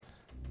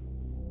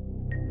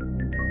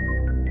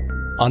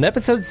on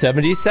episode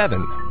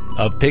 77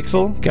 of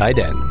Pixel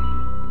Gaiden.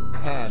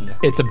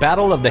 It's a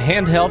battle of the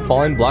handheld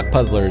falling block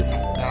puzzlers.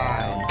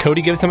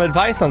 Cody gives some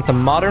advice on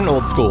some modern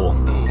old school.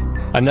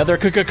 Another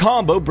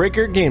combo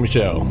breaker game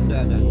show.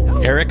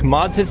 Eric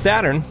mods his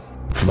Saturn.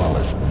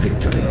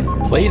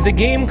 Plays a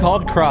game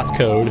called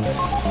Crosscode.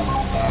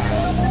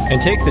 And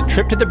takes a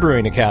trip to the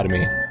Brewing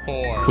Academy.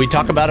 We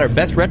talk about our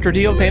best retro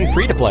deals and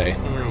free-to-play.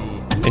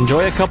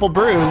 Enjoy a couple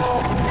brews.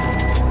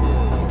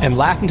 And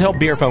laugh until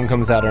beer foam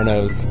comes out our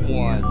nose.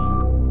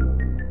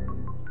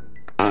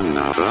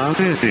 Another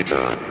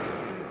visitor.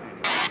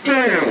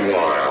 Stay a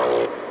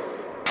while.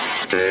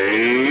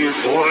 Stay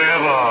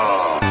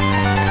forever.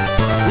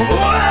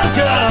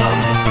 Welcome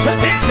to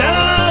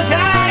Pixel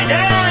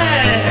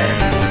Gaiden!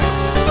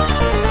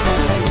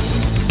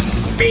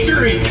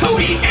 Featuring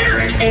Cody,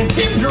 Eric, and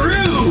Tim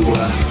Drew.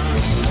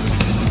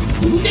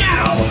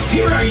 Now,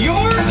 here are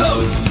your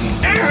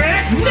hosts,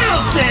 Eric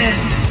Nelson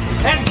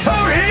and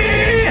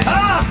Cody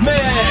Hoffman.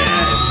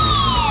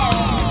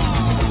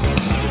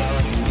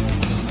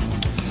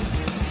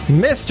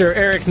 Mr.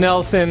 Eric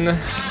Nelson,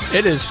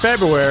 it is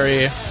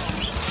February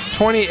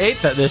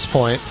 28th at this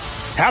point.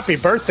 Happy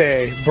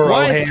birthday,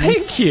 Why, Brohan.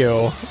 thank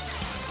you.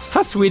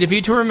 How sweet of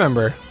you to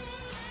remember.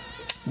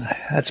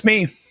 That's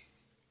me,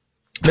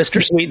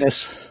 Mr.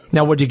 Sweetness.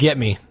 Now, what'd you get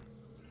me?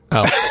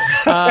 Oh.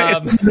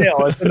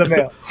 It's in the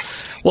mail.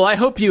 Well, I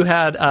hope you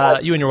had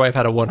you and your wife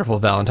had a wonderful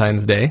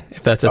Valentine's Day.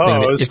 If that's a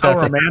thing, It was if so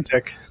that's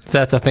romantic. if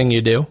that's a thing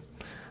you do,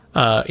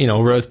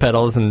 rose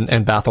petals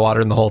and bath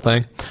water and the whole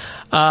thing.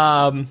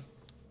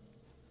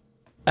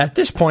 At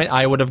this point,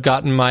 I would have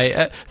gotten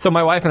my. So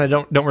my wife and I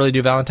don't really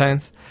do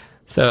Valentine's.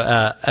 So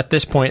at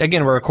this point,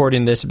 again, we're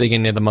recording this at the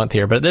beginning of the month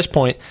here, but at this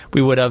point,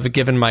 we would have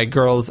given my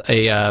girls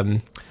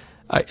a.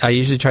 I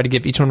usually try to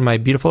give each one of my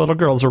beautiful little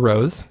girls a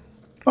rose.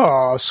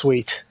 Oh,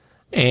 sweet.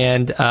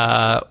 And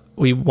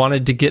we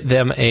wanted to get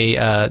them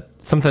a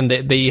something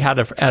that they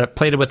had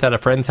played with at a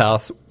friend's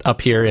house up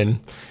here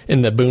in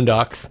the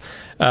boondocks,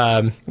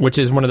 which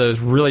is one of those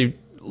really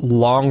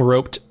long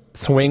roped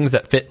swings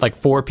that fit like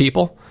 4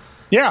 people.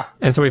 Yeah.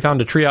 And so we found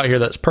a tree out here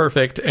that's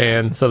perfect,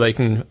 and so they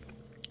can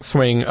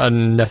swing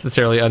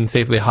unnecessarily,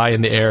 unsafely high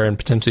in the air and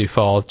potentially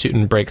fall, shoot,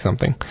 and break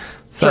something.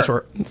 So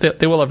Sure.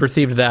 they will have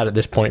received that at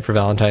this point for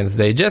Valentine's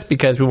Day, just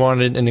because we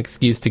wanted an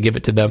excuse to give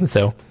it to them.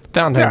 So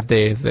Valentine's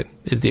Day is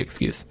the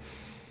excuse.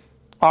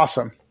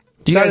 Awesome.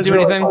 Do you That guys is do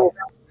really anything? cool.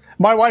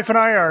 My wife and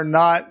I are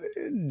not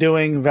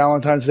doing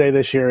Valentine's Day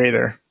this year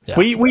either. Yeah.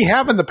 We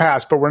have in the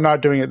past, but we're not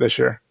doing it this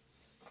year.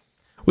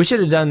 We should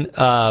have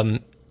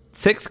done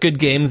 6 good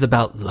games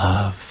about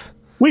love.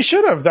 We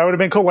should have. That would have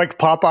been cool, like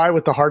Popeye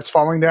with the hearts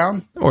falling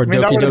down. Or that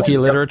Doki would have Doki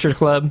been- Literature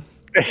Club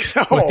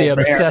Oh, with the man.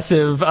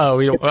 obsessive...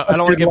 Oh, I don't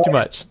want to give too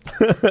much.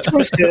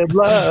 Twisted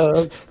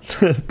love.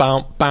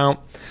 Bounce, bounce.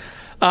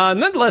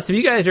 Nonetheless, if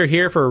you guys are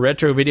here for a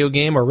retro video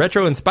game or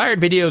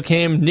retro-inspired video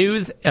game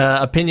news,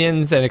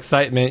 opinions, and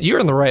excitement, you're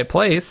in the right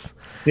place.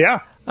 Yeah.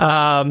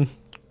 On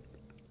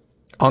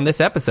this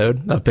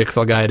episode of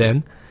Pixel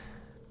Gaiden,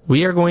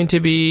 we are going to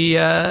be...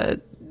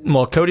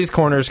 Cody's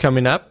Corner is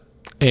coming up.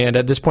 And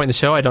at this point in the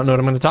show, I don't know what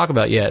I'm going to talk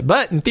about yet.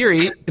 But in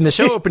theory, in the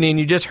show opening,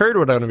 you just heard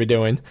what I'm going to be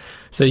doing.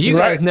 So you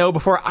guys know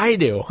before I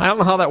do. I don't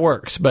know how that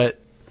works, but...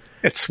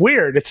 It's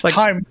weird. It's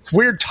It's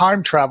weird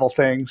time travel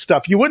thing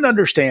stuff. You wouldn't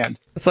understand.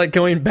 It's like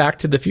going back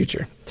to the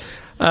future.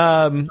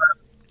 So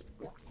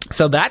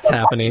that's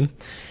happening.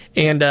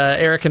 And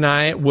Eric and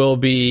I will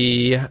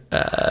be...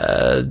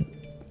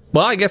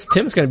 well, I guess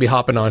Tim's going to be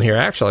hopping on here,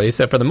 actually.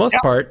 So for the most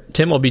part,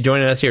 Tim will be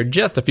joining us here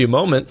just a few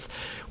moments,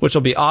 which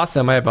will be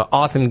awesome. I have an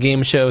awesome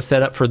game show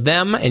set up for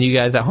them, and you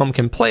guys at home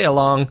can play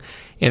along.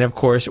 And, of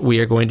course,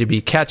 we are going to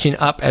be catching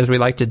up, as we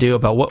like to do,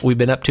 about what we've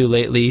been up to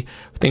lately,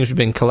 things we've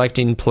been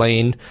collecting,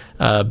 playing,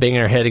 banging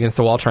our head against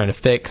the wall, trying to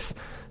fix,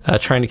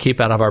 trying to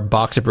keep out of our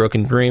box of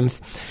broken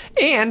dreams.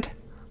 And,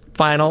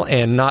 final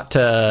and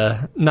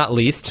not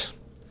least,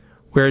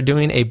 we're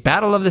doing a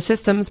battle of the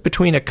systems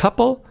between a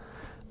couple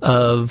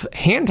of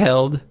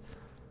handheld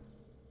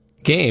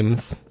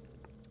games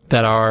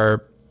that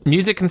are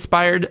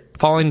music-inspired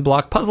falling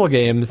block puzzle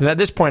games. And at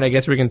this point, I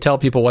guess we can tell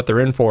people what they're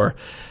in for.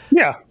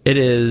 Yeah. It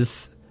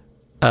is...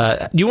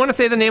 do you want to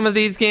say the name of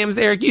these games?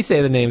 Eric, you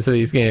say the names of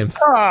these games.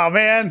 Oh,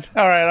 man.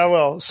 All right, I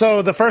will.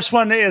 So the first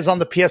one is on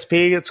the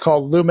PSP. It's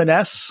called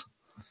Lumines.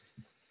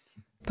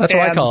 That's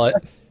what I call it.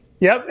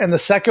 Yep. And the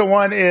second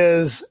one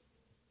is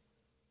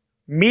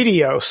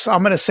Meteos.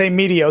 I'm going to say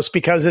Meteos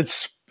because I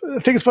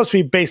think it's supposed to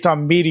be based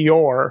on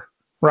Meteor,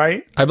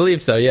 right? I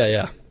believe so,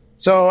 yeah.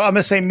 So I'm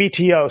going to say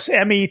Meteos,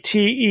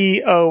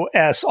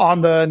 Meteos,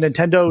 on the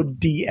Nintendo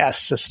DS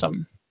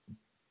system.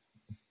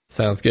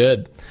 Sounds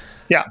good.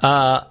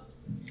 Yeah.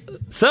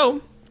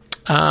 So,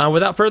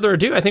 without further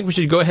ado, I think we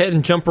should go ahead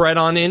and jump right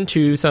on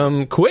into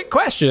some quick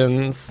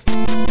questions.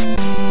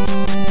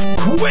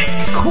 Quick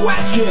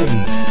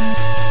questions.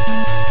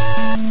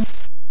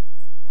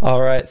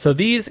 All right. right, so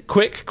these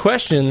quick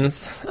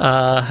questions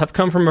have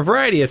come from a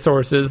variety of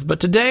sources, but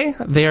today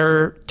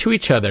they're to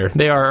each other.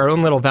 They are our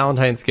own little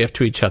Valentine's gift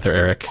to each other,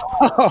 Eric.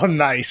 Oh,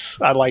 nice.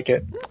 I like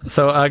it.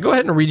 So go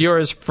ahead and read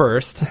yours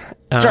first,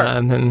 Sure.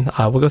 and then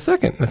we'll go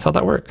second. That's how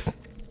that works.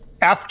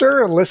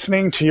 After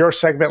listening to your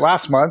segment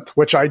last month,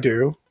 which I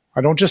do,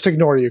 I don't just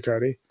ignore you,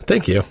 Cody,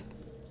 Thank you.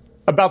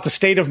 about the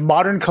state of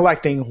modern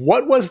collecting,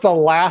 what was the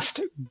last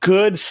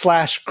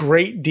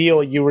good/great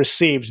deal you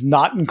received,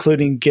 not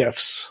including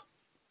gifts?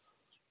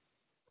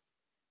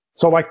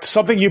 So like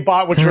something you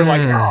bought, which you're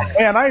like, oh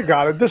man, I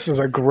got it. This is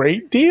a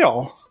great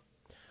deal.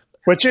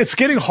 Which it's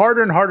getting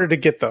harder and harder to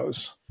get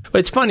those.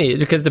 It's funny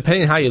because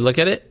depending on how you look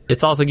at it,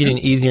 it's also getting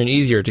easier and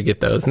easier to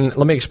get those. And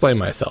let me explain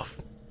myself.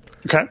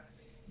 Okay.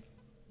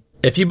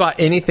 If you bought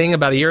anything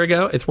about a year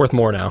ago, it's worth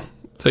more now.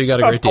 So you got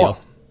a great deal.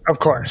 Of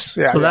course.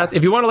 Yeah. So yeah. that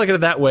if you want to look at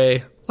it that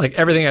way, like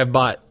everything I've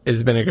bought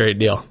has been a great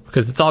deal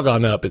because it's all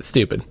gone up. It's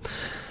stupid.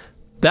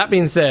 That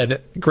being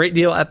said, great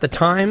deal at the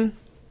time.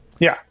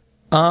 Yeah.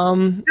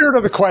 Spirit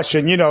of the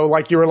question,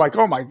 like you were like,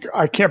 oh my,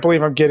 I can't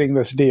believe I'm getting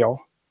this deal.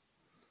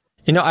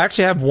 I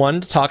actually have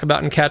one to talk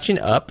about in catching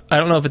up. I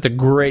don't know if it's a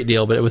great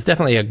deal, but it was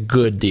definitely a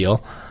good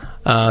deal.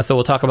 So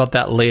we'll talk about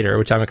that later,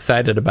 which I'm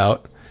excited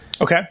about.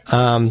 Okay.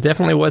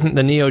 Definitely wasn't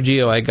the Neo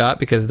Geo I got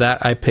because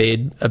that I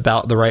paid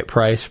about the right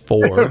price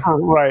for.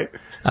 Right.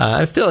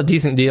 It's still a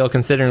decent deal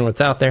considering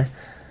what's out there.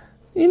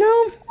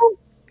 The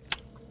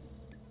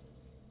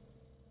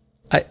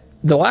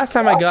last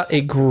time I got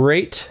a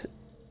great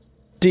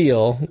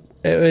deal,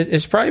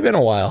 it's probably been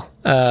a while.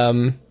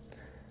 Do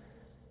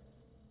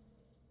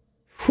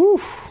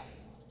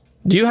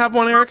you have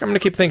one, Eric? I'm going to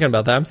keep thinking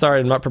about that. I'm sorry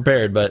I'm not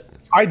prepared, but...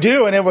 I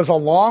do, and it was a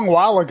long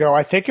while ago.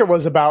 I think it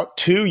was about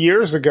 2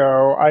 years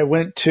ago. I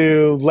went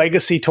to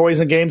Legacy Toys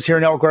and Games here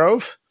in Elk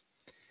Grove.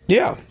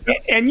 Yeah.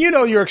 And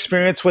your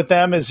experience with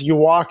them is you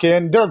walk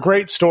in. They're a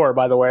great store,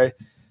 by the way.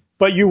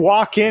 But you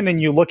walk in and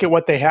you look at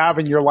what they have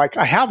and you're like,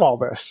 I have all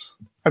this.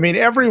 I mean,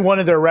 every one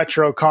of their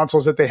retro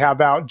consoles that they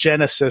have out,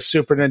 Genesis,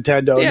 Super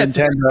Nintendo,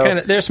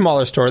 Nintendo. They're a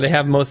smaller store. They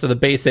have most of the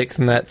basics,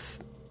 and that's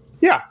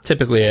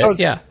typically it. So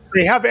yeah.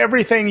 They have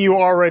everything you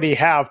already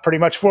have, pretty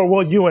much,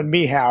 you and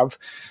me have.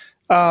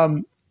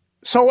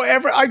 So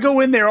I go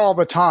in there all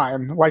the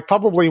time, like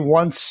probably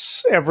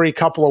once every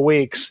couple of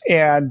weeks,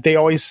 and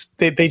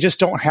they just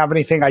don't have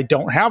anything I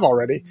don't have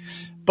already.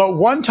 But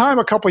one time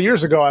a couple of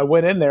years ago, I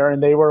went in there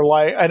and they were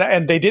like,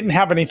 and they didn't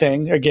have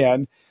anything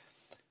again.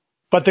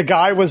 But the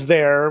guy was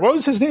there. What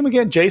was his name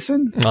again?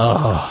 Jason?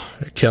 Oh,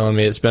 you're killing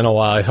me. It's been a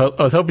while.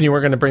 I was hoping you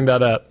weren't going to bring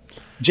that up.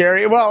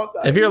 Jerry. Well,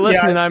 if you're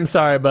listening, I'm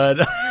sorry, bud.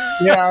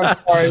 Yeah, I'm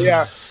sorry.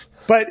 Yeah.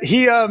 But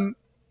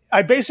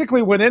I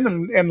basically went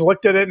in and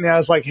looked at it and I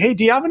was like, hey,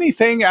 do you have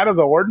anything out of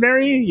the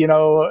ordinary?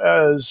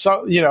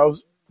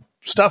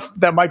 Stuff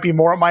that might be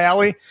more up my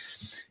alley.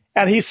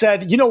 And he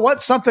said, you know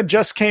what? Something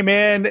just came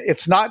in.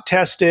 It's not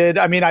tested.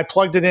 I mean, I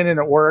plugged it in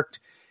and it worked.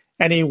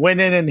 And he went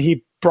in and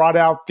he brought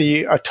out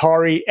the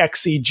Atari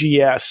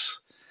XEGS,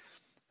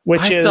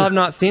 I still have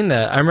not seen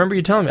that. I remember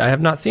you telling me. I have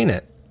not seen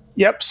it.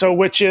 Yep. So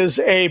which is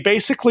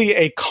basically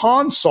a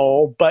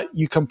console, but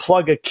you can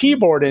plug a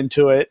keyboard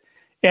into it.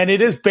 And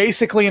it is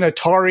basically an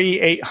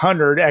Atari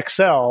 800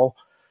 XL,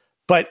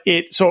 but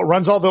it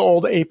runs all the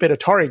old 8-bit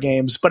Atari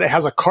games, but it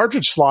has a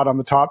cartridge slot on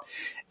the top.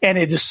 And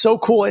it is so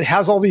cool. It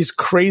has all these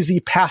crazy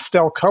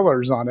pastel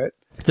colors on it.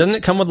 Doesn't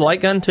it come with a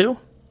light gun too?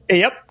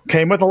 Yep.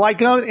 Came with a light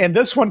gun. And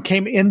this one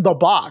came in the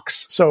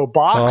box. So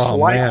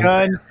light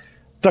gun,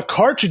 the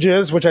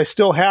cartridges, which I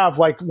still have,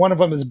 like one of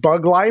them is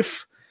Bug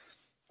Life.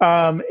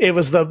 It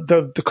was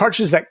the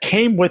cartridges that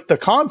came with the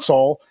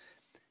console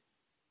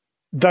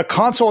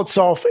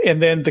itself,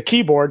 and then the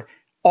keyboard,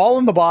 all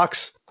in the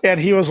box. And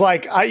he was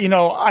like, I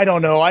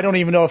don't know. I don't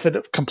even know if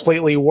it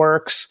completely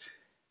works.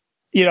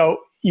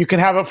 You can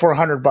have it for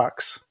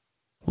 $100.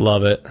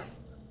 Love it.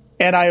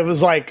 And I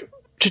was like,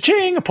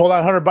 cha-ching, I pulled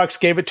out $100,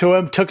 gave it to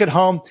him, took it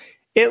home.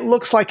 It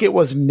looks like it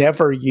was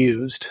never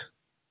used.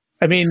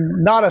 I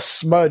mean, not a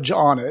smudge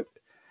on it.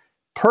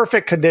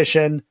 Perfect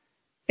condition.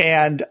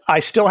 And I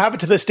still have it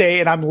to this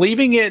day, and I'm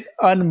leaving it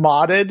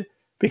unmodded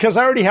because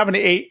I already have an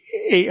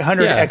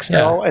 800 XL.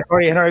 Yeah.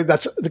 Atari 800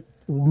 that's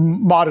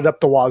modded up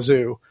the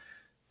wazoo.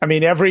 I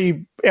mean,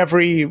 every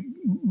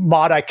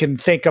mod I can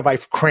think of,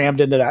 I've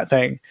crammed into that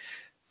thing.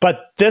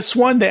 But this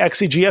one, the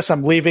XEGS,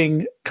 I'm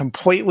leaving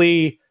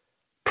completely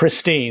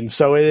pristine.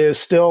 So it is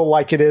still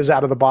like it is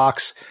out of the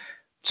box.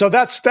 So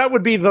that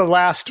would be the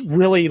last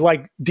really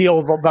like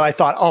deal that I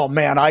thought, oh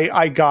man,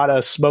 I got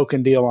a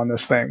smoking deal on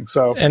this thing.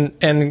 So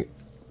and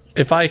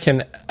if I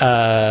can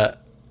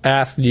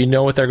ask, do you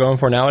know what they're going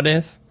for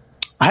nowadays?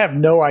 I have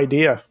no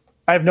idea.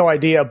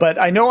 But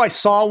I know I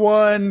saw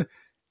one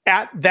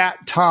at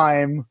that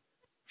time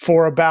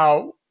for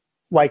about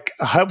like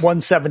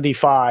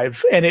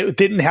 175, and it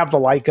didn't have the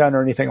light gun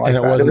or anything like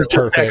that. And it wasn't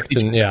perfect.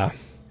 And yeah.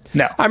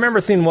 No. I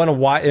remember seeing one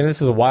and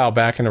this is a while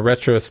back in a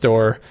retro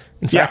store.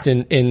 In fact,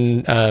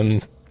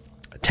 in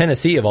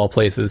Tennessee, of all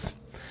places,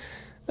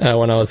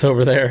 when I was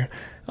over there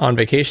on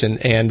vacation.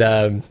 And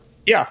and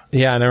I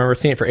remember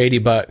seeing it for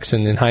 $80.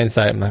 And in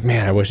hindsight, I'm like,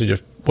 man, I wish I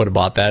just would have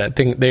bought that. I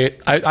think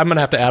I'm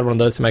gonna have to add one of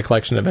those to my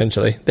collection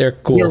eventually. They're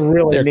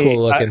cool. They're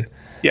cool looking.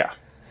 Yeah.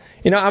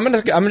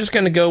 I'm just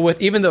gonna go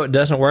with, even though it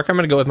doesn't work, I'm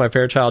gonna go with my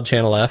Fairchild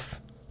Channel F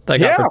that I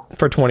got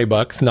for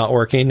 $20, not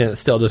working, and it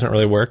still doesn't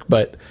really work,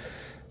 but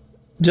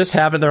just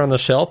have it there on the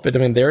shelf. But I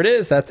mean, there it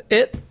is. That's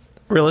it.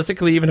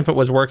 Realistically, even if it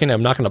was working,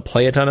 I'm not going to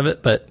play a ton of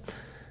it, but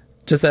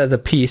just as a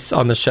piece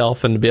on the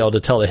shelf and to be able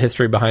to tell the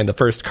history behind the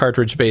first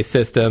cartridge-based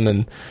system.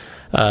 And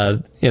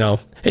hey,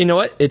 you know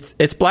what?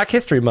 It's Black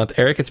History Month,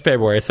 Eric. It's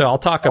February, so I'll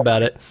talk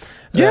about it.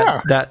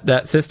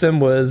 That system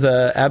was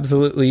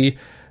absolutely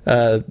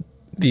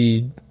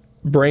the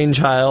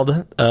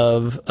brainchild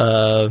of.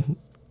 I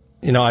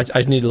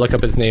need to look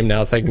up his name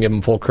now so I can give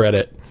him full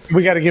credit.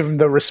 We got to give him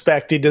the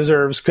respect he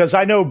deserves, because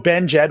I know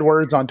Ben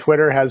Edwards on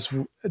Twitter has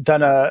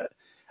done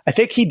I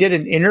think he did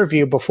an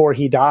interview before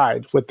he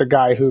died with the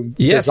guy who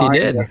designed he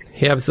did. this.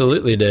 He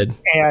absolutely did.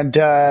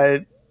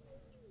 And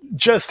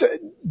just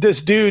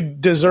this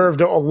dude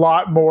deserved a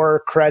lot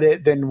more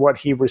credit than what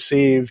he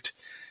received,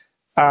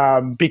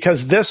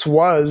 because this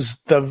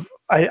was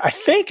I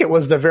think it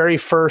was the very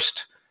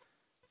first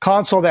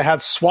console that had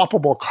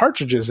swappable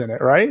cartridges in it,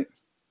 right?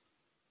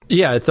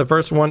 Yeah, it's the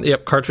first one.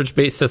 Yep,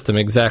 cartridge-based system.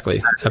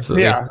 Exactly.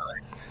 Absolutely. Yeah.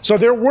 So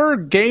there were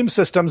game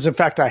systems. In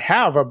fact, I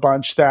have a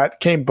bunch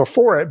that came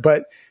before it,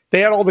 but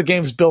they had all the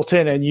games built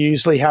in, and you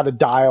usually had a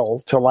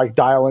dial to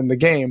dial in the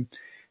game.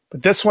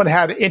 But this one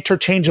had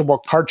interchangeable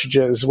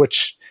cartridges,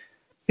 which,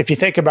 if you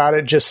think about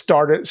it, just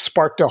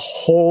sparked a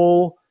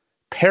whole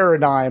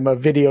paradigm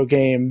of video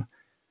game.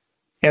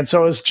 And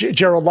so it was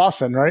Gerald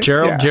Lawson, right?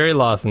 Jerry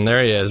Lawson.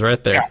 There he is,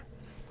 right there.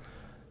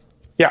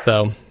 Yeah.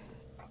 So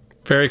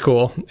very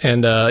cool.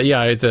 And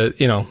it's a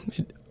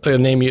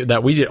name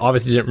that we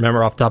obviously didn't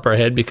remember off the top of our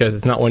head, because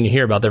it's not one you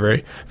hear about there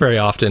very, very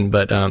often.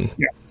 But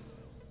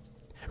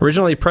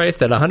originally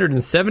priced at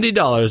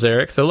 $170,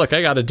 Eric. So look,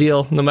 I got a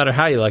deal no matter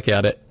how you look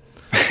at it.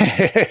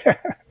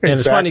 And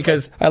it's funny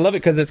because I love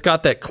it because it's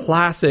got that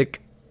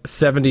classic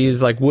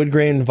 70s wood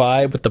grain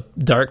vibe with the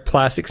dark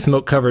plastic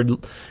smoke covered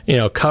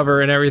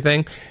cover and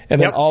everything,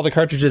 and then all the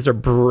cartridges are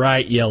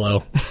bright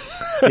yellow.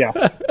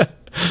 Yeah.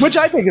 Which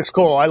I think is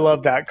cool. I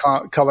love that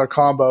color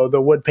combo,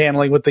 the wood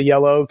paneling with the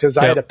yellow, because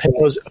I had a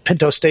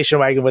Pinto station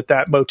wagon with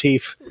that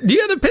motif. You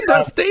had a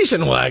Pinto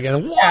station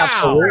wagon? Wow.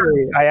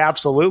 Absolutely. I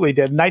absolutely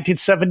did.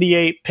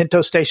 1978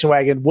 Pinto station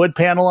wagon, wood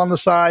panel on the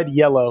side,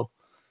 yellow.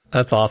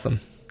 That's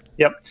awesome.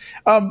 Yep.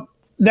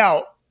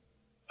 Now,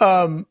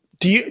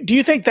 do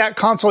you think that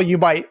console you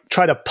might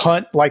try to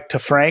punt to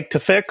Frank to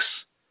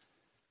fix?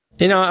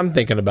 I'm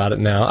thinking about it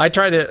now. I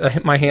tried to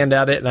hit my hand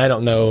at it, and I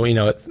don't know.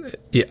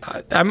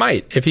 I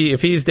might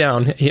if he's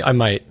down. I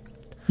might.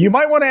 You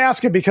might want to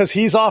ask him, because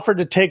he's offered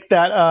to take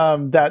that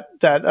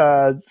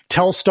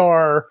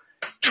Telstar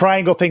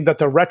triangle thing that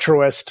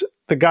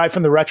the guy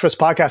from the Retroist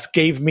podcast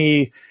gave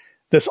me,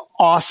 this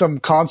awesome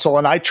console,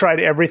 and I tried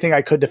everything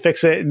I could to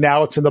fix it, and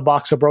now it's in the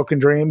box of Broken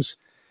Dreams,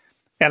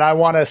 and I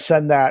want to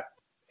send that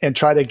and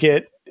try to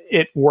get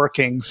it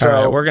working. So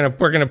all right, we're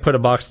gonna put a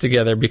box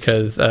together,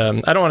 because I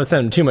don't want to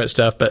send him too much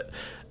stuff, but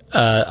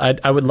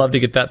I would love to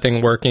get that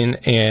thing working,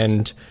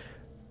 and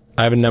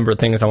I have a number of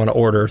things I want to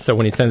order. So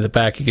when he sends it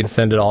back, he can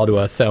send it all to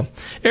us. So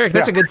Eric,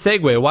 that's a good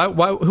segue.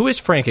 Why? Who is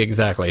Frank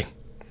exactly?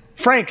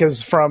 Frank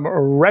is from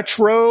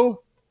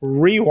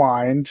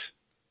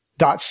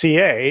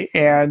RetroRewind.ca,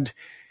 and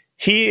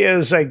he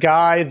is a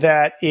guy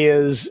that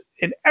is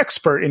an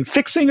expert in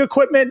fixing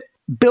equipment,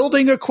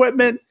 building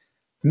equipment,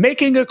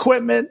 making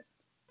equipment.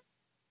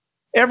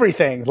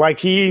 Everything.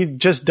 He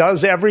just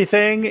does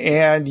everything,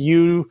 and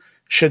you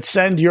should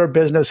send your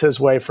business his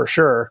way for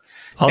sure.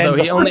 Although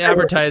he only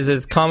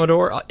advertises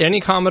Commodore, any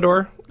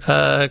Commodore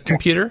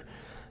computer,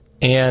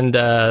 and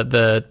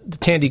the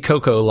Tandy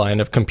Coco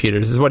line of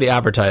computers is what he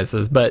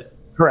advertises. But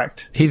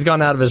correct, he's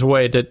gone out of his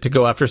way to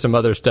go after some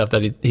other stuff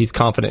that he's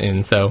confident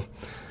in. So,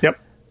 yep,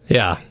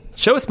 yeah.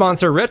 Show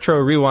sponsor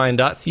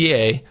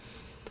RetroRewind.ca.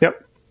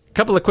 Yep. A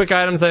couple of quick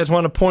items I just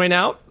want to point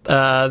out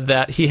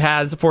that he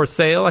has for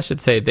sale. I should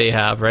say they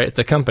have, right? It's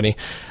a company.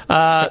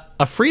 A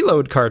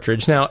freeload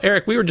cartridge. Now,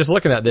 Eric, we were just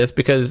looking at this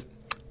because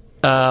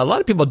a lot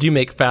of people do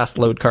make fast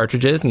load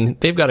cartridges, and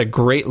they've got a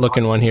great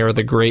looking one here with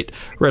a great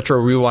Retro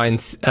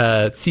Rewind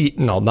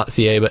not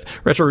CA, but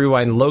Retro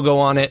Rewind logo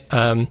on it.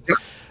 And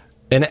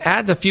it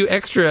adds a few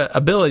extra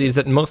abilities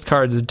that most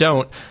cards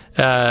don't.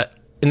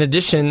 In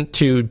addition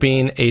to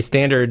being a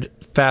standard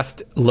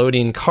fast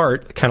loading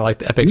cart, kind of like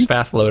the Epix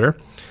Fast Loader.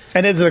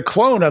 And it's a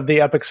clone of the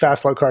Epix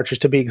Fast Load cartridge,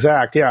 to be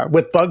exact, yeah,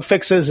 with bug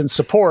fixes and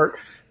support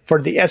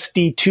for the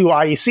SD2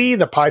 IEC,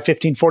 the Pi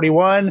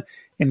 1541,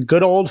 and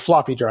good old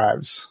floppy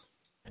drives.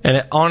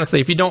 And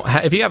honestly, if you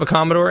have a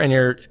Commodore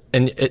it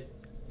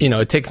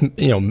takes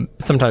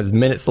sometimes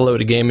minutes to load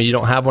a game, and you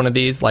don't have one of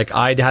these, like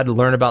I had to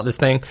learn about this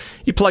thing.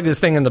 You plug this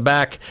thing in the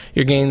back,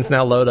 your games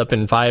now load up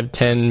in 5,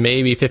 10,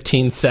 maybe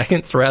 15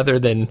 seconds rather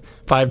than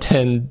 5,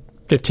 10,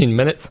 15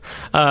 minutes.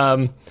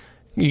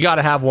 You got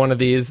to have one of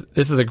these.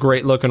 This is a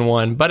great looking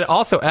one, but it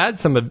also adds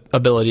some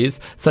abilities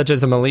such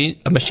as a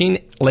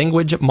machine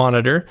language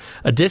monitor,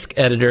 a disk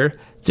editor,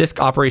 disk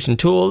operation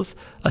tools,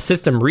 a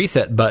system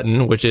reset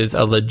button, which is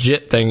a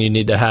legit thing you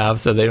need to have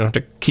so they don't have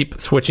to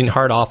keep switching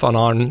hard off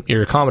on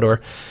your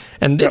Commodore.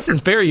 And this is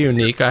very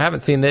unique. I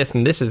haven't seen this,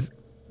 and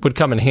would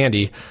come in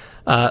handy.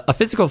 A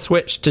physical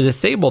switch to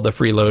disable the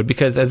freeload,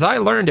 because as I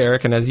learned,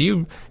 Eric, and as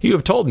you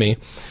have told me,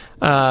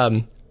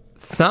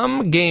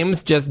 some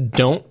games just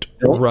don't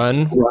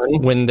run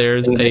when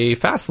there's a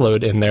fast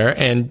load in there,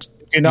 and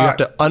you have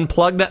to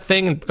unplug that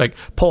thing and like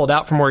pull it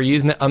out from where you're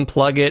using it,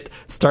 unplug it,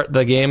 start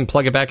the game,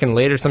 plug it back in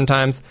later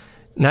sometimes.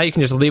 Now you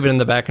can just leave it in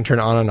the back and turn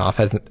it on and off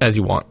as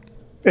you want.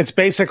 It's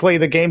basically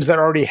the games that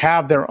already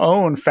have their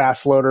own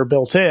fast loader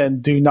built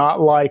in do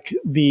not like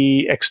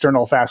the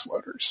external fast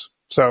loaders.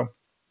 So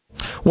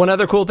one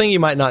other cool thing you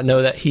might not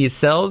know that he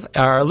sells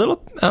are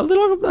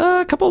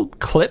a couple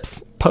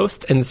clips,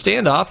 posts, and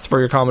standoffs for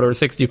your Commodore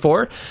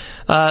 64,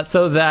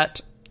 so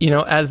that,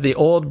 as the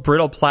old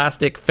brittle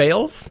plastic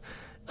fails,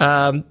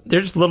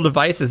 they're just little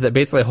devices that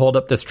basically hold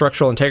up the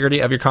structural integrity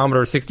of your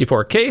Commodore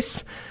 64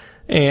 case.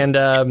 And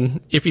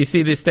if you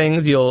see these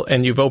things,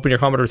 you've opened your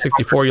Commodore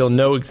 64, you'll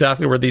know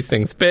exactly where these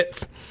things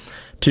fit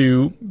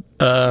to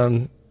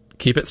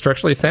keep it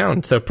structurally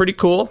sound. So pretty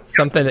cool.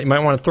 Something that you might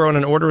want to throw in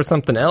an order with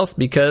something else,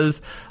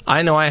 because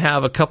I know I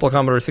have a couple of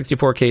Commodore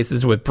 64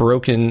 cases with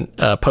broken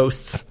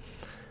posts,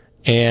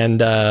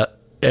 and I'll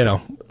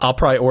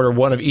probably order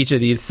one of each of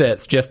these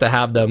sets just to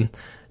have them,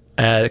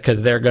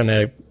 because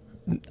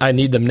I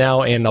need them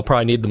now, and I'll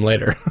probably need them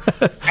later.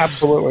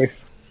 Absolutely.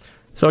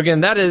 So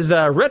again, that is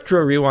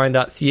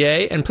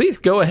RetroRewind.ca, and please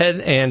go ahead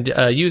and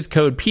use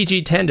code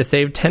PG10 to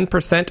save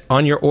 10%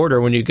 on your order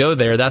when you go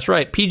there. That's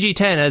right,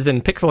 PG10 as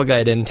in Pixel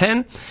Gaiden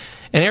 10.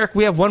 And Eric,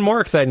 we have one more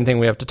exciting thing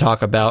we have to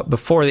talk about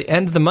before the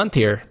end of the month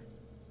here.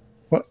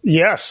 Well,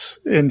 yes,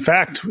 in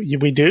fact,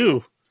 we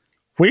do.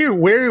 We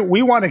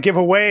want to give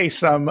away a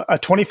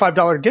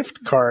 $25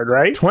 gift card,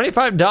 right?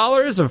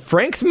 $25 of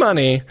Frank's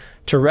money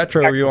to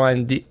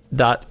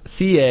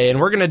RetroRewind.ca, and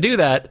we're going to do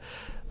that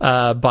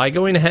by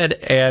going ahead,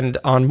 and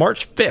on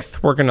March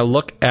 5th, we're going to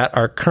look at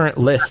our current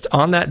list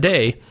on that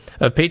day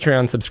of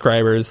Patreon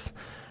subscribers,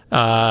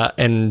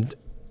 and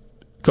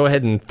go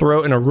ahead and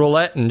throw it in a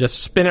roulette and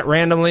just spin it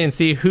randomly and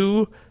see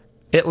who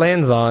it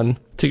lands on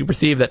to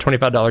receive that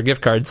 $25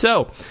 gift card.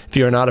 So if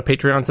you're not a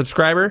Patreon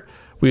subscriber,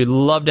 we'd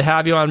love to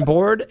have you on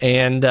board,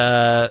 and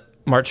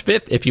March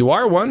 5th, if you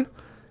are one,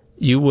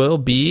 you will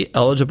be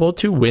eligible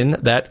to win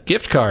that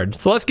gift card.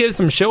 So let's give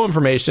some show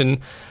information.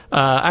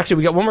 Actually,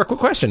 we got one more quick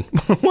question.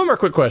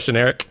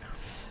 Eric.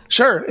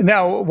 Sure.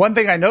 Now, one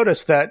thing I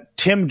noticed that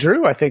Tim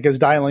Drew, I think, is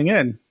dialing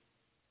in.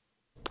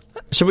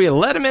 Should we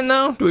let him in,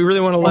 though? Do we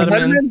really want to let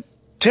him in?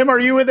 Tim, are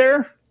you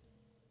there?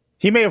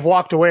 He may have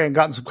walked away and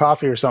gotten some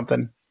coffee or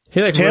something.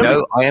 Tim?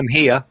 No, I am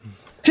here.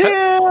 Tim!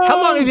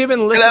 How long have you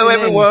been listening? Hello,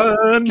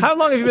 everyone. How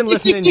long have you been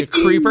listening, you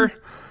creeper?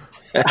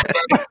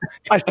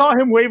 I saw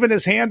him waving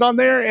his hand on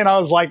there, and I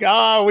was like,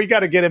 we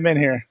got to get him in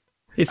here.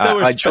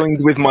 I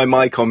joined with my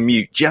mic on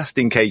mute just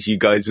in case you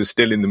guys were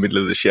still in the middle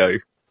of the show.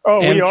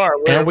 We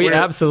are. We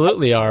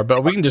absolutely are,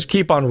 but we can just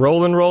keep on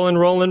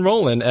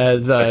rolling,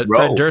 as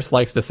Fred Durst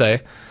likes to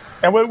say.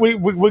 And we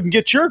can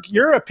get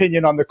your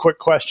opinion on the quick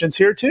questions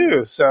here,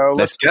 too. So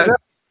let's go.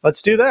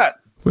 Let's do that.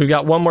 We've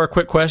got one more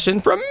quick question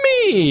from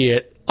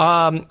me.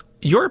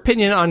 Your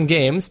opinion on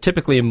games,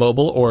 typically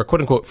mobile or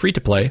quote-unquote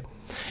free-to-play,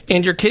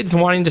 and your kids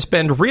wanting to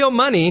spend real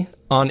money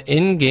on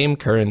in-game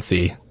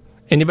currency.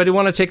 Anybody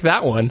want to take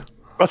that one?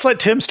 Let's let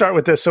Tim start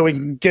with this so we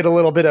can get a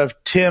little bit of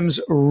Tim's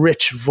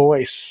rich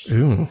voice.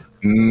 Ooh.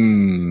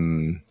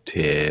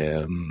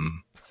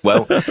 Tim.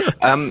 Well,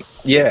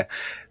 yeah.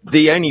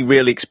 The only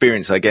real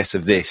experience, I guess,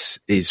 of this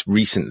is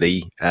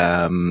recently,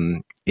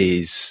 what's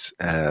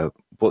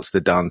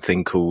the darn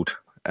thing called?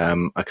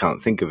 I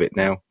can't think of it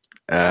now.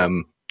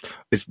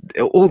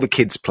 All the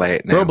kids play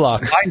it now.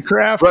 Roblox.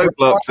 Minecraft.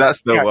 Roblox, that's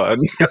the one.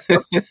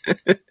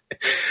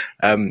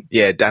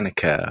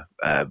 Danica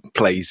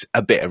plays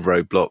a bit of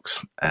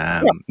Roblox.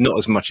 Not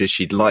as much as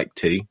she'd like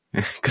to,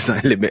 because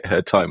I limit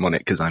her time on it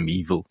because I'm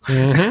evil.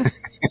 Mm-hmm.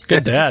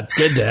 Good dad.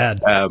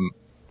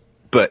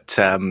 But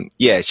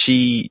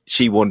she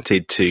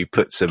wanted to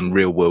put some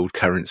real world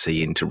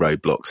currency into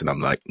Roblox, and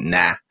I'm like,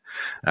 nah,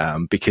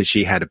 because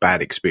she had a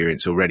bad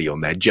experience already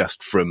on there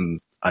just from,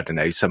 I don't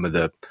know, some of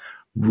the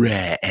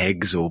rare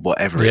eggs or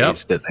whatever it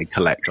is that they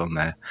collect on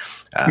there.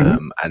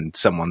 And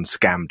someone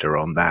scammed her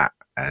on that,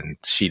 and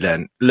she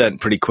learned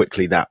pretty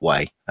quickly that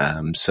way.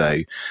 So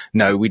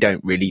no, we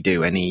don't really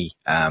do any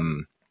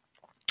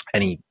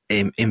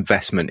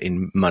investment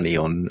in money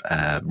on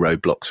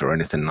Roblox or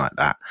anything like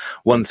that.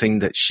 One thing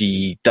that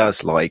she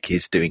does like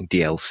is doing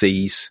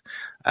DLCs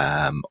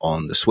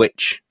on the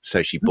Switch.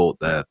 So she bought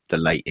the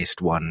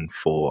latest one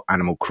for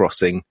Animal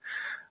Crossing.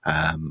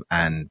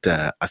 And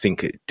I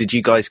think, did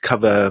you guys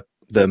cover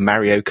the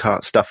Mario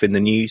Kart stuff in the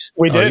news?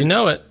 We did. You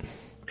know it.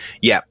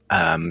 Yeah.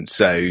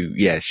 So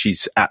yeah,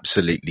 she's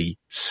absolutely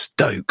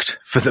stoked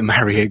for the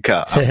Mario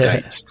Kart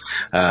updates.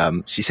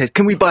 She said,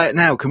 "Can we buy it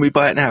now? Can we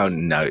buy it now?"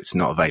 No, it's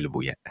not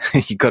available yet.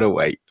 You got to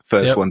wait.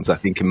 First one's, I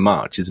think, in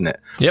March, isn't it?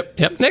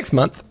 Yep. Next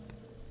month.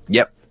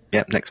 Yep.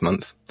 Next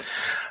month.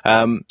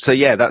 So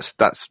yeah,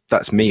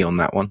 that's me on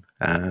that one.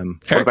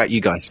 What about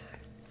you guys?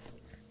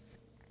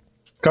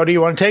 Cody,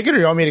 you want to take it or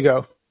you want me to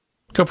go?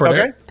 Go for it.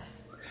 Okay.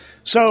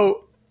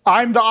 So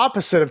I'm the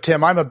opposite of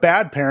Tim. I'm a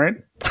bad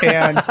parent.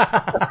 And,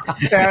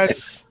 and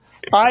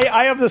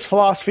I have this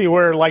philosophy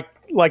where like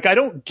I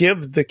don't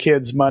give the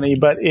kids money,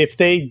 but if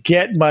they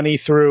get money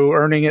through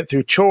earning it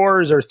through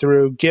chores or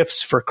through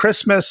gifts for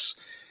Christmas,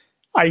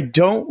 I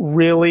don't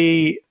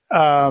really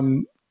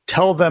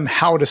tell them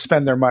how to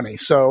spend their money.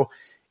 So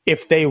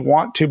if they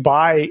want to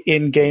buy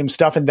in-game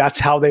stuff and that's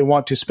how they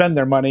want to spend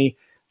their money,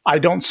 I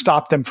don't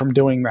stop them from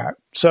doing that.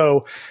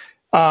 So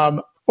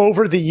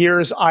over the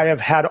years, I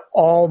have had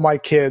all my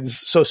kids.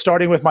 So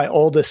starting with my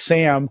oldest,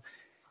 Sam,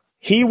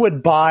 he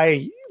would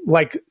buy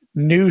like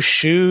new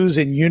shoes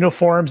and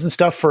uniforms and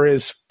stuff for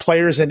his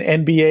players in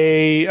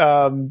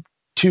NBA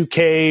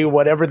 2K,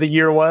 whatever the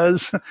year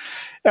was.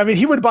 I mean,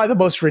 he would buy the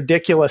most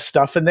ridiculous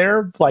stuff in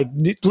there, like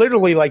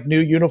literally like new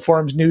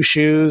uniforms, new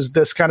shoes,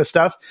 this kind of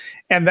stuff.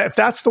 And if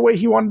that's the way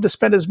he wanted to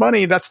spend his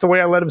money, that's the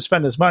way I let him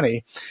spend his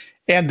money.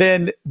 And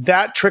then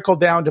that trickled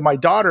down to my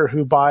daughter,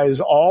 who buys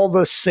all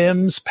the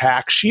Sims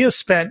packs. She has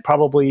spent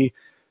probably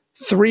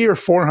 $300 or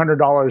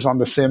 $400 on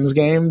the Sims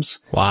games.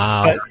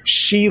 Wow. But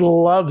she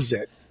loves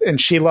it. And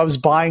she loves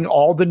buying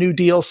all the new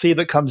DLC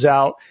that comes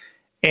out.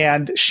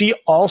 And she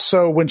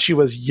also, when she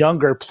was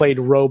younger, played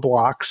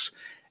Roblox.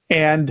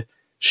 And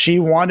she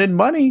wanted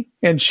money.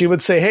 And she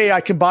would say, "Hey,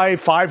 I can buy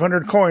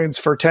 500 coins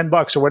for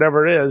 $10 or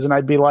whatever it is." And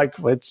I'd be like,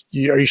 "Are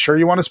you sure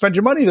you want to spend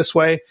your money this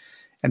way?"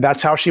 And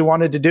that's how she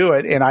wanted to do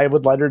it. And I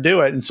would let her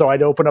do it. And so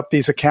I'd open up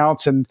these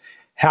accounts and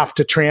have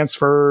to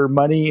transfer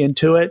money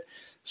into it.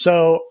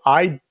 So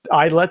I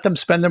let them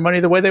spend their money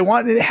the way they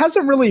want. And it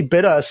hasn't really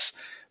bit us.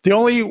 The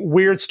only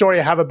weird story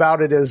I have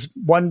about it is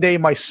one day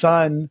my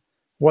son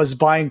was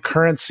buying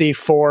currency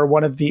for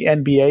one of the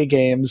NBA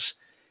games,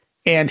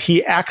 and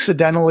he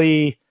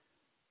accidentally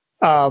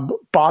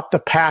bought the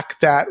pack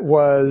that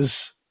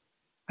was,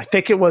 I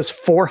think it was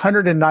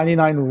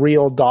 499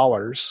 real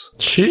dollars.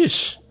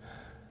 Sheesh.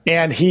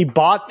 And he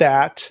bought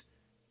that,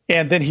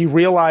 and then he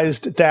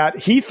realized that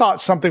he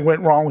thought something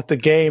went wrong with the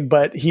game,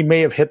 but he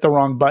may have hit the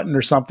wrong button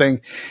or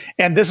something.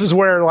 And this is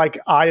where like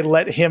I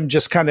let him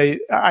just I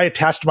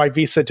attached my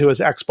Visa to his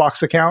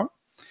Xbox account,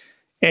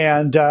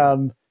 and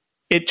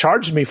it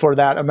charged me for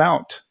that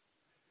amount.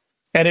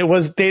 And it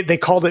was, they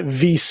called it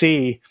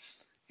VC,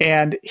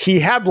 and he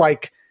had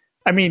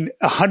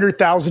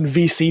 100,000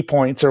 VC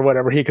points or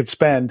whatever he could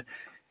spend.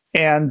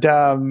 And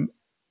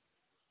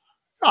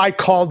I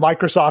called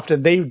Microsoft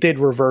and they did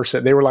reverse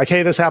it. They were like,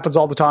 "Hey, this happens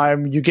all the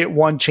time. You get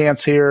one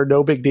chance here.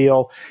 No big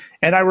deal."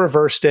 And I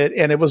reversed it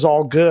and it was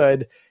all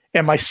good.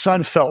 And my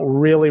son felt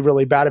really,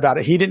 really bad about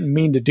it. He didn't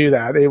mean to do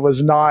that. It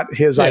was not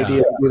his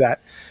idea to do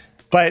that.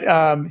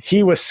 But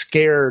he was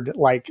scared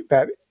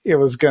that it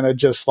was going to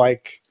just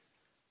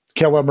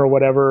kill him or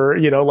whatever,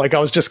 I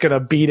was just going to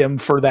beat him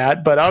for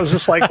that. But I was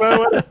just like,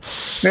 well,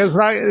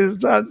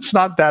 it's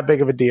not that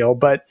big of a deal.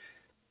 But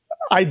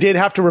I did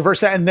have to reverse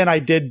that, and then I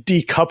did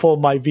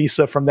decouple my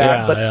Visa from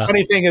that. But the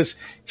funny thing is,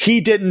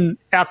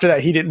 after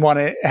that, he didn't want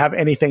to have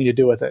anything to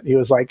do with it. He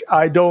was like,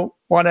 "I don't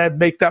want to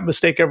make that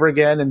mistake ever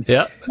again." And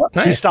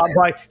he stopped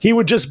by. He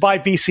would just buy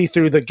VC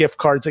through the gift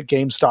cards at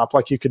GameStop.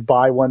 Like you could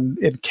buy one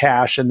in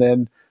cash and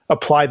then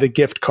apply the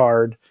gift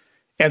card.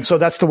 And so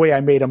that's the way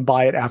I made him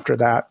buy it after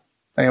that.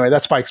 Anyway,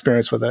 that's my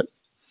experience with it.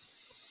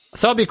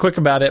 So I'll be quick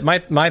about it.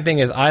 My thing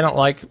is, I don't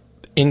like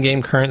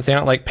in-game currency. I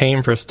don't like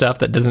paying for stuff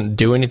that doesn't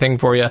do anything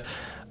for you.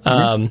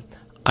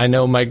 I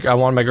know I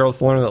want my girls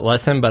to learn that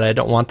lesson, but I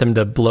don't want them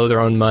to blow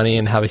their own money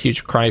and have a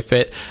huge cry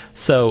fit.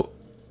 So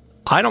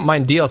I don't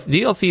mind DLC.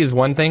 DLC is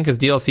one thing, because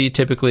DLC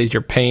typically is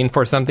you're paying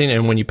for something,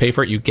 and when you pay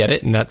for it, you get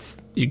it, and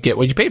you get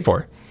what you paid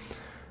for.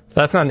 So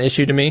that's not an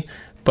issue to me.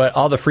 But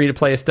all the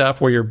free-to-play stuff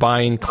where you're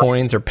buying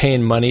coins or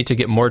paying money to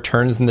get more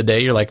turns in the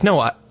day, you're like, no,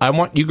 I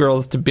want you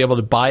girls to be able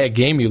to buy a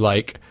game you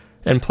like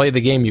and play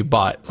the game you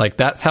bought.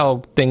 That's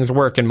how things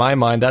work in my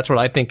mind. That's what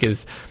I think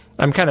is,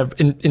 I'm kind of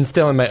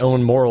instilling my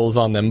own morals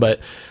on them, but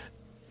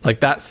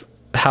that's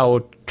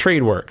how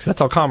trade works. That's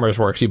how commerce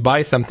works. You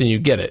buy something, you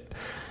get it.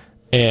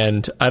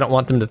 And I don't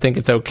want them to think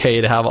it's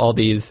okay to have all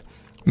these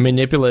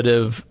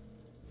manipulative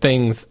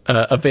things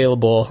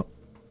available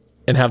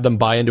and have them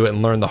buy into it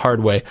and learn the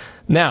hard way.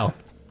 Now,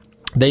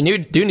 they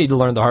do need to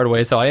learn the hard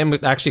way, so I am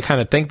actually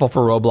kind of thankful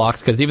for Roblox,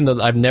 because even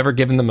though I've never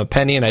given them a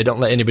penny, and I don't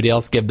let anybody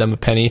else give them a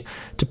penny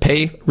to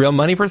pay real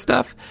money for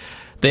stuff,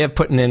 they have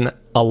put in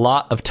a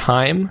lot of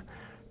time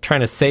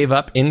trying to save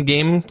up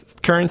in-game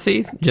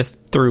currency just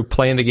through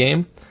playing the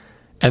game,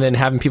 and then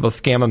having people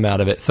scam them out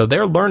of it. So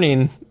they're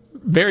learning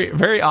very,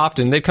 very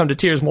often. They've come to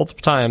tears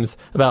multiple times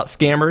about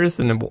scammers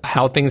and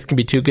how things can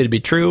be too good to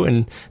be true,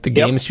 and the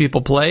games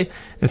people play.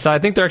 And so I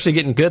think they're actually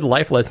getting good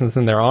life lessons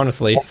in there,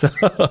 honestly. So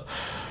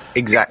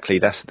Exactly.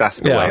 That's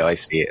the way I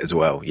see it as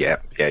well. Yeah.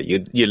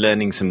 You're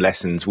learning some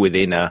lessons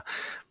within a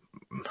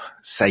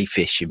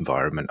safe-ish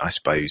environment, I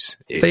suppose.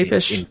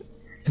 Safe-ish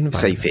environment.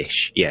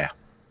 Safe-ish, yeah.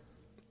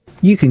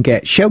 You can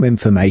get show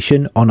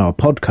information on our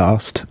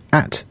podcast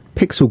at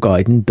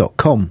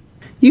pixelguiden.com.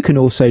 You can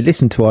also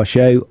listen to our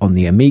show on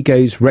the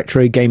Amigos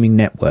Retro Gaming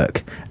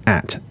Network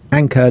at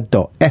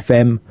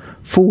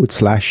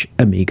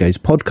anchor.fm/Amigos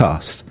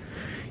Podcast.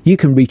 You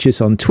can reach us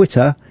on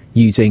Twitter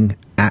using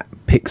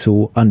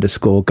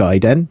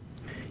 @pixel_guiden.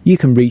 You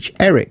can reach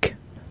Eric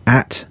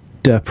at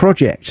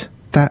DuhProject.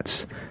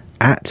 That's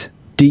at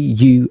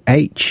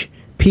DuhProject.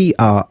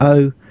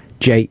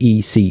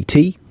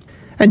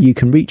 And you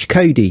can reach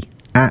Cody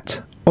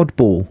at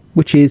Oddball,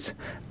 which is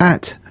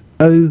at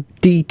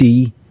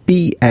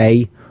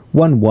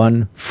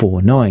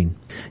ODDBA1149.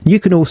 You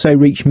can also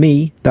reach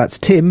me, that's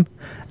Tim,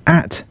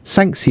 at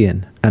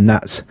Sanxion, and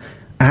that's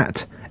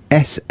at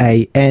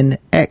SANXION.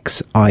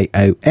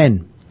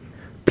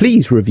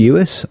 Please review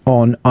us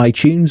on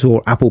iTunes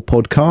or Apple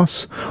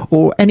Podcasts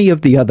or any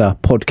of the other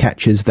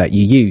podcatchers that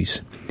you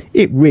use.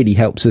 It really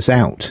helps us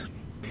out.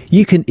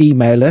 You can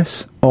email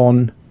us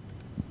on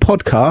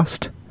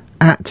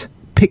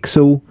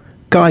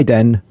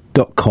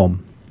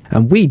podcast@pixelguiden.com.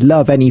 And we'd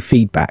love any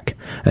feedback.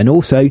 And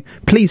also,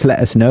 please let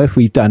us know if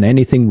we've done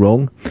anything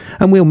wrong,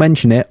 and we'll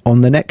mention it on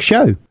the next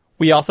show.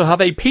 We also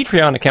have a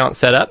Patreon account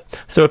set up,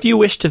 so if you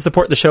wish to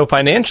support the show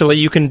financially,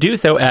 you can do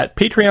so at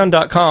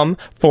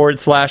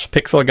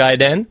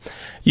patreon.com/pixelguiden.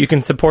 You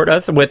can support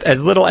us with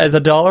as little as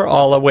 $1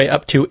 all the way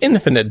up to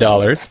infinite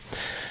dollars.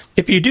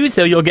 If you do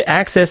so, you'll get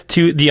access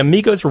to the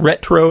Amigos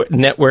Retro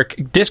Network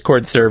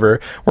Discord server,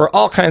 where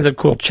all kinds of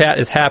cool chat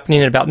is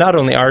happening about not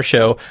only our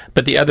show,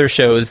 but the other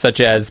shows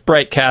such as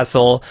Bright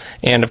Castle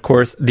and, of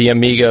course, the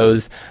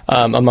Amigos,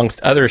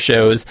 amongst other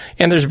shows.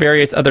 And there's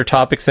various other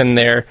topics in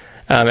there,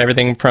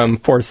 everything from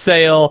for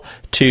sale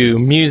to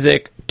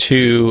music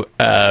to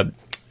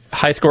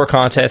high score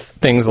contests,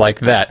 things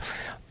like that.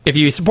 If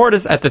you support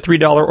us at the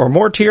 $3 or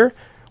more tier,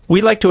 we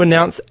like to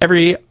announce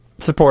every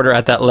supporter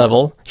at that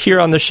level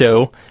here on the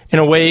show in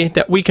a way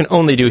that we can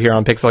only do here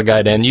on Pixel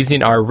Guiden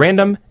using our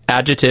random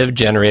adjective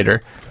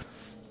generator.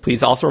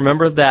 Please also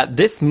remember that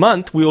this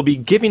month we will be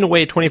giving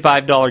away a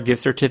 $25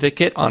 gift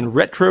certificate on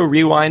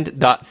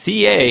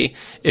RetroRewind.ca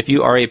if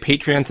you are a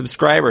Patreon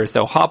subscriber.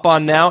 So hop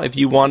on now if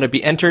you want to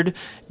be entered.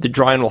 The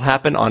drawing will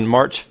happen on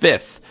March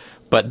 5th.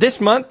 But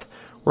this month,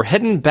 we're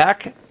heading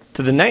back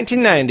to the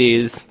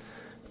 1990s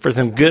for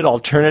some good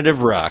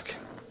alternative rock.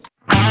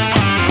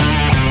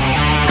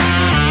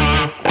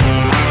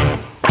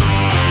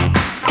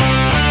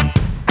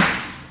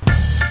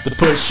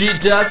 The pushy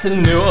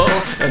Dustin Newell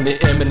and the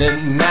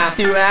eminent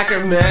Matthew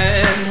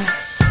Ackerman,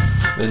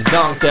 the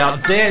zonked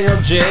out Daniel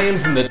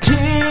James and the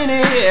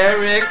teeny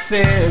Eric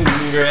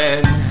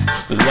Sandgren,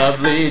 the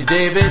lovely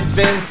David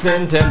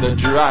Vincent and the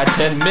dry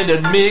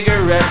 10-minute Amiga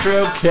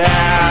Retrocast,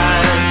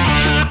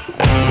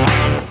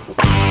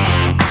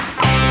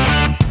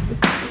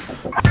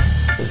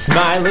 the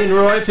smiling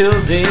Roy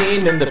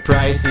Fielding and the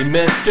pricey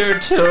Mr.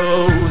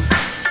 Toast,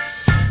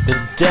 the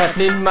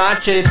deafening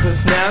Maciej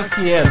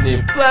Sosnowski and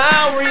the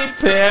flowery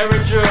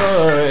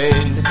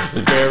Paradroid,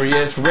 the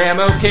various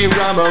Ramo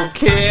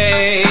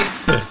K,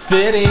 the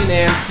fitting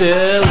and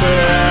Stiller,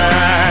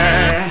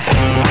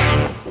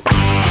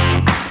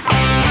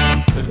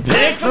 the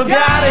Pixel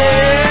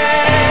Guiden,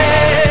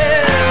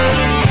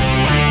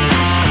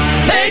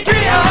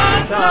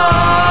 Patreon song,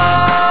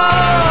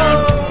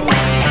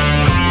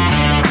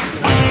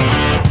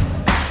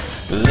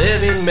 the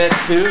living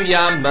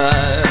Mitsuyama,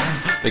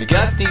 the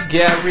gusty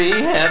Gary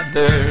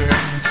Heather,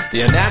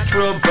 the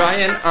unnatural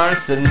Brian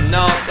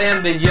Arsenault,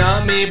 and the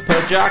yummy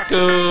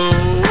Pajako,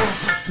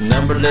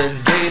 numberless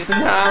Jason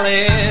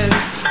Holland,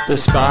 the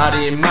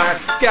spotty Mark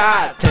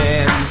Scott,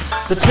 and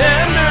the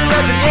tender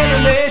Roger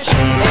Animation,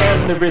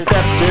 and the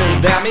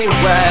receptive Amy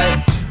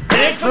West.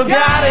 Pixel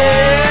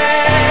Guiden,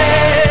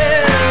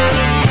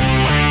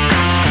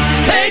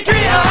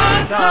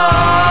 Patreon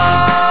song.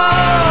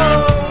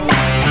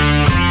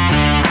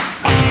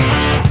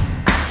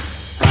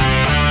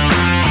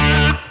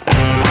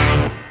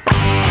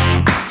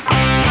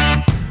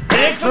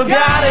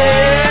 Got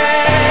it!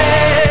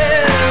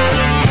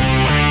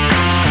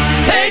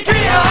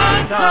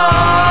 Patreon song!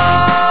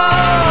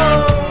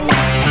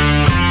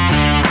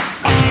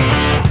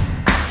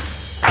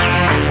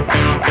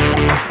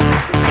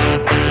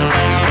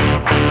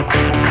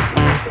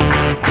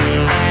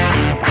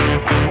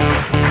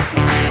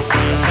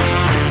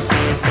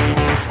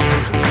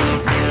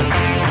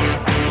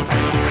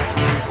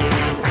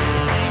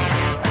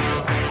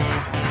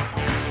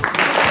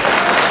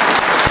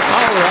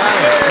 All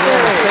right.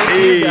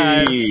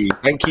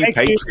 Thank you,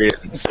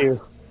 Patreons. Thank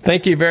you.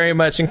 Thank you very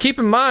much. And keep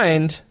in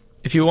mind,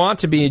 if you want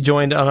to be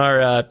joined on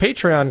our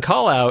Patreon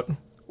call-out,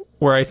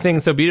 where I sing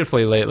so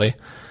beautifully lately,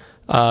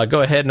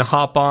 go ahead and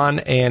hop on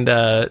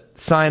and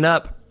sign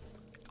up.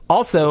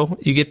 Also,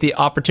 you get the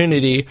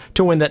opportunity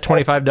to win that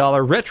 $25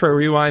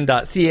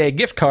 RetroRewind.ca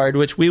gift card,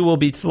 which we will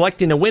be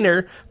selecting a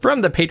winner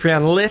from the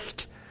Patreon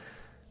list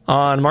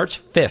on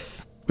March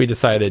 5th. we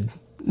decided.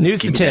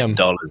 News Give to me Tim. that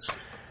dollars.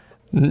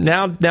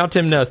 Now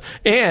Tim knows.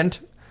 And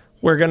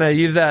we're going to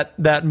use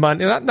that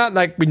money. Not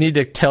like we need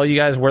to tell you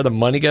guys where the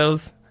money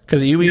goes,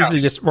 because you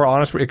usually we're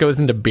honest, it goes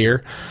into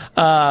beer.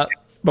 But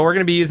we're going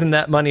to be using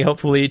that money,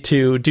 hopefully,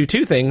 to do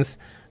two things.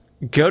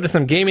 Go to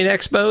some gaming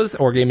expos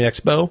or gaming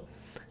expo.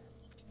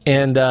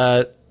 And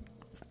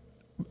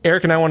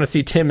Eric and I want to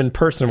see Tim in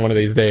person one of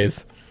these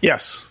days.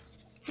 Yes.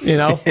 You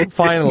know,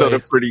 finally. It's not a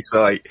pretty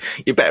sight.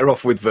 You're better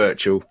off with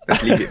virtual.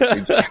 Let's leave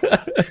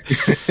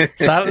it.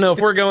 So I don't know if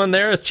we're going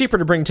there. It's cheaper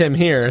to bring Tim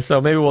here,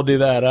 so maybe we'll do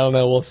that. I don't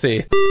know. We'll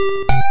see.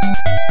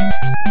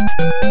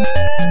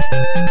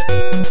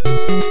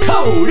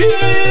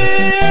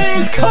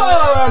 Cody's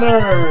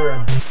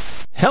Corner!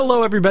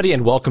 Hello, everybody,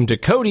 and welcome to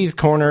Cody's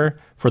Corner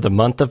for the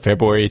month of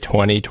February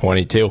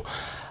 2022.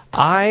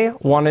 I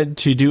wanted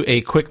to do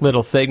a quick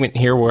little segment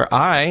here where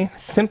I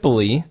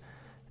simply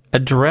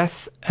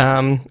address,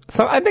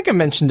 so I think I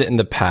mentioned it in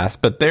the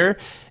past, but there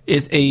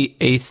is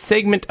a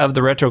segment of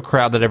the retro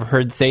crowd that I've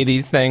heard say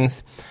these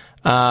things.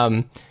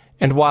 And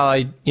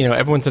while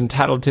everyone's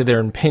entitled to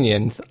their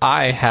opinions,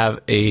 I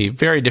have a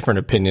very different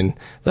opinion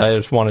that I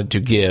just wanted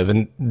to give.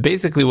 And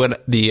basically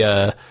what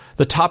the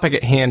topic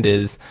at hand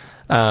is,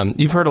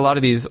 you've heard a lot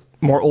of these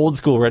more old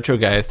school retro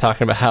guys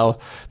talking about how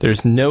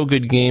there's no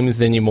good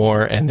games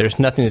anymore and there's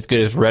nothing as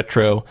good as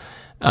retro.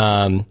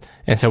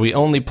 And so we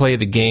only play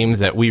the games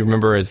that we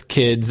remember as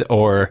kids,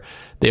 or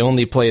they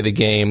only play the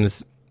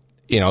games,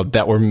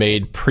 that were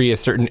made pre a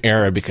certain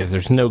era because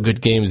there's no good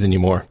games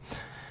anymore.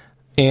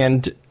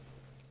 And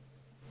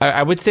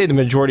I would say the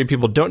majority of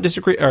people don't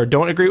disagree or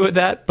don't agree with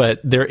that, but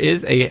there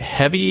is a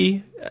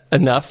heavy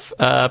enough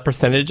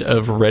percentage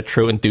of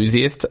retro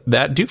enthusiasts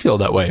that do feel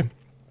that way.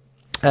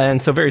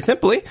 And so very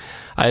simply,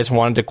 I just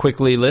wanted to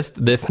quickly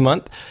list this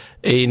month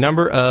a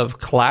number of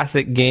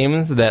classic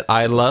games that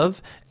I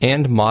love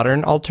and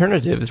modern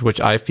alternatives, which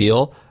I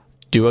feel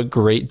do a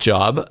great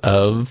job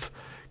of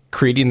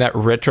creating that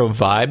retro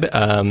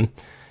vibe,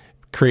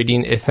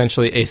 creating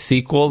essentially a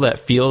sequel that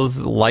feels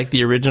like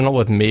the original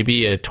with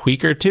maybe a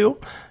tweak or two,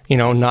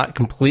 not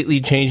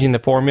completely changing the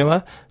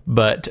formula,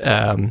 but,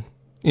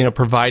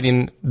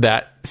 providing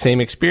that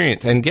same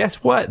experience. And guess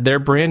what? They're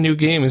brand new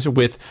games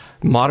with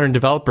modern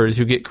developers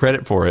who get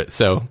credit for it.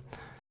 So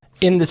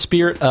in the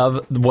spirit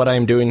of what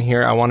I'm doing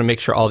here, I want to make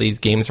sure all these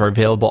games are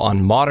available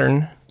on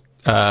modern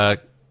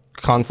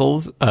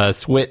consoles,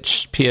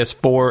 Switch,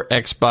 PS4,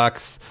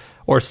 Xbox,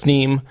 or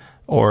Steam,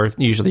 or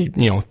usually,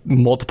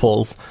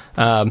 multiples.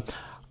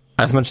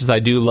 As much as I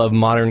do love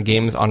modern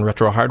games on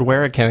retro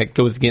hardware, it kind of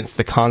goes against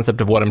the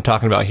concept of what I'm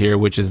talking about here,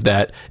 which is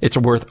that it's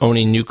worth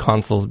owning new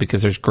consoles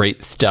because there's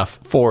great stuff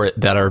for it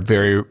that are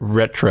very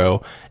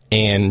retro.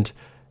 And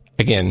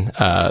again,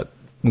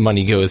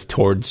 money goes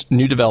towards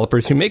new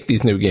developers who make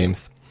these new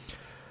games.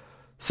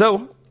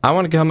 So I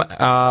want to come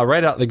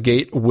right out the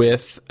gate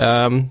with,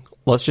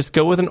 let's just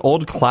go with an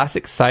old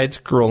classic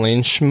side-scrolling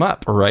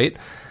shmup, right?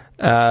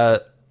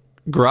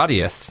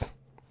 Gradius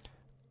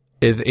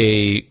is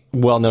a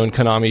well-known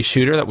Konami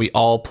shooter that we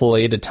all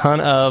played a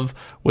ton of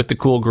with the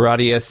cool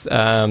Gradius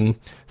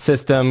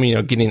system,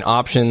 getting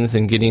options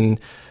and getting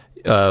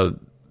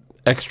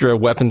extra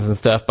weapons and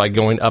stuff by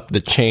going up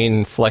the chain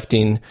and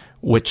selecting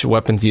which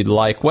weapons you'd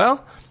like.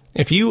 Well,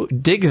 if you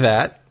dig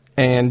that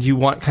and you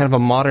want kind of a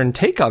modern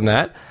take on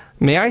that,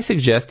 may I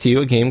suggest to you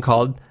a game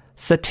called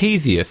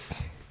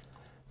Satasius.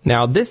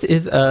 Now, this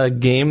is a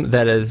game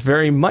that is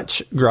very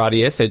much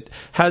Gradius. It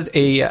has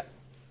a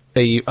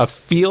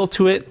feel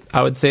to it.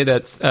 I would say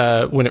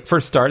that when it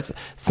first starts,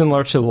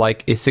 similar to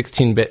like a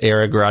 16-bit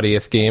era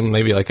Gradius game,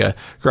 maybe like a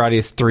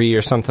Gradius 3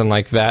 or something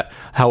like that.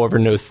 However,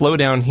 no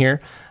slowdown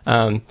here.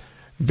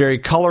 Very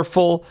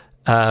colorful,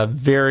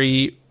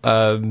 very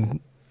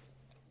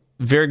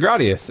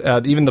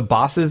Gradius. Even the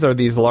bosses are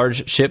these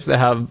large ships that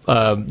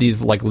have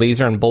these like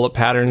laser and bullet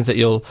patterns that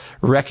you'll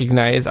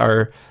recognize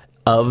are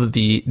of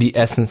the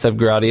essence of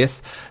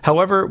Gradius.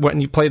 However,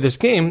 when you play this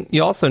game,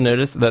 you also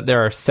notice that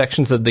there are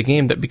sections of the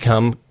game that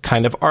become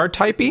kind of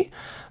R-typey.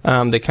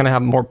 They kind of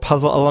have more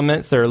puzzle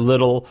elements. They're a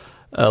little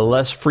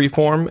less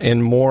freeform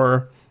and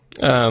more,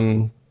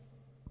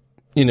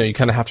 you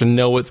kind of have to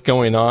know what's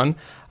going on.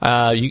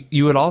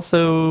 You could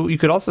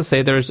also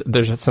say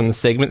there's some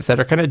segments that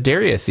are kind of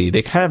Darius-y.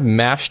 They kind of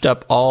mashed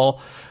up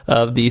all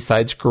of the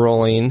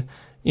side-scrolling,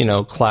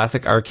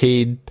 classic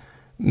arcade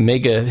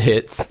mega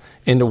hits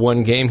into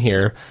one game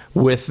here,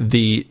 with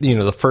the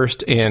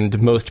first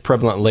and most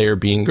prevalent layer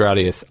being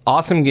Gradius.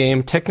 Awesome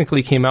game.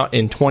 Technically came out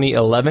in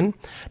 2011,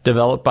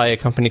 developed by a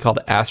company called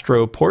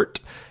Astroport,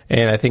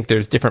 and I think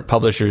there's different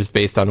publishers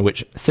based on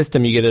which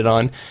system you get it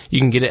on. You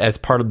can get it as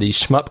part of the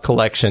Shmup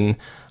collection,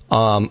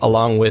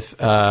 along with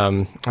what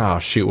are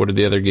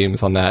the other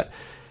games on that?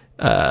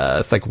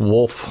 It's like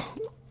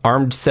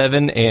Armed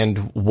 7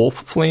 and Wolf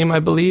Flame, I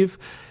believe.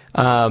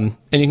 And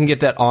you can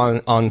get that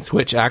on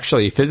Switch,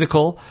 actually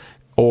physical,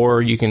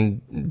 or you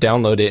can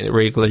download it. It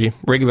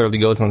regularly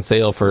goes on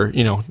sale for,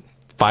 $5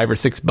 or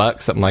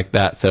 $6, something like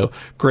that. So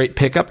great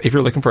pickup if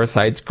you're looking for a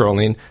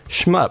side-scrolling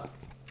shmup.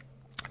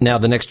 Now,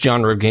 the next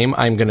genre of game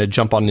I'm going to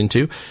jump on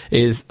into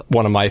is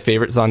one of my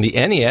favorites on the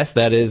NES.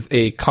 That is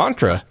a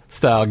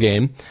Contra-style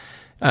game.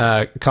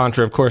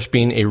 Contra, of course,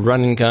 being a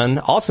run and gun,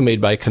 also made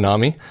by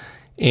Konami.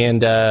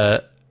 And,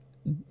 a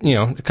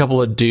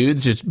couple of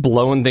dudes just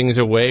blowing things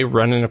away,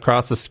 running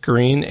across the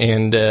screen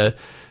and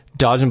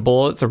dodging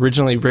bullets.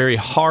 Originally very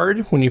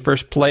hard when you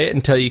first play it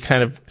until you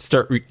kind of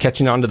start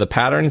catching on to the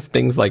patterns,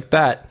 things like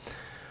that.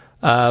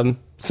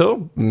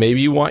 So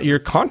maybe you want your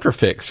Contra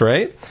fix,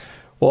 right?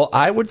 Well,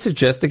 I would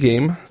suggest a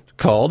game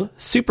called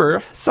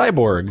Super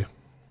Cyborg.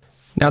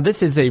 Now,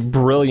 this is a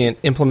brilliant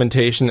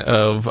implementation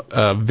of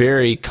a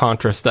very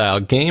Contra-style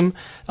game.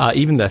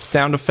 Even the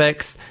sound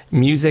effects,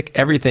 music,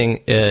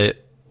 everything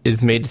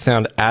is made to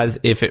sound as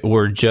if it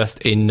were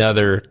just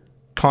another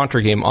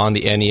Contra game on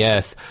the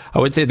NES. I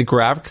would say the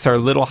graphics are a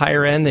little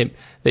higher end.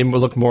 They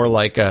look more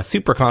like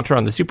Super Contra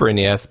on the Super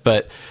NES,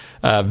 but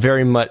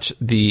very much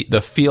the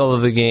feel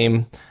of the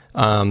game,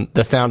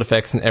 the sound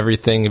effects and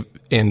everything,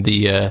 and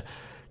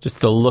just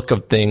the look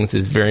of things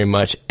is very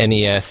much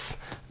NES,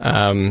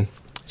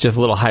 just a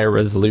little higher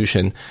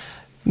resolution.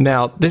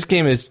 Now, this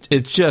game it's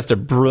just a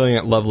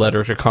brilliant love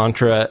letter to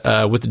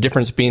Contra, with the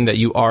difference being that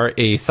you are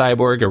a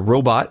cyborg, a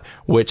robot,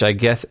 which I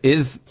guess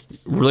is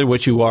really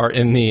what you are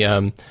in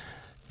the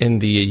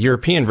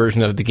European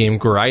version of the game,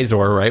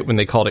 Gryzor, right? When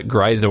they called it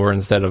Gryzor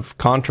instead of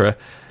Contra.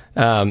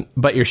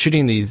 But you're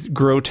shooting these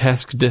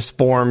grotesque,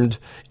 disformed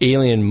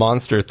alien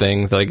monster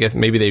things that I guess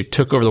maybe they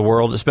took over the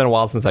world. It's been a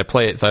while since I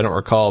played it, so I don't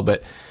recall.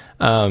 But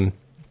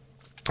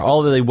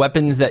all of the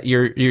weapons that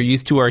you're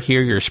used to are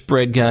here: your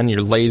spread gun, your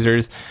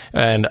lasers,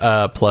 and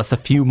plus a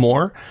few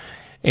more.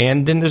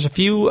 And then there's a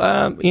few,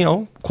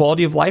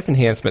 quality of life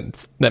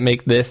enhancements that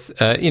make this,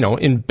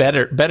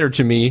 better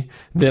to me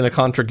than a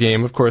Contra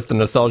game. Of course, the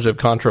nostalgia of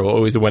Contra will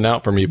always win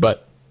out for me,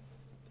 but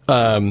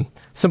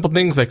simple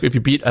things like if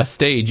you beat a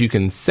stage, you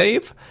can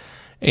save,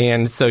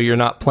 and so you're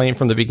not playing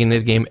from the beginning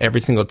of the game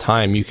every single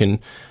time. You can,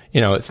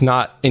 it's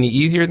not any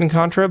easier than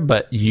Contra,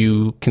 but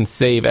you can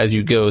save as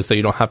you go, so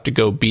you don't have to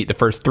go beat the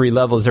first 3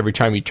 levels every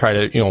time you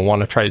try to, want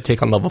to try to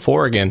take on level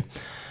 4 again.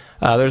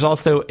 There's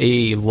also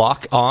a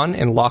lock on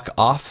and lock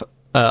off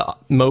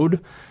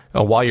mode.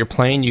 While you're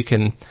playing, you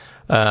can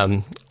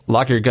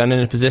lock your gun in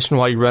a position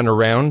while you run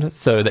around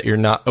so that you're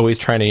not always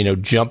trying to,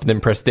 jump and then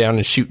press down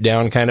and shoot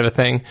down kind of a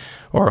thing,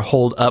 or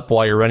hold up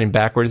while you're running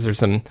backwards. There's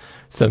some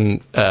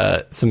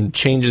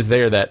changes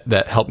there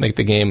that help make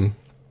the game,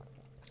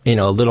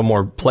 a little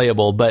more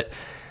playable. But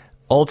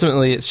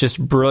ultimately, it's just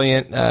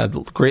brilliant.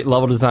 Great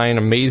level design,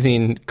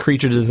 amazing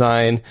creature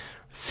design,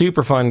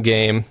 super fun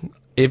game.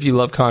 If you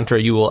love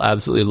Contra, you will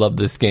absolutely love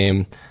this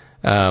game.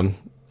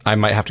 I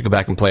might have to go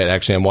back and play it.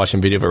 Actually, I'm watching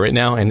a video of it right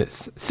now, and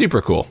it's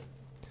super cool.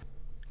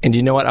 And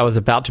you know what? I was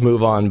about to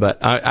move on, but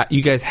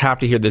you guys have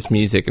to hear this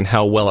music and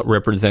how well it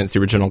represents the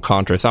original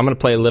Contra. So I'm going to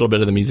play a little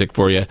bit of the music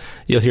for you.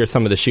 You'll hear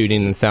some of the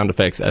shooting and sound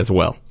effects as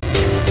well.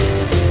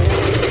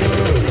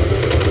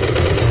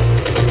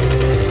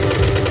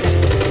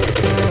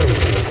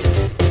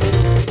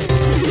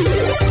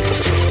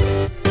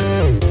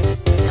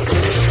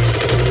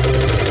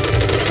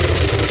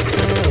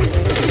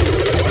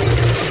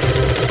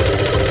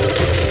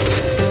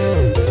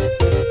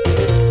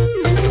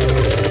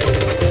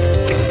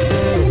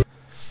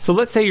 So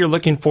let's say you're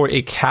looking for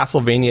a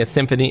Castlevania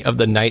Symphony of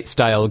the Night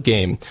style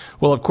game.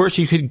 Well, of course,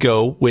 you could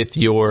go with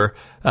your,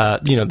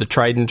 the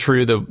tried and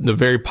true, the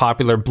very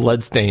popular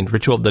Bloodstained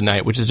Ritual of the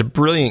Night, which is a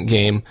brilliant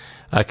game,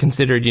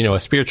 considered, a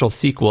spiritual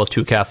sequel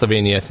to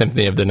Castlevania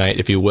Symphony of the Night,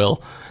 if you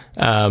will.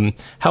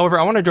 However,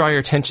 I want to draw your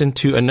attention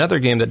to another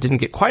game that didn't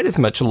get quite as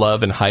much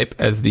love and hype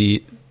as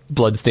the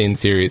Bloodstained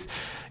series,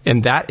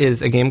 and that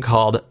is a game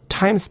called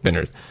Time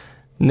Spinners.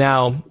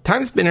 Now,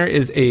 Time Spinner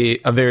is a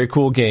very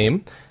cool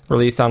game,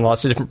 released on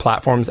lots of different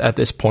platforms at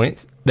this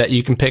point, that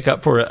you can pick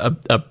up for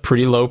a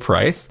pretty low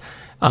price.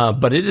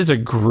 But it is a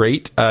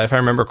great, if I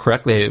remember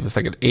correctly, it was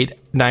like an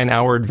 8-9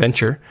 hour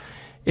adventure.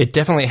 It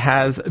definitely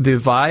has the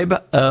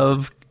vibe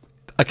of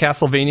a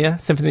Castlevania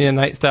Symphony of the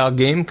Night style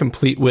game,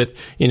 complete with,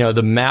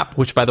 the map,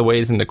 which by the way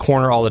is in the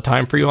corner all the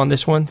time for you on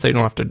this one, so you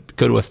don't have to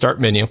go to a start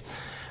menu.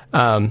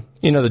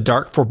 The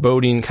dark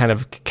foreboding kind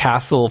of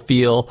castle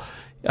feel.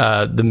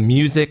 The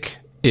music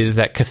is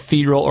that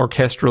cathedral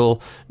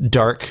orchestral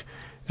dark,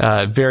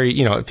 very,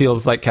 it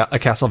feels like a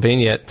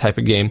Castlevania type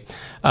of game.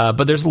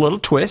 But there's a little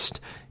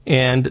twist,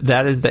 and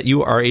that is that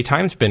you are a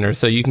time spinner,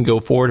 so you can go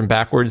forward and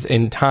backwards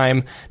in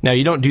time. Now,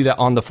 you don't do that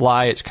on the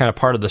fly. It's kind of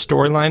part of the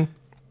storyline.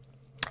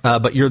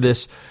 But you're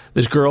this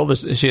girl,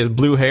 she has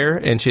blue hair,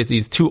 and she has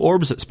these 2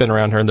 orbs that spin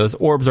around her, and those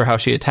orbs are how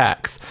she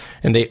attacks.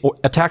 And they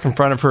attack in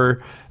front of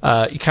her,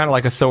 kind of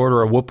like a sword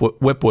or a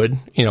whip would,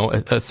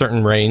 a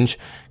certain range,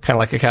 kind of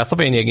like a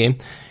Castlevania game.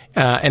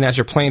 And as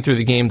you're playing through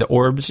the game, the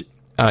orbs,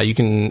 you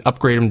can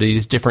upgrade them to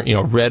these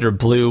different, red or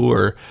blue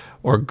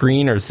or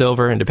green or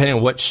silver, and depending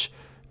on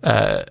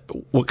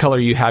what color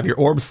you have your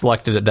orb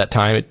selected at that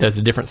time, it does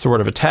a different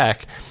sort of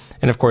attack.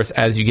 And of course,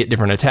 as you get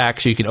different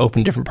attacks, you can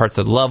open different parts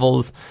of the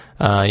levels.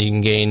 You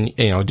can gain,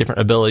 different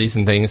abilities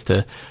and things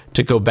to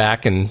go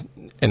back and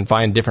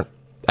find different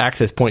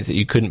access points that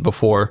you couldn't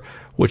before,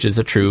 which is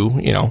a true,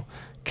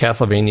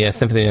 Castlevania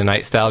Symphony of the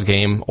Night style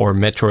game, or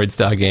Metroid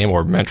style game,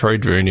 or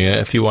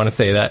Metroidvania, if you want to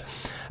say that.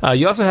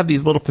 You also have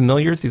these little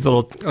familiars, these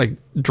little like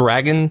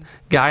dragon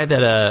guy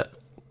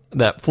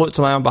that floats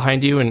around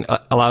behind you and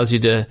allows you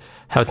to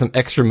have some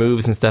extra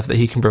moves and stuff that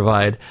he can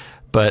provide.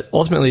 But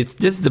ultimately,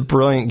 this is a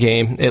brilliant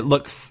game. It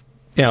looks,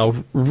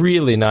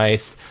 really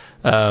nice.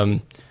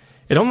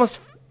 It almost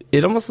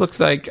looks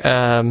like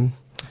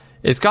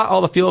it's got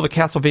all the feel of a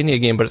Castlevania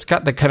game, but it's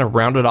got the kind of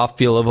rounded off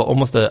feel of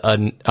almost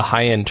a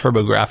high-end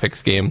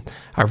TurboGrafx game.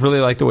 I really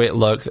like the way it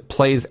looks. It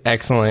plays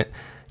excellent.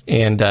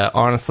 And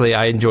honestly,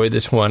 I enjoyed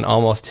this one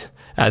almost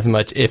as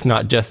much, if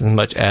not just as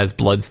much, as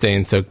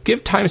Bloodstained. So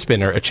give Time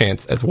Spinner a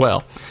chance as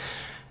well.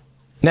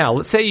 Now,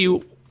 let's say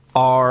you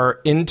are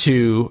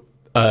into,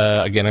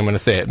 again, I'm going to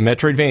say it,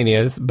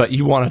 Metroidvanias, but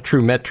you want a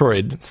true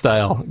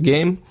Metroid-style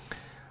game.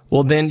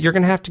 Well, then you're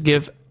going to have to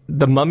give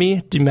The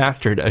Mummy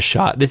Demastered a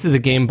shot. This is a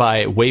game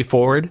by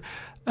WayForward,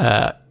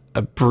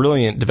 a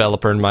brilliant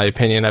developer, in my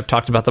opinion. I've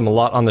talked about them a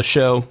lot on the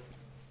show.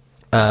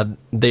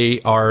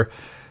 They are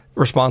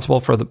responsible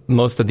for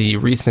most of the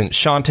recent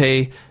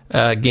Shantae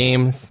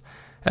games,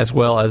 as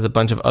well as a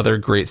bunch of other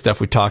great stuff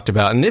we talked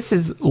about. And this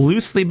is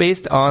loosely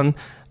based on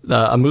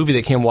a movie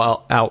that came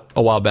out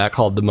a while back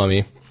called The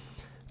Mummy.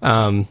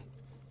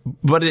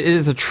 But it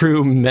is a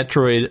true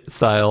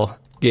Metroid-style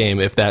game,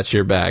 if that's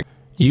your bag.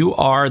 You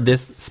are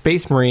this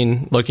Space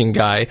Marine looking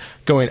guy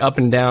going up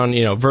and down,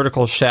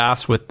 vertical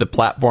shafts with the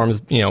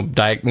platforms,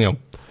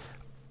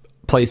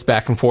 placed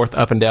back and forth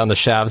up and down the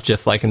shafts,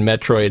 just like in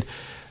Metroid.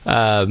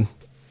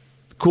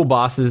 Cool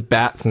bosses,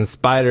 bats and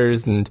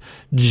spiders, and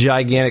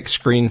gigantic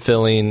screen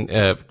filling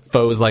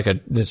foes like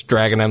this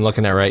dragon I'm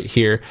looking at right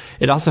here.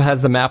 It also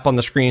has the map on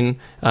the screen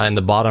in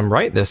the bottom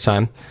right this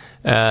time.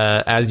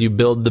 As you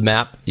build the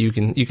map, you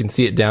can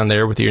see it down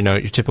there with your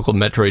typical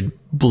Metroid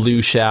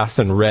blue shafts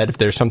and red if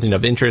there's something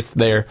of interest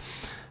there.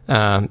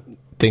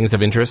 Things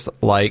of interest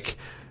like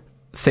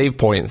save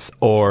points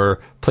or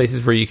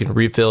places where you can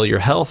refill your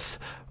health,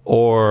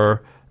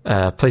 or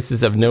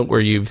places of note where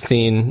you've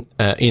seen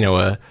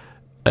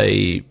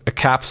a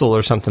capsule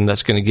or something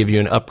that's going to give you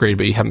an upgrade,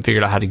 but you haven't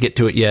figured out how to get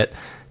to it yet.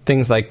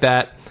 Things like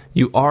that.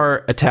 You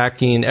are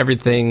attacking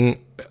everything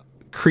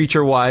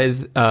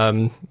creature-wise,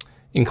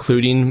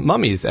 including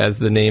mummies, as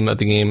the name of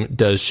the game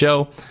does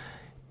show.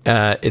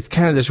 It's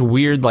kind of this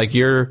weird, like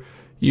you're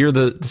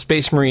the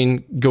Space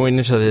Marine going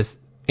into this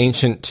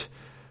ancient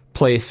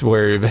place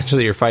where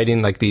eventually you're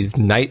fighting like these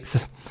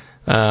knights,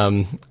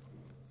 undead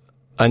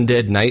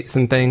knights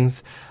and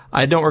things.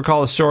 I don't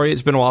recall the story.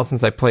 It's been a while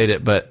since I played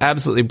it, but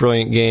absolutely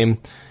brilliant game.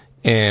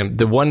 And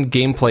the one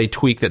gameplay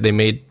tweak that they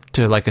made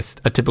to like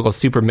a typical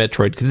Super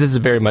Metroid, because this is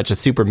very much a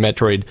Super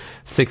Metroid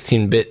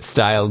 16-bit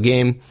style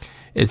game,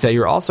 is that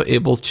you're also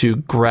able to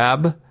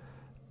grab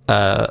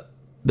the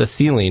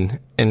ceiling,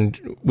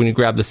 and when you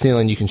grab the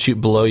ceiling, you can shoot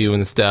below you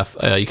and stuff.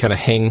 You kind of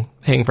hang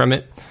from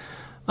it.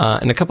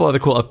 And a couple other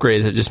cool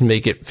upgrades that just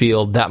make it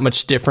feel that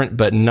much different,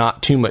 but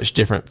not too much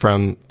different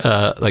from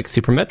like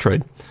Super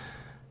Metroid.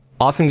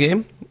 Awesome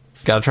game.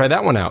 Got to try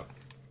that one out.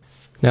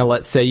 Now,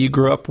 let's say you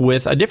grew up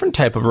with a different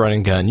type of run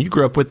and gun. You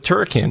grew up with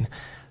Turrican.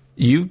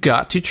 You've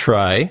got to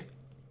try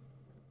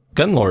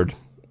Gunlord,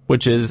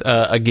 which is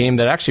a game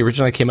that actually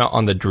originally came out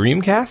on the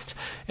Dreamcast,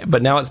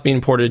 but now it's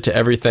being ported to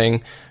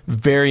everything.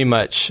 Very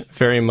much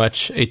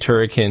a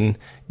Turrican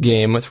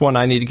game. It's one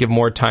I need to give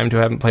more time to.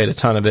 I haven't played a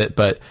ton of it,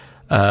 but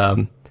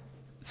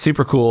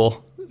super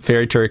cool,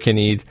 very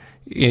Turrican-y.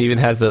 It even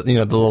has the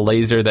little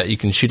laser that you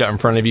can shoot out in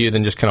front of you,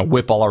 then just kind of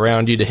whip all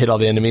around you to hit all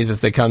the enemies as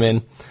they come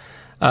in.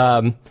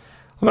 I'm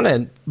going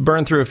to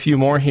burn through a few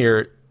more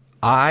here.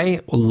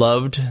 I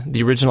loved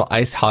the original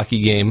ice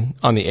hockey game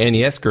on the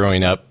NES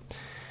growing up.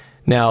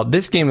 Now,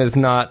 this game is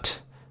not,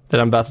 that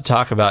I'm about to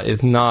talk about,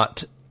 is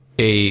not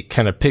a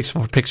kind of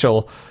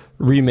pixel-for-pixel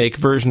remake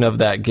version of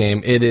that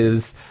game. It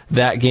is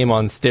that game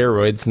on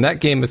steroids, and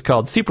that game is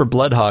called Super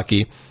Blood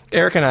Hockey.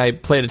 Eric and I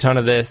played a ton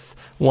of this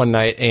one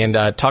night and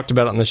talked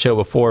about it on the show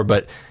before,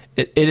 but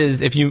it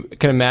is, if you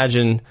can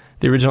imagine,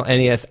 the original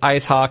NES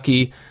ice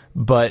hockey,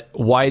 but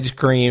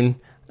widescreen.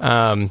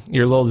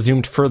 You're a little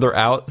zoomed further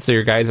out, so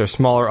your guys are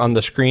smaller on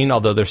the screen,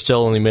 although they're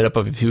still only made up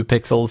of a few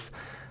pixels.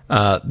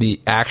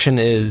 The action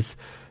is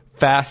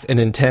fast and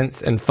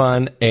intense and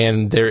fun,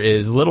 and there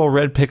is little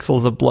red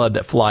pixels of blood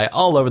that fly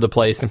all over the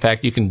place. In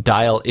fact, you can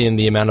dial in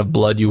the amount of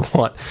blood you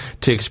want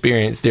to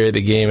experience during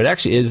the game. It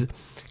actually is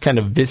kind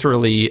of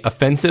viscerally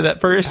offensive at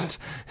first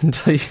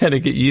until you kind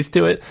of get used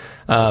to it.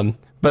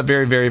 But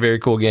very, very, very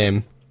cool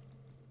game.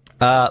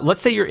 Let's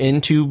say you're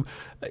into,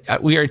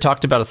 we already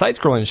talked about a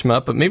side-scrolling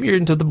shmup, but maybe you're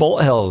into the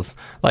bullet hells,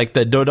 like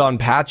the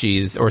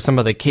Dodonpachis or some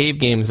of the cave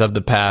games of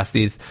the past,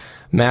 these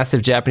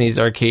massive Japanese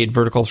arcade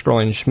vertical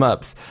scrolling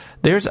shmups.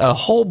 There's a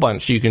whole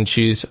bunch you can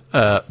choose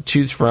from.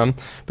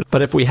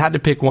 But if we had to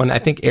pick one, I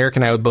think Eric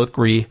and I would both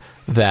agree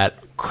that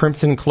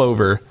Crimson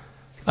Clover,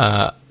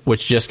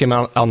 which just came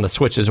out on the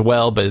Switch as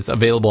well, but is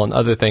available on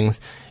other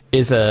things,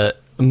 is a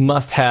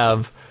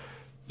must-have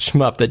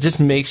shmup that just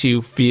makes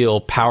you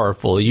feel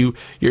powerful. You're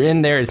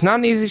in there. It's not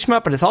an easy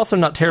shmup, but it's also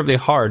not terribly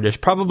hard. There's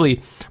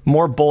probably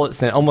more bullets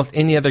than almost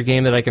any other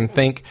game that I can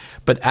think.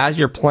 But as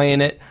you're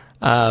playing it,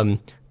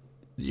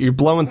 you're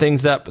blowing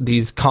things up.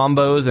 These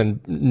combos and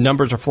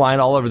numbers are flying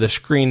all over the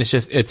screen.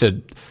 It's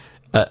a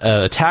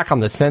attack on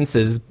the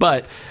senses.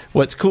 But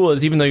what's cool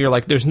is even though you're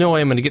like, there's no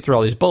way I'm going to get through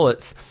all these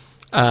bullets.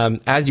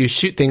 As you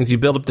shoot things, you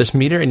build up this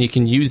meter, and you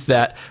can use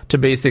that to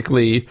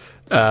basically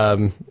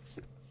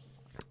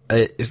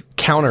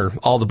counter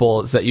all the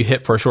bullets that you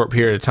hit for a short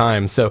period of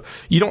time. So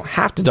you don't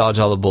have to dodge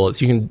all the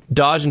bullets. You can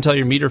dodge until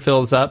your meter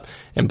fills up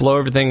and blow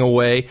everything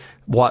away.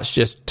 Watch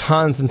just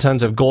tons and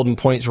tons of golden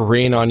points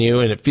rain on you,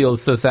 and it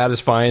feels so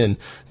satisfying, and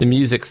the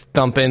music's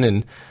thumping,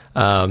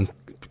 and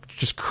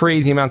just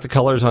crazy amounts of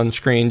colors on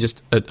screen.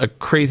 Just a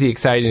crazy,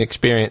 exciting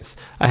experience.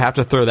 I have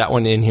to throw that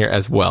one in here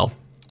as well.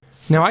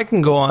 Now, I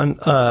can go on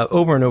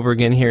over and over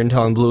again here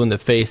until I'm blue in the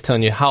face,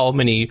 telling you how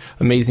many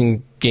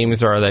amazing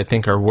games there are that I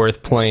think are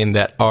worth playing,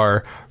 that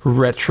are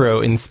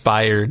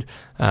retro-inspired,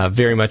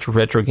 very much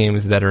retro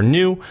games that are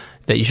new,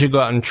 that you should go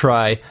out and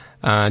try.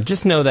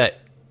 Just know that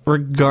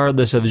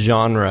regardless of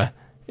genre,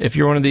 if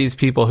you're one of these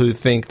people who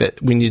think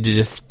that we need to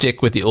just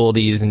stick with the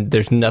oldies and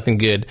there's nothing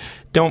good,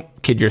 don't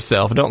kid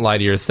yourself. Don't lie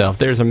to yourself.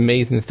 There's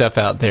amazing stuff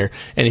out there.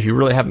 And if you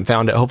really haven't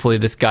found it, hopefully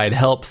this guide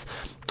helps.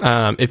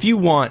 If you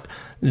want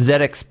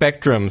ZX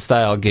Spectrum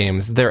style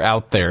games, they're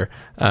out there.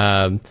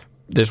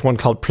 There's one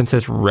called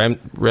Princess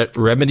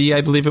Remedy,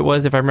 I believe it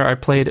was. If I remember, I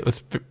played it.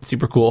 Was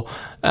super cool.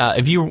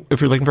 If you're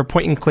looking for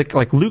point and click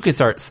like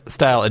LucasArts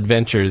style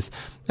adventures,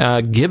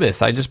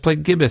 Gibbous. I just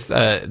played Gibbous.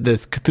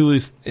 This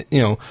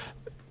Cthulhu,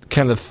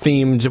 kind of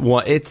themed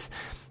one. It's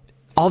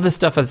all this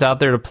stuff that's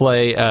out there to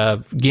play.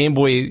 Game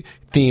Boy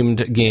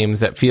themed games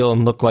that feel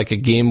and look like a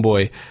Game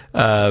Boy.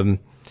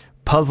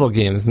 Puzzle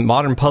games,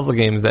 modern puzzle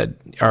games that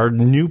are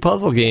new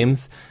puzzle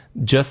games,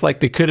 just like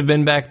they could have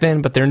been back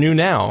then, but they're new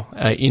now,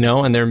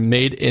 and they're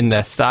made in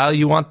the style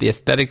you want, the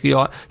aesthetic you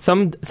want.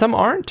 Some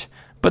aren't,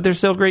 but they're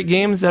still great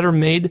games that are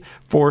made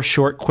for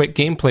short, quick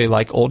gameplay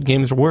like old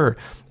games were.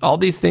 All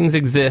these things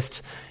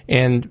exist,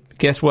 and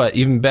guess what?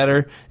 Even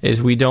better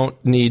is we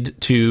don't need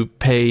to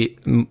pay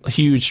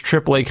huge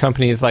AAA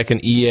companies like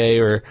an EA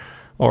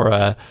or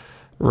a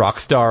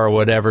Rockstar or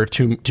whatever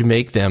to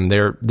make them.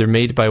 They're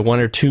made by 1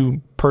 or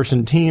 2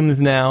 person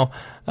teams now,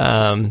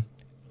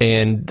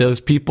 and those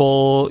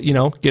people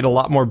get a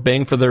lot more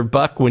bang for their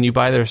buck when you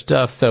buy their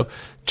stuff. So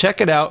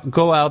check it out.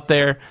 Go out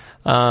there.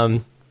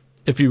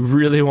 If you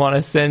really want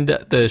to send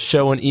the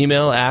show an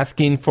email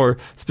asking for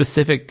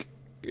specific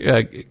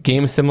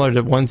games similar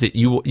to ones that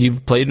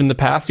you've played in the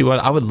past,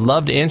 I would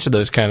love to answer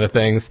those kind of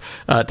things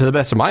to the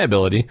best of my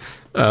ability.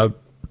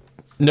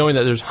 Knowing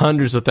that there's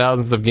hundreds of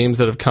thousands of games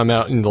that have come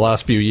out in the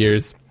last few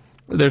years,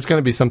 there's going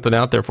to be something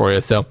out there for you.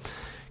 So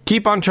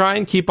keep on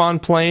trying, keep on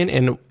playing,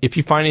 and if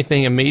you find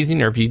anything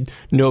amazing, or if you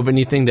know of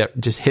anything that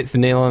just hits the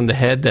nail on the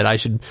head that I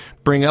should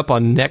bring up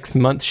on next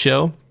month's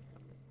show,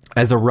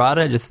 as a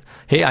RADA, just,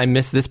 hey, I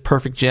missed this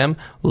perfect gem,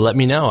 let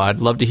me know. I'd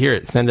love to hear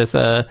it. Send us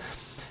a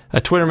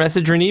Twitter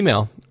message or an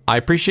email. I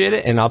appreciate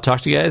it, and I'll talk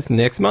to you guys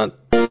next month.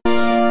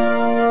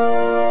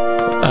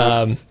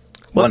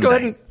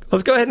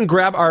 Let's go ahead and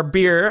grab our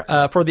beer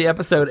for the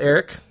episode,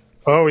 Eric.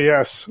 Oh,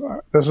 yes.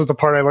 This is the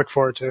part I look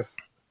forward to.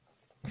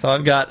 So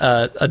I've got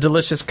a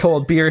delicious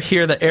cold beer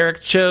here that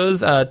Eric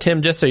chose.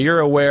 Tim, just so you're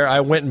aware,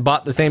 I went and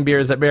bought the same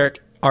beers that Eric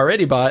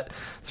already bought.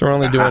 So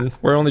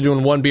we're only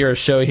doing one beer a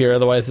show here.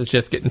 Otherwise, it's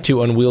just getting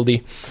too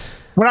unwieldy.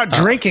 We're not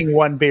drinking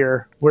one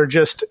beer. We're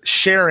just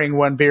sharing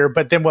one beer,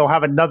 but then we'll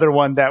have another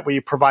one that we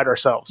provide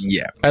ourselves.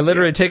 Yeah. I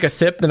literally take a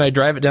sip, then I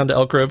drive it down to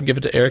Elk Grove and give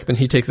it to Eric, then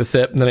he takes a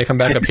sip, and then I come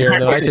back up here,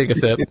 and then I take a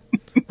sip.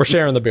 We're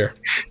sharing the beer.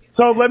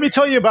 So let me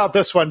tell you about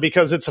this one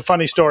because it's a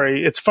funny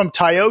story. It's from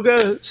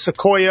Tioga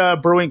Sequoia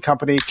Brewing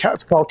Company.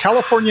 It's called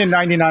California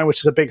 99, which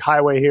is a big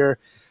highway here.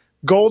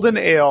 Golden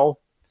Ale.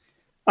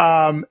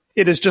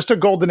 It is just a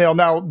golden ale.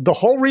 Now, the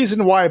whole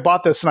reason why I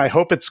bought this, and I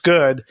hope it's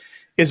good,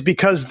 is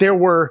because there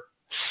were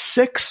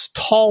 6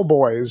 tall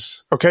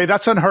boys. Okay,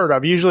 that's unheard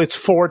of. Usually it's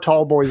 4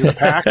 tall boys in a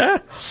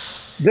pack.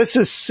 This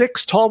is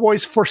 6 tall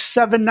boys for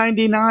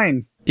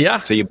 $7.99.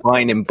 Yeah. So you're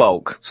buying in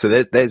bulk. So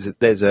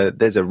there's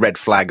a red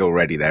flag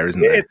already there, isn't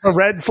there? It's a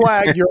red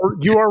flag.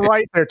 You are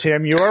right there,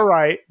 Tim. You are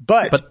right.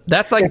 But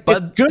that's like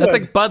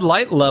Bud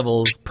Light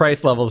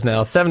price levels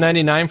now.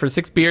 $7.99 for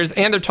 6 beers,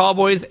 and they're tall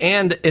boys,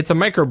 and it's a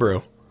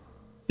microbrew.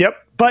 Yep.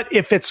 But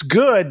if it's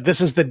good, this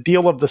is the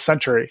deal of the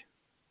century.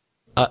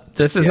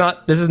 This is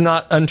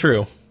not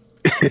untrue.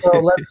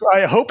 So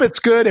I hope it's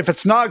good. If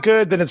it's not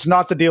good, then it's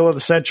not the deal of the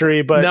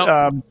century. But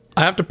now,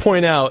 I have to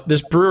point out,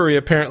 this brewery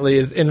apparently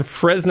is in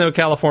Fresno,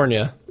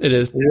 California. It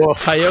is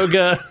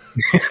Tioga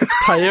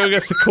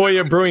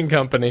Sequoia Brewing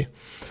Company.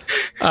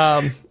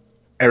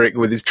 Eric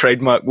with his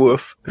trademark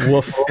woof.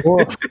 Woof.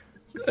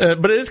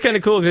 But it is kind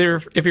of cool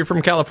if you're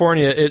from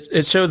California.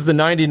 It shows the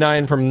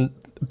 99 from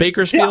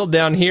Bakersfield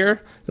down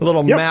here. A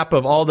little map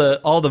of all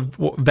the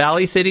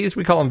valley cities.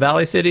 We call them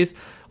valley cities,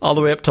 all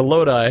the way up to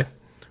Lodi,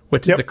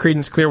 which is a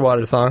Creedence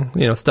Clearwater song.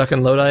 Stuck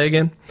in Lodi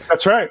again.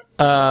 That's right.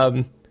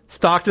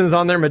 Stockton's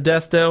on there,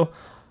 Modesto.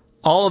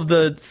 All of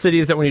the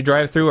cities that when you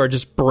drive through are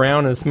just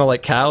brown and smell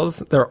like cows.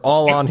 They're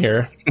all on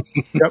here.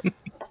 Yep.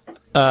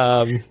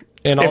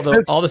 And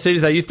all the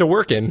cities I used to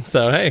work in.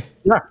 So, hey.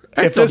 Yeah.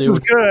 I If still this do. is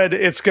good,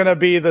 it's going to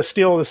be the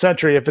steal of the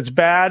century. If it's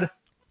bad,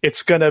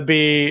 it's going to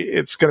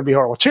be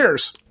horrible.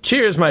 Cheers.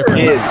 Cheers, my friend.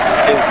 Cheers,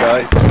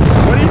 guys.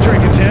 What are you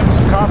drinking, Tim?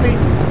 Some coffee?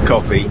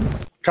 Coffee,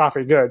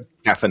 Coffee, good.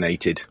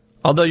 caffeinated.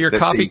 Although your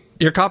Let's coffee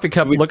see.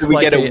 cup We looks get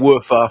like a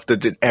woof after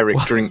Eric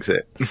drinks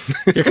it.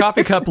 your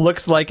coffee cup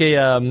looks like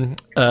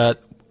a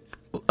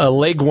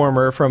leg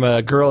warmer from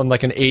a girl in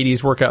like an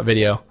 80s workout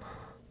video.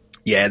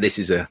 Yeah, this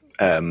is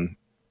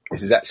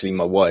actually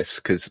my wife's,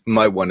 because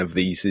my one of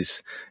these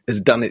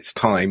has done its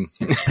time.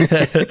 When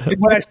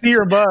I see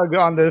your mug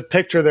on the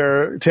picture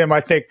there, Tim,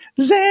 I think,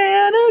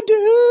 Xanadu.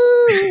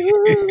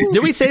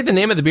 Did we say the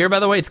name of the beer, by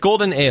the way? It's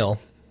Golden Ale.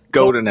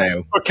 Golden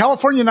Ale.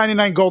 California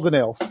 99 Golden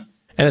Ale.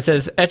 And it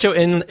says Hecho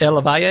en el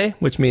Valle,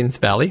 which means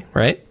valley,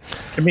 right?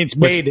 It means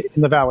made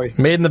in the valley.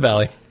 Made in the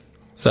valley.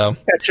 So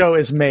Hecho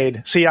is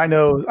made. See, I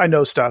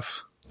know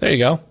stuff. there you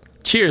go.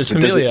 Cheers,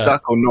 Does familia. it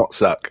suck or not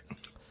suck?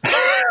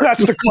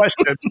 That's the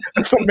question.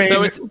 That's the main.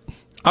 So it's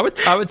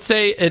I would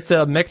say it's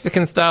a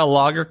Mexican style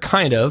lager,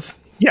 kind of.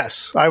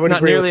 yes, I would Not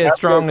agree. nearly with as that.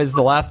 strong as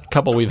the last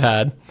couple we've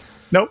had.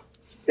 Nope.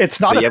 It's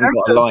not So you haven't got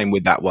a offensive. line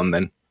with that one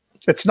then?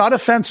 It's not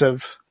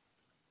offensive.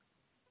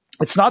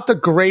 It's not the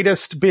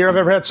greatest beer I've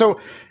ever had. So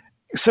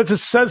since it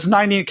says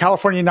 90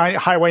 California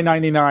Highway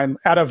 99,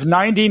 out of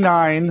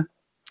 99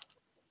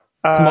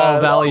 Small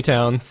valley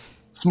towns.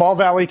 small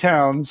valley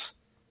towns,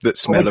 That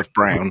smell of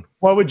brown.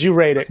 what would you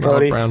rate it, Small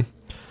Cody? brown.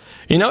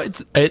 You know,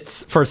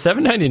 it's for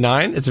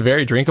 $7.99. It's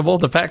very drinkable.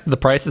 The fact that the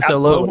price is so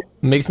low Absolutely.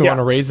 makes me Yeah. want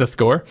to raise the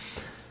score.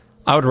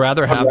 I would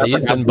rather have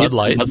these than Bud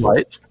Lights.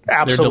 They're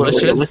Absolutely.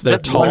 delicious. They're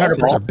tall.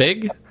 100%. They're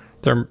big.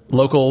 They're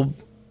local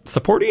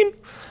supporting.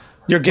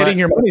 You're getting But-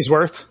 your money's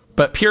worth.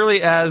 But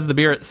purely as the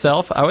beer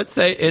itself, I would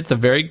say it's a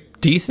very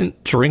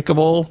decent,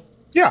 drinkable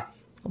Yeah.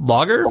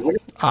 lager.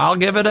 I'll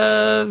give it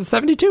a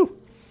 72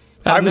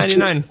 out of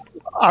 99.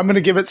 I'm going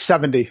to give it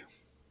 70.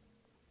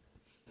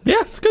 Yeah,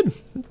 it's good.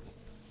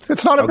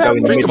 It's not a I'll go bad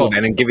in the drinkable. middle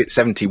then and give it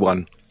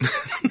 71.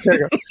 There you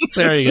go.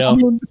 There you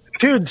go.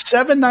 Dude,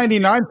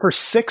 $7.99 for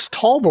 6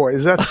 tall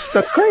boys. That's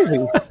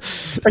crazy.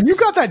 And you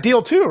got that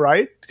deal too,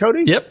 right,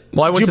 Cody? Yep.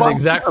 Well, I went You to the bought-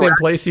 exact same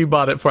place you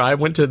bought it for. I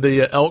went to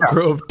the Elk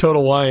Grove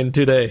Total Wine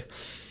today.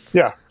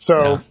 Yeah.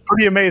 So Yeah.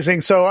 pretty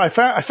amazing. So I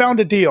found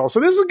a deal.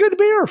 So this is a good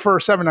beer for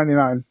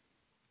 $7.99.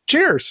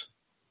 Cheers.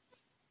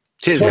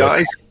 Cheers,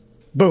 guys.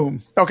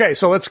 Boom. Okay,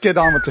 so let's get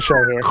on with the show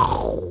here.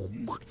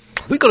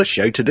 We got a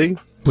show to do.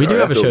 We do Sorry,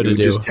 have I a thought show we to were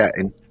do. Just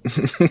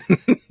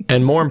chatting.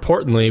 And more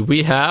importantly,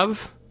 we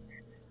have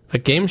a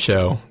game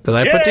show that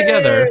I put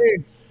together, Yay!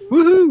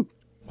 Woohoo!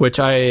 which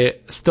I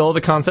stole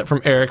the concept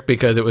from Eric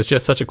because it was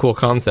just such a cool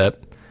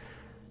concept.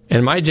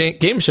 And my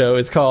game show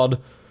is called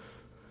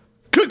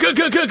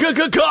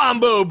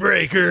Combo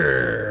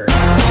Breaker.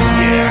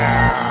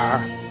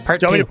 Yeah. Part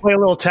Do you want me two. to play a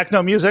little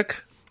techno music?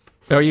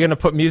 Are you going to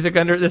put music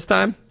under it this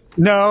time?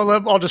 No,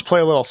 I'll just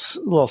play a little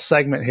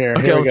segment here.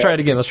 Okay, let's try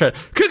it again. Let's try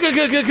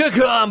it.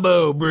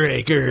 Combo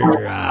Breaker.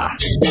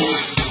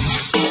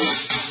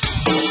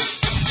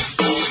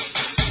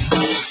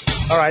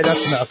 All right,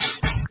 that's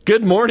enough.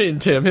 Good morning,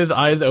 Tim. His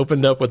eyes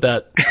opened up with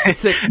that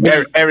sick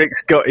beat.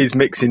 Eric's got his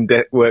mixing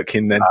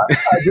working then. I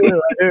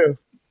do.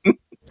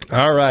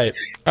 All right,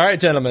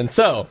 gentlemen.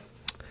 So,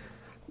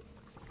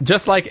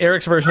 just like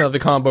Eric's version of the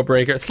combo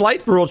breaker,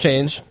 slight rule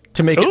change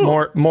to make it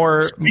Ooh.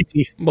 more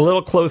Spicy. a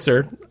little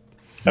closer.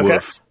 Okay.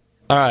 Woof.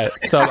 All right,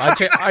 so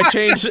I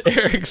changed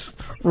Eric's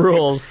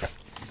rules.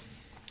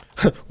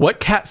 What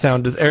cat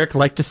sound does Eric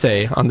like to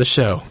say on the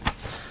show?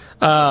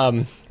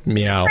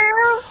 Meow.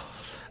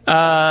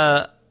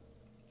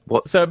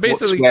 So basically-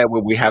 what swear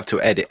will we have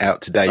to edit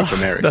out today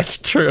from Eric? That's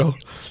true.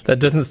 That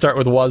doesn't start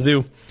with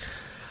wazoo.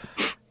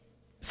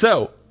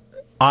 So,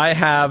 I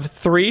have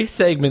 3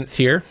 segments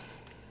here.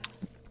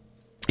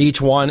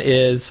 Each one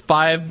is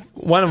 5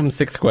 to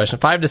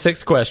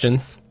 6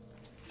 questions.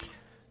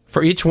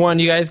 For each one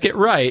you guys get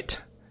right,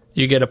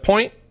 you get a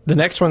point. The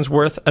next one's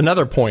worth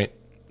another point.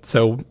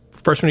 So,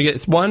 first one you get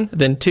is 1,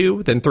 then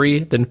 2, then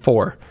 3, then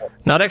 4.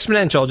 Not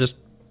exponential, just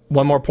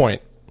one more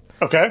point.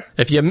 Okay.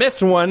 If you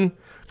miss one,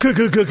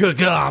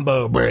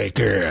 combo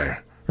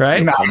breaker.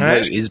 Right? No. Combo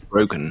Alright? is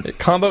broken.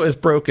 Combo is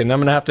broken. I'm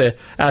going to have to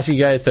ask you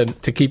guys to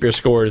keep your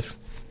scores.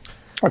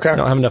 Okay. I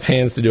don't have enough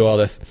hands to do all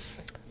this.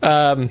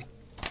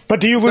 But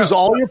do you lose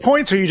all your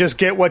points, or you just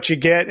get what you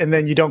get and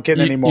then you don't get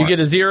any more? You get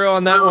a 0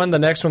 on that one. The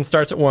next one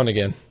starts at 1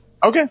 again.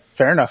 Okay,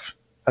 fair enough.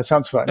 That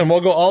sounds fun. And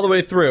we'll go all the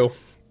way through.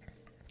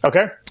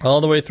 Okay. All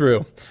the way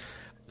through.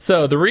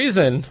 So the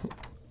reason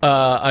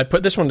I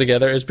put this one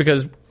together is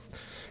because,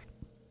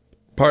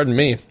 pardon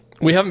me,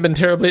 we haven't been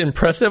terribly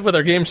impressive with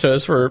our game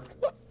shows for,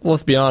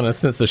 let's be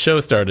honest, since the show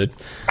started.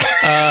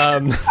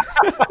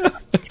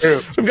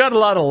 We've got a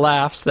lot of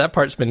laughs. That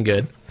part's been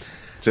good.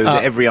 So is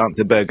it every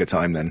answer burger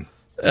time then?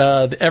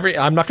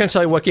 I'm not going to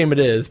tell you what game it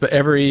is, but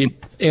every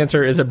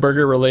answer is a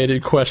burger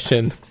related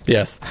question.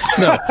 Yes.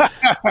 No.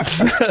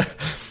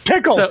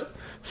 Pickled.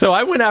 So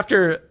I went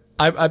after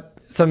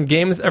some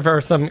games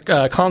or some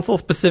console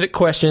specific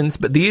questions,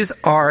 but these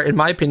are, in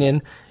my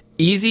opinion,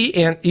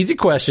 easy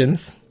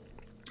questions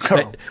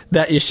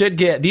that you should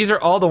get. These are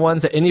all the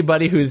ones that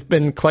anybody who's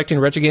been collecting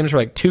retro games for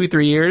like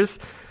 2-3 years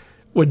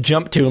would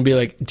jump to and be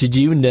like, "Did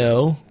you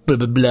know?" Blah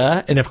blah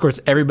blah. And of course,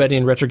 everybody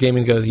in retro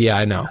gaming goes, "Yeah,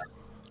 I know."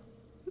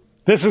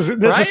 This is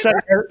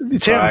setting,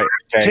 Tim. Right,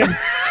 okay.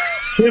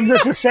 Tim,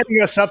 this is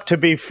setting us up to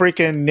be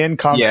freaking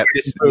NinCom. Yeah,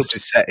 this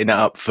is setting it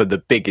up for the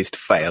biggest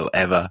fail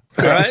ever.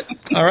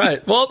 All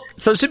right. Well,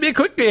 so it should be a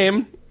quick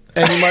game,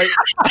 and you might.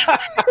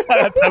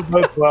 That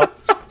bodes well.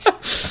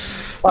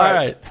 All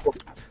right.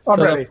 I'm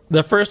So ready.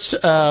 the first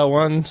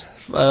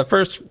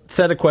first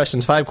set of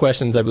questions, 5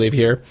 questions, I believe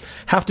here,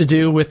 have to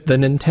do with the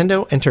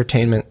Nintendo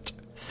Entertainment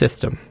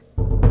System.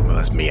 Well,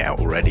 that's me out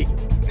already.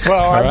 Well,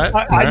 All right, all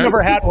I right.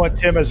 never had one,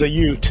 Tim, as a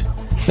Ute.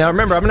 Now,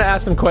 remember, I'm going to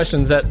ask some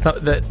questions that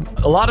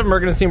a lot of them are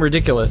going to seem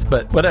ridiculous,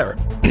 but whatever.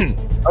 Okay.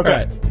 All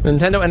right.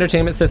 Nintendo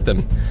Entertainment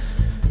System.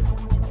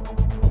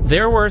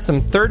 There were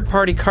some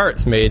third-party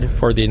carts made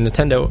for the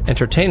Nintendo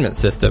Entertainment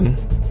System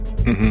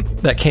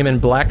that came in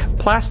black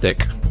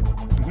plastic.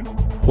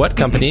 What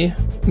company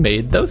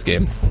made those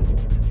games?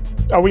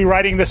 Are we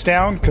writing this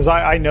down? Because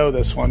I know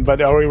this one, but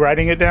are we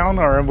writing it down,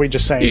 or are we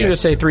just saying You can it?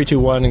 just say 3, 2,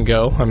 1 and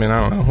go. I mean,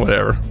 I don't know.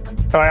 Whatever.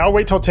 All right, I'll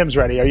wait till Tim's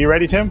ready. Are you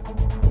ready, Tim?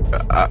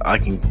 I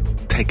can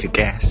take a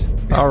guess.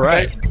 All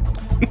right.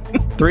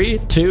 3,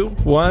 2,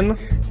 1.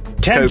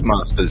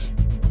 Codemasters.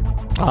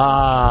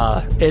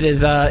 It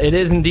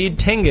is indeed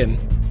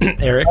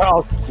Tengen, Eric.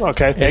 Oh,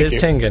 okay. Thank It is you.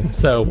 Tengen.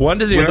 So 1-0.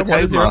 Was the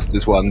 1-0.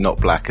 Codemasters one not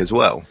black as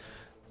well?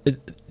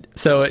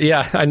 So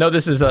yeah, I know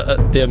this is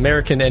the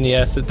American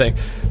NES thing.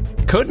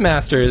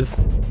 Codemasters.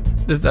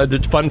 This is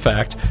a fun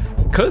fact.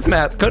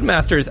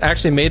 Codemasters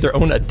actually made their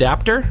own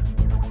adapter,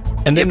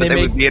 and then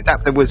The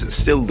adapter was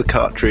still the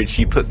cartridge.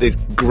 You put the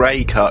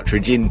grey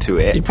cartridge into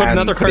it. You put and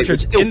another it was cartridge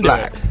still into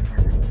black. it.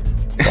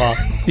 Well,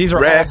 these are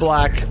all Ref.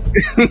 black.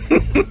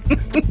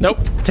 Nope,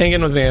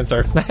 Tengen was the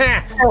answer.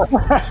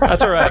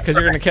 That's all right, because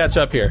you're going to catch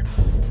up here,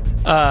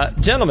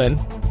 gentlemen.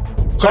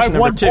 So I Question have number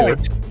 1 2.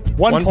 point.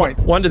 1 point.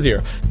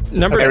 1-0.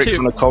 Number Eric's 2.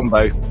 on a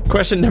combo.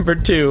 Question number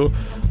 2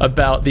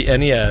 about the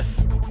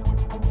NES.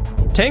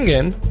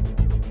 Tengen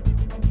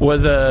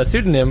was a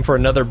pseudonym for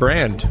another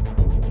brand.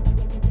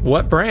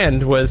 What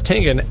brand was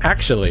Tengen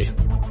actually?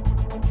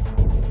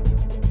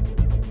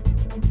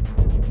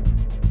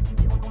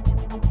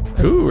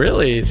 Ooh,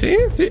 really? See,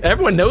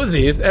 everyone knows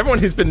these. Everyone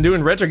who's been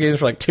doing retro games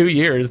for like 2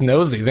 years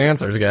knows these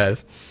answers,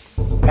 guys.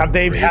 Have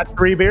they had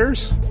 3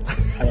 beers?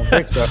 I don't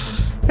think so.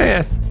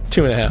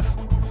 2.5.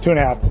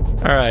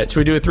 2.5. All right, should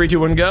we do a 3, 2,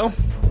 1, go?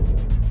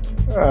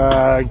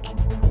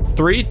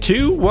 3,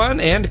 2, 1,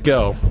 and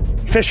go.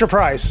 Fisher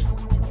Price.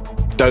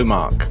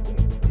 Domark.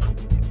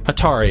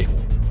 Atari.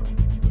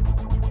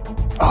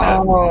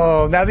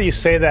 Oh, now that you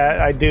say that,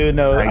 I do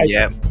know.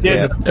 Yeah.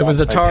 It was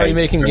Atari Okay,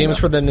 making fair games enough.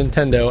 for the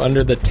Nintendo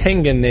under the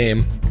Tengen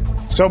name.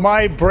 So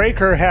my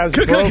breaker has.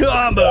 broke-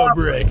 Combo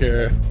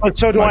breaker.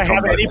 So do My I have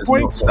combo any has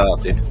not points?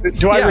 started.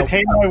 Do I Yeah.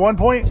 retain my 1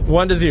 point?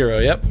 1-0.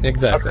 Yep,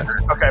 exactly.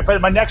 Okay,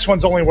 but my next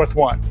one's only worth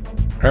 1.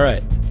 All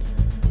right.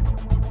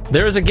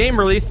 There is a game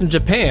released in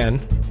Japan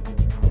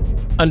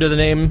under the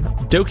name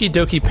Doki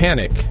Doki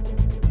Panic,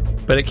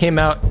 but it came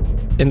out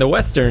in the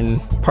western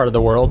part of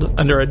the world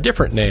under a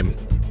different name.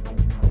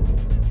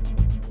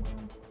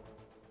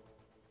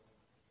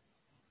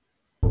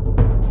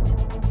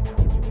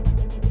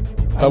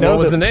 What know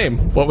was this- the name?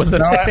 What was the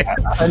No, name?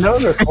 I know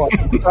this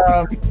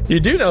one. You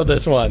do know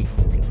this one.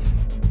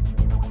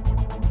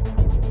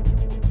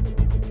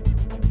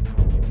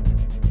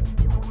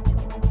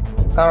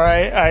 All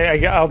right,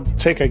 I'll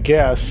take a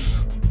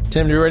guess.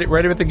 Tim, you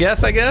ready with the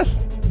guess, I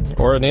guess?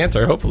 Or an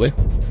answer, hopefully.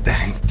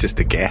 Just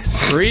a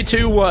guess. 3,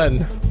 2, 1.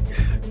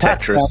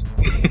 Tetris.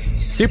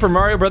 Super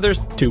Mario Brothers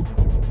 2.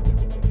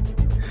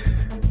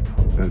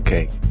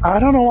 Okay. I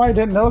don't know why I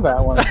didn't know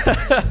that one.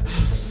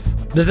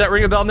 Does that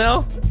ring a bell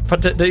now?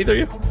 To either of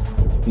you?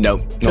 No,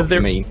 not for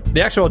me.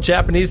 The actual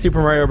Japanese Super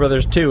Mario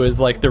Brothers 2 is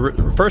like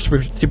the first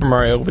Super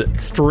Mario was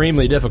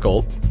extremely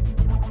difficult.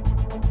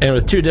 And it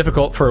was too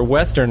difficult for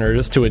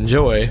Westerners to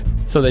enjoy.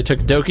 So they took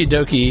Doki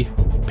Doki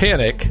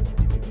Panic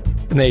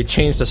and they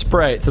changed the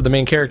sprite, so the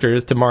main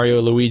characters, to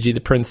Mario, Luigi,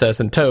 the Princess,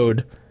 and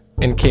Toad,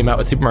 and came out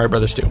with Super Mario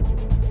Brothers 2.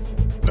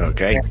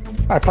 Okay.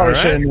 I probably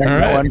should have known all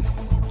that right.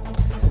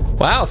 one.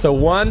 Wow, so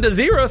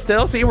 1-0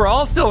 still. See, we're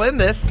all still in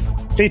this.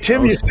 See,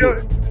 Tim, you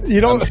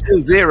I'm don't. still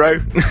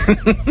 0.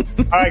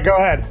 All right, go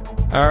ahead.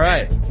 All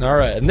right.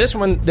 And this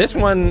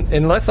one,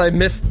 unless I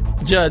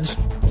misjudge,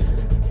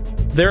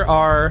 there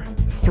are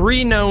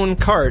 3 known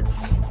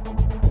carts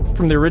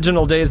from the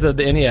original days of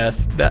the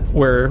NES that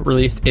were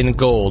released in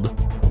gold.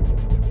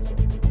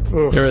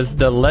 Oof. There is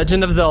The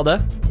Legend of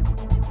Zelda.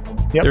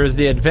 Yep. There is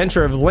The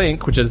Adventure of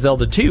Link, which is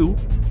Zelda 2.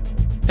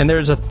 And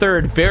there's a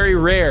third very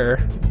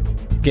rare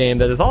game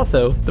that is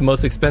also the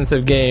most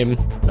expensive game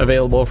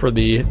available for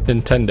the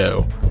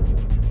Nintendo.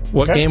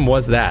 What Okay. game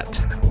was that?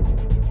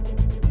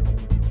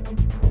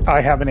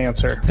 I have an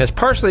answer. It's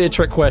partially a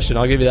trick question.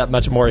 I'll give you that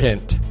much more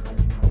hint.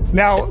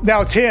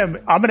 Now, Tim,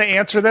 I'm going to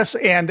answer this,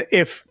 and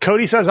if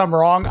Cody says I'm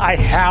wrong, I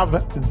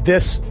have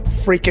this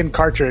freaking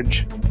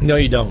cartridge, No,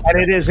 you don't. and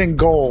it is in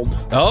gold.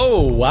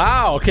 Oh,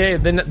 wow. Okay,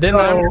 then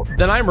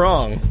I'm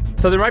wrong.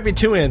 So there might be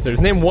two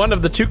answers. Name one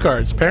of the two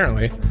cards,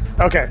 apparently.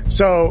 Okay,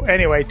 so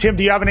anyway, Tim,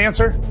 do you have an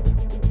answer?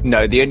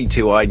 No, the only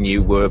two I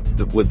knew were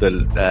the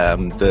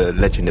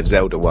Legend of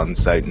Zelda one.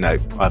 So no,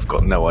 I've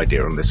got no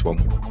idea on this one.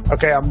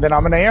 Okay, then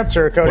I'm going to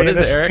answer, Cody. What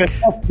is it,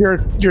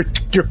 Eric?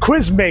 Your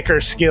quiz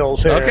maker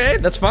skills here. Okay,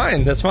 that's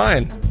fine. That's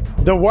fine.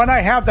 The one I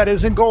have that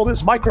is in gold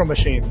is Micro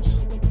Machines,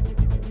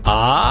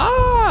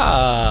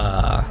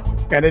 Ah,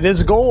 and it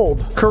is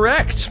gold.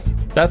 correct.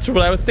 That's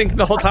what I was thinking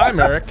the whole time,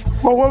 Eric.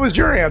 Well, what was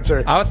your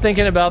answer? I was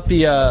thinking about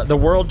the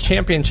World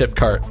Championship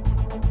cart.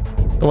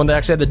 The one that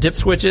actually had the dip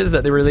switches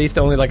that they released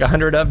only like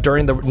 100 of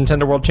during the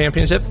Nintendo World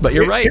Championships. But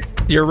you're right.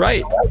 You're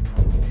right.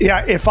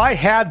 Yeah, if I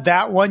had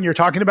that one you're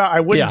talking about,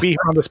 I wouldn't Yeah. be here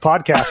on this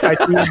podcast.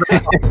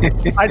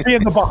 I'd be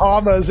in the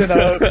Bahamas in a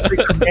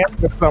freaking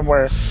mansion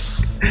somewhere.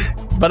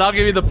 But I'll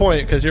give you the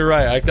point because you're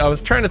right. I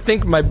was trying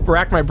to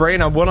rack my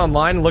brain. I went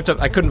online and looked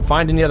up. I couldn't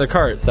find any other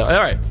cards. So, all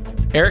right.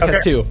 Eric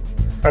has two.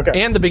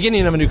 Okay. And the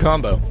beginning of a new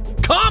combo.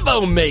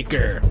 Combo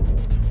Maker.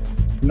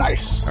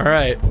 Nice. All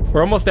right.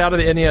 We're almost out of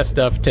the NES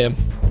stuff, Tim.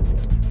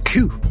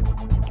 Cool.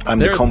 I'm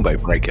There- the combo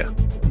breaker.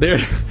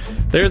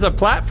 There's a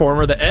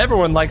platformer that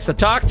everyone likes to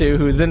talk to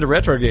who's into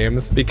retro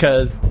games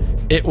because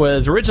it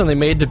was originally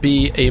made to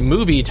be a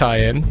movie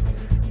tie-in,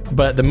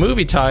 but the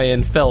movie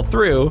tie-in fell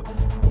through,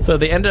 so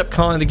they ended up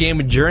calling the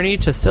game Journey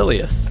to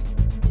Silius.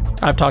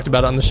 I've talked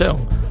about it on the show.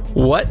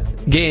 What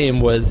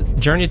game was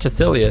Journey to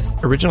Silius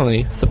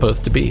originally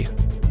supposed to be?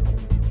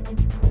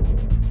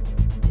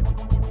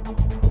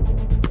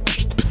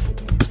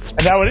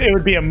 And it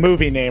would be a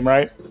movie name,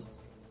 right?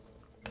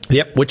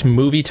 Yep, which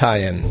movie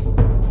tie-in?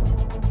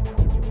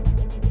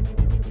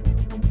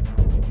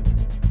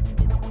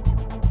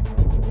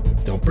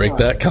 Don't break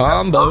that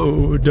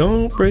combo.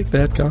 Don't break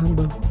that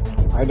combo.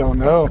 I don't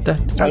know.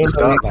 Don't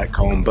start that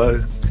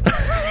combo.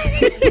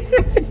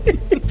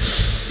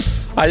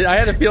 I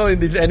had a feeling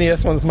these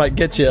NES ones might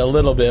get you a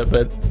little bit,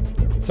 but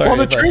sorry. Well,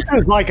 the if I- truth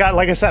is, like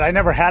I said, I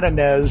never had a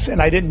NES,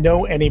 and I didn't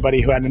know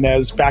anybody who had a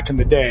NES back in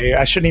the day.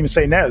 I shouldn't even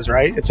say NES,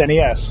 right? It's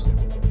NES.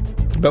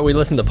 but we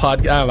listen to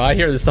podcasts. I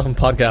hear this stuff on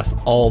podcasts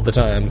all the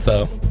time.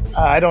 So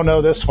I don't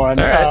know this one.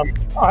 All right.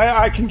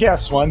 I can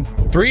guess one.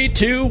 3,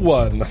 2,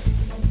 1.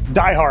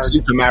 Die Hard.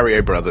 Super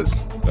Mario Brothers.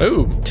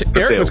 Ooh,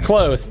 Eric was film.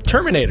 close.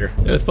 Terminator.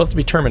 It was supposed to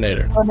be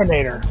Terminator.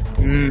 Terminator.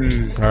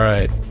 All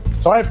right,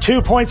 So I have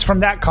 2 points from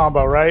that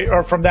combo, right?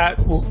 Or from that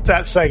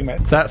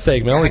segment. that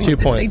segment only 2 Did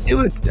points. They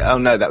do it. Oh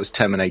no, that was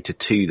Terminator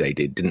 2. They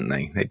did, didn't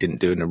they? They didn't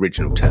do an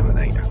original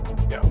Terminator.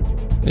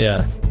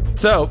 Yeah.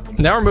 So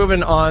now we're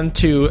moving on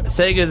to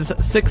Sega's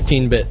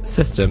 16-bit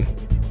system.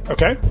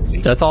 Okay.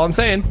 That's all I'm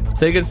saying.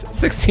 Sega's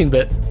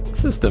 16-bit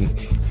system.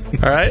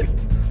 All right.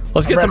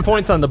 Let's get some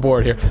points on the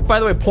board here. By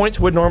the way, points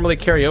would normally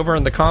carry over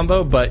in the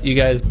combo, but you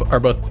guys are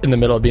both in the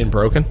middle of being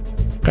broken,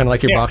 kind of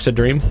like your box of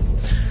dreams.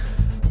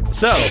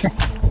 So,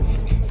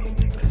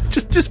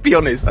 Just be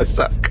honest. I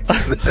suck.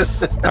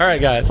 all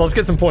right, guys, let's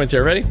get some points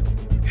here. Ready?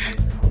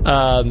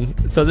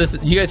 So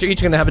you guys are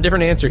each going to have a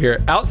different answer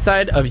here.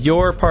 Outside of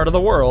your part of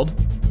the world,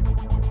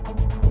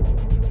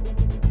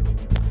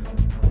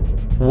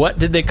 what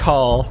did they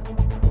call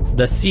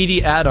the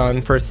CD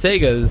add-on for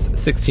Sega's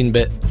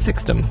 16-bit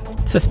system?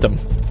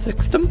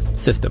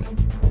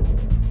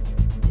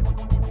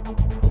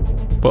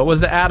 What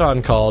was the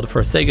add-on called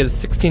for Sega's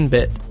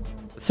 16-bit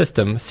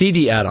system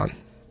CD add-on?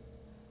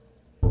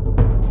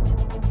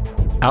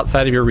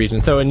 Outside of your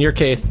region. So in your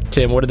case,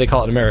 Tim, what did they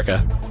call it in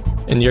America?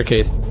 In your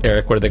case,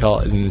 Eric, what did they call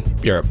it in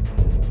Europe?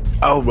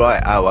 Oh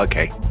right. Oh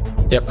okay.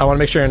 Yep, I want to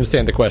make sure I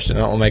understand the question.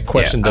 I don't want my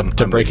question I'm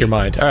to break with your you.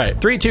 mind. All right,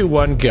 3, 2,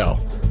 1, go.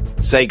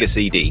 Sega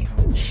CD.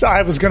 So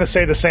I was going to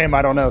say the same.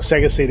 I don't know.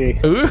 Sega CD.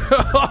 Ooh,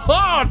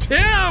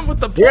 Tim with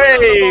the point on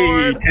the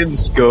Yay! board. Tim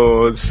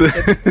scores.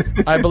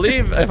 I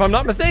believe, if I'm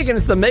not mistaken,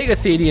 it's the Mega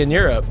CD in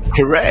Europe.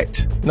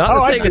 Correct. Not Oh,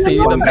 the I Sega didn't CD,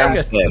 know the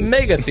that.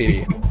 Mega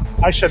CD.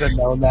 I should have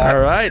known that.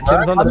 All right,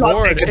 Tim's on the I'm not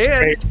board. thinking And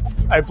straight.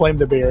 I blame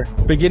the beer.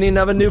 beginning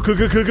of a new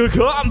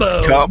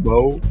combo.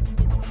 Combo.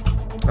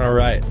 All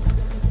right.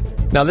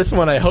 Now, this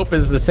one I hope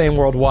is the same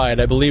worldwide.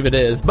 I believe it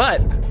is. But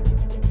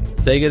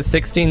Sega's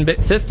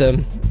 16-bit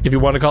system, if you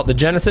want to call it the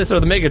Genesis or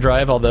the Mega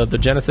Drive, although the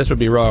Genesis would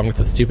be wrong, it's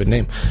a stupid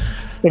name,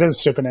 It is a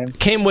stupid name.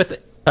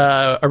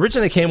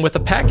 originally came with a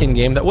pack-in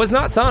game that was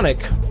not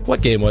Sonic. What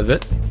game was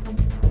it?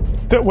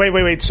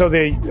 Wait. So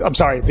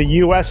the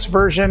U.S.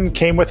 version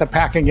came with a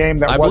packing game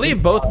that I wasn't.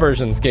 believe both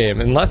versions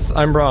came, unless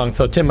I'm wrong.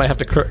 So Tim might have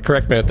to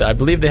correct me with that. I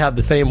believe they had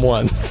the same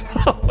ones.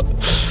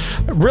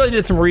 I really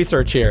did some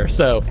research here.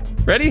 So,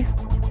 ready?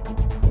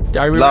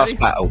 Are we Last ready?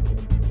 battle.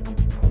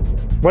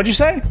 What'd you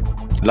say?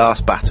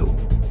 Last battle.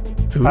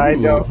 Ooh, I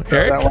don't know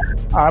Eric? that one.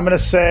 I'm going to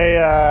say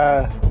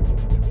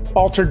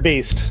Altered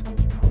Beast.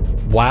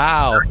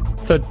 Wow.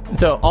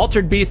 So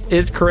Altered Beast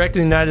is correct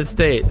in the United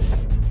States.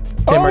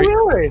 Oh, are you-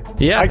 really?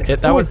 Yeah, I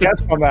that was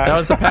guessed on that. That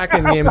was the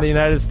pack-in game in the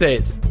United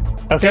States.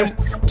 Okay.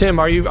 Tim,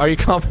 are you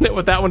confident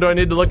with that one? Do I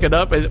need to look it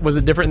up? Was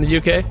it different in the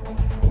UK?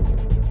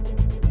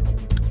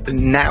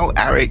 Now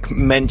Eric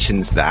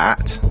mentions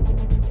that,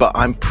 but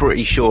I'm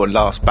pretty sure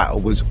Last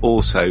Battle was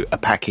also a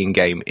packing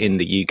game in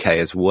the UK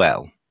as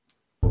well.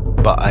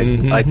 But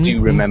I do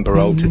remember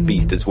Altered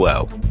Beast as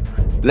well.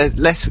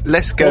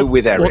 Let's go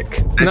with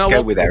Eric. Let's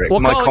go with Eric.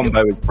 My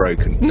combo is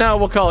broken. No,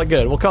 we'll call it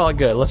good.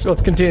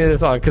 Let's continue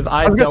this on because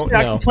I don't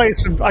know.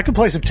 I can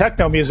play some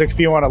techno music if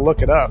you want to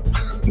look it up.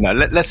 No,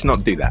 let's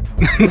not do that.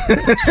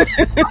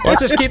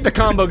 Let's just keep the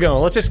combo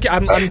going.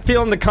 I'm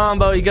feeling the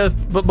combo. You guys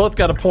both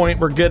got a point.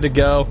 We're good to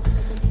go.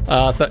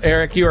 So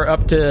Eric, you are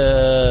up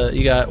to.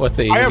 You got what's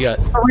the? I have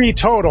 3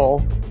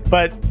 total,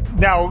 but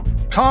now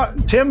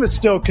Tim is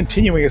still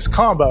continuing his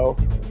combo.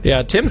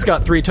 Yeah, Tim's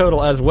got 3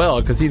 total as well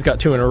because he's got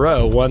 2 in a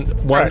row. One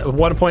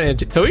point and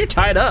 2. So you're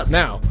tied up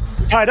now.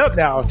 Tied up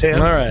now,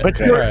 Tim. All right.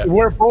 But Okay. All right.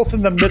 We're both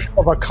in the midst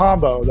of a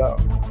combo, though.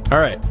 All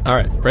right.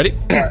 Ready?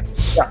 Yeah.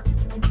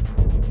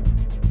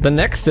 The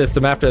next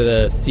system after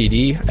the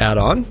CD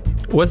add-on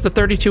was the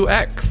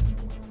 32X.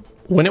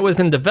 When it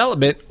was in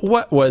development,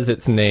 what was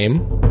its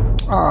name?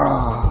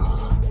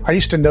 I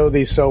used to know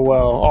these so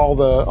well. All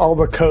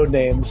the code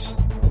names.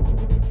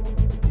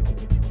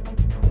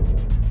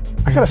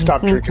 I gotta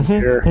stop drinking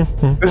beer.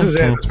 This is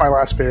it. It's my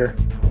last beer.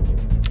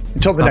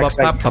 Until the next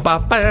segment. All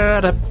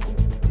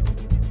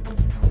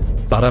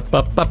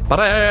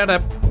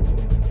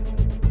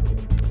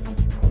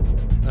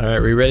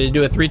right, we ready to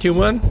do a 3, 2,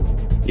 1?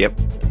 Yep.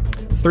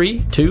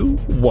 3, 2,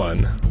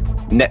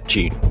 1.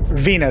 Neptune.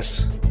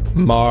 Venus.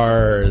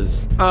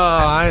 Mars. Oh,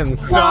 I'm I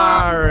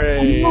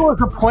sorry. knew it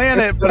was a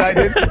planet, but I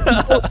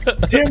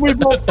didn't. Tim, we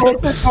both broke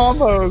the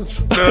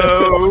combos.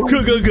 No.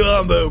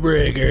 Combo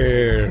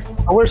breaker.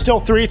 We're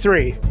still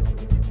 3-3.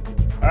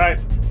 All right.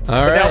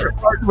 All Now right.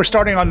 we're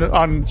starting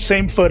on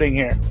same footing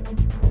here.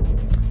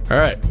 All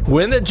right.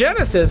 When the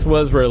Genesis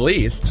was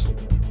released,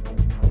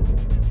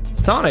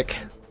 Sonic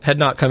had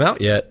not come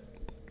out yet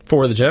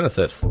for the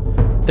Genesis.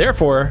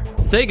 Therefore,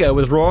 Sega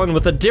was rolling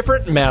with a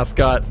different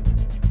mascot.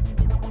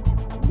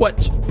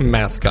 What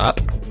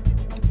mascot?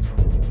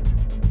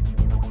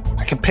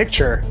 I can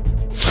picture.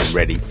 I'm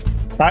ready.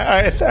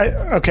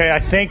 Okay, I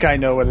think I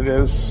know what it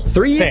is.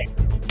 3,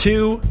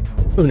 2,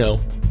 1.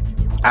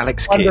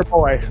 Alex Wonder Kidd.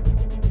 Boy.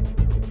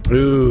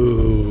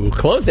 Ooh,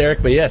 close,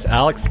 Eric, but yes,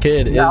 Alex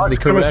Kidd is Alex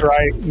the Kidd was correct.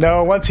 right.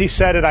 No, once he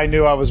said it, I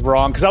knew I was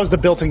wrong because that was the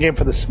built-in game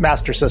for the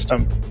Master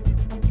System.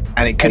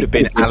 And it could have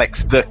been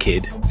Alex the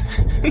Kid.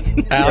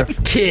 Alex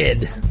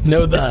Kidd.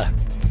 No the.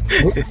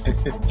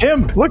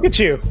 Tim, look at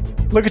you.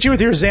 Look at you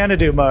with your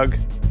Xanadu mug.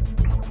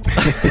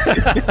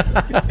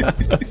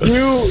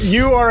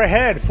 You are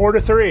ahead,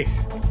 4-3.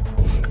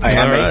 I am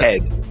All right.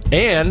 ahead.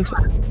 And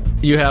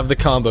you have the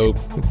combo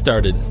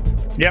started.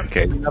 Yep.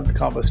 Okay. We have the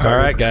combo started. All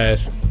right,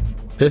 guys.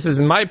 This is,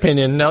 in my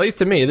opinion, at least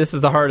to me, this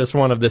is the hardest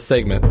one of this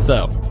segment.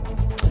 So,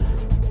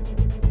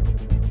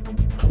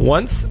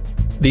 once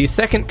the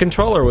second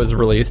controller was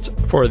released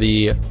for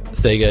the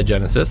Sega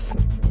Genesis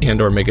and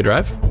or Mega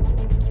Drive,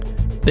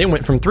 they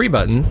went from 3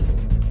 buttons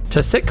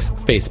to 6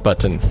 face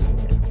buttons.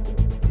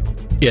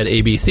 You had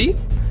ABC,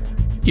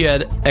 you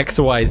had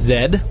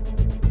XYZ,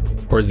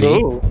 or Z.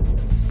 Ooh.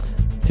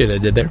 See what I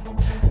did there?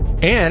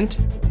 And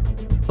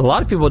a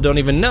lot of people don't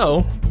even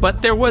know,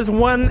 but there was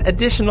one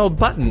additional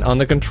button on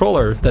the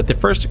controller that the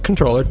first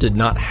controller did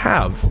not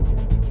have.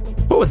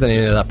 What was the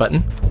name of that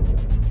button?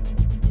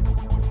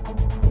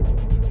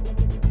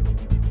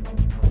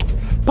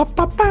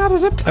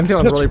 I'm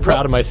feeling really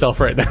proud of myself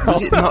right now.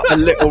 Is it not a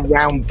little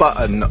round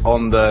button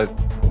on the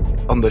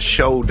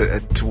shoulder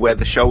to where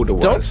the shoulder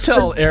was? Don't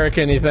tell Eric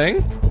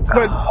anything.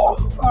 But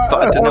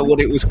But I don't know what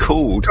it was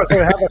called. does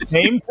it have a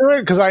name to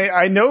it? Because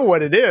I know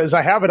what it is.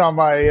 I have it on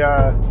my...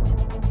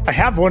 I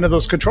have one of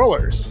those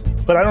controllers,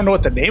 but I don't know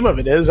what the name of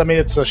it is. I mean,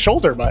 it's a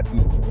shoulder button.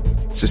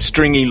 It's a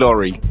stringy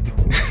lorry.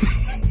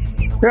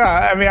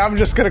 Yeah, I mean, I'm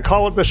just going to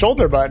call it the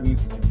shoulder button.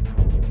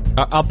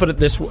 I'll put it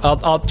this.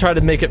 I'll try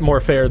to make it more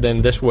fair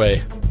than this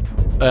way.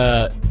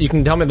 You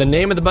can tell me the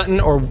name of the button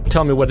or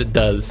tell me what it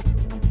does.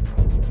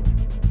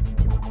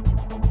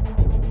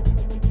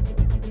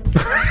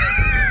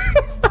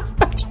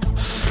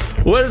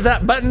 What does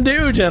that button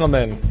do,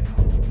 gentlemen?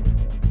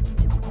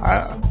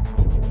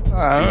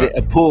 Is it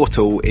a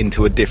portal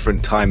into a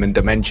different time and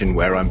dimension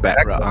where I'm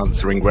better at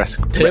answering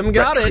Tim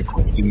got it.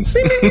 questions?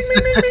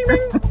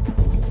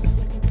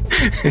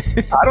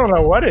 I don't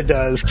know what it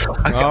does.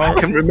 I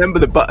can remember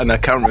the button. I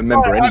can't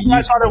remember any I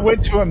use. thought it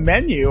went to a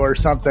menu or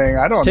something.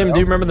 I don't Tim, know. do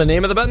you remember the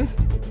name of the button?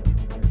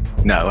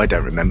 No, I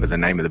don't remember the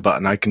name of the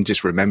button. I can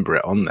just remember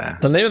it on there.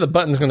 The name of the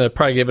button's going to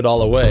probably give it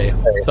all away.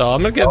 So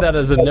I'm going to give that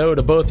as a no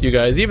to both you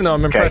guys, even though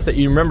I'm impressed that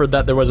you remembered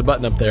that there was a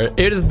button up there.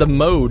 It is the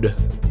mode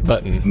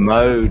button.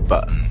 Mode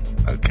button.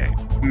 Okay.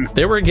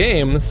 There were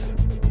games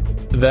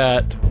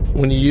that,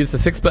 when you use the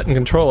 6-button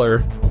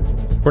controller,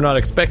 were not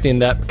expecting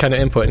that kind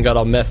of input and got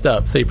all messed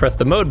up. So you pressed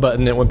the mode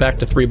button and it went back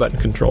to 3-button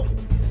control.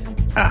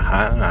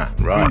 Aha.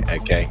 Right.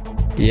 Okay.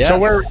 Yes. So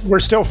we're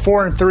still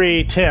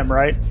 4-3, Tim,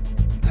 right?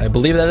 I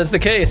believe that is the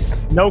case.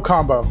 No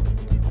combo.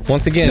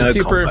 Once again, No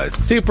super combos.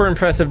 super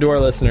impressive to our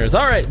listeners.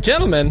 All right,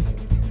 gentlemen,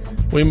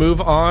 we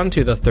move on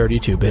to the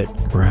 32-bit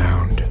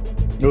round.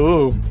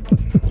 Ooh.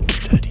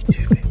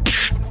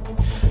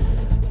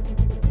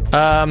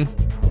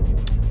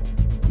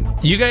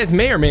 You guys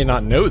may or may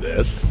not know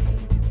this,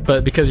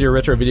 but because you're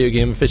retro video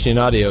game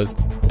aficionados,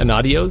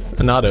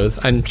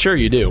 I'm sure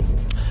you do.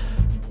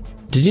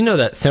 Did you know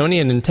that Sony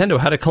and Nintendo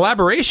had a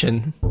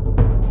collaboration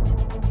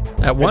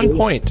at one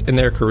point in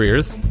their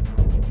careers?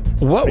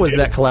 What was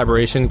that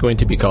collaboration going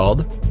to be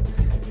called?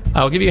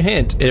 I'll give you a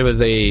hint. It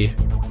was a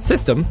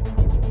system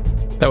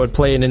that would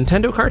play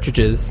Nintendo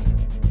cartridges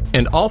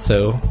and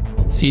also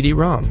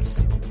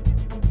CD-ROMs.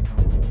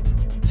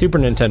 Super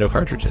Nintendo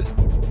cartridges.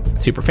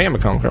 Super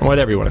Famicom,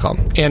 whatever you want to call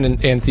them.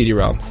 And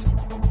CD-ROMs.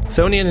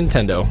 Sony and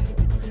Nintendo.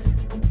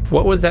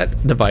 What was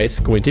that device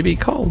going to be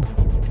called?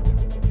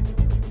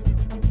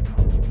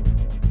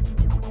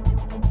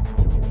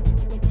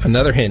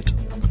 Another hint.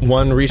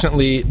 One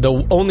recently,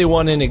 the only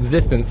one in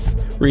existence,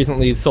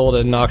 recently sold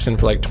at an auction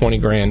for like 20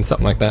 grand,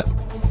 something like that.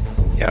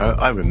 Yeah,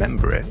 I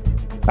remember it.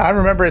 I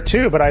remember it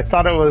too, but I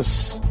thought it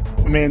was.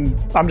 I mean,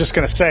 I'm just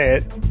going to say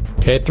it.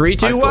 Okay, 3,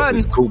 2, 1.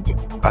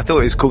 I thought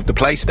it was called the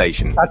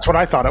PlayStation. That's what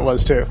I thought it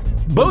was too.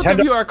 Both Nintendo-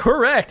 of you are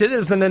correct. It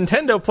is the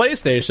Nintendo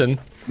PlayStation.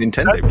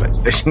 Nintendo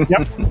PlayStation.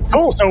 Yep.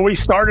 Cool. So we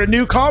start a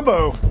new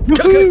combo.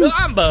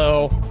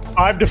 Combo.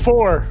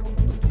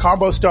 5-4.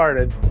 Combo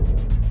started.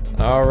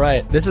 All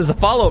right. This is a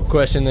follow-up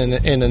question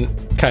in a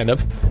kind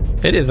of.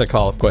 It is a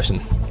follow-up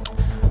question.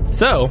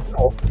 So,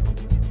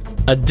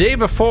 a day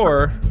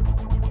before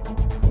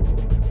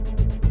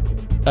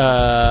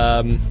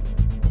how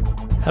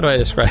do I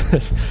describe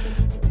this?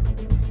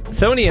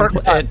 Sony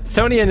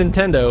and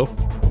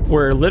Nintendo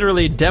were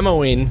literally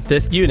demoing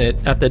this unit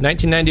at the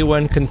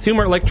 1991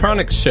 Consumer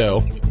Electronics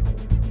Show.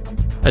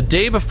 A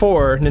day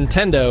before,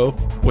 Nintendo,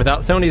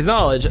 without Sony's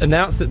knowledge,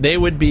 announced that they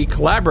would be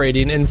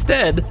collaborating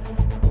instead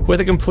with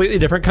a completely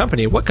different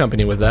company. What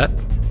company was that?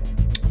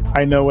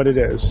 I know what it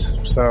is.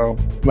 So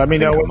let me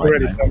know I when might you're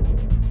ready.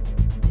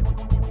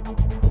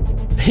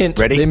 Hint.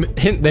 Ready?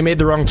 They made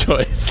the wrong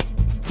choice.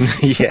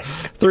 Yeah.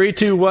 3,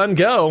 2, 1,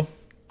 go.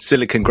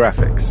 Silicon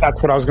Graphics.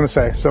 That's what I was going to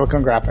say.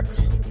 Silicon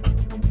Graphics.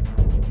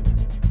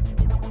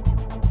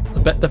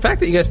 But the fact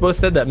that you guys both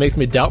said that makes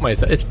me doubt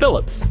myself. It's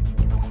Philips.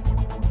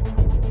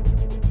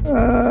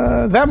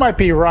 That might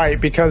be right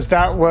because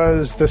that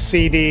was the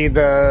CD,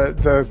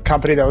 the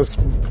company that was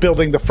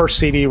building the first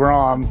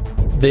CD-ROM.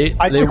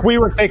 I think we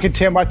were thinking,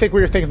 Tim. I think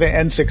we were thinking the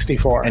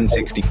N64.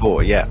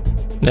 N64, yeah.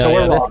 No, So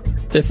we're wrong.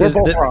 We're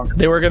both wrong.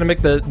 They were going to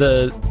make the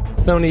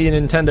Sony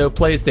and Nintendo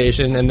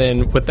PlayStation, and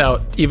then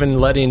without even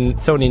letting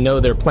Sony know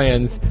their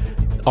plans,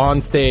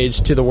 on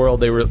stage to the world,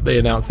 they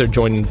announced they're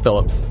joining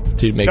Philips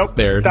to make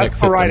their that's next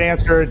the system. right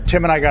answer.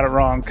 Tim and I got it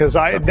wrong because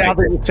now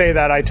that you say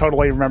that, I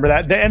totally remember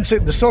that.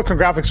 The Silicon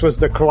Graphics was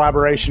the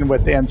collaboration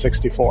with the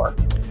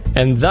N64,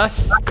 and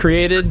thus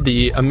created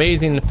the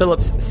amazing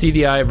Philips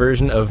CDI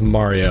version of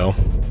Mario.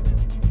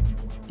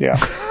 Yeah.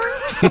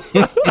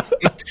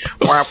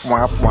 Wap,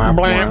 wap, wap,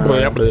 wap.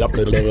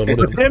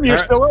 Tim, you're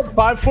still up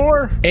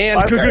 5-4 And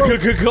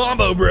 5-4.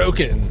 combo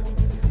broken.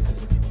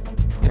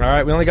 All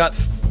right, we only got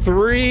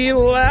 3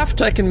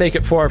 left. I can make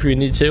it 4 if you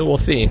need to. We'll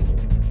see.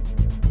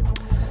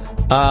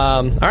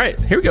 All right,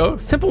 here we go.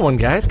 Simple one,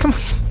 guys. Come on.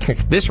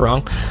 This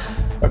wrong.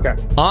 Okay.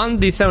 On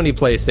the Sony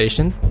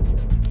PlayStation,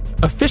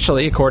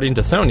 officially, according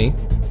to Sony,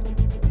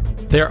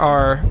 there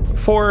are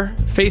 4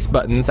 face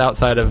buttons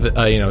outside of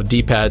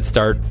D-pad,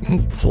 start,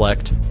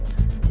 select.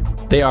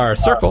 They are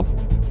circle,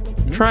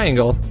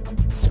 triangle,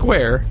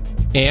 square,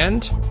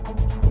 and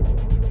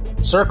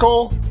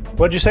Circle.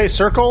 What'd you say?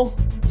 Circle.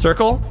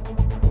 circle,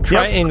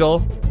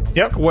 triangle,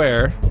 Yep.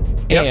 square,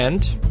 Yep.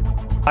 and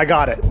I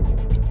got it.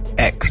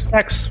 X.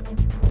 X.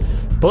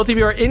 both of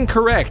you are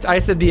incorrect. I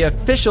said the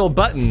official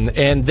button,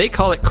 and they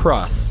call it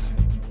cross.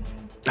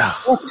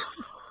 That's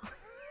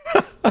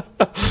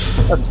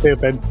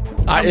stupid.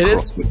 I'm It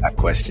cross is, with that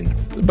question.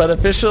 but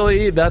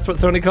officially, that's what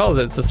Sony calls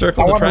it. It's the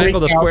circle, I the wanna triangle,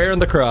 the recount. square,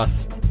 and the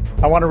cross.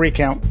 I want to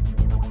recount.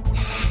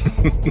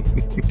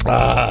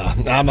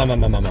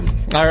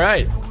 All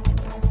right.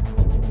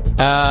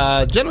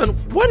 Gentlemen,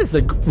 what is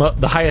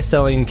the highest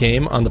selling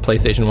game on the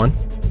PlayStation 1?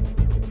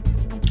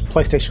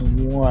 PlayStation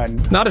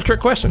 1. Not a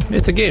trick question.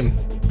 It's a game.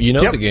 You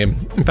know Yep. the game.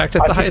 In fact,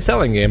 it's the highest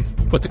selling game.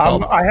 What's it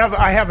called?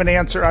 I have an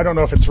answer. I don't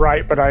know if it's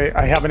right, but I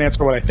have an answer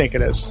for what I think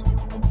it is.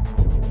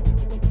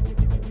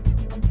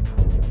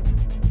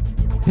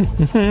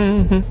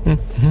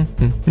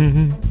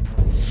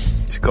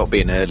 It's got to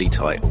be an early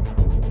title.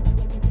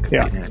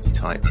 Yeah. Be an early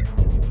title.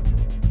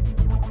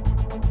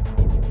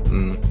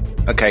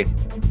 Okay.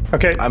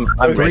 Okay. I'm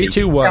 3, ready.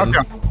 2, 1.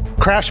 Countdown.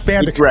 Crash Ridge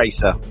Bandicoot.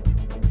 Racer.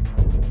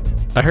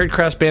 I heard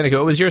Crash Bandicoot.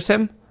 What was yours,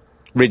 Tim?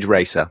 Ridge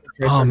Racer.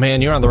 Oh,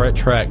 man, you're on the right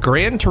track.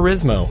 Gran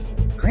Turismo.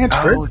 Gran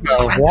Turismo.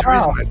 Gran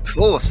Wow. Turismo, of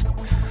course.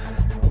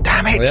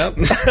 Damn it. Yep.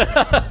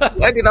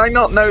 Why did I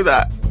not know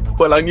that?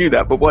 Well, I knew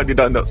that, but why did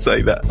I not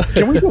say that?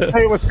 Can we just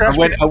say it was Crash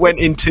I went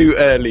in too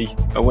early.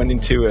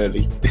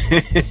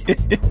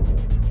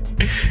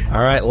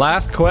 All right,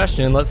 last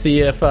question. Let's see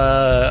if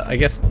I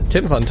guess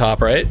Tim's on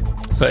top, right?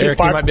 So Eric,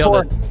 you 5 might be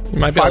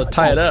able to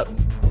tie it up.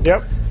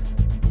 Yep.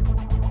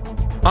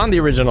 On the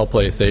original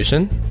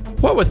PlayStation,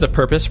 what was the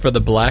purpose for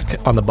the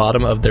black on the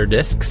bottom of their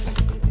discs?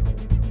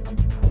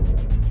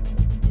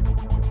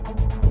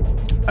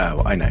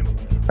 Oh, I know.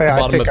 Yeah,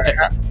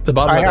 The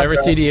bottom of have every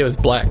that. CD was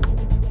black.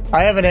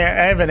 I have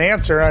an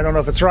answer. I don't know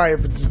if it's right,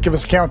 but just give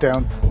us a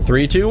countdown.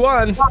 3, 2,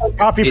 1.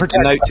 Copy It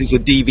protection. denotes as a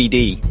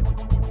DVD.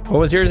 What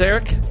was yours,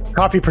 Eric?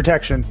 Copy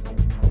protection.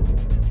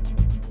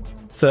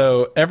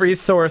 So every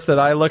source that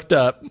I looked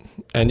up,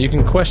 and you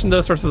can question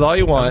those sources all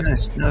you want,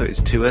 No,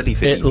 it's too early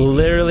for it DVD.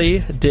 literally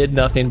did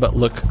nothing but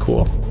look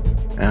cool.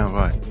 Oh,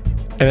 right.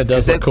 And it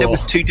does There, look cool. there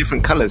was two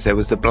different colours. There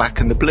was the black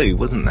and the blue,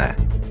 wasn't there?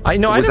 I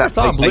know, Or I was never that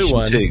saw a blue PlayStation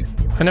one. 2?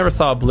 I never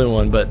saw a blue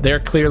one, but they're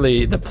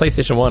clearly, the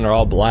PlayStation 1 are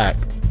all black.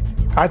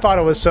 I thought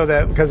it was so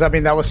that because I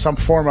mean that was some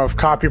form of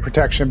copy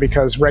protection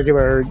because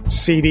regular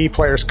CD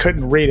players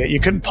couldn't read it.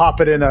 You couldn't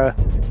pop it in a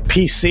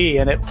PC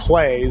and it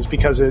plays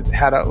because it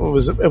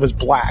was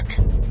black.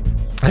 Have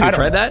you don't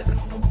tried know. that?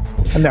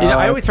 No,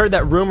 I always heard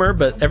that rumor,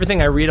 but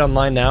everything I read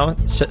online now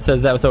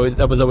says that was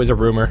always a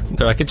rumor.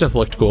 They're like, it just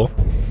looked cool.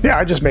 yeah,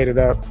 I just made it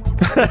up.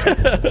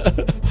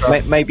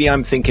 Maybe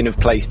I'm thinking of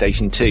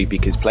PlayStation 2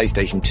 because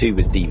PlayStation 2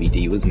 was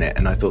DVD, wasn't it?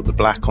 And I thought the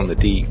black on the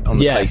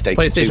Yeah, PlayStation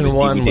 2 PlayStation was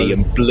 1 DVD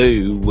was- and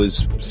blue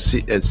was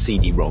a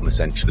CD-ROM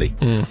essentially.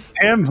 Tim,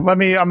 I'm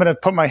going to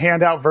put my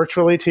hand out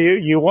virtually to you.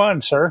 You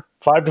won, sir.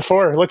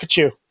 5-4. Look at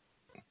you.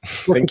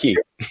 Thank you.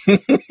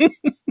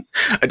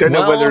 I don't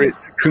know Well- whether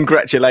it's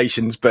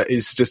congratulations, but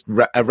it's just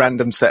a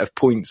random set of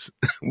points,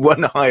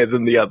 one higher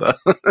than the other.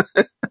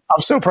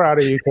 I'm so proud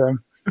of you,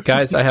 Tim.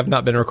 Guys, I have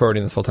not been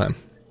recording this whole time.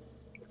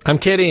 I'm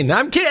kidding.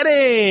 I'm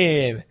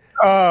kidding.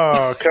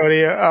 Oh,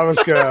 Cody, I was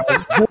going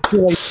to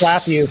really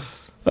slap you.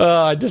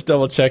 Oh, I just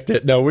double checked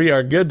it. No, we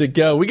are good to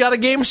go. We got a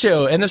game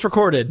show and it's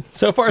recorded.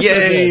 So far, so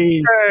good.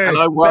 Yay! And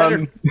I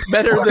won.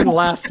 Better than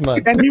last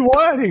month. And you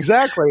won,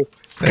 exactly.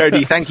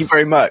 Cody, thank you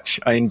very much.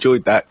 I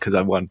enjoyed that because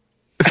I won.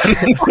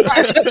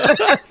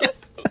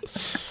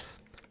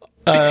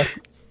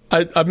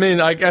 I mean,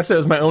 I guess it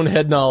was my own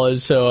head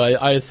knowledge, so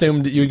I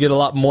assumed you'd get a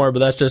lot more, but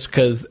that's just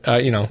because,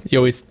 you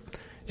always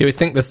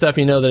think the stuff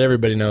you know that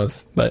everybody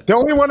knows. But The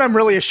only one I'm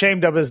really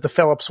ashamed of is the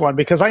Philips one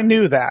because I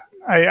knew that.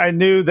 I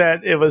knew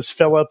that it was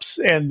Philips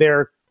and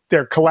their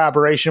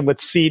collaboration with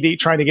CD,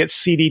 trying to get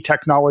CD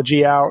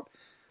technology out.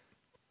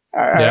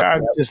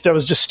 That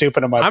was just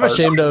stupid on my part. I'm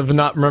ashamed of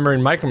not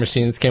remembering Micro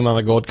Machines came on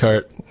the gold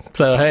cart.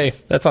 So, hey,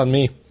 that's on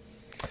me.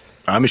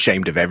 I'm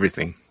ashamed of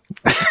everything.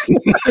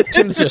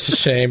 Tim's just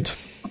ashamed.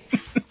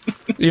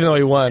 Even though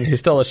he won, he's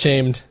still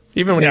ashamed,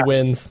 even when he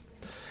wins.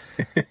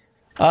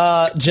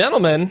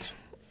 Gentlemen,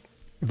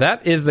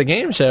 that is the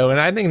game show, and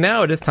I think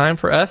now it is time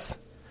for us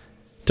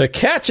to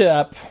catch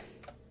up.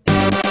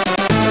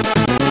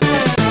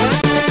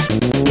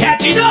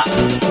 Catching up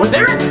with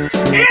Eric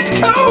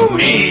and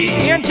Cody.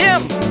 And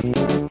Tim.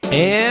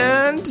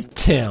 And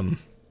Tim.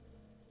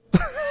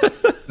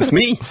 It's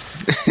me.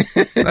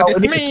 That's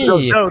me.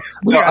 No,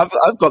 So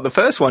I've got the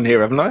first one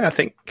here, haven't I? I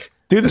think.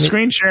 do the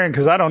screen sharing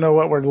because I don't know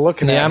what we're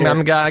looking Yeah, at.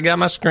 here. I got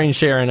my screen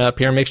sharing up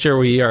here. Make sure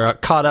we are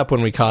caught up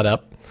when we caught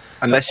up.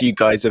 Unless you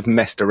guys have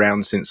messed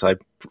around since I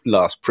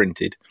last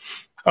printed.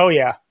 Oh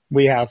yeah,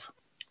 we have.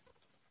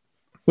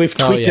 We've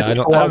tweaked Oh yeah, it. I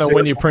don't know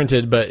when you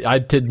printed, but I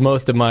did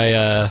most of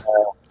my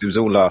It was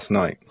all last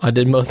night.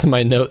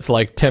 notes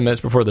like 10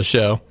 minutes before the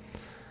show.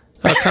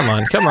 Oh, come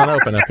on,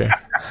 open up here.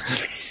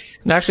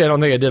 And actually, I don't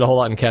think I did a whole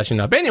lot in catching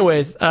up.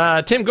 Anyways,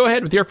 Tim, go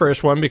ahead with your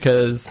first one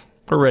because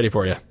we're ready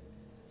for you.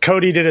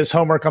 Cody did his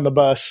homework on the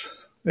bus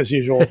as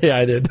usual. Yeah,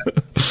 I did.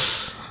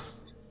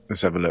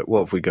 Let's have a look. What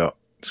have we got?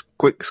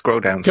 Quick scroll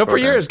down. Go for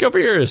yours.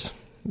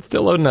 It's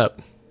still loading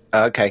up.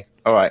 Okay.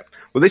 All right.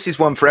 Well, this is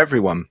one for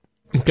everyone.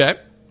 Okay.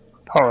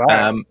 All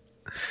right.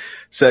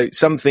 So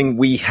something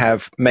we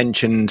have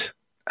mentioned,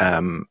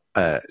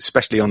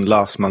 especially on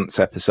last month's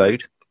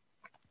episode,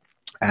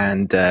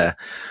 and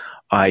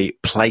I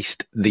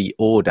placed the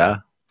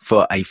order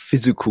for a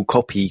physical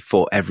copy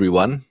for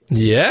everyone,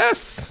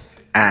 Yes.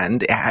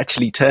 and it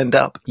actually turned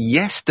up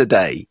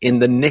yesterday in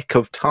the nick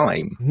of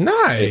time.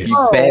 Nice.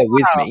 You bear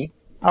with me.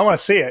 I want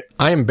to see it.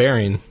 I am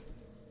bearing.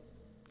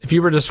 If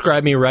you were to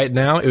describe me right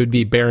now, it would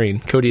be bearing.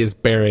 Cody is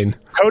bearing.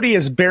 Cody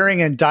is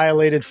bearing and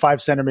dilated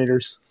 5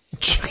 centimeters.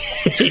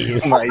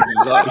 My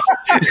life.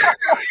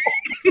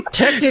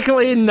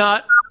 Technically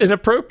not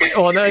inappropriate.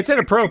 Well, no, it's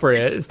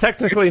inappropriate. It's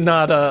technically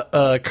not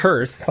a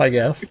curse, I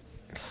guess.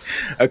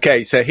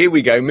 Okay, so here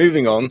we go.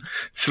 Moving on.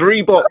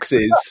 3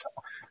 boxes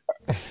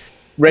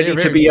ready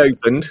Very- to be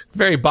opened.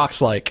 Very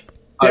box-like.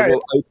 I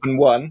will open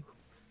one.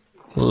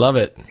 Love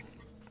it.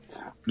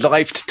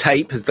 Live to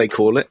tape, as they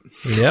call it.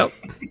 Yep.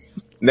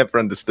 Never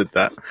understood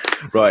that.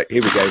 Right,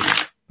 here we go.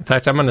 In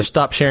fact, I'm going to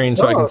stop sharing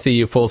so I can see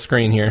you full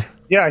screen here.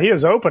 Yeah, he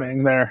is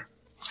opening there.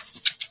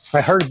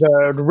 I heard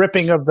the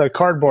ripping of the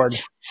cardboard.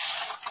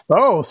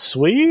 Oh,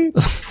 sweet.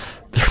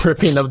 The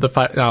ripping of the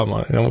fight. Oh,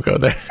 I won't go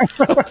there.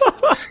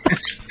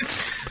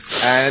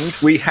 And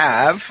we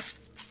have,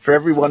 for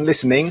everyone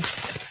listening,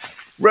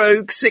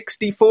 Rogue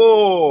 64.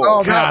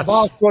 Oh, Gosh. that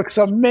box looks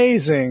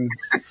amazing.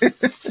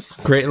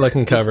 Great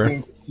looking cover.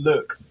 Things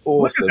look Look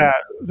awesome. at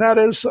that. That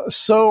is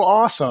so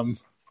awesome.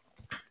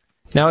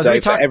 Now, as So we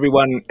for talk,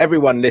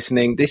 everyone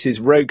listening, this is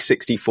Rogue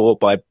 64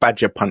 by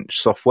Badger Punch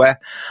Software,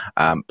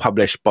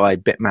 published by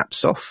Bitmap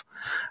Soft.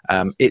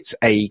 It's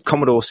a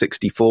Commodore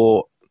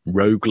 64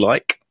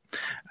 roguelike,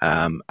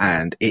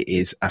 and it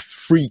is a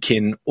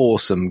freaking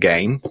awesome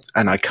game,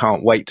 and I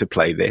can't wait to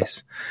play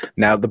this.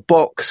 Now, the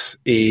box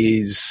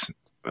is,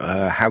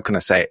 how can I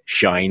say it,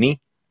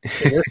 shiny.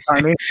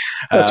 I mean,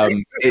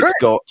 It's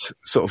got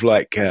sort of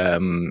like, I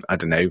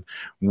don't know,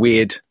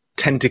 weird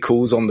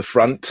tentacles on the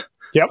front.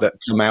 Yep. That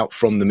come out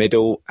from the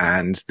middle,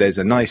 and there's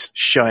a nice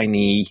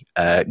shiny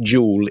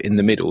jewel in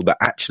the middle that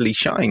actually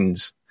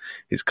shines.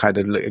 It's kind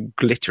of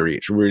glittery.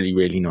 It's really,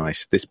 really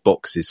nice. This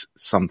box is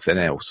something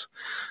else.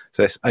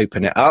 So let's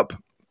open it up.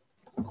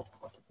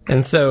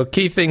 and so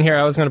key thing here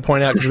I was going to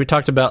point out, because we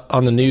talked about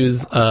on the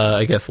news,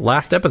 I guess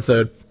last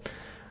episode,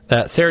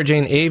 that Sarah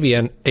Jane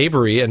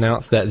Avery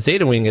announced that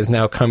Zeta Wing is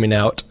now coming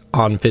out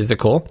on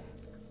physical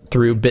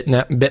through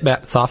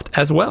Bitmap Soft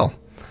as well.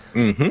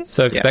 Mm-hmm.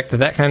 So expect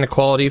that kind of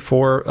quality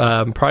for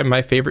probably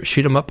my favorite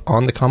shoot 'em up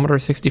on the Commodore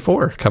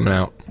 64 coming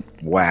out.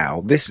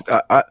 Wow. This,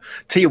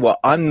 tell you what,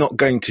 I'm not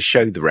going to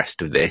show the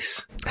rest of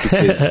this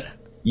because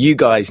you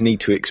guys need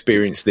to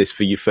experience this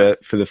for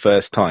the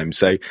first time.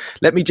 So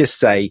let me just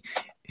say,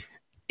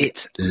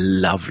 it's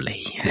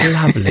lovely.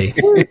 Lovely.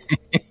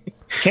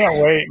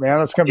 can't wait, man.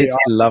 That's going to be It's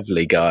awesome.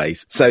 lovely,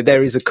 guys. So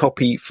there is a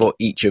copy for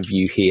each of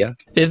you here.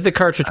 Is the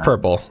cartridge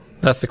purple?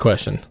 That's the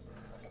question.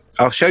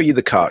 I'll show you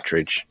the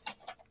cartridge.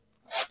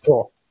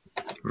 Cool.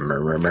 There's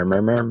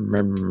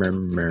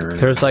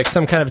like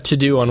some kind of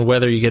to-do on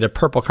whether you get a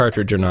purple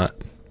cartridge or not.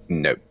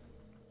 No.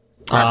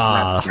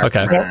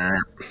 Okay.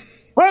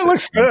 Well, it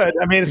looks good.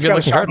 I mean, it's got a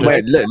good-looking sharp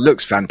cartridge. Well, it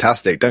looks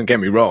fantastic. Don't get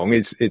me wrong.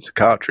 It's a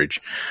cartridge.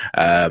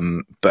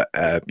 But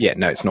yeah,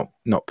 no, it's not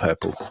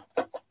purple.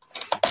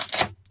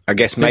 I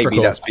guess Super maybe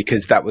cool. that's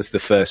because that was the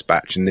first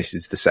batch and this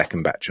is the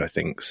second batch, I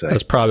think. So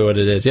That's probably what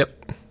it is.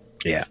 Yep.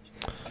 yeah.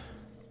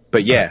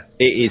 But yeah,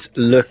 it is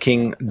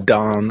looking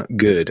darn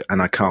good,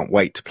 and I can't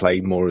wait to play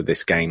more of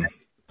this game.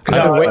 Because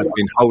I've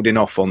been holding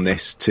off on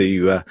this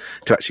to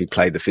actually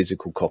play the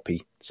physical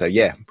copy. So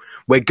yeah,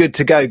 we're good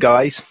to go,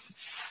 guys.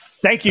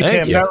 Thank you, Thank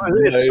Tim. you. That was,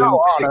 it's so No,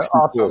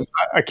 awesome.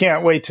 I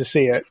can't wait to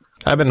see it.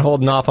 I've been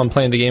holding off on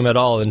playing the game at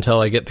all until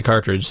I get the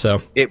cartridge.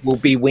 So It will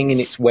be winging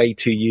its way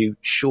to you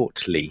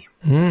shortly.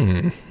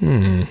 item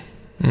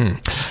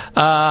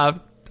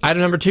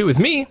number 2 is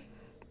me.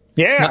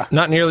 Yeah.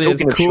 Not nearly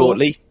Talking as of cool.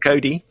 shortly,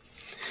 Cody.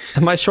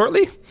 Am I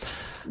shortly?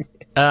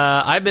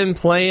 I've been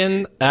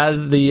playing,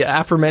 as the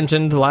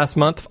aforementioned last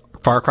month,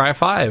 Far Cry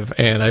 5,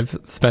 and I've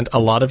spent a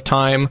lot of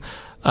time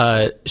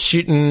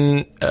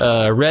shooting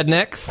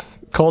rednecks,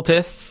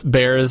 cultists,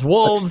 bears,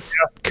 wolves,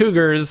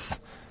 cougars,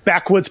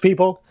 Backwoods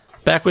people.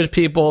 backwoods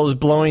peoples,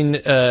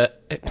 blowing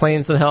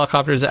planes and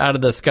helicopters out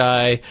of the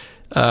sky,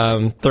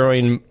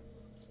 throwing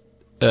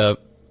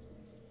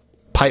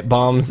pipe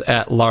bombs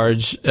at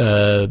large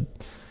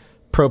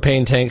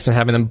propane tanks and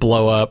having them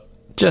blow up.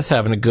 Just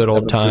having a good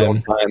old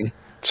time.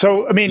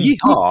 So, I mean,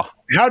 Yeehaw.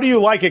 how do you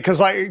like it?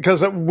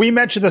 Because we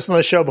mentioned this on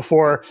the show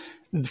before.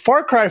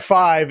 Far Cry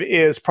 5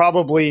 is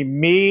probably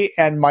me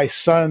and my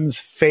son's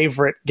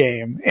favorite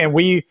game. And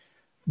we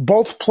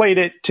both played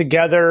it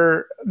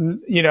together,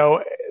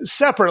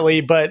 separately,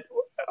 but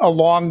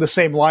along the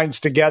same lines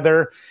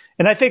together.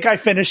 And I think I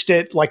finished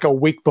it like a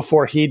week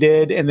before he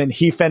did. And then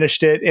he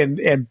finished it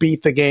and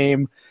beat the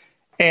game.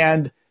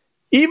 And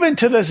even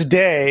to this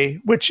day,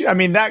 which, I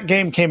mean, that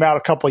game came out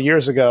a couple of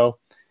years ago,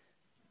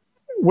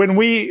 when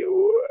we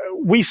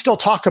still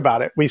talk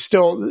about it.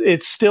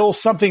 It's still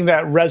something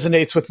that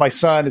resonates with my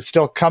son. It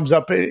still comes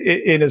up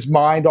in his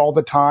mind all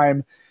the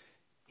time.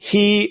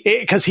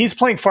 Because he's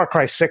playing Far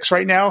Cry 6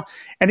 right now,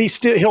 and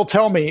he'll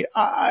tell me,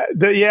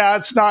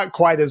 it's not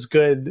quite as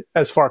good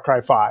as Far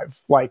Cry 5.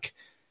 Like,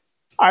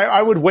 I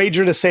would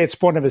wager to say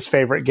it's one of his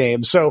favorite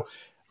games. So,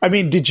 I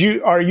mean,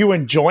 are you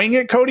enjoying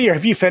it, Cody, or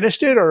have you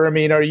finished it? Or, I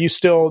mean, do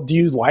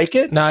you like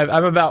it? No,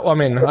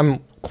 I'm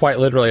quite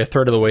literally a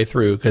third of the way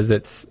through, because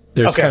there's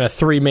Okay. kind of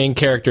 3 main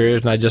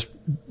characters, and I just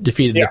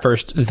defeated the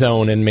first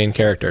zone and main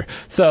character.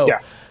 So,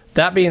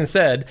 that being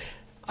said,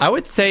 I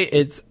would say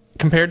it's,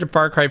 compared to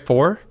Far Cry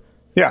 4,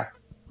 Yeah.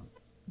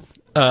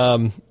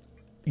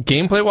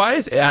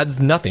 gameplay-wise, it adds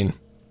nothing.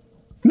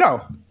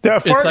 No.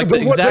 It's like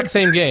the exact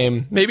same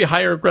game, maybe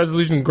higher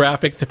resolution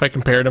graphics if I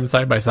compared them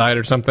side by side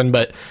or something,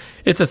 but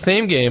it's the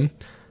same game.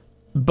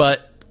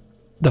 But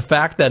the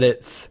fact that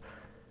it's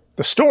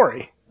the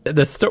story.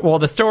 the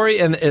story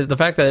and the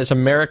fact that it's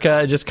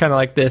America, just kind of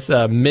like this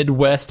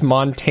Midwest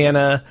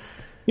Montana,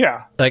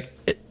 Yeah. like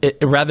it,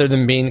 rather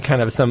than being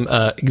kind of some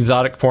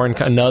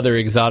another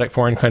exotic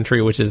foreign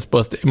country, which is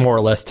supposed to more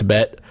or less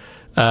Tibet,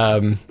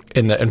 in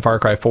Far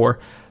Cry 4,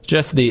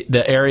 just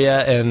the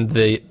area and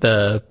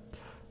the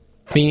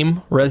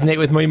theme resonate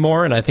with me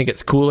more, and I think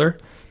it's cooler.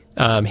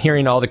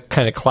 hearing all the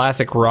kind of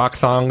classic rock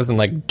songs and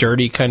like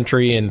dirty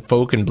country and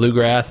folk and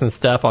bluegrass and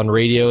stuff on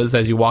radios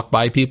as you walk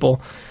by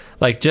people,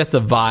 like just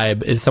the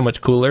vibe is so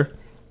much cooler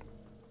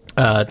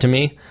to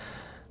me,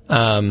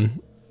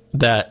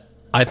 that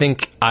I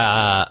think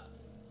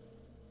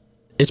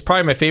it's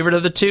probably my favorite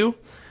of the two.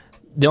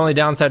 The only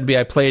downside would be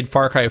I played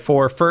Far Cry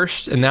 4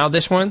 first and now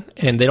this one,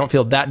 and they don't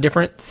feel that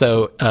different.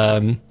 So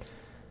I'm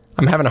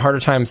having a harder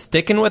time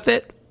sticking with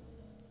it,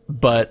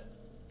 but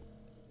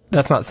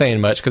that's not saying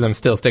much because I'm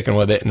still sticking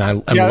with it, and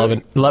I'm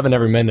loving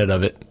every minute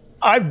of it.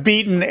 I've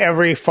beaten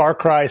every Far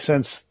Cry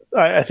since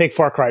I think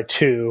Far Cry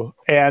 2,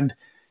 and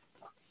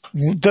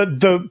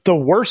the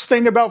worst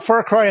thing about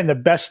Far Cry and the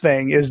best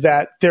thing is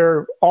that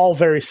they're all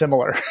very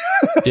similar.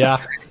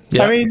 Yeah.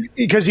 I mean,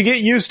 because you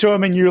get used to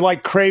them and you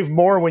like crave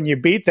more when you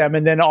beat them,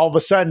 and then all of a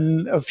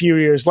sudden, a few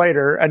years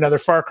later, another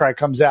Far Cry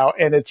comes out,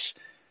 and it's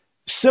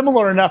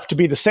similar enough to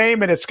be the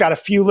same, and it's got a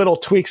few little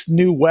tweaks,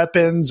 new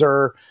weapons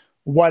or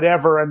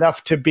whatever,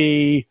 enough to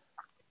be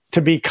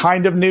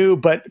kind of new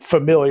but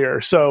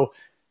familiar. So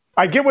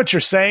I get what you're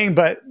saying,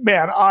 but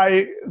man,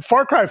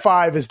 Far Cry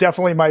 5 is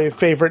definitely my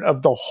favorite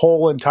of the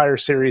whole entire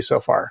series so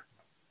far.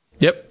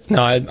 Yep.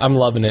 No, I'm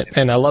loving it,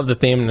 and I love the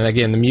theme, and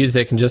again, the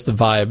music and just the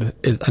vibe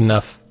is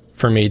enough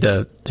for me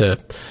to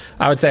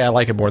I would say I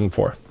like it more than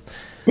 4.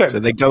 So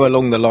they go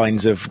along the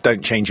lines of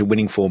don't change your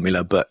winning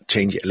formula, but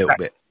change it a little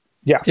bit.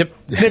 Yeah. Yep.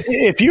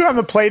 If you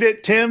haven't played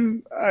it,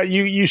 Tim,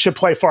 you should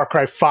play Far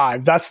Cry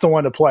 5. That's the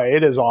one to play.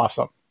 It is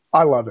awesome.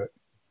 I love it.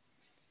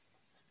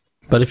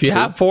 But if you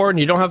have 4 and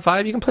you don't have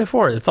 5, you can play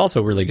 4. It's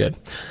also really good.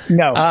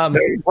 No,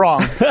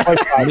 wrong.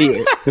 For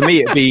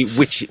me, it'd be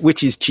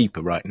which is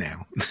cheaper right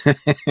now.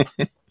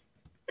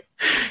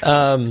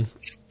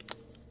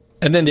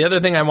 And then the other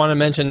thing I want to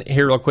mention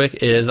here real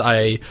quick is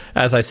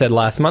as I said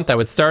last month, I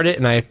would start it,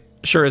 and I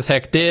sure as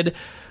heck did.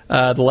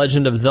 The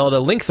Legend of Zelda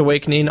Link's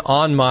Awakening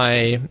on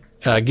my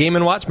Game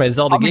 & Watch, my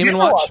Zelda Game &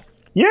 Watch.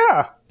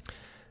 Yeah.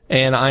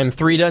 And I'm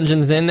 3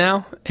 dungeons in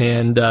now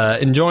and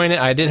enjoying it.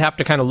 I did have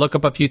to kind of look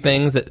up a few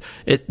things.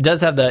 It does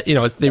have that,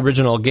 it's the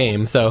original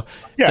game. So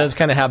it does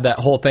kind of have that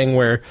whole thing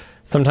where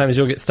sometimes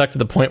you'll get stuck to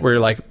the point where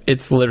like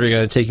it's literally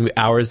going to take you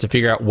hours to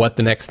figure out what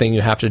the next thing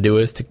you have to do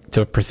is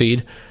to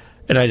proceed.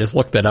 And I just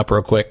looked that up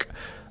real quick.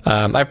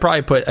 I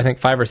probably put, I think,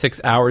 5 or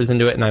 6 hours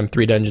into it, and I'm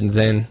 3 dungeons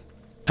in.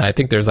 I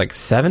think there's like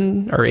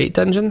 7 or 8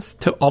 dungeons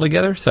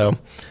altogether, so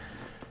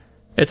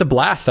it's a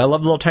blast. I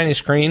love the little tiny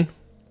screen.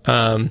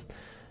 I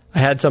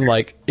had some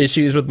like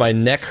issues with my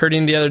neck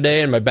hurting the other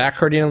day and my back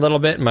hurting a little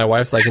bit, and my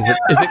wife's like, is it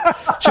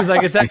she's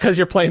like, is that because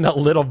you're playing that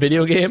little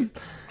video game?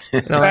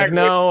 And I'm like,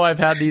 no, I've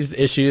had these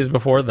issues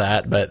before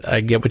that, but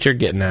I get what you're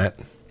getting at.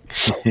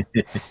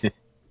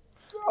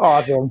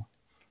 Awesome.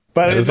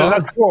 But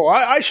that's cool.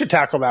 I should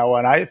tackle that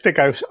one. I think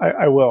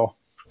I will.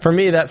 For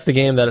me, that's the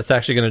game that it's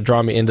actually going to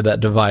draw me into that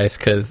device,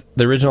 because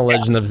the original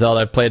Legend of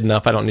Zelda, I've played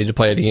enough. I don't need to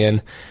play it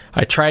again.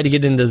 I tried to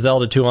get into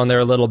Zelda 2 on there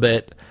a little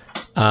bit.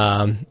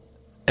 Zelda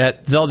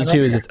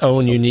 2 is its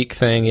own unique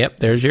thing. Yep,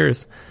 there's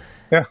yours.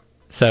 Yeah.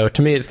 So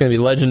to me, it's going to be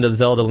Legend of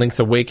Zelda Link's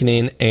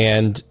Awakening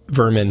and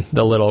Vermin,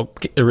 the little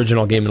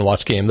original Game &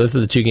 Watch game. Those are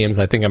the 2 games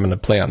I think I'm going to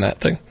play on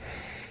that thing.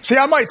 See,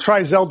 I might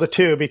try Zelda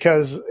 2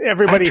 because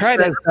everybody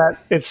says that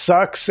it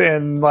sucks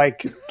and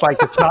like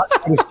it's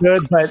not as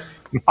good. But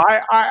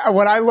I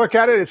when I look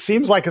at it, it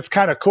seems like it's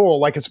kind of cool.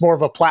 Like it's more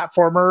of a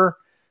platformer,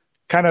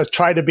 kind of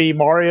try to be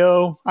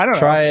Mario. I don't know.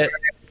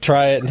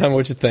 Try it and tell me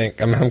what you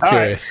think. I'm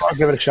curious. Right, I'll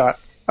give it a shot.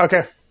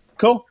 Okay,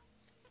 cool.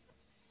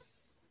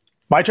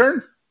 My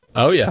turn?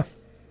 Oh, yeah.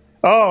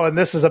 Oh, and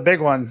this is a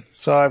big one.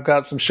 So I've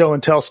got some show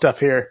and tell stuff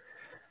here.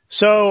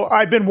 So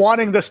I've been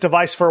wanting this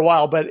device for a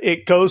while, but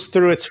it goes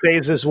through its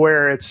phases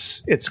where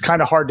it's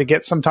kind of hard to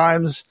get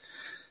sometimes.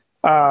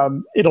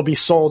 It'll be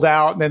sold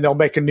out, and then they'll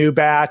make a new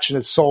batch, and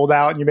it's sold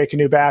out, and you make a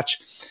new batch.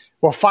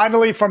 Well,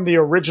 finally, from the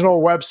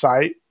original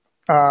website,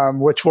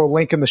 which we'll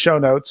link in the show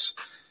notes,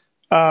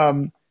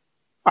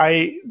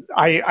 I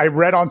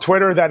read on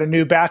Twitter that a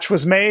new batch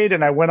was made,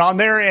 and I went on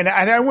there, and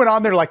I went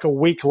on there like a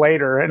week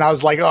later, and I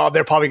was like, oh,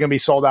 they're probably going to be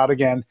sold out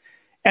again.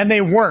 And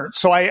they weren't.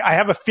 So I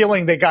have a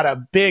feeling they got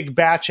a big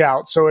batch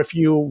out. So if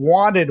you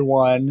wanted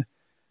one,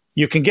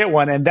 you can get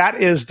one. And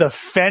that is the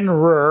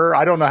Fenrir.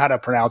 I don't know how to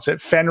pronounce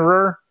it.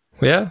 Fenrir.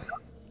 Yeah.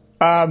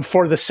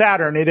 For the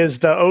Saturn. It is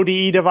the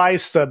ODE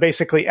device, the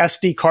basically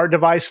SD card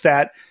device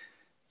that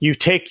you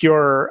take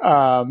your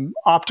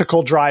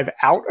optical drive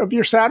out of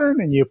your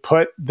Saturn and you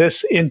put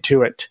this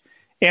into it.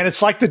 And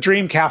it's like the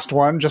Dreamcast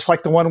one, just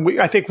like the one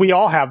I think we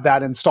all have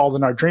that installed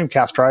in our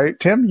Dreamcast, right?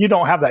 Tim, you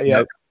don't have that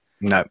yet.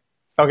 No.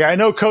 Okay, I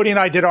know Cody and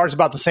I did ours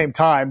about the same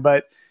time,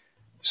 but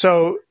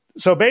so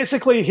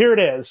basically here it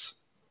is.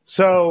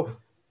 So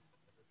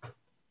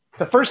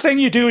the first thing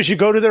you do is you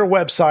go to their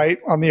website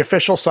on the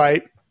official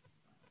site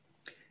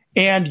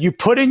and you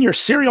put in your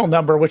serial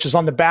number, which is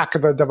on the back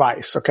of the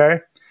device,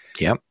 okay?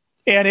 Yep.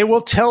 And it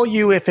will tell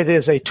you if it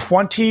is a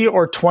 20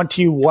 or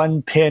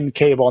 21 pin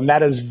cable, and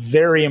that is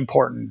very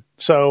important.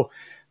 So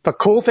the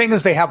cool thing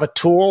is they have a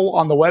tool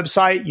on the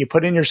website. You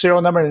put in your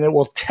serial number and it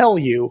will tell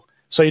you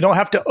So you don't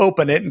have to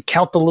open it and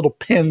count the little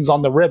pins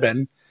on the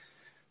ribbon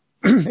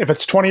if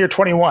it's 20 or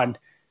 21.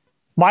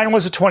 Mine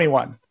was a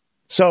 21.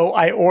 So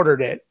I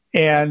ordered it,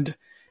 and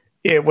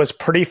it was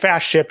pretty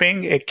fast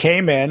shipping. It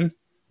came in.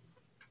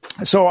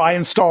 So I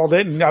installed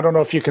it, and I don't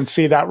know if you can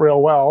see that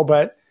real well,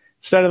 but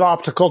instead of the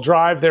optical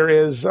drive, there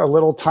is a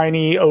little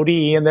tiny ODE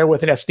in there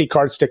with an SD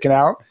card sticking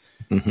out.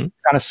 Mm-hmm. Kind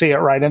of see it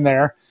right in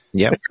there.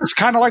 Yep. It's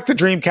kind of like the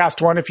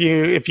Dreamcast one if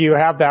you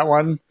have that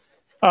one.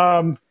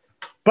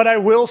 But I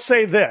will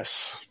say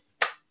this.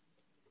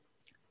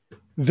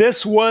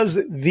 This was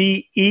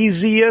the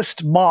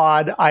easiest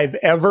mod I've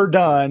ever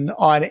done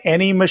on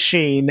any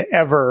machine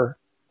ever.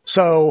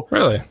 So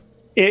Really?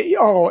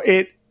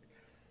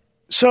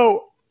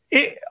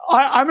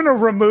 I'm going to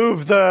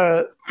remove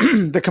the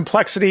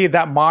complexity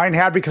that mine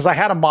had because I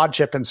had a mod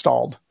chip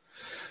installed,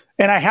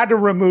 and I had to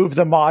remove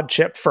the mod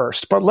chip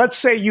first. But let's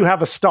say you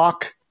have a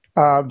stock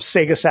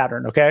Sega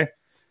Saturn, okay?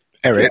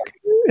 Eric,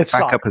 It's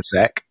back stock. up a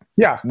sec.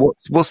 Yeah,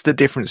 What's the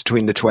difference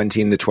between the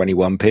 20 and the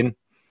 21 pin?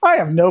 I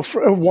have no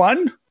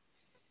one.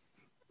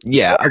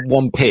 Yeah,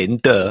 one pin,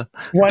 duh.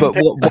 One But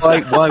pin.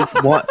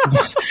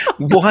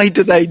 why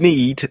do they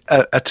need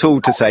a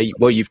tool to say,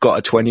 well, you've got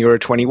a 20 or a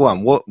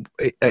 21? What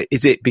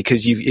is it?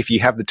 Because if you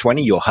have the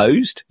 20, you're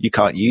hosed. You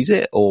can't use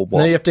it, or what?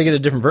 No, you have to get a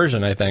different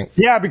version, I think.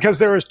 Yeah, because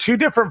there was two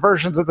different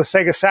versions of the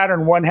Sega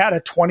Saturn. One had a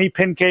 20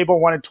 pin cable,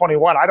 one had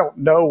 21. I don't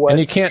know what. And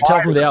you can't tell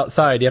from the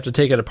outside. You have to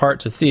take it apart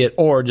to see it,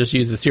 or just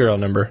use the serial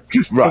number.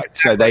 Right.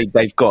 So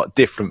they've got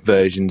different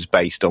versions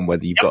based on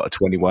whether you've got a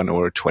 21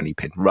 or a 20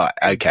 pin. Right.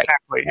 Okay.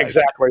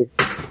 Exactly.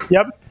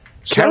 Yep.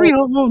 Carry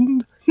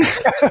on.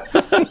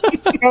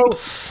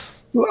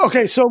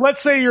 So let's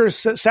say your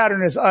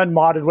Saturn is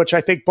unmodded, which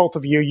I think both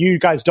of you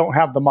guys don't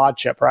have the mod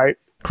chip, right?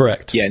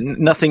 Correct. Yeah.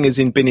 Nothing has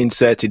been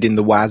inserted in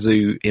the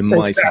Wazoo in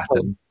my Exactly.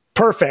 Saturn.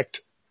 Perfect.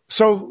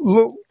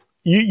 So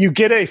you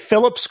get a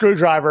Phillips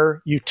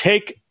screwdriver, you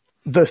take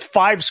the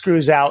 5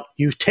 screws out,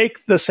 you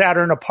take the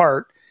Saturn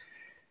apart.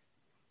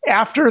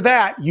 After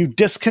that, you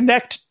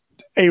disconnect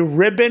a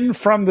ribbon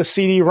from the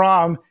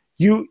CD-ROM.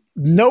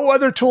 No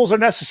other tools are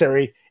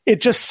necessary. It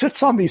just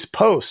sits on these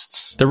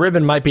posts. The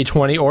ribbon might be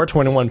 20 or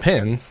 21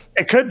 pins.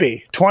 It could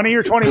be 20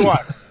 or 21.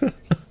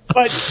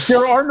 But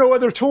there are no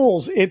other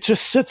tools. It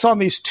just sits on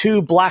these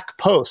 2 black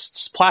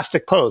posts,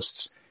 plastic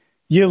posts.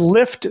 You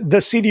lift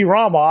the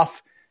CD-ROM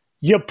off,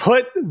 you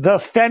put the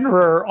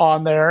Fenrir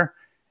on there,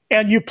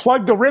 and you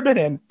plug the ribbon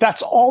in.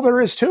 That's all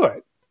there is to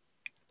it.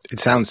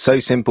 It sounds so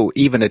simple.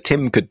 Even a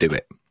Tim could do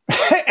it.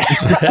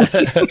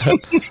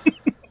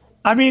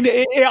 I mean,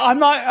 I'm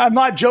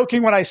not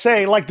joking when I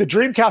say like the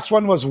Dreamcast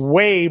one was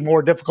way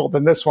more difficult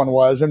than this one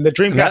was, and the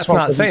Dreamcast And that's one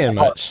not wasn't saying that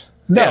hard. much.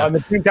 No, Yeah. and the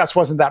Dreamcast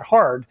wasn't that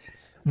hard.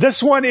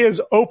 This one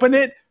is open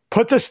it,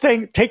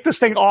 take this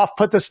thing off,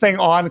 put this thing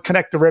on,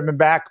 connect the ribbon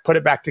back, put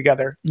it back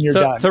together, and you're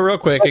done. So real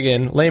quick,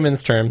 again,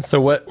 layman's terms.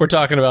 So what we're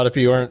talking about, if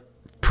you aren't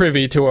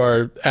privy to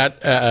our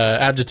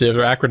adjective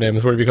or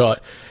acronyms, whatever you call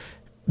it,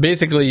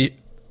 basically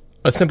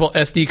a simple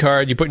SD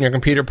card you put in your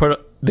computer,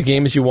 put the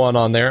games you want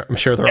on there. I'm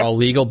sure they're all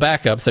legal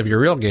backups of your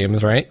real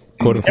games, right?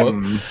 Quote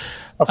unquote.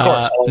 Of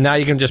course. Now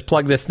you can just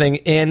plug this thing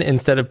in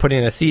instead of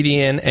putting a CD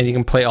in, and you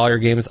can play all your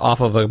games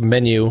off of a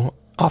menu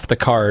off the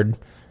card.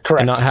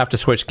 Correct. And not have to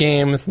switch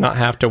games, not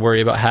have to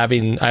worry about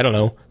having, I don't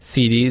know,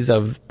 CDs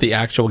of the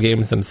actual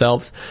games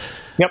themselves.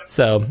 Yep.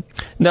 So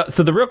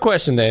the real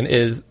question then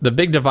is, the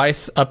big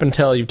device up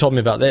until you've told me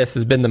about this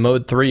has been the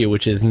Mode 3,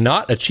 which is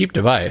not a cheap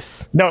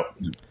device. No.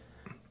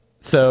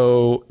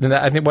 So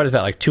I think, what is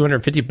that, like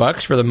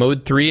 $250 for the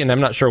Mode 3? And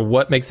I'm not sure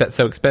what makes that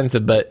so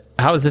expensive, but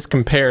how does this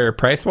compare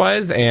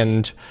price-wise?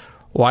 And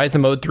why is the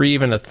Mode 3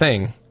 even a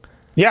thing?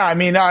 Yeah, I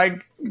mean, I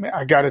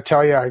got to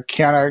tell you, I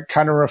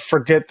kind of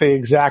forget the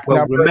exact Well,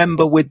 number.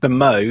 remember with the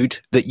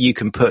mode that you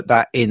can put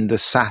that in the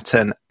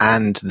Saturn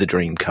and the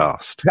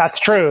Dreamcast.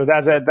 That's true.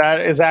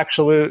 That is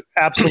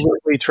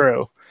absolutely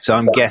true. So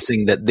I'm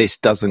guessing that this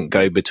doesn't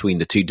go between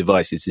the two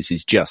devices. This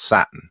is just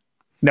Saturn.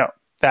 No,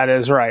 that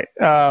is right.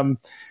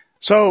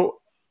 So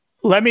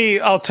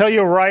I'll tell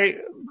you right.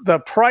 The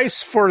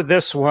price for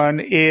this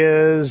one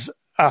is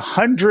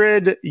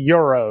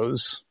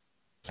 €100.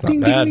 It's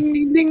not bad. Ding,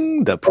 ding,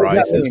 ding. The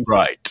price is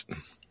right.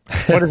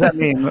 What does that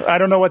mean? I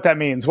don't know what that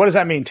means. What does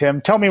that mean, Tim?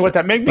 Tell me what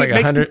that means. Like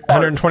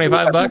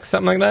 $125,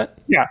 something like that?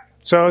 Yeah.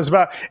 So it's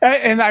about,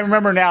 and I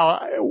remember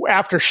now,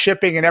 after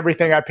shipping and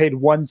everything, I paid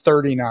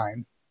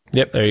 $139.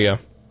 Yep, there you go.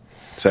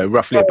 So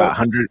roughly about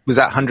 100. Was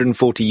that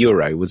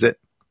 €140? Was it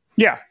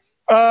Yeah.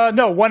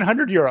 No,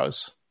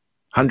 €100.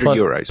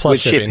 €100 plus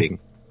with shipping.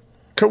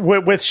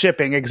 With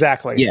shipping,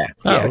 exactly. Yeah.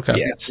 Oh, yeah, okay.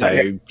 Yeah.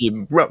 So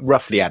you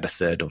roughly add a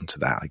third onto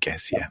that, I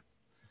guess. Yeah.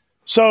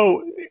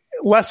 So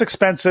Less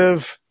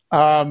expensive,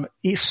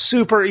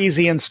 super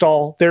easy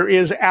install. There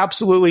is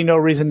absolutely no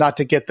reason not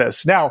to get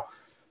this. Now,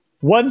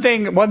 one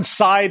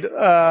side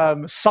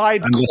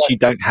Unless you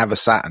don't have a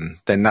Saturn,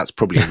 then that's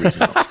probably a reason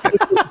not to get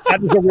it.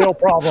 that is a real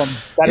problem.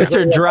 That is a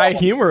Mr. real Dry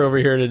problem. Humor over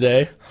here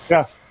today.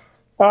 Yeah.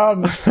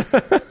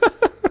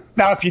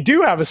 Now, if you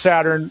do have a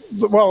Saturn,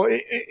 well,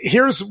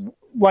 here's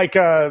like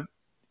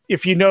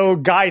if you know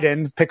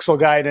Gaiden, Pixel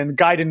Gaiden,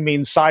 Gaiden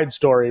means side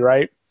story,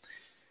 right?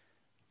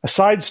 A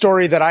side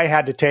story that I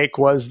had to take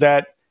was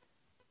that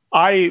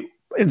I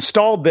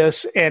installed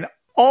this and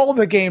all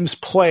the games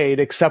played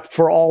except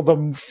for all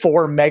the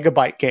 4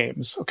 megabyte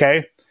games.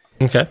 Okay.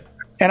 Okay.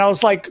 And I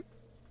was like,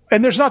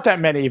 and there's not that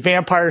many.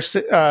 Vampire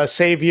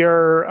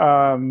Savior,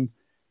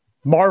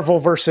 Marvel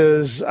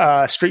versus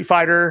Street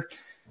Fighter.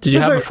 Did you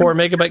There's have a 4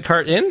 megabyte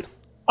cart in?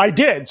 I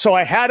did. So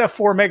I had a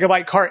 4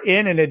 megabyte cart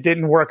in and it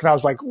didn't work. And I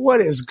was like, what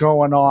is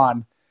going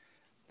on?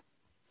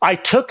 I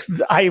took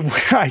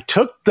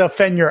the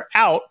Fenrir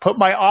out, put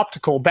my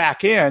optical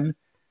back in,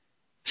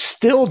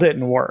 still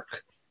didn't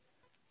work.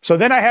 So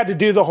then I had to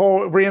do the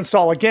whole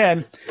reinstall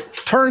again.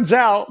 Turns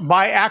out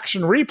my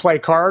Action Replay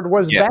card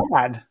was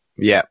bad.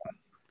 Yeah.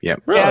 Yeah.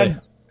 Really?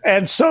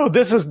 And so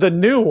this is the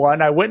new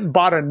one. I went and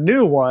bought a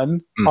new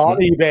one on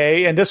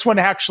eBay, and this one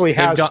actually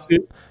has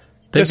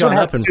They've gone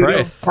up in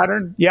price.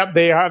 Saturn. Yep,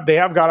 they have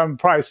gone up in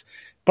price.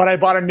 But I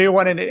bought a new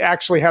one, and it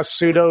actually has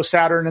pseudo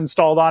Saturn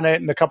installed on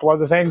it and a couple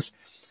other things.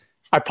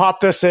 I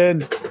popped this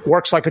in,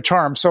 works like a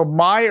charm. So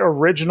my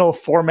original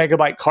 4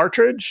 megabyte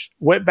cartridge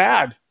went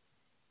bad.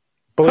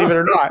 Believe it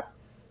or not.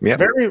 Yep.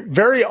 Very,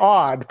 very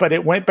odd, but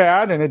it went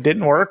bad and it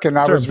didn't work. And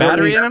Is I there was a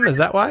battery in them? Is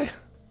that why?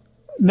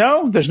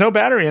 No, there's no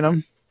battery in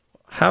them.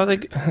 How they?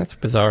 That's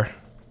bizarre.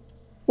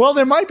 Well,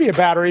 there might be a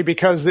battery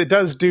because it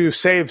does do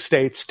save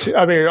states.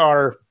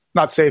 Or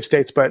not save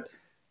states, but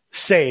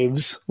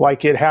saves.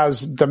 Like it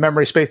has the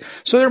memory space.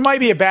 So there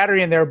might be a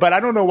battery in there, but I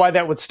don't know why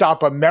that would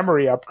stop a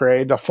memory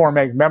upgrade, a 4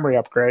 meg memory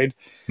upgrade.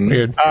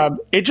 Weird.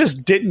 It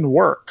just didn't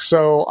work.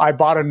 So I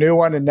bought a new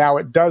one and now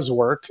it does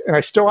work. And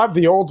I still have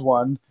the old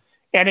one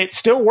and it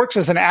still works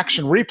as an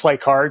Action Replay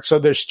card. So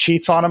there's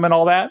cheats on them and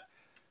all that.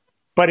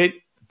 But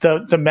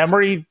the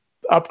memory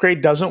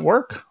upgrade doesn't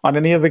work on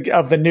any of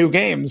the new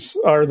games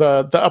or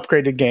the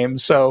upgraded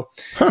games. So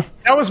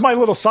that was my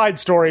little side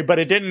story, but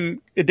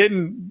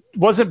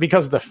wasn't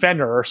because of the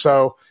Fenrir.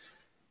 So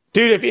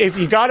dude, if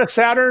you got a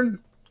Saturn,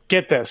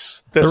 get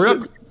this.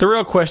 The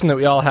real question that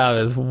we all have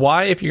is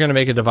why, if you're going to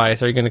make a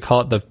device, are you going to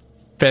call it the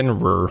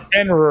Fenrir?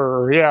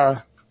 Fenrir,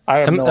 yeah.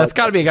 That's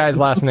got to be a guy's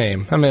last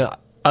name. I mean,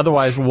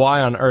 otherwise,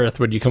 why on earth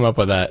would you come up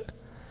with that?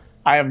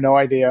 I have no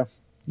idea.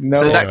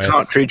 No. So that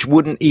cartridge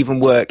wouldn't even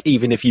work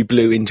even if you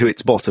blew into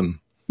its bottom.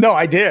 No,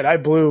 I did. I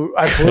blew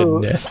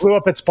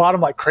up its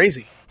bottom like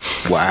crazy.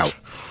 Wow.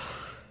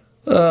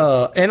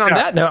 And on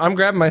that note, I'm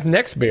grabbing my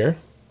next beer.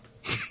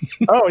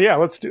 Oh yeah,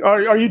 let's do.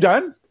 Are you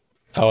done?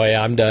 Oh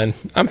yeah, I'm done.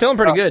 I'm feeling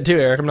pretty good too,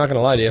 Eric. I'm not going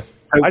to lie to you.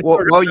 So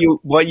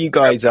while you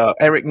guys are,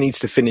 Eric needs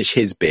to finish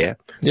his beer.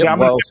 Yep. Yeah,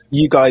 While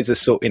you guys are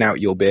sorting out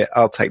your beer,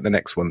 I'll take the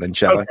next one then,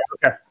 shall I?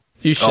 Okay.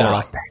 You shall. All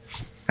right.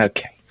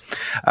 Okay.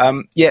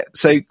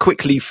 So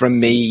quickly from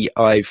me,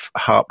 I've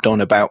harped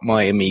on about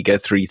my Amiga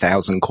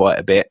 3000 quite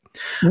a bit.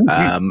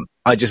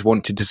 I just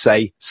wanted to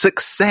say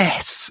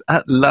success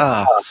at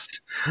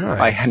last.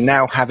 Nice. I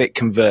now have it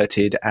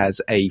converted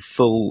as a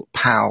full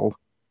PAL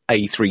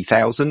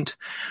A3000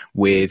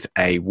 with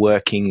a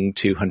working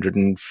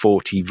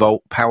 240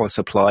 volt power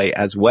supply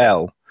as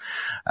well.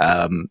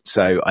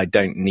 So I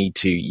don't need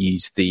to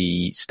use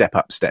the step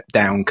up, step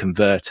down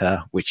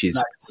converter, which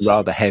is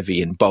rather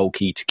heavy and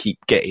bulky to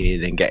keep getting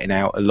in and getting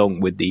out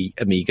along with the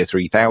Amiga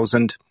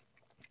 3000.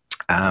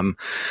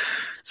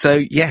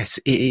 So yes,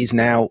 it is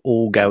now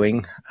all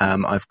going.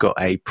 I've got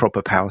a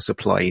proper power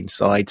supply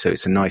inside. So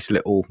it's a nice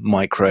little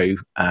micro,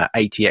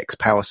 ATX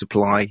power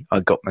supply. I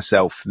got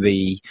myself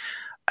the,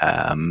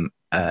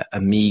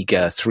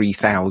 Amiga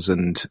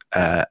 3000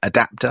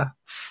 adapter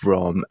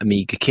from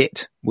Amiga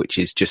Kit, which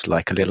is just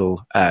like a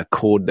little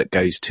cord that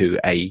goes to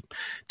a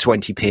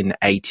 20-pin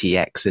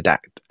ATX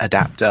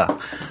adapter,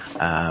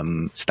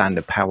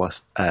 standard power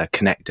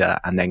connector,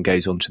 and then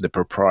goes onto the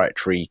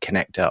proprietary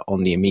connector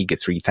on the Amiga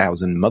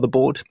 3000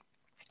 motherboard,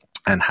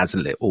 and has a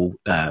little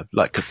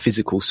like a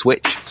physical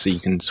switch, so you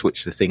can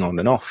switch the thing on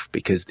and off,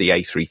 because the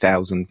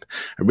A3000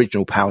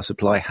 original power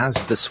supply has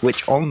the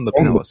switch on the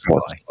power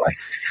supply.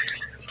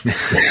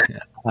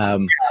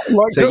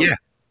 So yeah,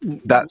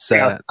 that's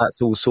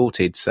all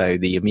sorted. So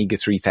the Amiga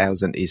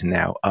 3000 is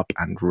now up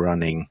and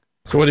running.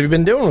 So what have you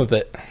been doing with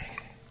it?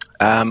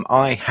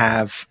 I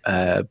have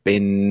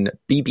been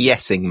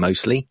BBSing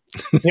mostly.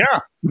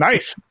 Yeah,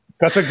 nice.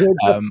 That's a good.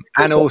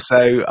 And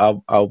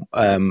also,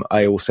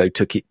 I also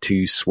took it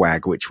to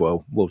Swag, which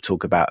we'll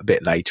talk about a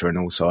bit later. And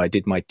also, I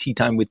did my Tea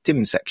Time with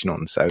Tim section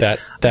on. So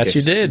that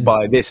you did.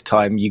 By this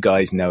time, you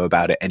guys know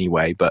about it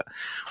anyway. But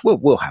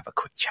we'll have a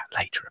quick chat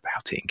later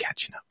about it and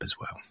catching up as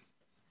well.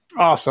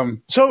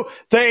 Awesome. So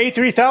the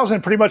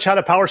A3000 pretty much had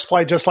a power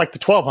supply just like the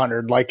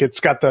 1200. Like it's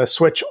got the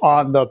switch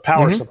on the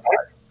power supply.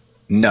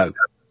 No,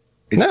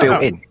 it's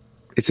built in.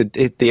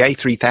 The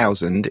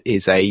A3000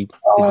 is a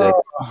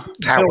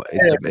tower.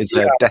 It's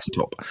a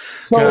desktop.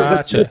 So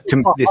Gotcha.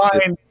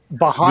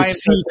 behind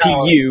the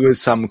CPU,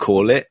 as some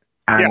call it,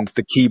 and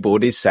the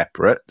keyboard is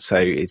separate, so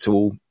it's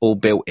all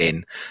built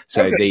in.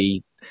 So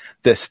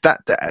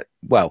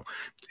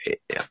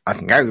I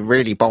can go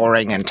really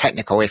boring and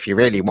technical if you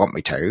really want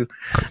me to.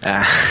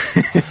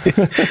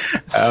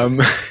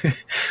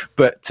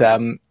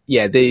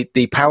 Yeah,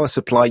 the power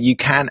supply, you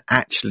can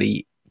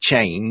actually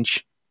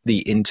change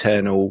the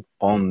internal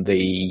on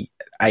the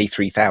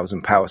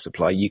A3000 power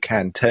supply. You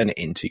can turn it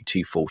into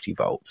 240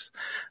 volts,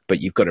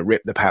 but you've got to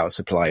rip the power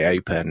supply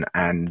open,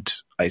 and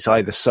it's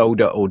either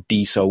solder or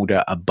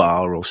desolder a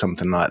bar or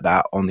something like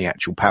that on the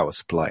actual power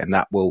supply, and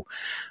that will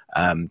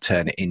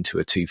turn it into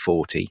a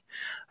 240.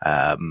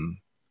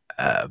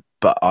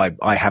 But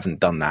I haven't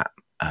done that.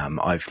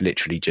 I've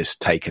literally just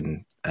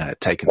taken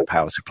the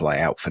power supply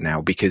out for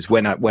now, because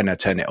when I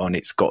turn it on,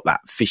 it's got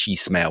that fishy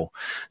smell.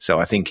 So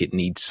I think it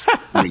needs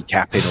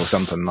recapping or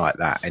something like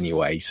that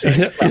anyway. So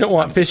you don't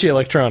want fishy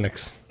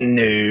electronics.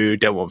 No,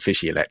 don't want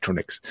fishy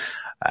electronics.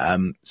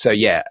 So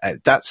yeah,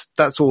 that's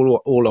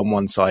all on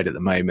one side at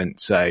the moment.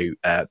 So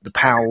the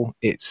PAL,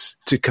 it's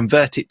to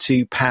convert it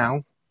to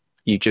PAL,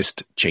 you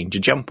just change a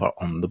jumper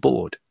on the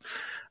board.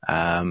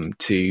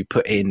 To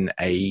put in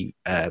a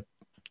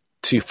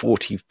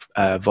 240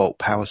 volt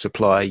power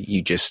supply,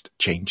 you just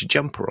change a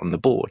jumper on the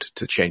board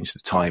to change the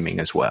timing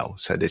as well.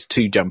 So there's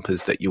two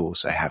jumpers that you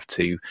also have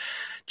to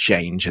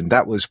change, and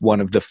that was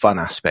one of the fun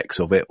aspects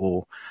of it,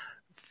 or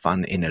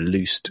fun in a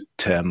loose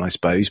term, I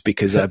suppose,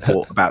 because I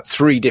bought about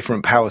 3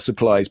 different power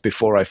supplies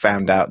before I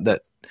found out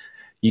that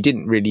you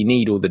didn't really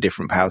need all the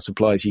different power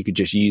supplies. You could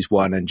just use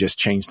one and just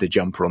change the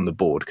jumper on the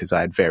board, because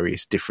I had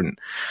various different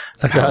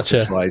power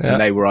supplies,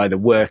 and they were either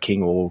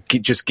working or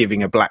just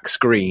giving a black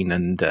screen.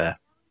 And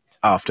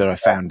after I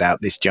found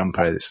out this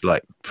jumper, it's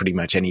like pretty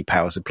much any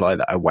power supply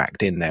that I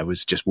whacked in there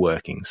was just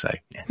working. So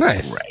yeah,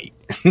 nice. Great.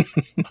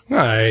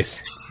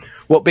 Nice.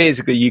 What beers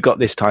have you got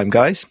this time,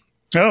 guys?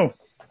 Oh,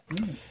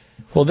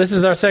 Well, this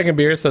is our second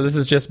beer, so this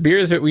is just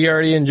beers that we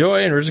already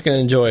enjoy and we're just going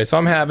to enjoy.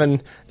 So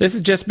this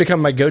has just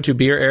become my go-to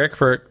beer,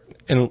 Eric,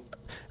 and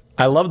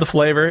I love the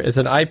flavor. It's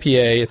an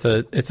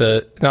IPA. It's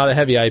a not a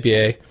heavy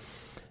IPA.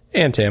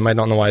 And Tim, I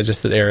don't know why I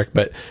just said Eric,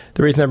 but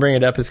the reason I bring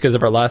it up is because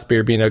of our last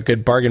beer being a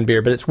good bargain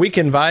beer. But it's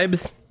Weekend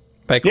Vibes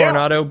by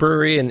Coronado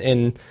Brewery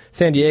in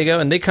San Diego,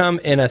 and they come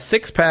in a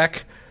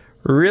 6-pack,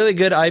 really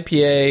good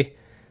IPA.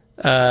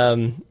 I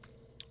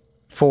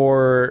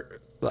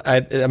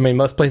mean,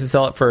 most places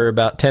sell it for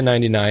about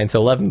 $10.99,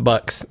 so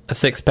 $11 a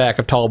 6-pack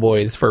of Tall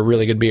Boys for a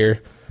really good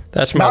beer.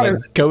 That's my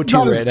go-to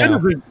right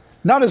now.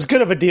 Not as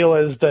good of a deal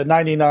as the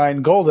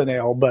 99 Golden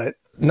Ale, but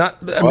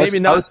I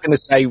was going to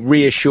say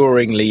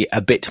reassuringly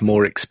a bit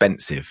more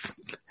expensive.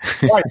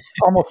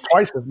 almost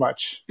twice as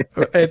much.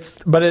 It's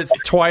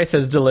twice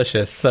as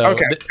delicious. So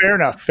okay, fair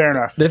enough.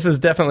 This is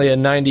definitely a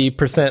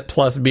 90%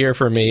 plus beer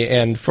for me,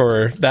 and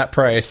for that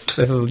price,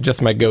 this is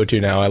just my go-to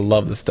now. I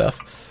love this stuff.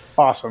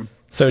 Awesome.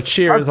 So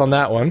cheers on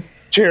that one.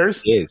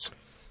 Cheers. Cheers.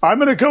 I'm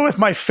going to go with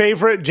my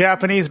favorite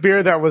Japanese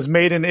beer that was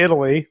made in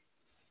Italy.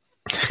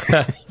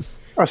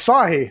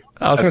 Asahi.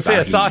 I was going to say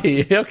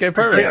Asahi. Okay,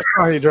 perfect. Yeah,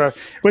 Asahi Drive,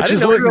 which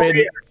is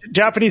literally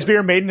Japanese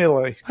beer made in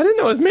Italy. I didn't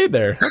know it was made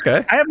there.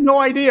 Okay. I have no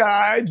idea.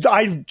 I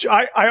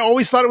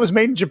always thought it was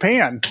made in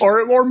Japan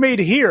or made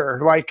here.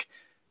 Like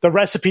the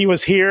recipe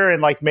was here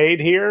and like made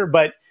here,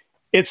 but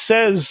it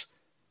says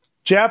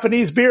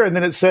Japanese beer and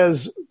then it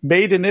says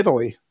made in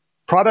Italy.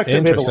 Product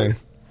in Italy.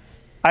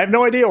 I have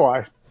no idea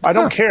why. I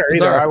don't care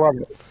either. I love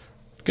it.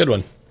 Good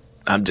one.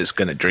 I'm just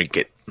going to drink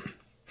it.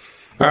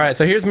 All right,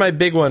 so here's my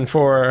big one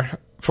for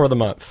the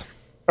month.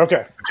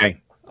 Okay.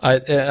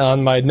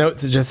 On my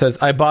notes, it just says,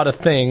 I bought a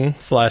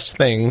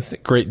thing/things.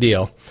 Great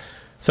deal.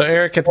 So,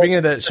 Eric, at the beginning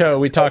of that show,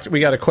 we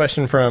got a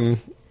question from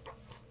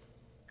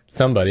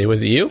somebody.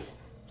 Was it you?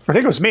 I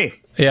think it was me.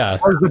 Yeah.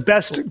 Or the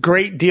best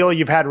great deal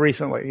you've had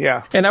recently.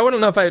 Yeah. And I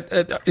wouldn't know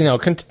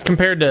if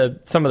compared to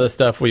some of the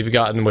stuff we've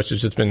gotten, which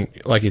has just been,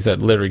 like you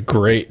said, literally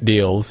great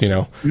deals,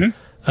 10%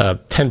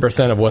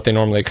 of what they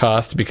normally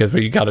cost because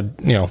we got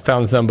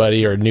found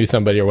somebody or knew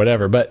somebody or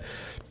whatever. But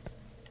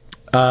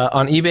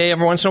on eBay,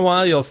 every once in a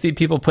while, you'll see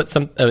people put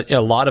a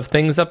lot of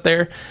things up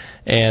there,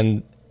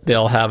 and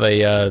they'll have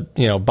a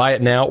buy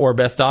it now or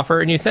best offer,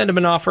 and you send them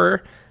an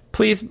offer.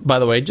 Please, by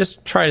the way,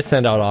 just try to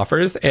send out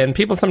offers, and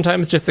people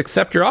sometimes just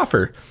accept your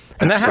offer,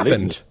 and that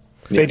happened.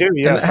 They do,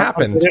 yeah. And that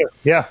happened.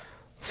 Yeah.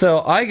 So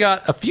I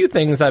got a few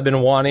things I've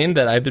been wanting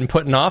that I've been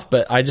putting off,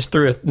 but I just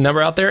threw a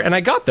number out there, and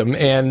I got them,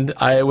 and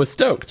I was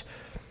stoked.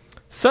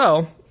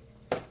 So,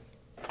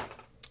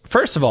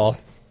 first of all,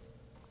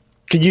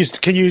 can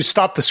you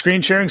stop the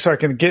screen sharing so I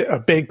can get a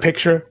big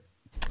picture?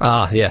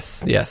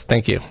 Yes,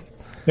 thank you.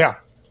 Yeah.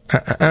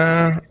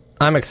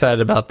 I'm excited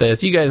about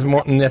this. You guys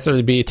won't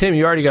necessarily be. Tim,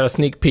 you already got a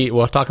sneak peek.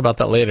 We'll talk about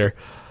that later.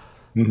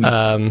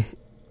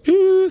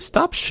 Mm-hmm.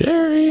 Stop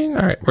sharing.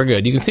 All right, we're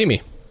good. You can see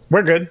me.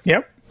 We're good.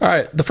 Yep. All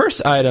right, the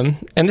first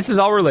item, and this is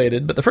all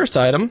related, but the first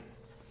item,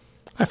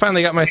 I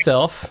finally got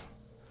myself.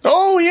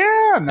 Oh,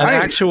 yeah. Nice. An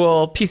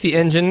actual PC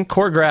Engine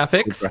core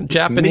graphics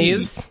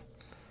Japanese.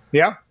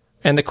 Mini. Yeah.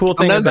 And the cool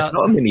thing that's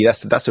not a mini.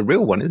 That's a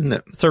real one, isn't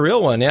it? It's a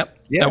real one, yep.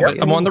 Yeah,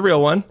 I'm on the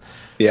real one.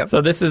 Yeah.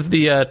 So this is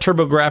the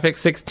TurboGrafx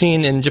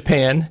 16 in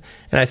Japan.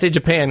 And I say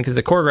Japan because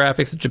the core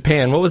graphics of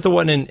Japan. What was the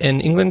one in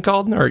England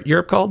called, or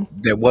Europe called?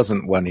 There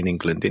wasn't one in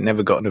England. It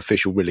never got an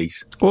official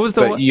release. What was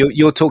the But one?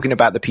 you're talking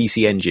about the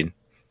PC Engine.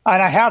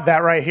 And I have that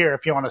right here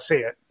if you want to see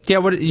it.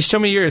 Yeah, you show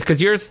me yours,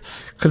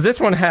 because this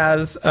one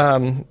has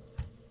the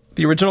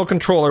original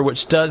controller,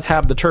 which does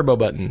have the turbo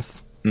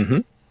buttons. Mm-hmm.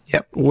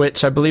 Yep.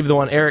 Which I believe the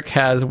one Eric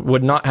has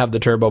would not have the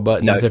turbo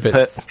buttons. No, if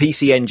it's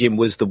PC Engine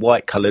was the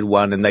white coloured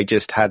one, and they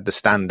just had the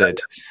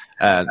standard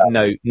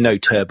no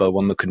turbo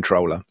on the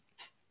controller.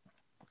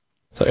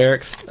 So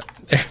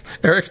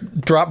Eric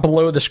dropped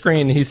below the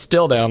screen. He's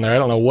still down there. I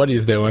don't know what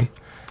he's doing.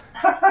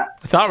 I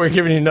thought we were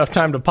giving you enough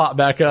time to pop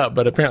back up,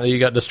 but apparently you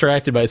got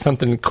distracted by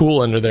something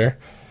cool under there.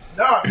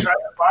 No, I'm trying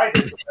to find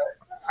it.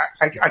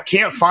 I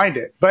can't find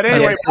it. But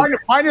anyway,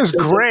 mine is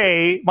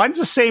gray. Mine's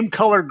the same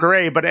color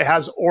gray, but it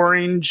has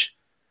orange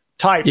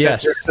type.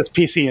 Yes. That's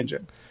PC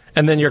Engine.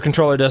 And then your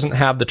controller doesn't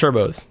have the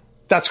turbos.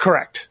 That's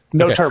correct.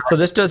 No Okay, turbo. So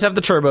this does have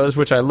the turbos,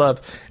 which I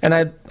love. And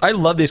I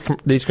love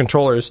these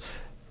controllers.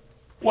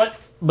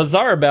 What's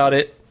bizarre about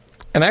it,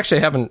 and I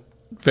actually haven't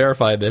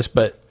verified this,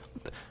 but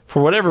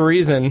for whatever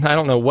reason, I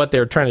don't know what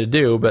they're trying to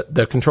do, but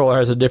the controller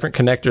has a different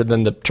connector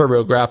than the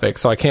TurboGrafx,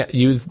 so I can't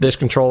use this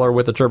controller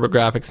with the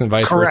TurboGrafx and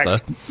vice correct.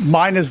 versa.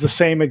 Mine is the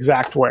same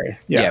exact way.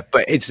 Yeah,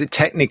 but it's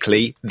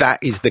technically that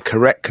is the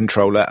correct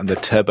controller, and the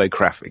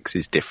TurboGrafx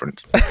is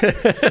different.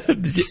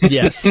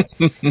 Yes.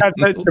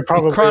 You're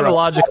probably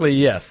Chronologically,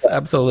 yes,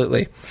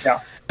 absolutely. right.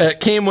 Yeah. It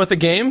came with a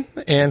game,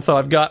 and so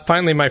I've got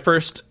finally my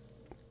first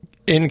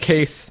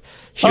in-case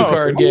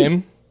HuCard cool.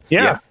 game.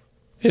 Yeah.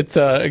 It's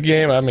a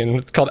game. I mean,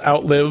 it's called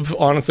Outlive.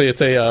 Honestly,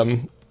 it's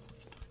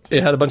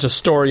it had a bunch of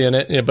story in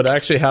it, but I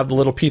actually have the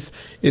little piece.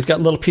 It's got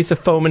a little piece of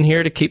foam in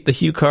here to keep the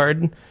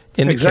HuCard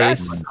in the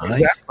Exactly. case.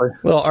 Exactly.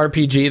 Little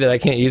RPG that I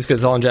can't use because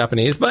it's all in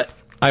Japanese. But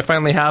I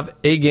finally have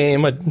a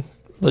game, a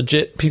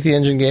legit PC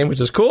Engine game, which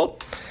is cool.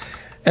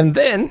 And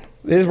then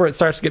this is where it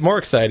starts to get more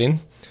exciting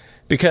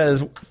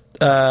because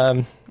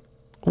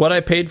what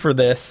I paid for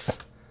this.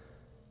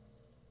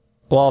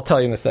 Well, I'll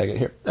tell you in a second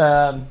here.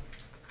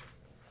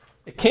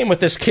 It came with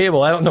this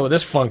cable. I don't know what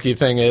this funky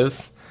thing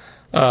is.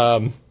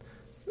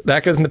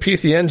 That goes in the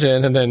PC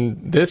Engine, and then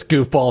this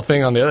goofball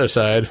thing on the other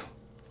side.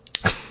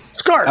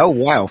 SCART. Oh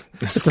wow,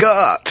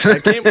 Scott!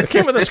 It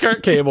came with a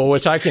SCART cable,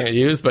 which I can't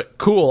use, but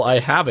cool, I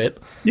have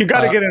it. You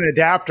got to get an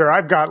adapter.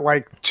 I've got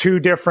like 2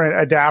 different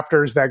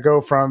adapters that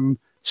go from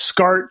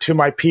SCART to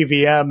my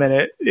PVM,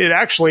 and it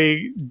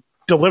actually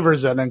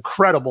delivers an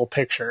incredible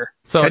picture.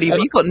 So Cody, have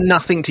you got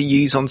nothing to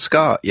use on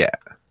SCART yet?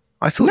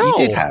 I thought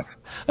you did have.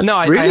 No,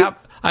 I Really?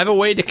 I have a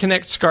way to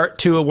connect SCART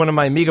to one of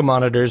my Amiga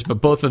monitors,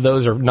 but both of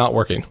those are not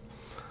working.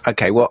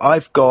 Okay, well,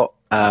 I've got.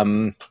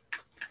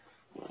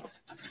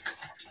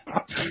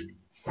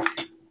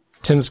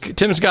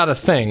 Tim's got a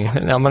thing,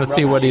 and I'm going to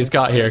see what he's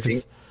got here.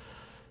 'Cause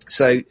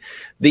So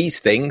these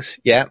things,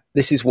 yeah,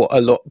 this is what a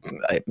lot,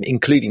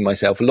 including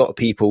myself, a lot of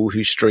people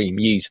who stream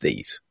use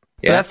these.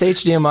 Yeah. that's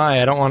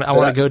HDMI. I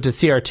want to go to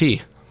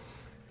CRT.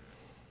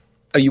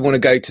 Oh, you want to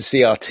go to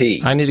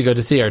CRT? I need to go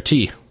to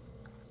CRT.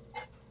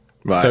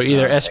 Right. So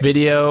either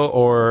S-Video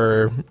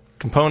or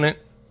component.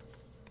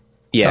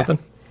 yeah.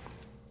 Something.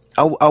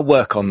 I'll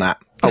work on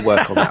that. I'll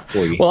work on that for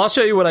you. Well, I'll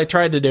show you what I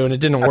tried to do, and it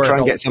didn't I'll work. try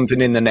and get something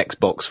in the next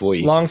box for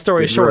you. Long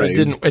story With short,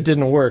 your own. it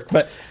didn't work.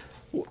 But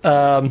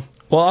well,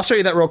 I'll show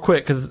you that real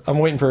quick because I'm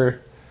waiting for.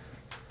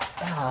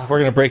 We're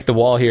gonna break the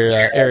wall here.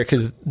 Eric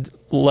has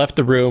left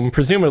the room,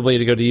 presumably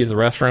to go to use the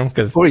restroom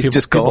because Or he's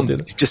just gone.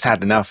 He's just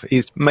had enough.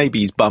 Maybe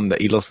he's bummed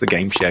that he lost the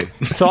game show.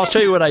 So I'll show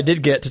you what I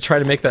did get to try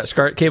to make that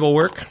SCART cable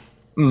work.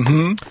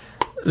 Mm-hmm.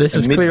 This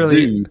is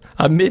clearly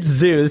a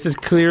Mid-Zoo. This is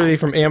clearly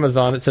from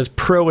Amazon. It says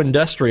Pro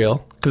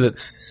Industrial because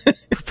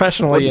it's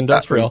professionally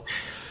industrial.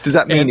 Does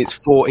that mean And- it's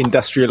for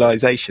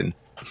industrialization?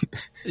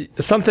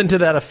 Something to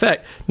that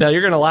effect. Now,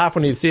 you're going to laugh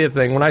when you see a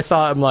thing. When I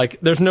saw it, I'm like,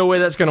 there's no way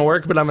that's going to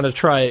work, but I'm going to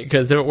try it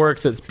because if it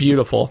works, it's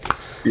beautiful.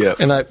 Yeah.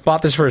 And I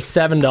bought this for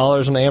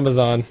 $7 on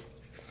Amazon.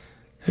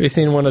 Have you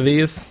seen one of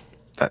these?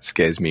 That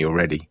scares me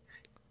already.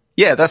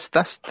 Yeah, that's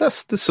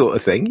the sort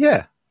of thing.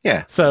 Yeah,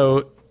 yeah.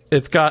 So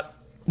it's got.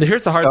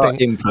 Here's the hard SCART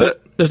thing.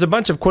 input. There's a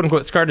bunch of quote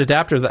unquote SCART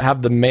adapters that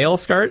have the male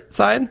SCART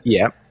side,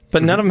 Yeah.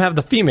 but none of them have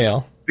the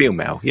female.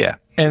 Female, yeah.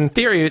 In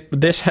theory,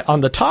 this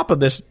on the top of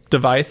this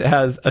device it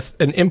has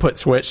an input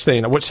switch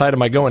saying which side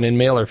am I going in,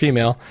 male or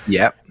female.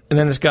 Yeah. And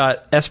then it's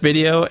got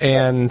S-Video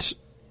and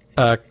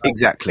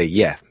Exactly,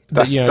 yeah.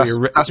 That's, you know,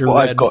 that's your what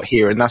red. I've got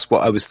here, and that's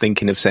what I was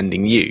thinking of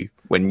sending you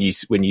when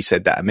you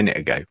said that a minute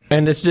ago.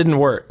 and this didn't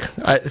work.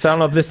 So I don't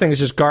know if this thing is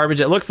just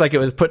garbage. It looks like it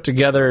was put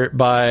together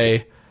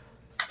by,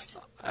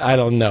 I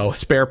don't know,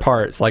 spare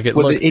parts. Like it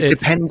Well, looks. it it's-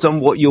 depends on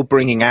what you're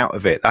bringing out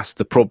of it. That's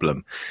the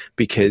problem.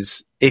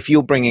 Because if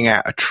you're bringing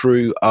out a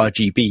true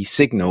RGB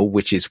signal,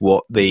 which is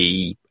what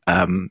the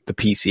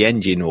PC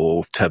Engine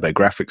or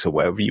TurboGrafx or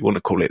whatever you want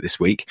to call it this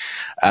week,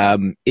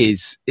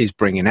 is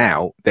bringing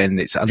out, then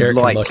it's can look at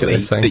unlikely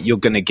this thing. that you're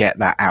going to get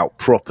that out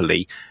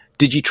properly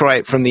Did you try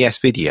it from the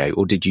S-Video,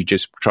 or did you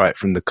just try it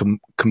from the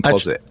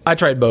composite? I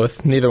tried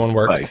both. Neither one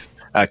works. Both.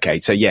 Okay,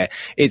 so yeah,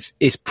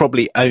 it's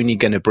probably only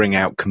going to bring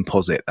out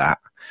composite. That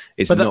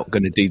it's not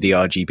going to do the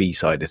RGB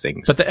side of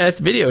things. But the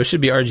S-Video should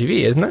be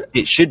RGB, isn't it?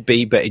 It should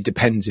be, but it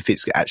depends if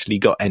it's actually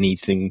got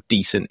anything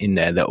decent in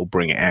there that will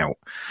bring it out.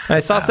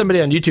 I saw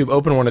somebody on YouTube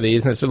open one of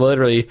these, and it's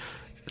literally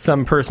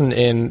some person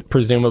in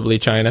presumably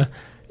China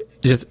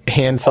just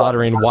hand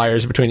soldering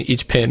wires between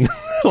each pin.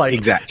 Like,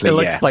 exactly, it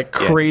looks like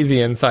crazy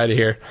inside of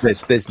here.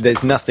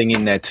 There's nothing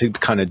in there to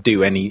kind of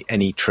do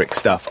any trick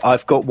stuff.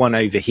 I've got one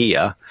over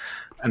here,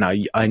 and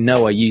I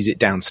know I use it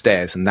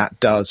downstairs, and that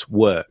does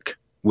work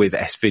with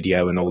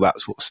S-Video and all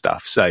that sort of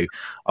stuff. So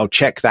I'll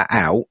check that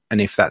out,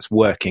 and if that's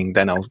working,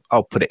 then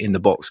I'll put it in the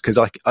box, because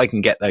I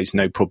can get those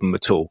no problem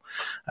at all.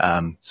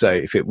 So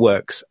if it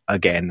works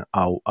again,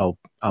 I'll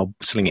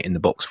sling it in the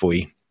box for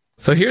you.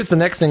 So here's the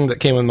next thing that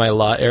came with my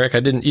lot, Eric.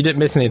 You didn't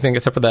miss anything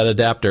except for that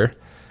adapter.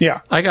 Yeah.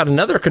 I got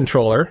another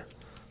controller.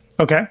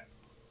 Okay.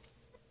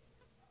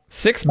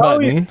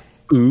 6-button.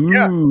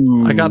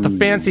 Ooh. I got the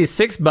fancy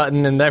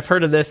 6-button, and I've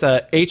heard of this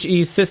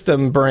HE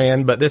System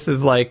brand, but this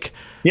is like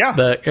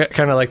the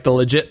kind of like the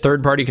legit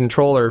third-party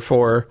controller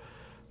for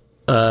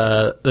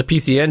the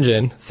PC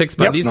Engine.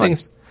 6-button.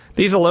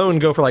 These alone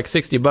go for like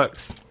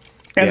 $60.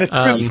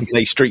 And you can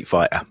play Street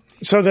Fighter.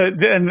 So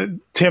and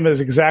Tim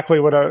is exactly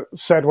what I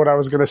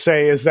was going to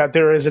say, is that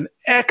there is an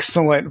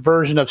excellent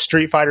version of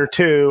Street Fighter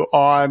 2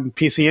 on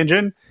PC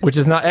Engine. Which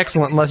is not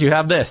excellent unless you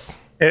have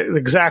this.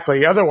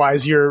 Exactly.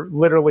 Otherwise, you're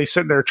literally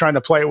sitting there trying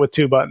to play it with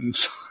 2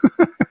 buttons.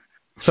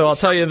 So I'll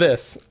tell you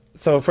this.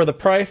 So for the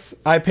price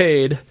I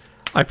paid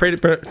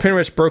pretty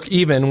much broke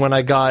even when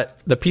I got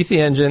the PC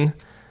Engine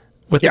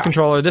with the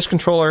controller, this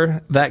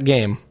controller, that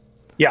game.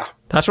 Yeah.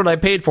 That's what I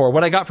paid for.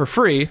 What I got for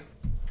free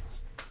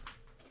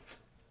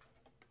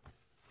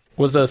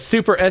was a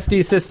Super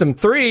SD System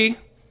 3.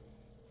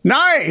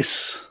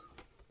 Nice.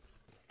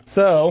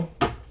 So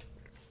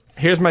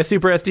here's my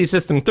Super SD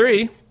System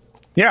 3.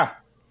 Yeah.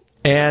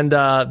 And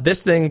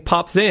this thing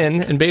pops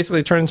in and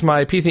basically turns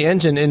my PC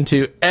Engine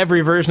into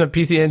every version of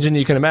PC Engine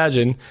you can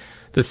imagine.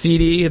 The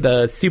CD,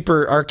 the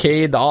Super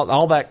Arcade,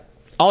 all that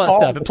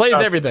stuff. It plays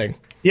everything.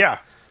 Yeah.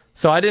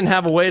 So I didn't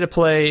have a way to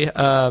play,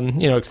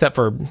 except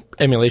for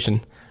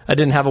emulation. I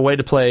didn't have a way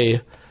to play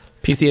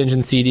PC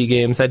Engine CD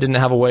games. I didn't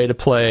have a way to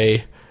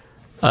play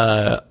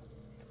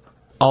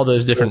all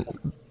those different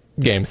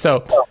games.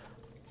 So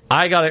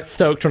I got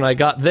stoked when I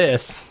got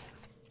this,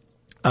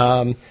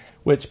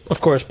 which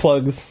of course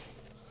plugs.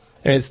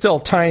 And it's still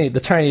tiny, the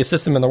tiniest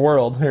system in the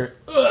world. Here,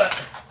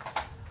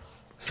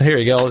 so here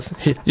you go.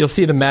 You'll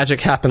see the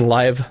magic happen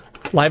live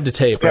to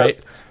tape, right?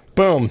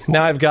 Boom.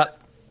 Now I've got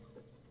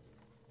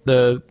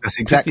the That's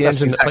exactly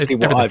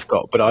what I've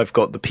got, but I've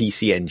got the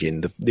PC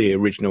Engine, the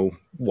original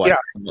one.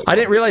 Yeah. I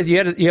didn't realize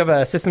you have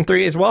a System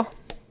 3 as well?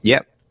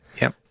 Yep.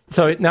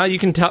 So now you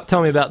can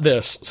tell me about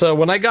this. So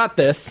when I got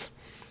this,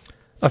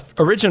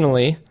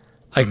 originally,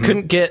 I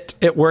couldn't get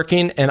it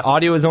working, and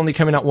audio was only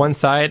coming out one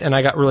side, and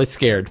I got really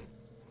scared.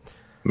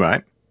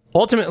 Right.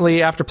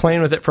 Ultimately, after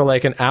playing with it for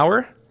like an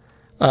hour,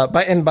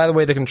 by the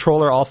way, the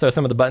controller also,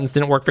 some of the buttons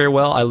didn't work very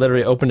well. I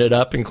literally opened it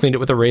up and cleaned it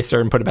with a eraser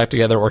and put it back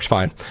together. It works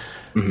fine.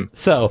 Mm-hmm.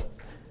 So,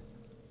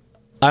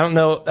 I don't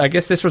know. I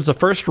guess this was the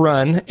first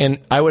run, and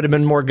I would have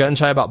been more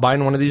gun-shy about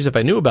buying one of these if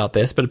I knew about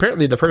this, but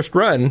apparently the first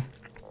run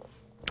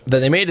that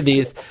they made of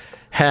these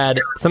had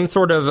some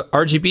sort of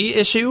RGB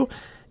issue,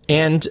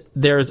 and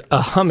there's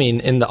a humming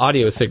in the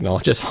audio signal.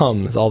 It just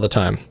hums all the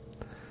time.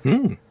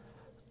 And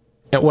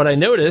what I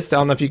noticed, I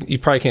don't know if you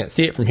probably can't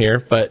see it from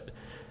here, but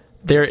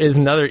there is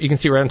another, you can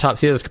see right on top,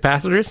 see those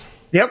capacitors?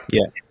 Yep.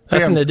 Yeah.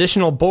 That's an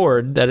additional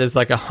board that is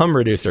like a hum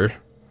reducer.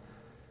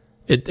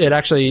 It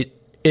actually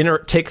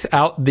takes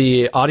out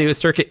the audio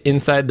circuit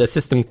inside the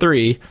System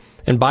 3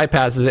 and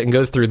bypasses it and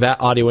goes through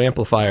that audio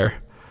amplifier.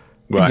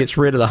 Right. And gets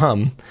rid of the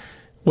hum,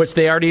 which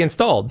they already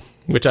installed,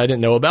 which I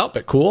didn't know about,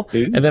 but cool.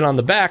 Dude. And then on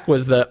the back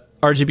was the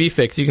RGB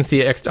fix. You can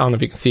see I don't know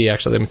if you can see,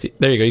 actually. Let me see.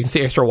 There you go. You can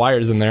see extra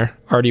wires in there,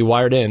 already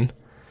wired in.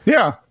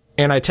 Yeah.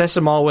 And I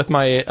tested them all with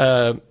my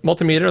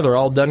multimeter. They're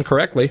all done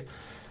correctly.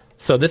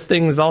 So this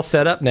thing is all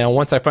set up now.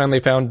 Once I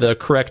finally found the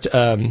correct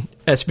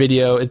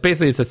S-Video, it's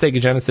a Sega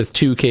Genesis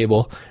 2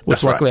 cable, which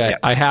That's right, luckily yeah.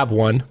 I have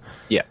one.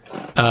 Yeah.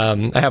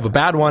 I have a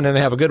bad one and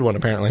I have a good one,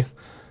 apparently.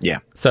 Yeah.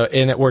 So,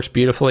 and it works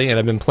beautifully, and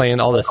I've been playing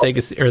all the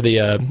Sega or the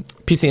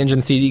PC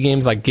Engine CD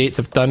games like Gates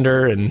of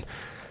Thunder and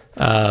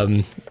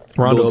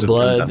Rondo of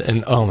Blood,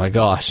 and oh my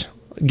gosh,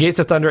 Gates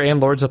of Thunder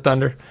and Lords of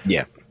Thunder.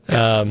 Yeah.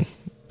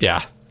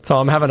 Yeah. So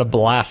I'm having a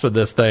blast with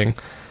this thing.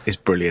 It's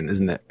brilliant,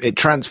 isn't it? It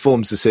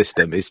transforms the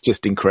system. It's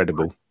just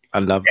incredible. I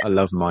love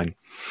mine.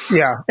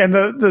 Yeah. And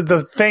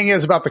the thing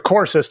is about the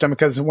core system,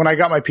 because when I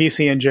got my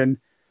PC Engine,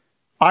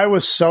 I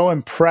was so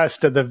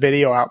impressed at the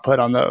video output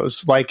on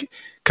those. Like,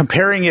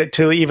 comparing it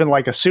to even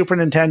like a Super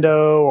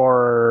Nintendo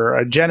or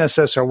a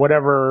Genesis or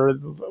whatever,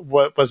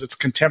 what was its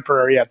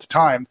contemporary at the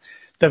time,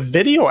 the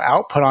video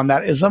output on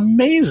that is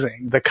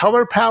amazing. The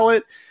color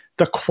palette,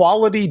 the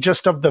quality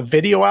just of the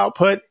video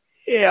output.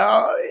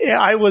 Yeah,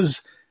 I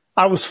was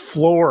I was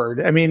floored.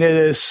 I mean, it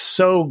is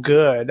so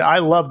good. I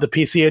love the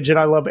PC Engine.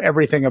 I love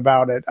everything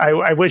about it.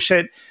 I wish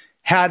it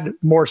had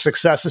more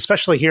success,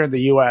 especially here in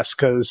the US,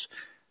 because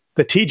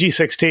the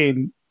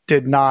TG16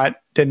 did not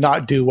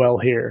do well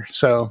here.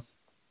 So,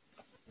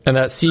 and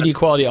that CD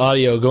quality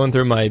audio going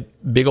through my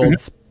big old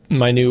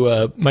my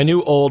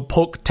new old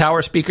Polk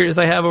Tower speakers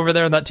I have over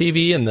there on that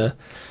TV, and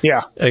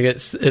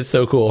it's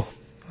so cool.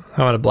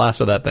 I want to blast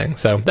with that thing.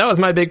 So that was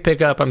my big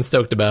pickup. I'm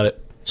stoked about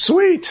it.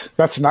 Sweet,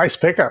 that's a nice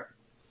pickup.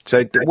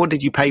 So what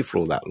did you pay for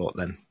all that lot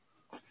then?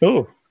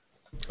 Ooh.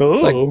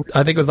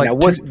 I think it was like now,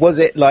 was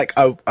it like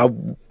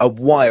a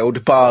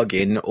wild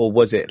bargain, or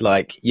was it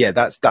like, yeah,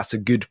 that's a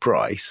good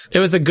price? It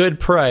was a good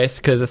price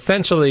because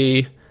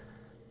essentially,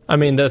 I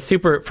mean, the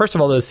Super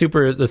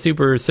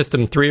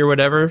System 3 or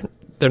whatever,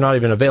 they're not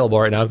even available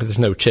right now because there's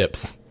no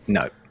chips.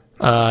 No.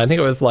 I think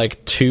it was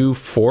like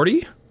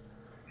 $240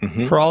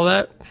 for all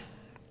that.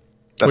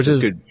 That's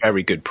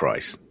very good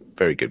price.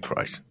 Very good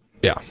price.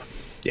 Yeah.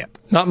 Yeah.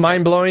 Not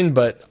mind blowing,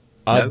 but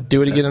I'd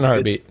do it again in a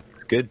heartbeat.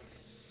 It's good.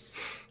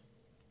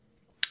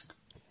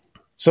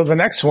 So the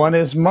next one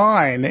is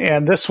mine,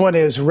 and this one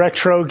is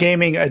retro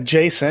gaming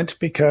adjacent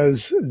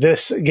because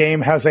this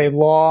game has a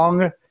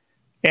long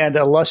and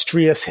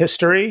illustrious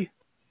history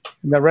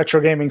in the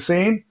retro gaming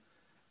scene.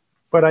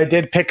 But I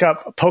did pick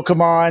up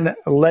Pokemon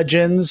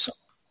Legends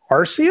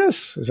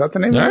Arceus. Is that the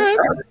name? All of right.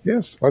 it?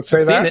 Yes, let's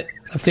say that.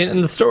 I've seen it in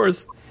the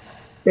stores.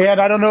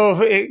 And I don't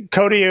know if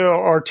Cody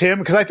or Tim,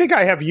 because I think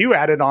I have you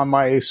added on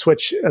my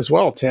Switch as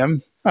well,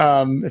 Tim.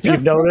 If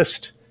you've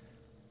noticed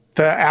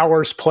the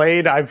hours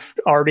played, I've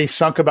already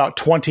sunk about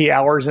 20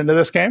 hours into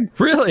this game.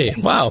 Really?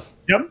 Wow.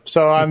 Yep.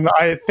 So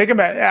I think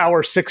I'm at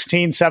hour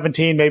 16,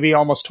 17, maybe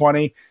almost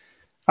 20.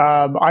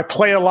 I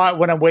play a lot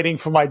when I'm waiting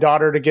for my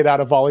daughter to get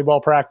out of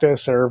volleyball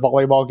practice or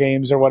volleyball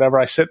games or whatever.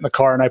 I sit in the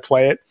car and I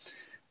play it.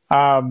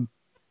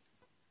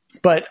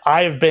 But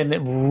I've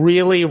been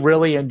really,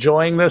 really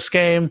enjoying this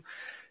game.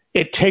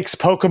 It takes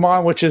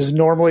Pokemon, which is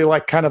normally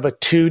like kind of a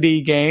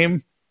 2D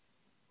game,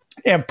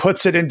 and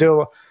puts it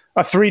into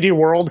a 3D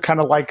world,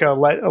 kind of like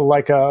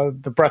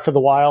the Breath of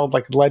the Wild,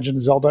 like Legend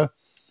of Zelda.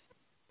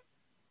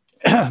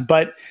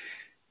 But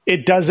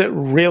it does it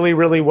really,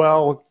 really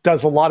well.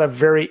 Does a lot of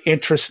very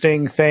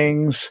interesting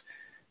things,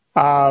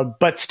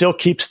 but still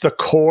keeps the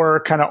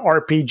core kind of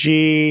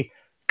RPG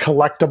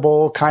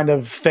collectible kind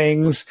of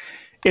things.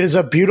 It is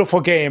a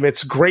beautiful game.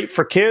 It's great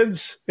for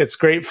kids. It's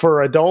great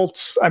for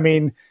adults. I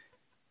mean,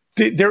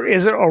 there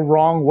isn't a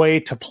wrong way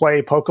to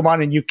play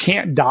Pokemon, and you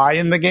can't die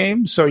in the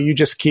game, so you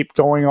just keep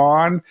going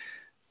on.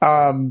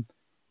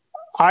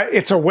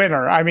 It's a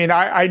winner. I mean,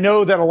 I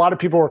know that a lot of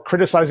people were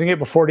criticizing it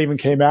before it even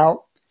came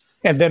out,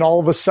 and then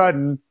all of a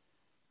sudden,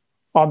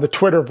 on the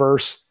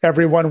Twitterverse,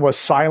 everyone was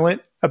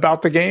silent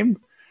about the game.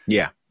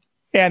 Yeah.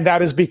 And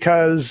that is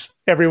because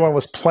everyone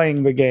was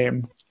playing the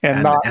game.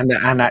 And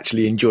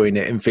actually enjoying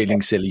it and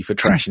feeling silly for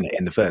trashing it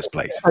in the first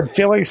place. I'm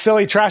feeling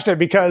silly trashing it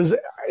because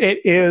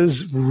it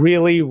is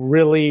really,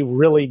 really,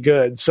 really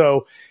good.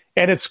 So,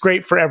 and it's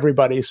great for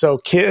everybody. So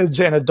kids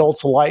and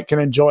adults alike can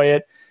enjoy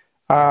it.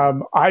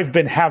 I've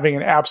been having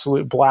an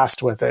absolute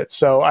blast with it.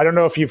 So I don't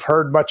know if you've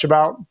heard much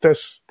about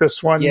this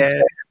one.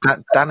 Yeah,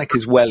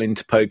 Danica's well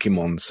into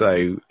Pokemon,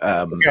 so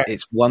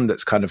it's one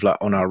that's kind of like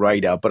on our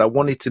radar. But I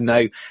wanted to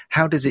know,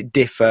 how does it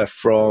differ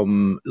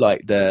from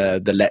like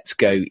the Let's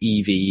Go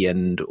Eevee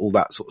and all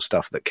that sort of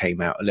stuff that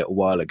came out a little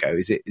while ago?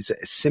 Is it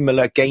a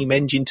similar game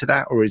engine to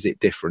that, or is it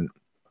different?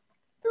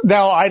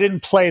 No, I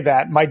didn't play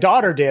that. My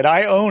daughter did.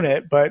 I own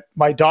it, but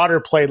my daughter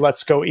played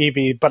Let's Go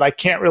Eevee, but I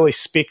can't really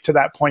speak to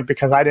that point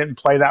because I didn't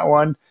play that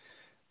one.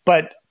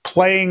 But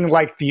playing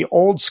like the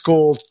old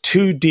school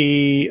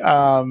 2D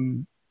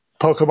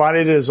Pokemon,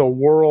 it is a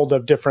world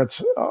of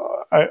difference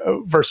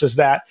versus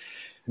that.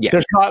 Yeah.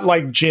 There's not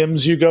like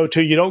gyms you go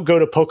to. You don't go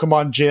to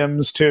Pokemon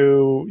gyms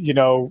to,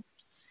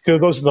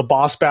 those are the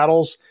boss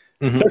battles.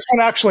 Mm-hmm. This one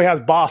actually has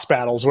boss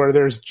battles where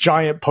there's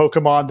giant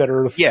Pokemon that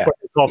are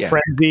called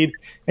frenzied,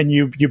 and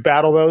you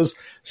battle those.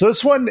 So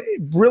this one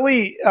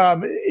really,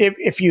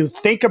 if you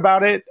think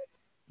about it,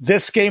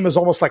 this game is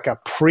almost like a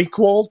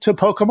prequel to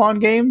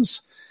Pokemon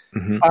games.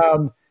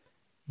 Mm-hmm.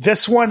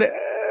 This one,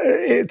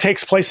 it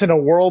takes place in a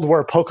world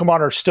where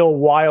Pokemon are still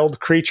wild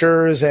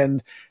creatures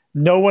and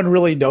no one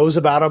really knows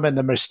about them and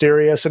they're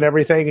mysterious and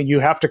everything. And you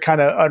have to kind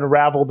of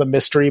unravel the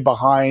mystery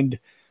behind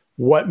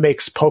what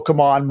makes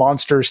Pokemon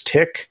monsters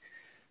tick.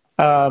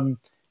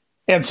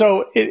 And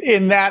so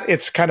in that,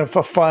 it's kind of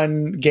a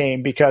fun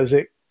game because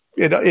it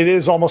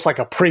is almost like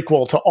a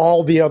prequel to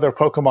all the other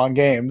Pokemon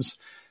games.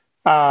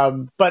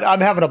 But I'm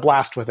having a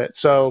blast with it.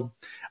 So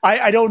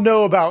I don't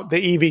know about the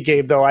Eevee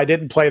game though. I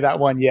didn't play that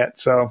one yet.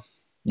 So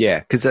yeah,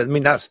 because I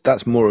mean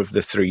that's more of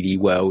the 3D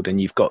world, and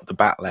you've got the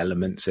battle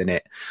elements in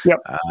it. Yep.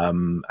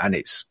 And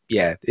it's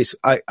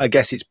I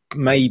guess it's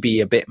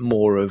maybe a bit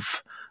more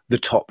of the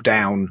top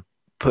down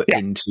put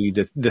into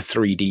the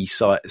 3D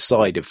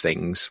side of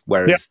things,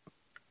 whereas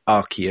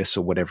Arceus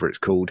or whatever it's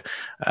called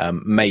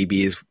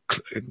maybe is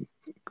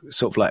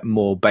sort of like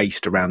more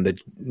based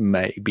around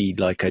maybe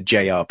like a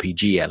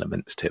JRPG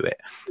elements to it.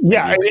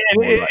 Yeah,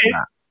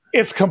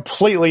 it's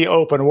completely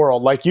open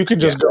world. Like you can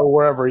just go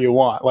wherever you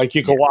want. Like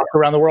you can walk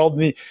around the world,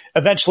 and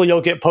eventually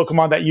you'll get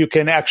Pokemon that you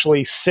can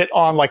actually sit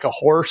on like a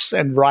horse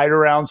and ride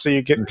around, so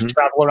you can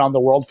travel around the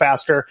world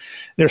faster.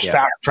 There's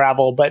fast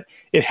travel, but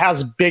it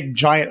has big,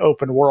 giant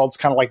open worlds,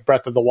 kind of like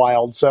Breath of the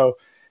Wild. So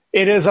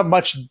it is a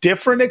much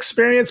different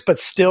experience, but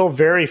still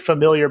very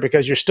familiar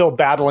because you're still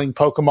battling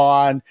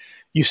Pokemon.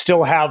 You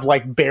still have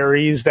like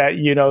berries that,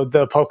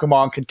 the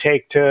Pokemon can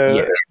take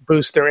to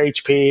boost their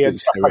HP and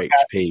stuff like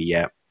that.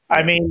 Yeah.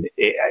 I mean,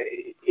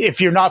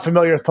 if you're not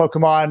familiar with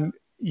Pokemon,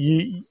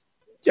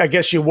 I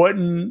guess you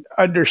wouldn't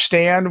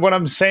understand what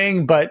I'm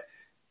saying. But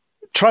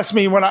trust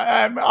me, when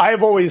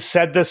I've always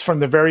said this from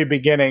the very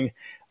beginning,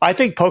 I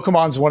think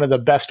Pokemon's one of the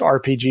best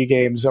RPG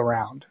games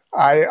around.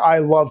 I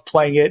love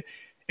playing it.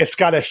 It's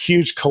got a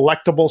huge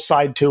collectible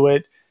side to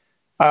it.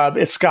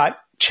 It's got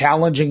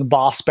challenging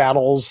boss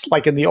battles.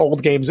 Like in the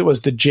old games, it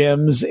was the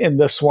gyms. In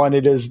this one,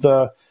 it is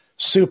the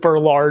super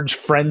large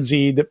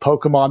frenzied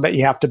Pokemon that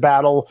you have to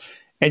battle.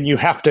 And you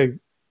have to,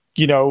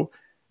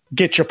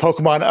 get your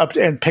Pokemon up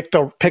and pick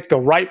the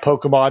right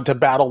Pokemon to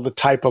battle the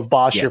type of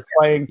boss you're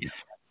playing.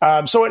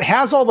 So it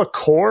has all the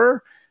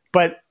core,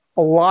 but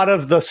a lot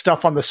of the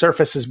stuff on the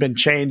surface has been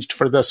changed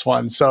for this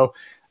one. So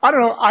I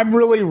don't know. I'm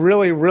really,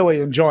 really,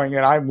 really enjoying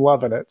it. I'm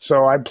loving it.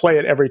 So I play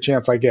it every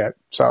chance I get.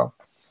 So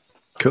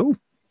cool.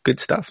 Good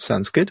stuff.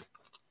 Sounds good.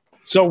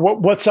 So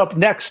what's up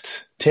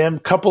next, Tim?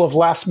 Couple of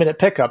last minute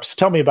pickups.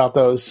 Tell me about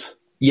those.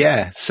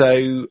 Yeah,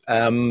 so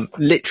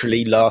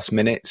literally last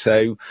minute.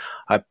 So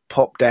I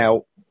popped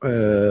out,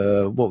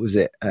 what was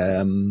it?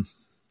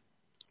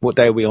 What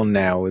day are we on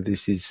now?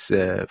 This is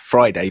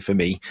Friday for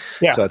me.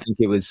 Yeah. So I think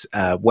it was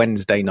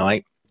Wednesday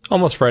night.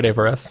 Almost Friday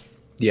for us.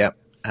 Yeah.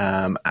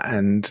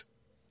 And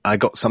I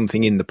got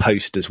something in the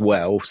post as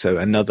well. So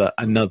another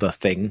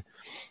thing.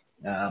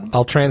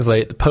 I'll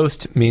translate. The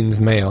post means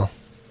mail.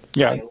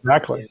 Yeah,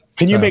 exactly.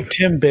 Can you make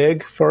Tim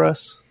big for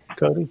us,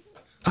 Cody?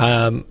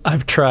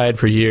 I've tried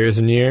for years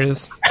and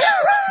years.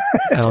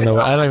 I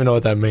don't even know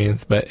what that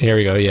means, but here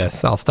we go.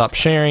 Yes, I'll stop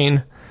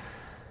sharing.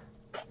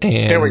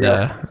 And there we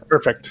go.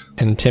 Perfect.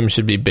 And Tim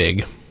should be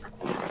big.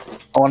 I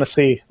want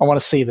to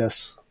see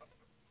this.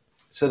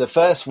 So the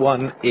first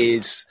one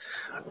is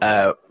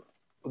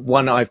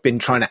one I've been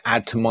trying to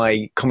add to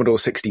my Commodore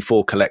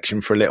 64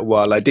 collection for a little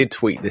while. I did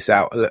tweet this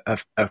out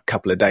a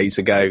couple of days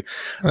ago.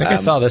 I think I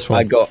saw this one.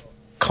 I got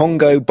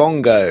Congo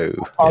Bongo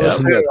from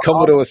the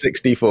Commodore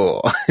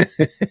 64.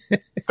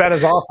 That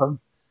is awesome.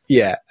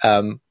 Yeah,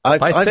 by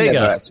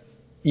Sega.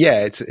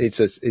 It's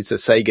a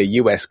Sega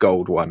US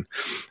Gold one,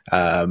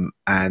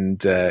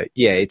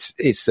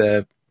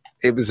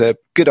 it was a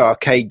good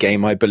arcade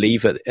game, I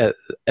believe,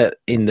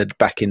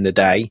 back in the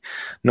day.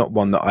 Not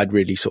one that I'd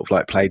really sort of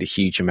like played a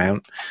huge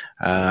amount,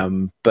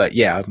 but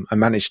yeah, I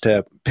managed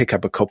to pick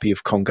up a copy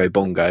of Congo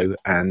Bongo,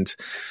 and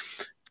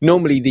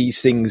normally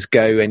these things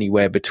go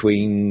anywhere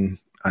between,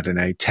 I don't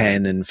know,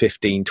 10 and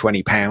 15,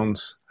 20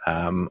 pounds.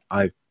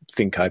 I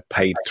think I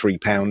paid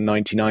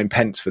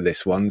 £3.99 for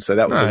this one, so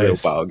that was a real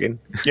bargain.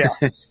 Yeah.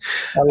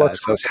 So I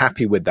was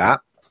happy with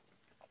that.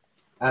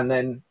 And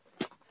then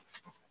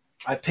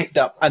I picked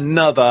up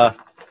another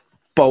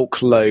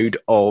bulk load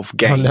of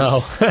games.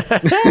 Oh, no.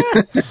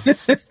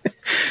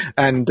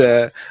 And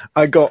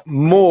I got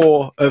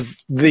more of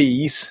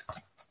these.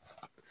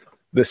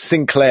 The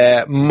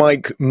Sinclair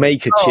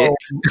Maker Chip.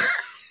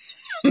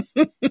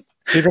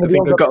 I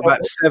think I've got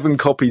about 7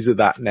 copies of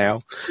that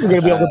now. You're going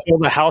to be able to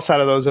build a house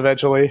out of those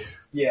eventually.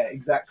 Yeah,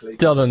 exactly.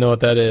 Still don't know what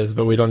that is,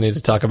 but we don't need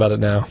to talk about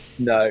it now.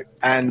 No.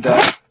 And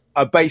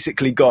I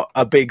basically got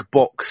a big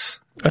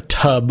box. A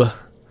tub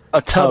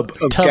of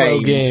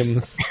Tubbo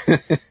games.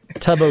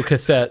 Tubbo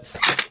cassettes.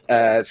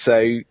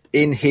 So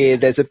in here,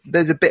 there's a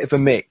bit of a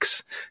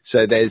mix.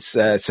 So there's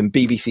some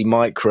BBC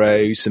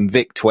Micro, some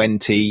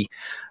VIC-20,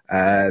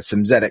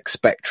 some ZX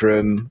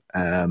Spectrum.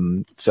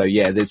 So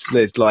yeah,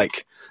 there's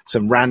like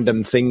some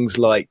random things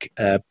like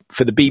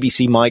for the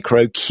BBC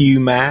Micro,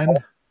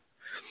 Q-Man.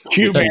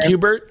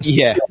 Q-Bert?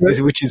 Yeah,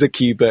 which is a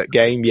Q-Bert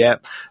game, yeah.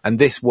 And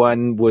this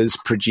one was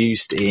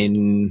produced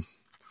in,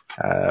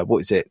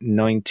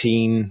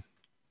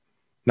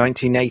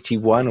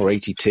 1981 or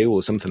 82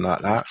 or something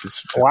like that.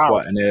 It's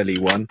quite an early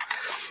one.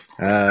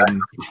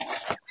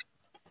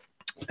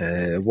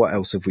 What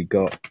else have we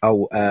got?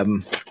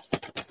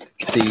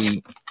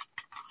 The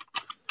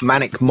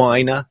Manic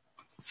Miner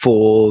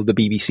for the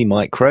BBC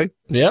Micro.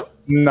 Yep.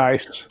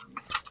 Nice.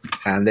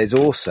 And there's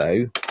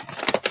also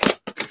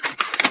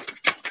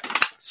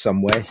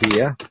somewhere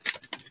here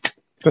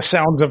the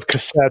sounds of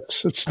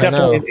cassettes. It's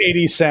definitely an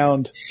 80s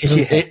sound.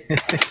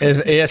 It's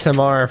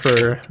ASMR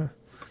for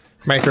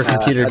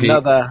microcomputer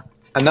geeks.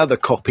 Another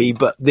copy,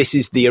 but this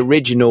is the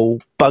original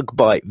Bug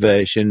Bite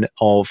version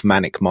of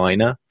Manic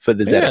Miner for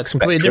the ZX Spectrum. It's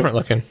completely different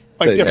looking.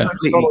 So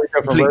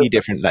completely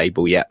different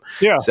label, yeah.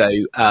 So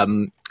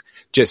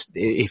just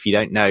if you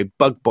don't know,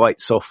 Bug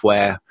Bite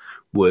software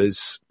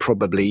was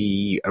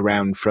probably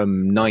around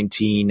from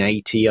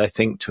 1980, I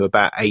think, to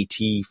about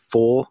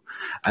 84.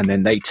 And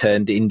then they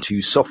turned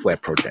into Software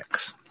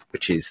Projects,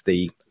 which is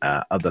the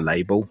other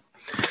label.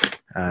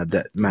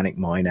 that Manic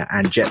Miner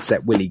and Jet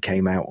Set Willy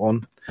came out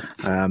on.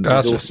 There's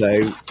Gotcha.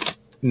 also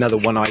another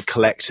one I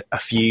collect a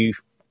few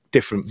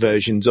different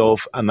versions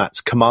of, and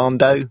that's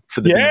Commando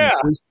for the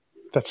BBC.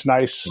 That's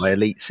nice. By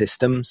Elite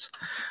Systems.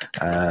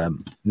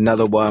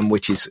 Another one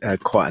which is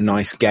quite a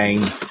nice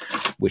game,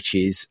 which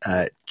is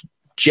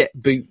Jet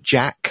Boot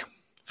Jack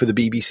for the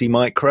BBC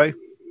Micro.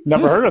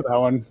 Never heard of that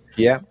one.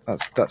 Yeah,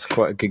 that's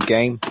quite a good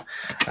game.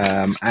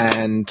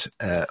 And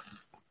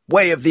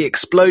Way of the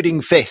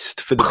Exploding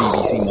Fist for the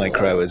BBC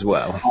Micro as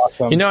well.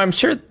 Awesome. You know, I'm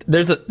sure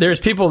there's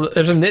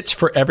a niche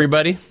for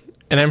everybody,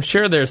 and I'm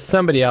sure there's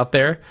somebody out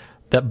there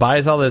that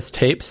buys all those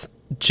tapes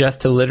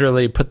just to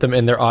literally put them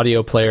in their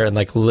audio player and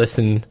like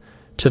listen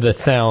to the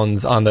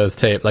sounds on those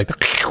tapes, like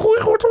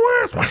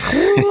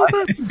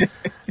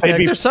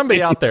there's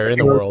somebody out there in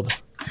the world.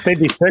 They'd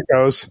be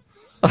sickos.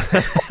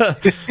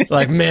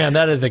 Like, man,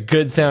 that is a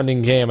good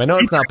sounding game. I know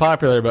it's not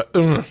popular, but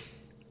And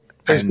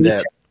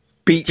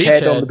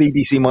Beachhead on the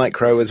BBC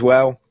Micro as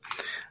well.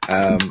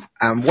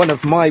 And one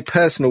of my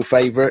personal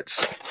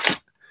favourites,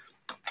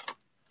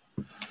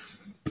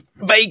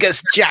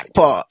 Vegas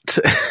Jackpot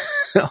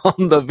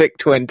on the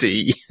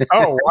VIC-20.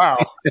 Oh, wow.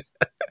 all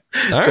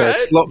So right. a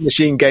slot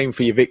machine game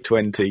for your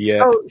VIC-20,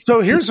 yeah.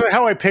 So here's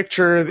how I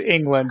picture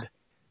England.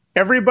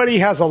 Everybody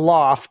has a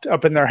loft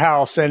up in their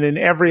house, and in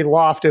every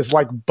loft is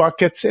like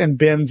buckets and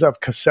bins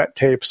of cassette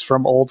tapes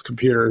from old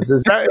computers.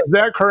 Is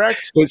that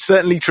correct? It's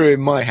certainly true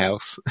in my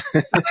house.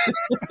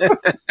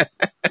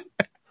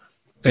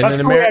 And That's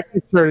in, the way I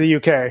picture the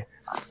UK.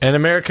 in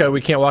America,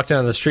 we can't walk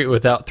down the street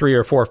without 3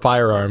 or 4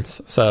 firearms.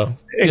 So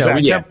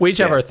Exactly. we each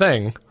have Yeah. our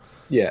thing.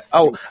 Yeah.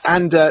 Oh,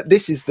 and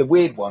this is the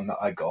weird one that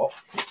I got.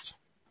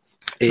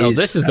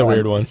 This is the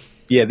weird one.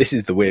 Yeah, this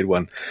is the weird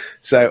one.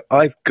 So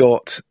I've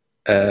got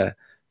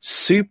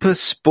Super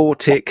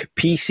Sportic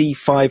PC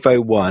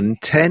 501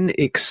 10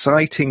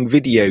 exciting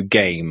video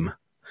game.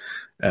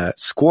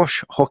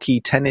 Squash, hockey,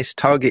 tennis,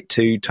 Target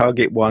 2,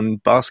 Target 1,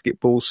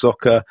 basketball,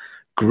 soccer,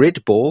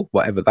 grid ball,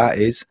 whatever that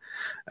is,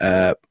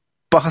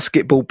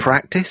 basketball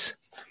practice.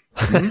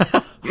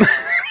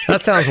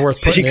 That sounds worth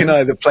So you putting can in.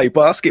 either play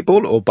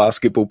basketball or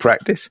basketball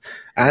practice,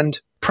 and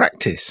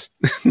practice.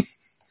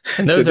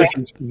 And So those are, this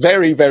is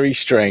very, very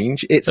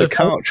strange. It's a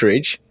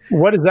cartridge.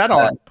 What is that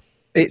on?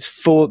 It's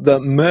for the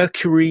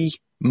Mercury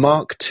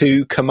Mark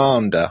II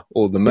Commander,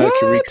 or the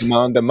Mercury What?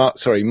 Commander Mark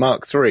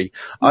III.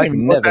 I've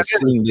even know what never that is.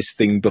 seen this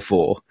thing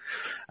before.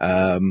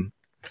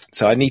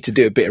 So I need to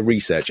do a bit of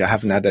research. I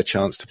haven't had a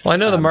chance to. well, I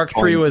know the Mark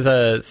III was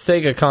a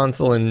Sega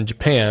console in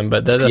Japan,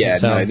 but that doesn't Yeah,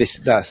 sound...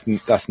 no,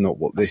 that's not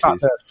what this Not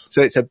is. this.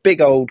 So it's a big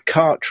old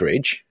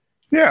cartridge.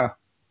 Yeah.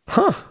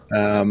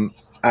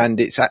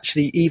 And it's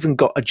actually even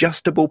got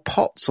adjustable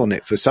pots on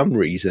it for some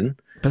reason.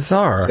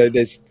 Bizarre. So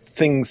there's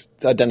things,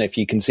 I don't know if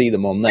you can see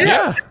them on there.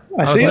 yeah.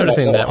 I was see it.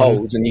 noticing Got that one.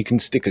 holes, and you can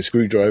stick a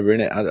screwdriver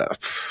in it.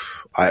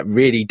 I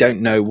really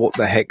don't know what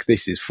the heck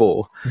this is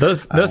for.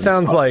 Those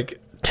sounds like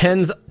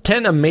 10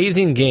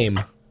 amazing game.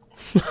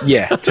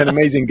 Yeah, it's an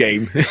amazing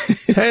game.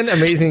 10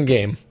 amazing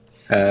game.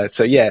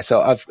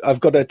 So I've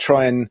got to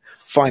try and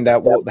find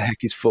out what the heck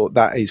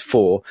that is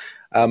for.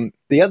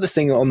 The other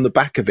thing on the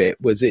back of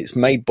it was it's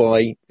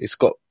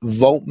got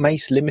Volt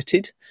Mace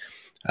Limited.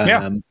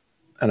 Yeah.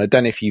 And I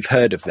don't know if you've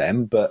heard of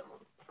them, but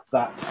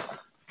that's...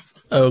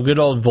 Oh, good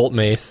old Volt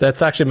Mace.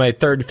 That's actually my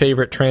third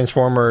favorite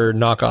Transformer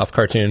knockoff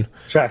cartoon.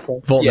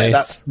 Exactly. Volt Yeah, Mace.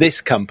 that's this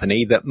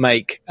company that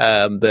make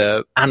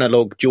the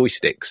analog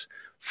joysticks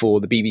for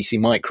the BBC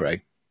Micro.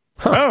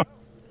 Oh.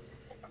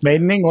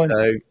 Made in England.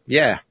 So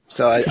yeah,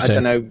 so I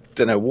Interesting.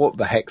 don't know what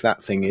the heck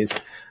that thing is.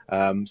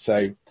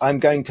 So I'm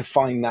going to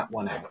find that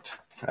one out.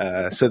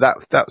 So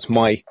that's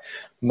my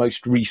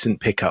most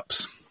recent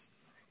pickups.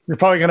 You're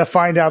probably going to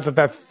find out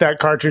that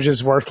cartridge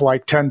is worth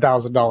like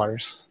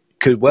 $10,000.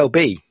 Could well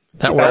be.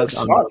 That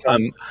Because works.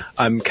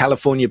 I'm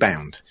California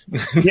bound.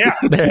 Yeah.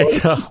 There you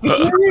go.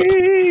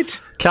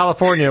 Great.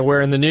 California, where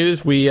in the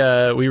news we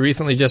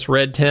recently just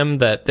read, Tim,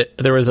 that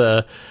there was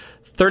a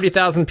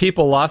 30,000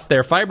 people lost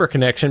their fiber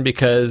connection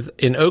because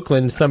in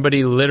Oakland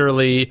somebody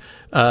literally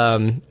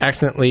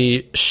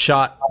accidentally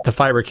shot the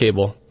fiber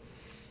cable.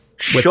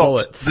 With Shot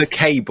bullets. the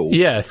cable.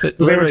 Yes, it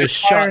They were literally just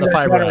shot firing the their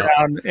fiber gun out.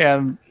 around,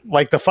 and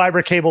like the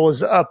fiber cable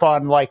was up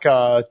on like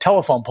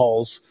telephone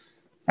poles,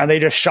 and they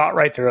just shot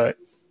right through it.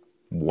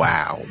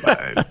 Wow,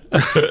 man.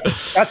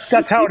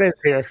 That's how it is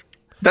here.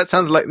 That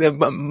sounds like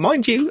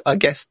mind you, I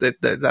guess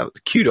that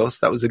kudos.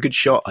 That was a good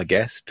shot, I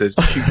guess, to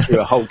shoot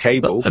through a whole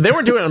cable. They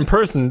weren't doing it on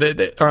person,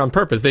 or on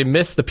purpose. They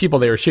missed the people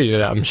they were shooting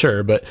at, I'm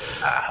sure. But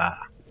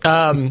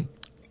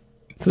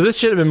so this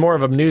should have been more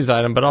of a news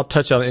item, but I'll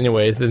touch on it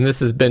anyways. And this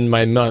has been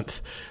my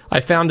month.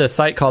 I found a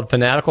site called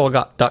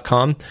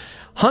fanatical.com.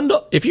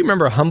 If you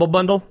remember Humble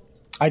Bundle,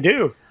 I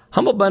do.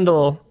 Humble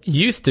Bundle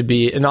used to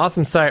be an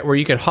awesome site where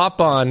you could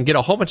hop on, get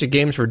a whole bunch of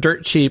games for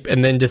dirt cheap,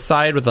 and then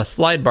decide with a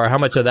slide bar how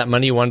much of that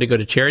money you wanted to go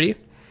to charity.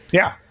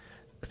 Yeah.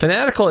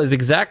 Fanatical is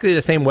exactly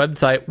the same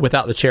website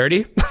without the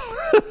charity.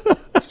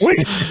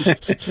 Wait.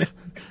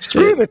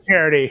 Screw the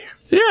charity.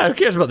 Yeah, who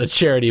cares about the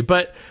charity?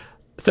 But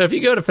So if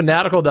you go to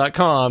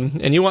fanatical.com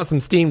and you want some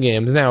Steam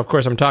games, now of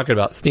course I'm talking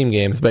about Steam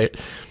games,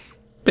 but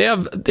they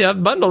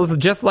have bundles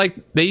just like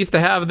they used to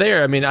have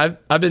there. I mean,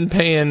 I've been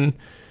paying,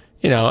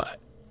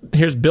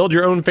 here's build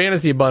your own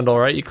fantasy bundle,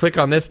 right? You click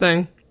on this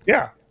thing.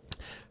 Yeah.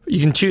 You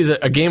can choose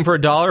a game for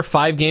 $1,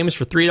 5 games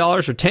for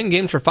 $3, or 10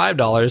 games for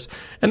 $5,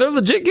 and they're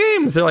legit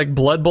games. They're like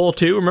Blood Bowl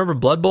 2. Remember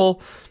Blood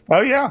Bowl?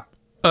 Oh yeah.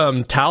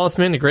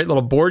 Talisman, a great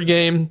little board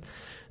game.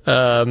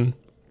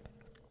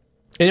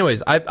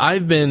 Anyways,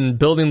 I've been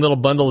building little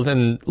bundles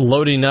and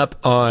loading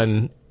up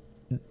on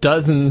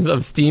dozens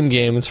of Steam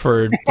games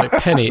for like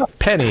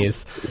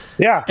pennies.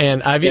 Yeah.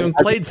 And I've even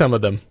played some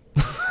of them.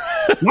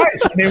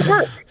 Nice. And they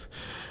work.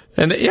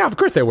 And yeah, of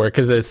course they work,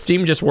 because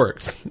Steam just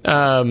works for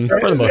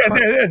the most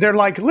part. And they're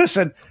like,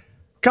 listen,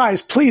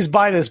 guys, please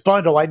buy this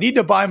bundle. I need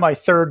to buy my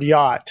third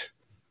yacht.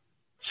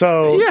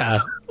 So yeah,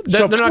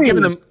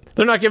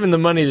 they're not giving the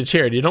money to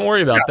charity. Don't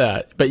worry about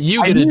that. But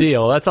you get a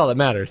deal. That's all that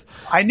matters.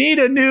 I need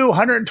a new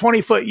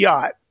 120-foot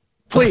yacht.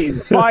 Please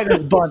buy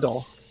this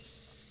bundle.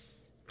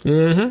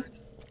 Mm-hmm.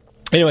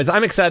 Anyways,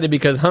 I'm excited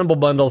because Humble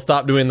Bundle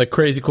stopped doing the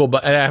crazy cool.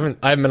 But I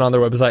haven't been on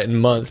their website in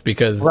months,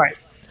 because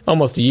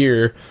almost a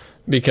year.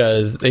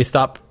 Because they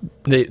stopped,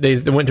 they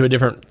went to a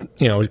different,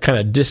 kind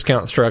of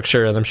discount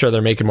structure, and I'm sure they're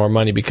making more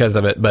money because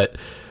of it. But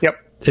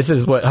this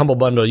is what Humble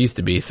Bundle used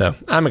to be, so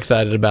I'm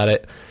excited about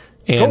it.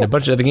 And a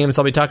bunch of the games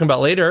I'll be talking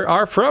about later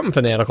are from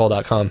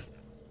Fanatical.com.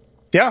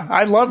 Yeah,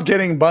 I love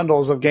getting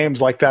bundles of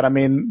games like that. I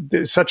mean,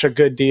 it's such a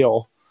good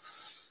deal.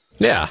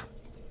 Yeah.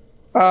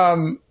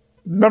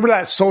 Remember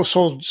that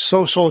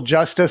social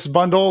justice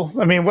bundle?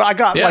 I mean, I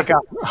got like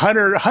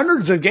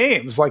hundreds of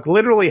games, like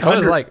literally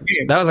hundreds of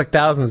games. That was like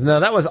thousands. No,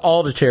 that was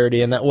all to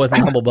charity, and that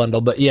wasn't Humble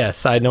Bundle. But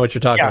yes, I know what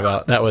you're talking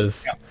about. That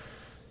was... Yeah.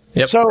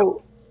 Yep.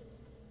 So,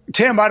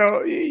 Tim,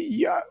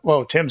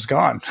 Tim's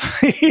gone.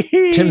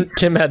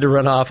 Tim had to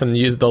run off and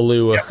use the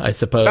loo, I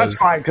suppose. That's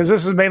fine, because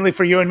this is mainly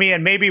for you and me,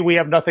 and maybe we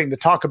have nothing to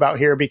talk about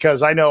here,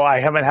 because I know I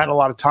haven't had a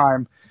lot of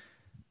time.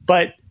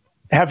 But...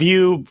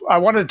 I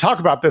wanted to talk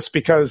about this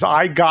because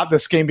I got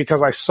this game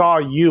because I saw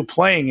you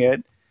playing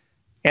it,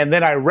 and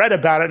then I read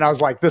about it and I was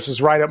like, this is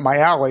right up my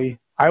alley.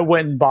 I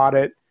went and bought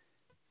it,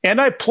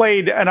 and I've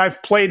played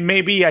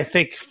maybe, I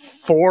think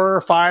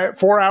 4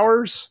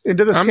 hours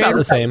into this game.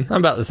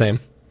 I'm about the same.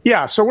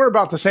 Yeah. So we're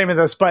about the same in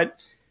this, but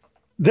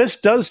this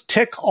does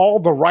tick all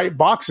the right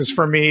boxes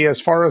for me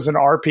as far as an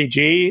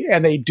RPG,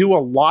 and they do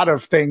a lot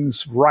of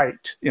things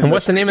right. And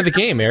what's the name of the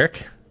game,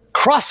 Eric?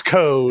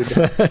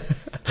 Crosscode.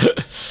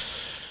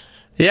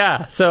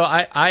 Yeah, so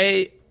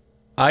I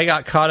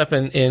got caught up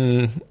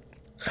in,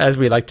 as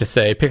we like to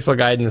say, pixel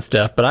guide and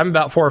stuff, but I'm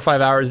about 4 or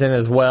 5 hours in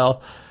as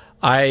well.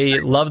 I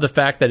love the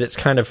fact that it's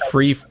kind of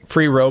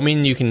free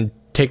roaming. You can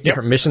take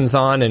different missions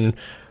on, and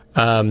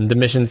the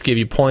missions give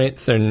you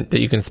points and that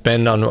you can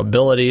spend on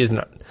abilities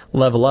and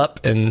level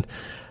up, and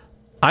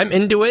I'm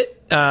into it.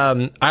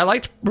 I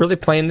liked really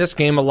playing this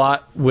game a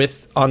lot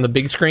on the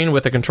big screen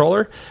with a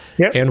controller.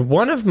 Yep. And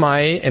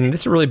and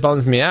this really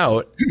bums me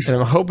out, and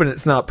I'm hoping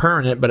it's not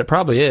permanent, but it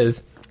probably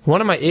is.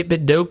 One of my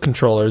 8-bit Doge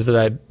controllers that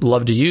I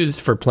love to use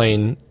for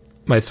playing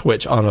my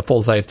Switch on a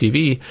full-size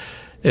TV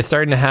is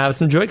starting to have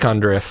some Joy-Con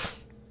drift.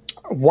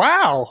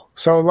 Wow.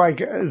 So like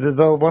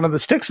the one of the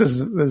sticks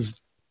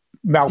is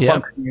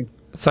malfunctioning. Yep.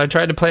 So I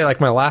tried to play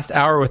like my last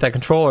hour with that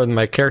controller, and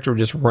my character would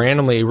just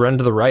randomly run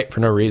to the right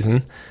for no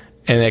reason.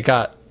 And it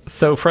got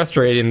so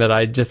frustrating that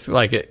I just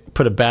it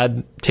put a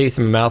bad taste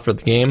in my mouth for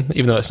the game,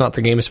 even though it's not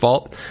the game's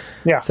fault.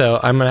 Yeah. So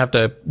I'm going to have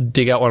to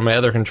dig out one of my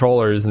other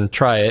controllers and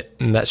try it,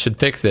 and that should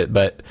fix it.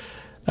 But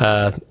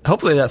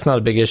hopefully that's not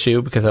a big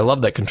issue, because I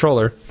love that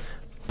controller.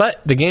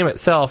 But the game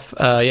itself,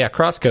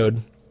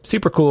 Crosscode,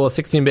 super cool,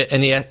 16-bit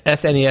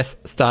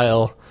SNES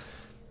style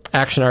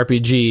action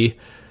RPG,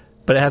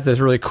 but it has this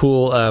really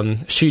cool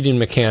shooting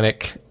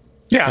mechanic.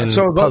 Yeah, and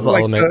so puzzle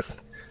elements.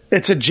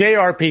 It's a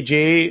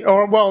JRPG,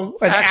 or an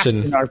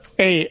action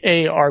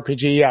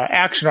RPG,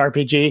 action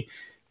RPG,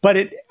 but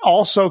it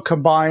also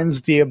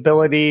combines the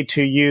ability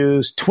to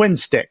use twin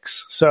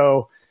sticks.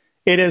 So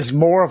it is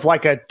more of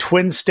like a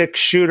twin stick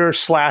shooter /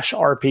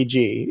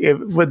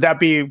 RPG. Would that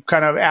be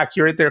kind of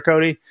accurate there,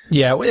 Cody?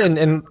 Yeah,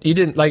 and you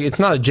didn't it's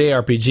not a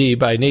JRPG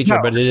by nature,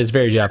 but it is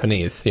very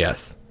Japanese.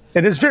 Yes,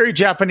 it is very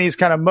Japanese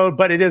kind of mode,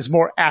 but it is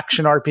more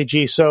action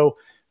RPG. So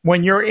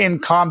when you're in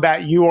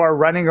combat, you are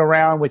running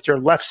around with your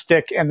left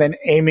stick and then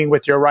aiming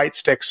with your right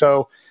stick.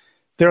 So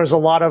there's a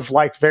lot of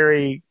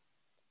very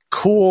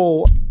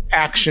cool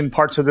action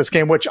parts of this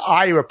game, which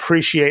I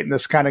appreciate in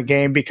this kind of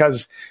game,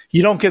 because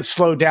you don't get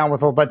slowed down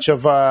with a bunch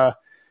of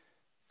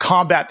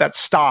combat that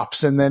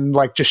stops and then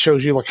just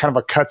shows you kind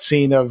of a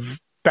cutscene of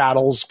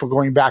battles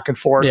going back and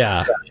forth.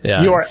 Yeah.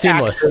 You are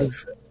seamless.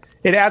 Active.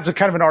 It adds a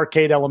kind of an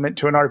arcade element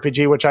to an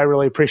RPG, which I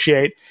really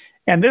appreciate.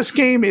 And this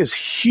game is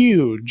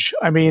huge.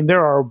 I mean,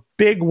 there are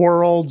big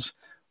worlds,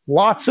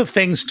 lots of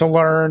things to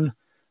learn,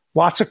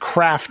 lots of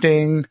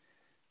crafting.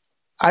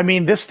 I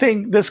mean, this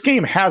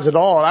game has it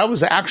all. And I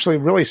was actually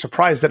really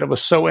surprised that it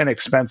was so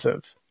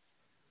inexpensive.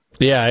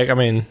 Yeah, I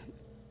mean,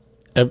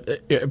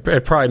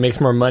 it probably makes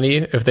more money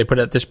if they put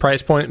it at this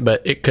price point,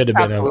 but it could have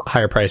been Absolutely. a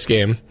higher price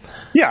game.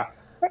 Yeah,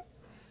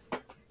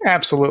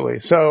 absolutely.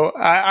 So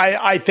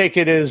I think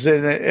it is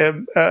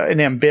an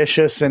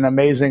ambitious and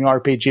amazing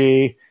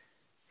RPG.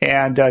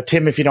 And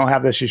Tim, if you don't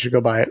have this, you should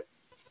go buy it.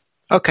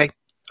 Okay,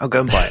 I'll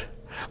go and buy it.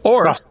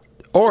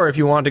 Or if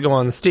you want to go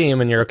on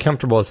Steam and you're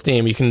comfortable with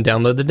Steam, you can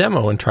download the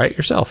demo and try it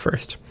yourself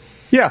first.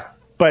 Yeah,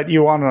 but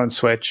you want it on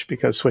Switch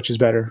because Switch is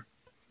better.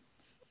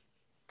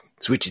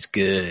 Switch is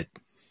good.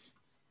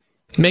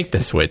 Make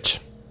the Switch.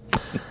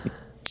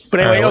 But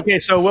anyway, All right. okay,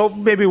 so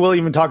we'll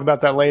even talk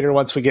about that later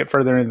once we get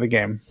further into the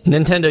game.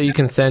 Nintendo, you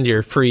can send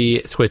your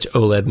free Switch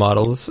OLED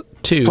models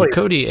to Please.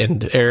 Cody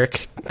and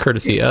Eric,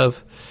 courtesy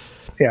of.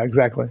 Yeah,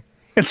 exactly.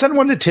 And send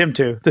one to Tim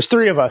too. There's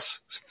 3 of us.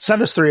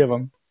 Send us 3 of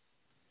them.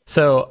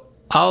 So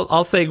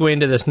I'll segue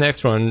into this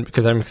next one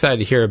because I'm excited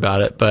to hear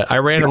about it. But I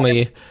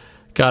randomly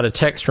got a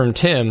text from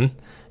Tim,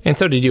 and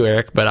so did you,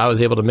 Eric. But I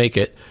was able to make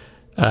it,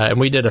 and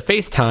we did a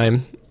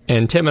FaceTime.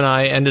 And Tim and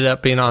I ended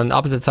up being on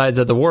opposite sides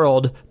of the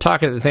world,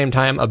 talking at the same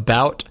time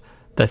about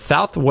the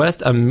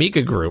Southwest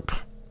Amiga Group.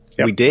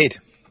 Yep. We did.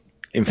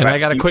 In fact, I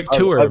got a quick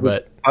tour,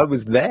 but I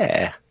was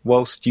there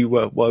while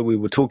we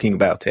were talking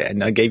about it,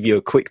 and I gave you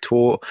a quick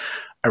tour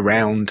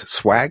around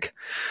Swag.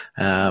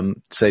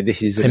 So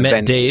this is an I met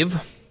event.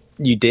 Dave.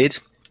 You did,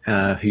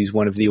 who's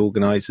one of the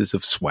organisers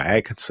of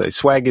Swag. So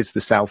Swag is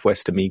the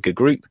Southwest Amiga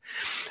Group,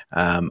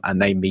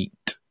 and they meet.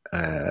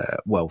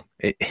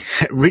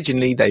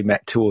 Originally they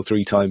met 2 or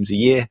 3 times a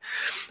year.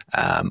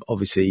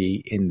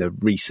 Obviously, in the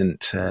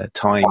recent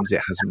times,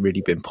 it hasn't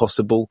really been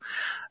possible.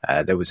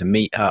 There was a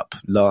meet-up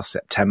last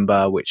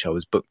September, which I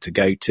was booked to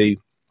go to.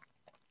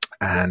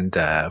 And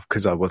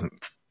because I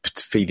wasn't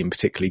feeling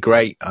particularly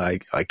great, I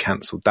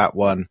cancelled that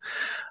one.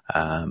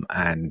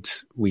 And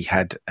we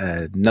had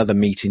another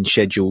meeting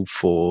scheduled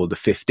for the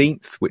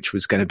 15th, which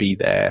was going to be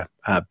their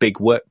big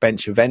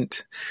workbench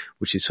event,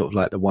 which is sort of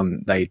like the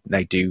one they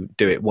do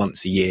it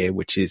once a year,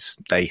 which is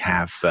they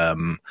have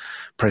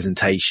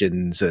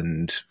presentations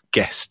and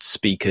guest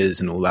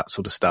speakers and all that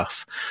sort of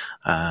stuff.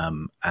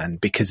 And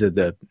because of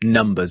the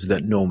numbers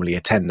that normally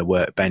attend the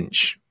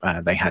workbench,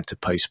 they had to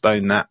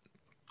postpone that.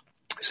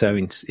 So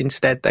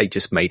instead, they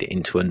just made it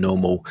into a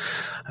normal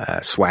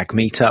Swag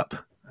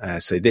meetup.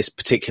 So this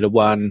particular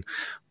one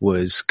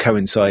was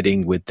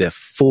coinciding with the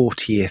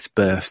 40th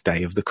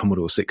birthday of the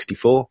Commodore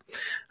 64.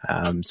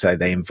 So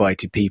they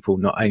invited people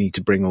not only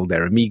to bring all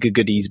their Amiga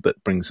goodies,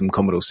 but bring some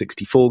Commodore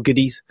 64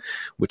 goodies,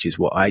 which is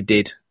what I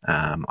did.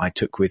 I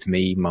took with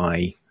me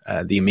my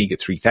the Amiga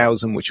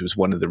 3000, which was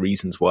one of the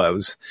reasons why I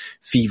was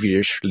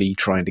feverishly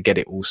trying to get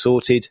it all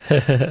sorted.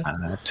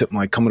 Took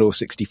my Commodore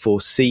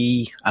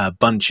 64C, a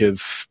bunch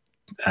of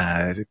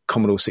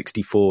Commodore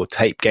 64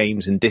 tape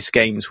games and disc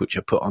games, which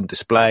I put on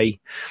display.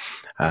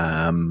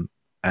 And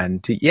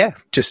yeah,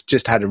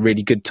 just had a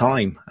really good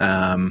time.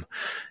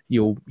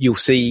 You'll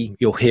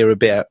hear a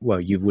bit,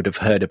 well, you would have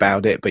heard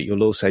about it, but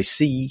you'll also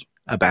see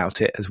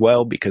about it as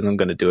well, because I'm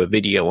going to do a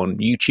video on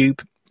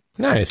YouTube.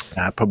 Nice.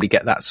 Probably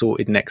get that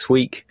sorted next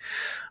week.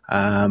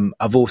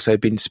 I've also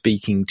been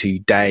speaking to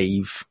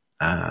Dave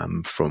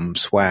from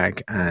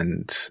Swag,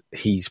 and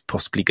he's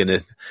possibly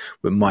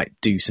we might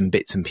do some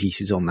bits and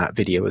pieces on that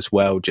video as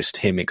well, just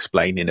him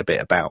explaining a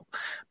bit about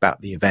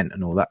the event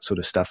and all that sort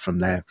of stuff from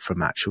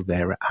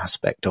their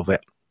aspect of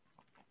it.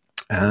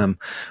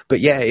 But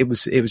yeah, it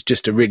was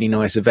just a really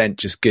nice event,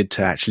 just good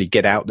to actually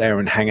get out there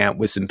and hang out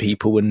with some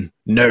people and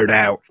nerd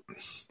out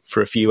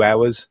for a few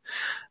hours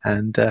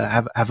and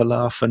have a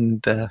laugh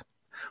and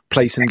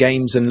play some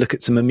games and look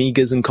at some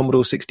Amigas and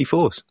Commodore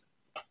 64s.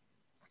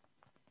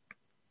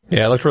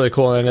 Yeah, it looked really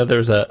cool. I know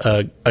there's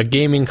a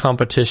gaming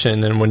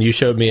competition, and when you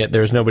showed me it,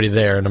 there was nobody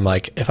there. And I'm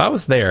like, if I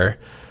was there,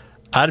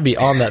 I'd be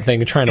on that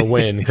thing trying to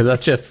win, because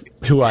that's just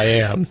who I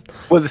am.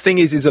 Well, the thing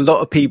is a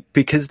lot of people,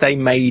 because they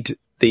made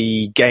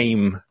the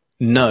game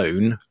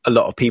known, a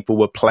lot of people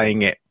were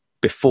playing it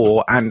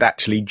before and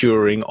actually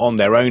during on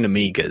their own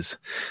Amigas.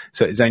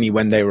 So it's only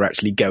when they were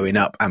actually going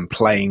up and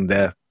playing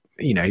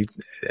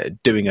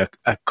doing a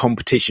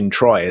competition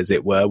try, as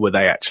it were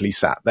they actually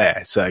sat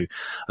there. So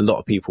a lot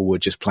of people were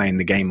just playing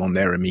the game on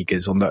their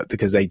Amigas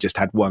because they just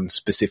had one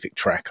specific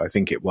track, I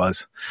think it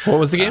was. What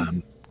was the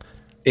game?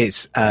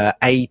 It's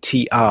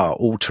ATR,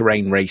 All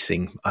Terrain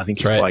Racing. I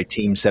think it's by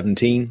Team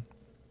 17.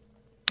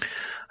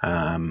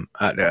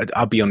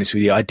 I'll be honest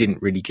with you, I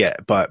didn't really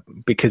get, but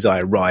because I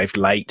arrived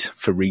late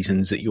for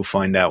reasons that you'll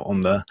find out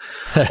on the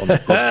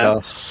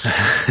podcast.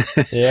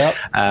 Yeah.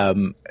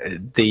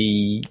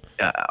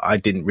 I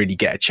didn't really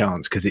get a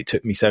chance because it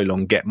took me so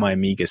long to get my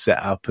Amiga set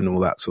up and all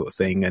that sort of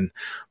thing. And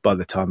by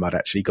the time I'd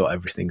actually got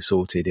everything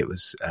sorted, it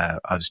was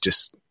I was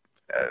just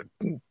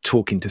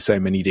talking to so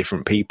many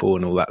different people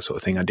and all that sort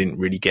of thing. I didn't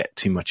really get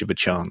too much of a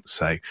chance.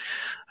 So,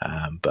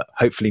 but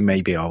hopefully,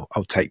 maybe I'll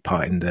take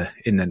part in the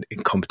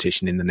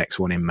competition in the next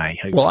one in May.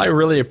 Hopefully. Well, I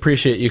really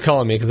appreciate you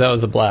calling me, because that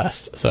was a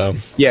blast. So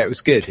yeah, it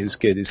was good.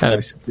 It's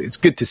nice. It's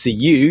good to see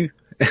you.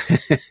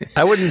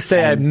 I wouldn't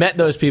say I met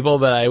those people,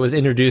 but I was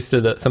introduced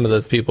to some of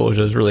those people, which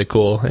was really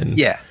cool. And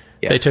yeah,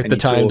 Yeah, they took and the you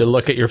time saw- to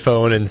look at your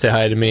phone and say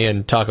hi to me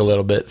and talk a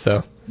little bit.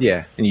 So,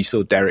 Yeah, and you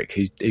saw Derek,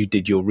 who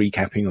did your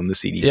recapping on the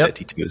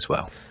CD32 as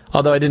well.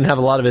 although I didn't have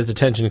a lot of his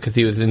attention because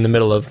he was in the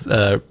middle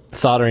of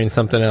soldering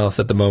something else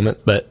at the moment.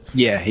 But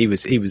Yeah, he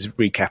was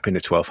recapping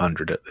a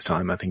 1200 at the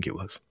time, I think it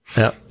was.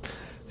 yeah,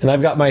 and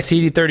I've got my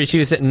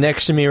CD32 sitting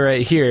next to me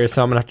right here,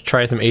 so I'm gonna have to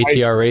try some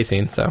ATR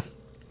racing. So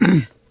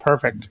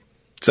Perfect.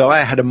 So I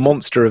had a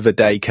monster of a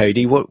day,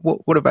 Cody.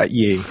 What about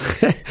you?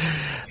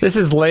 this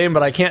is lame,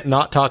 but I can't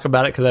not talk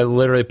about it because I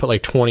literally put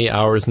like 20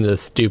 hours into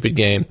this stupid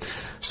game.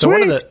 So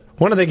Sweet.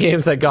 one of the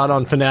games I got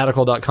on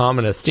Fanatical.com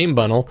in a Steam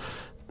bundle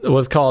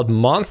was called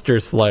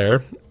Monster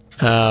Slayer.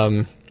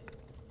 And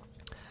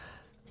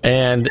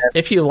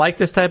if you like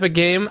this type of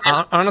game,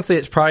 honestly,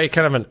 it's probably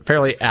kind of a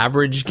fairly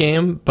average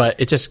game, but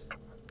it just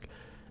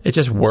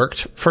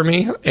worked for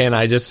me, and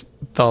I just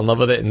fell in love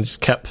with it and just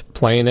kept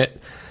playing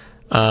it.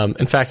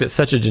 In fact, it's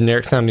such a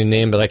generic sounding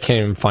name, but I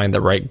can't even find the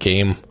right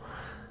game.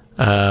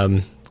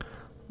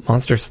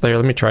 Monster Slayer.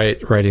 Let me try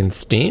it right in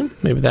Steam.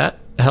 Maybe that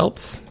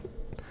helps.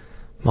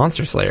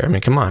 Monster Slayer. I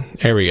mean, come on.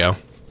 There we go.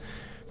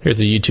 Here's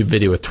a YouTube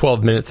video with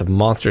 12 minutes of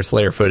Monster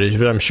Slayer footage,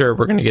 but I'm sure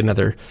we're going to get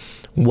another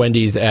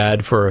Wendy's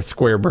ad for a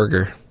square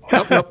burger.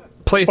 Nope.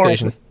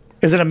 PlayStation.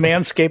 Is it a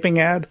manscaping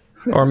ad?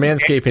 Or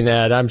manscaping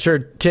ad. I'm sure,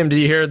 Tim, did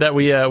you hear that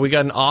we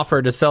got an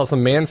offer to sell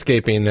some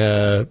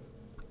manscaping,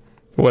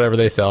 whatever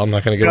they sell. I'm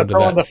not going to go into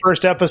On the that.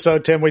 first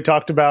episode, Tim, we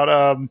talked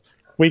about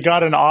we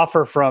got an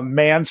offer from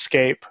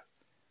Manscaped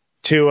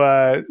to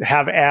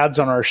have ads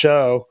on our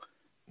show.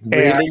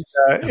 Really?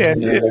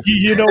 And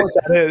you know what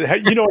that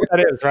is. You know what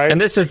that is, right? And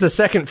this is the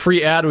second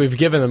free ad we've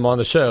given them on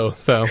the show.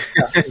 So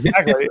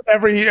Exactly.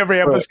 Every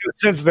episode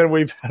since then,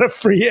 we've had a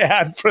free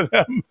ad for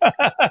them.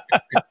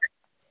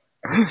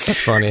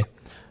 that's funny.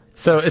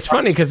 So it's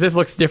funny because this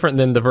looks different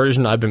than the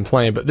version I've been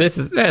playing, but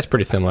it's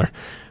pretty similar.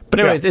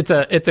 But anyways, it's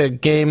a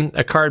game,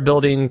 a card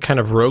building kind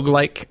of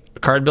roguelike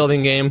card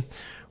building game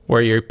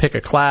where you pick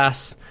a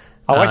class.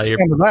 I like the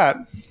sound of that.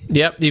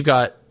 Yep, you've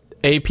got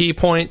AP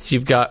points,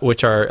 you've got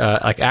which are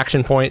like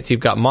action points, you've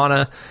got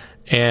mana,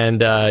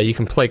 and you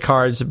can play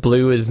cards.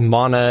 Blue is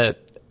mana,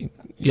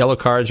 yellow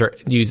cards are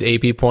use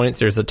AP points.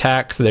 There's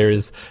attacks,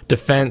 there's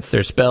defense,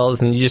 there's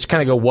spells, and you just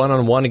kind of go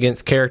one-on-one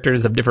against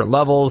characters of different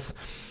levels.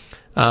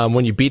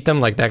 When you beat them,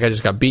 like that guy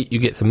just got beat, you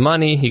get some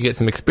money, you get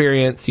some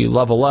experience, you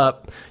level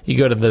up, you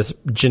go to this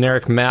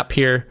generic map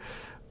here.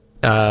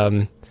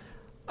 I'm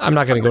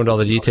not going to go into all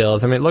the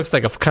details. I mean, it looks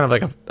like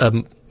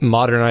a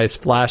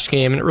modernized Flash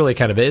game, and it really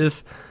kind of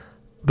is.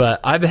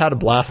 But I've had a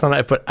blast on it.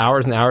 I put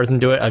hours and hours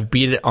into it. I've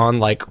beat it on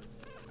like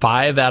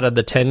 5 out of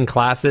the 10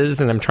 classes,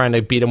 and I'm trying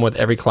to beat them with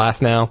every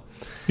class now.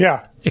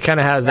 Yeah. It kind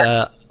of has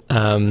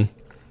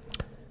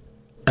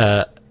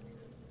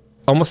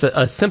almost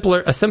a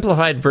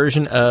simplified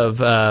version of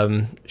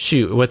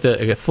what's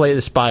a Slay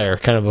the Spire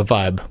kind of a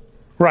vibe.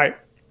 Right.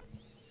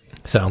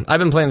 So I've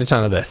been playing a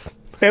ton of this.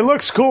 It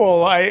looks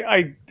cool.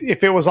 I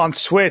if it was on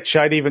Switch,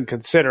 I'd even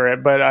consider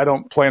it, but I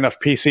don't play enough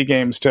PC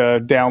games to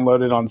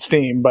download it on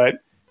Steam. But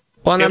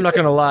Well, and I'm not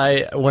gonna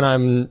lie. When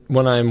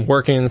I'm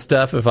working and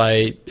stuff, if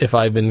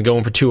I've been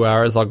going for 2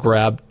 hours, I'll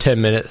grab 10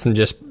 minutes and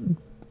just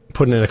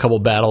put in a couple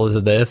battles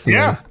of this. And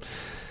yeah,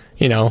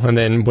 then, and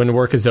then when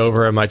work is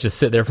over, I might just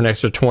sit there for an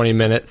extra 20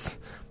 minutes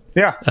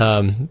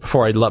yeah.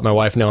 before I let my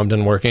wife know I'm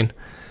done working.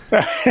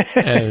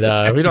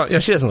 And we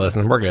don't. She doesn't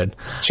listen. We're good.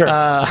 Sure.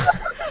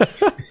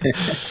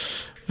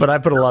 But I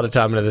put a lot of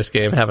time into this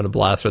game, having a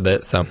blast with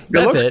it. So It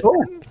that's looks it.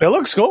 cool. It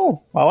looks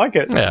cool. I like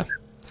it. Yeah.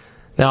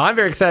 Now, I'm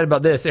very excited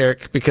about this,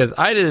 Eric, because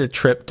I did a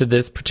trip to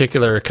this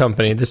particular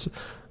company, this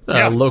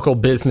local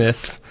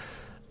business,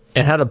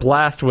 and had a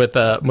blast with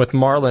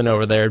Marlon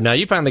over there. Now,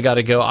 you finally got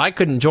to go. I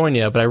couldn't join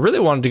you, but I really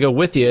wanted to go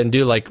with you and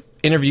do like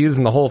interviews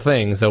and the whole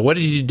thing. So what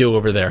did you do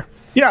over there?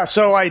 Yeah,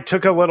 so I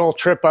took a little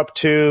trip up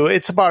to,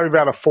 it's about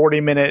a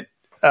 40-minute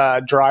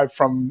drive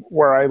from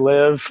where I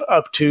live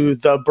up to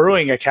the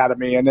Brewing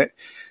Academy. And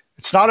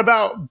it's not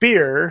about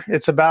beer,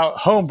 it's about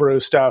homebrew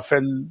stuff.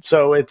 And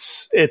so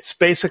it's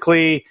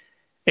basically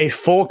a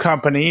full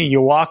company.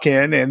 You walk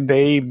in and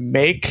they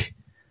make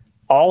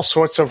all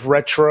sorts of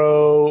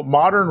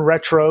modern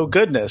retro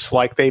goodness.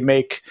 Like they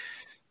make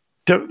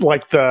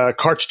like the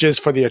cartridges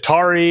for the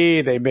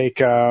Atari, they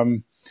make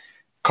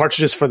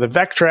cartridges for the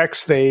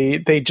Vectrex.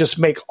 They just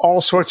make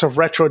all sorts of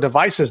retro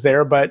devices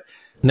there. But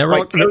now,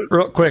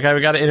 real quick,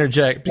 I've got to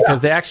interject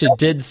because they actually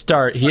did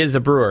start. He is a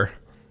brewer.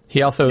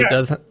 He also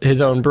does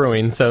his own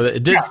brewing, so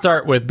it did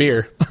start with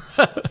beer.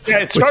 Yeah,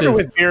 it started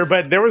with beer,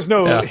 but there was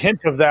no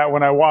hint of that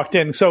when I walked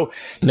in. So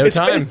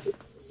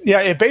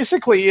it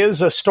basically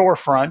is a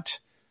storefront,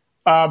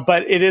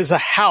 but it is a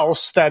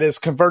house that is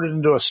converted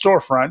into a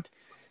storefront.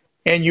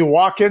 And you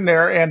walk in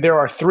there, and there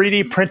are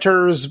 3D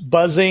printers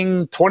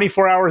buzzing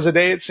 24 hours a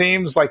day, it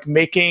seems, like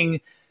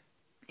making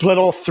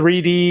little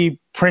 3D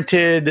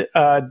printed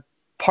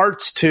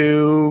parts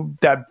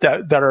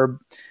that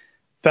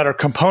are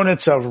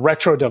components of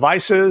retro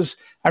devices.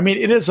 I mean,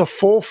 it is a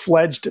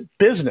full-fledged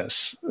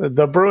business,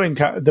 the Brewing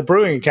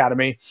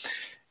Academy.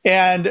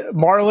 And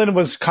Marlon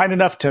was kind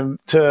enough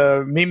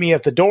to meet me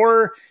at the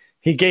door.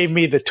 He gave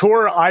me the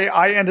tour.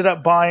 I ended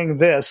up buying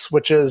this,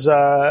 which is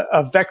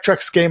a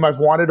Vectrex game I've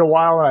wanted a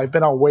while, and I've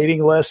been on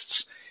waiting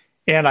lists,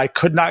 and I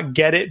could not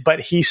get it, but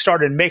he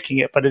started making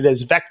it. But it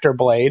is Vector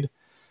Blade,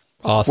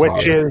 Awesome.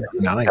 which is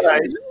Nice.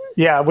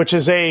 which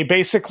is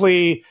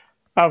basically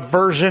a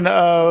version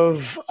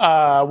of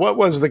what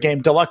was the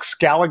game, Deluxe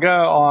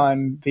Galaga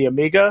on the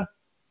Amiga.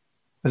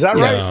 Is that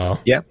right? No.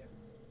 Yep.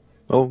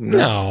 Oh no.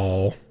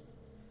 No.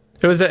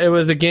 It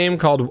was a game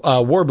called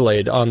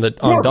Warblade on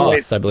Warblade,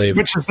 DOS, I believe.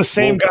 which is the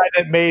same guy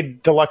that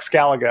made Deluxe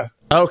Galaga.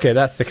 Okay,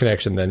 that's the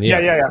connection then.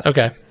 Yes. Yeah.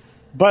 Okay.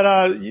 But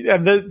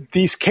and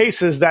these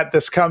cases that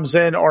this comes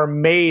in are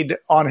made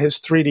on his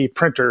 3D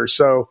printer.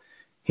 So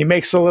he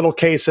makes the little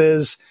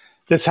cases.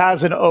 This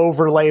has an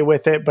overlay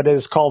with it, but it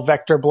is called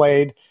Vector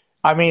Blade.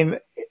 I mean,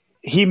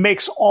 he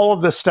makes all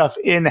of this stuff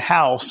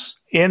in-house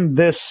in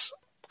this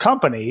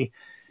company,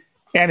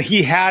 and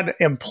he had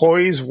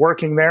employees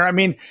working there. I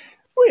mean,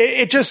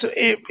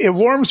 it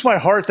warms my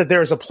heart that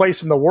there's a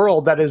place in the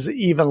world that is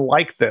even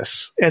like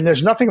this. And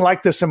there's nothing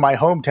like this in my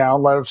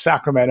hometown, like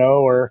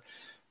Sacramento or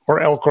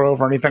Elk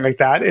Grove or anything like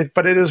that.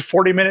 But it is a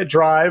 40-minute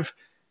drive,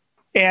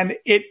 and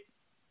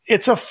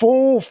it's a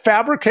full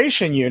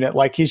fabrication unit.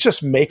 Like, he's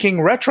just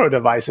making retro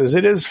devices.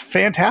 It is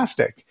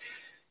fantastic.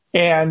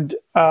 And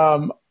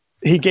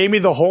he gave me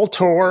the whole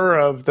tour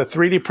of the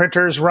 3D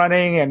printers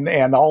running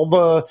and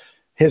all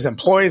his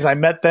employees. I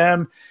met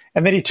them.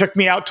 And then he took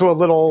me out to a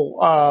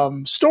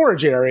little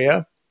storage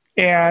area,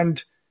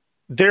 and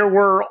there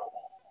were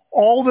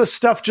all this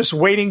stuff just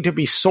waiting to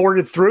be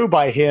sorted through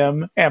by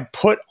him and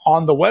put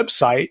on the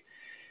website.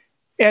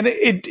 And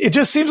it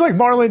just seems like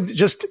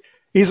Marlon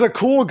he's a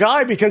cool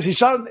guy because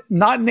he's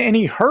not in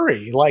any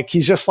hurry. Like,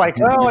 he's just like,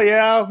 oh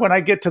yeah, when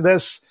I get to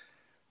this,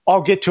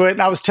 I'll get to it.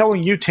 And I was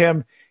telling you,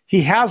 Tim,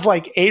 he has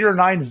like 8 or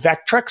 9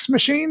 Vectrex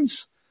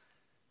machines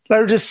that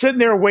are just sitting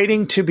there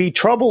waiting to be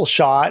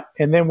troubleshot.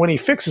 And then when he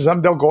fixes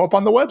them, they'll go up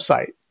on the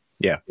website.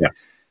 Yeah.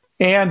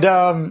 And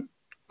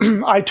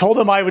I told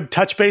him I would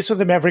touch base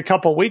with him every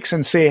couple of weeks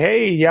and say,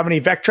 hey, you have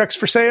any Vectrex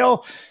for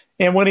sale?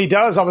 And when he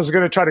does, I was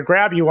going to try to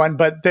grab you one,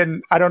 but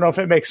then I don't know if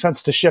it makes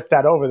sense to ship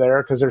that over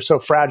there because they're so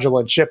fragile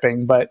in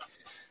shipping. But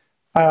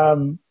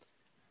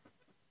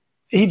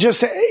he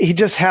just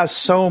has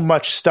so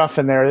much stuff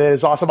in there. It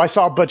is awesome. I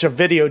saw a bunch of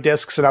video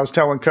discs, and I was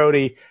telling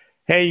Cody,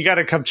 hey, you got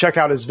to come check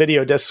out his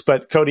video discs.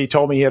 But Cody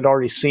told me he had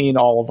already seen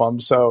all of them.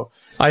 So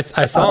I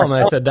saw him,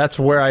 and I said, that's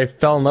where I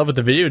fell in love with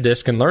the video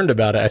disc and learned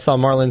about it. I saw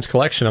Marlon's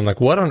collection. I'm like,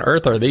 what on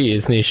earth are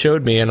these? And he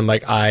showed me, and I'm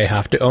like, I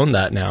have to own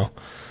that now.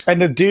 And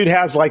the dude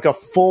has like a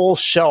full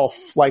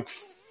shelf, like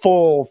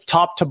full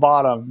top to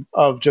bottom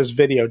of just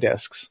video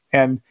discs.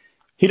 And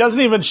he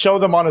doesn't even show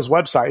them on his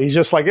website. He's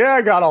just like, yeah,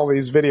 I got all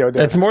these video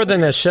discs. It's more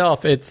than a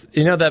shelf. It's,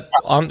 that,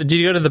 did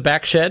you go to the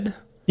back shed?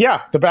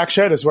 Yeah, the back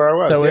shed is where I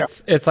was.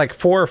 So it's like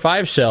 4 or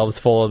 5 shelves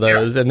full of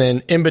those. Yeah. And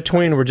then in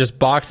between were just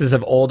boxes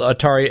of old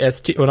Atari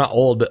ST, well, not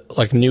old, but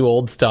like new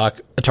old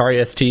stock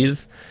Atari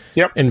STs.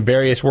 Yep. In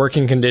various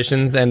working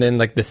conditions. And then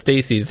like the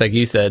Stacys, like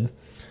you said.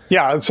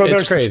 Yeah, so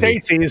there's the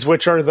Stacys,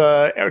 which are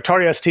the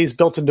Atari STs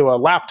built into a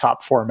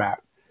laptop format.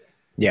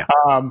 Yeah.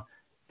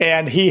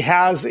 And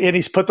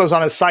he's put those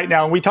on his site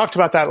now. And we talked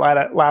about that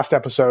last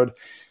episode.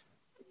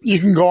 You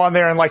can go on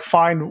there and like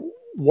find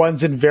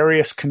ones in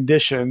various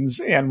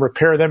conditions and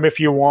repair them if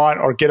you want,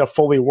 or get a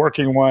fully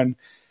working one.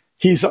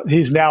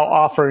 He's now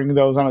offering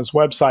those on his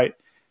website.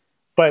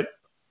 But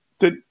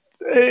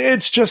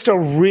it's just a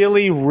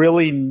really,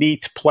 really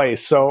neat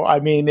place. So, I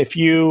mean, if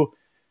you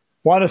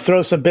want to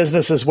throw some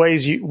businesses way,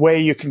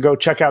 you can go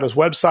check out his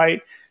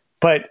website.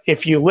 But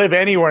if you live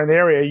anywhere in the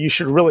area, you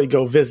should really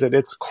go visit.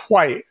 It's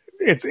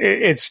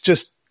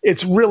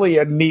really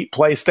a neat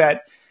place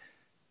that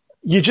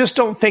you just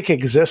don't think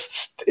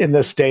exists in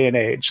this day and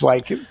age.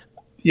 Like, this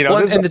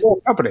is a whole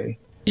company.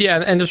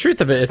 Yeah, and the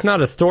truth of it, it's not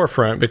a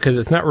storefront because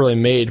it's not really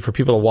made for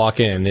people to walk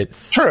in.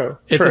 It's true.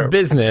 It's a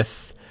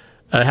business.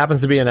 It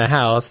happens to be in a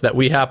house that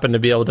we happen to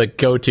be able to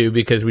go to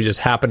because we just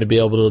happen to be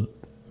able to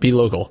be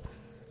local.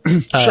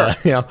 Sure.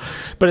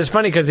 But it's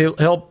funny because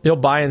he'll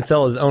buy and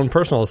sell his own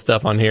personal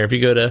stuff on here. If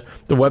you go to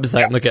the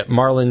website and look at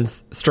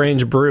Marlon's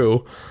Strange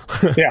Brew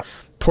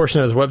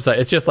portion of his website,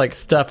 it's just like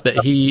stuff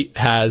that he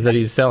has that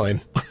he's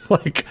selling.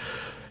 Like,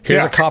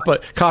 here's a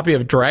copy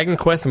of Dragon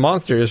Quest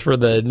Monsters for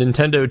the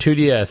Nintendo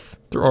 2DS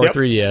or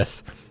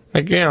 3DS.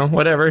 Like,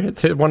 whatever.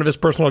 It's one of his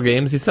personal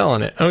games. He's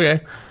selling it.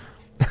 Okay.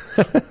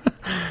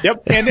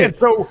 Yep. And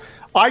so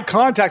I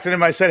contacted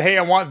him. I said, hey,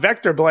 I want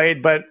Vector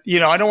Blade, but,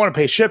 I don't want to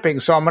pay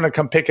shipping, so I'm going to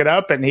come pick it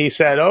up. And he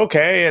said,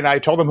 okay. And I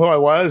told him who I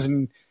was,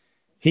 and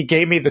he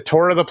gave me the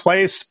tour of the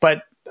place.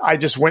 But I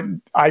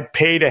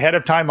paid ahead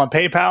of time on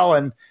PayPal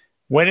and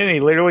went in.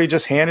 He literally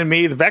just handed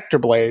me the Vector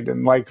Blade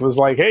and was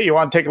like, hey, you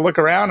want to take a look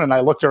around? And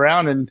I looked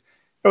around, and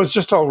it was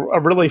just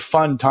a really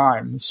fun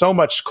time. So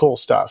much cool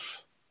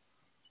stuff.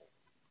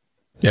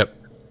 Yep.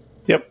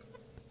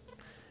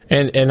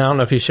 And I don't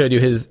know if he showed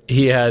you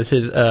he had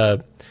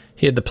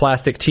the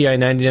plastic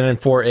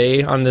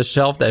TI-99-4A on the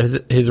shelf. That is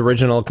his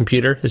original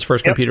computer, his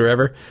first computer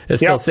ever.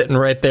 It's still sitting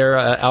right there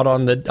out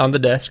on the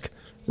desk,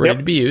 ready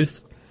to be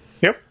used.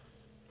 Yep.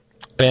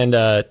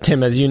 And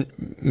Tim, as you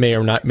may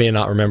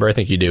not remember, I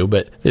think you do,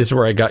 but this is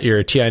where I got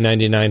your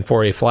TI-99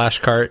 for a flash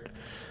cart.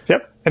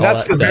 Yep. And All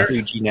that's that the stuff.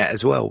 FujiNet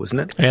as well,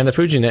 wasn't it? And the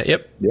FujiNet,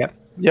 yep. Yep.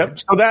 Yep.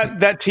 So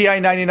that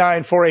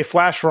TI-99 for a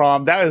flash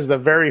ROM, that was the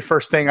very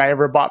first thing I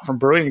ever bought from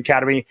Brewing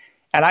Academy.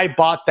 And I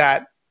bought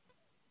that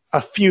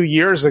a few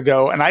years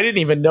ago, and I didn't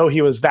even know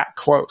he was that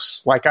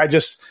close. Like, I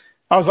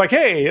was like,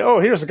 hey,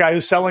 here's a guy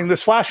who's selling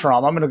this flash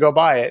ROM. I'm going to go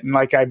buy it. And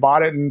like, I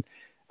bought it, and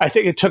I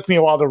think it took me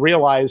a while to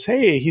realize,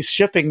 hey, he's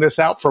shipping this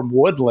out from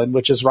Woodland,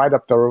 which is right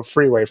up the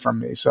freeway from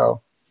me.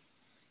 So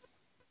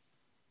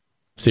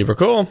Super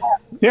cool.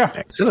 yeah.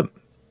 Excellent.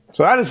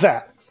 So that is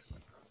that.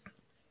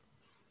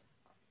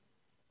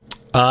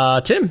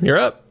 Tim, you're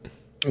up.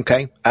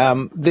 Okay.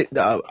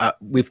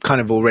 We've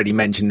kind of already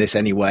mentioned this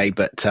anyway,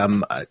 but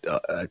I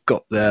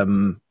got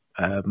my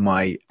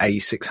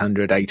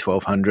A600,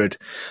 A1200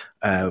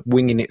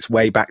 winging its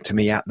way back to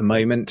me at the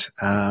moment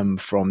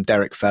from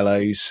Derek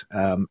Fellows.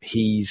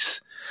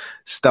 He's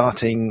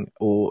starting,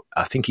 or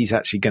I think he's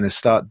actually going to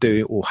start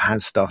doing, or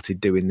has started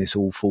doing this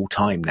all full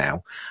time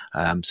now.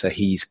 So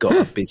he's got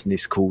a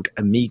business called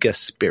Amiga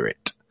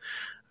Spirit.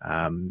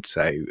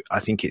 So I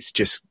think it's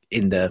just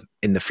in the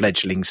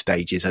fledgling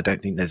stages. I don't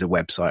think there's a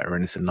website or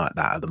anything like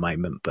that at the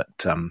moment,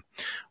 but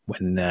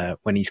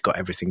when he's got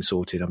everything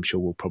sorted, I'm sure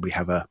we'll probably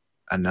have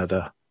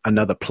another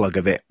plug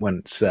of it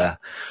once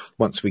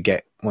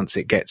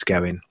it gets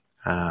going.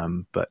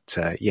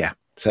 Yeah,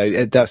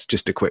 so that's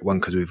just a quick one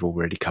because we've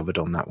already covered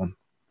on that one.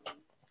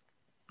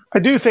 I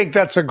do think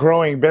that's a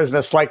growing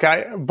business. Like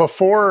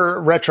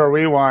before Retro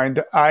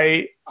Rewind,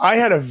 I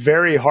had a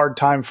very hard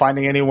time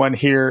finding anyone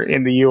here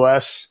in the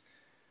U.S.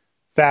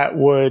 that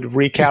would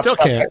recap. You still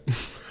can't.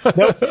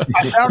 Nope.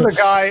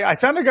 I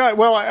found a guy.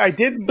 Well, I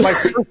did my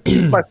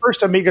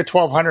first Amiga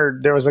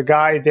 1200. There was a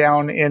guy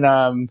down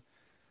in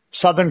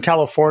Southern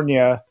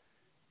California.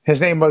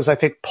 His name was, I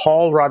think,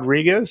 Paul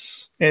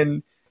Rodriguez,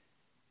 and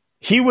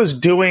he was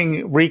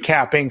doing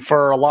recapping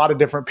for a lot of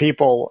different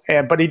people,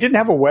 but he didn't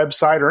have a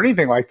website or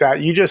anything like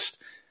that. You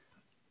just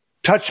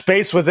touch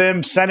base with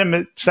him, send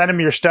him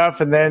your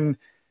stuff, and then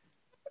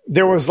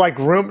there was like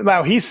room.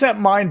 Now he sent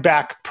mine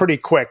back pretty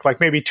quick, like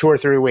maybe 2 or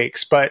 3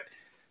 weeks, but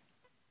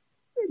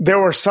there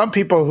were some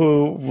people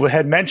who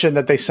had mentioned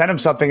that they sent him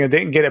something and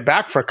didn't get it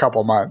back for a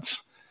couple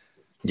months.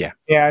 Yeah.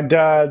 And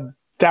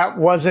that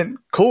wasn't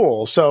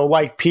cool. So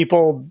like he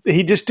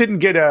just didn't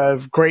get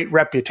a great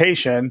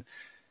reputation.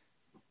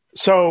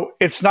 So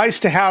it's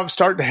nice to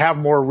start to have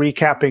more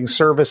recapping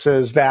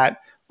services that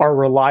are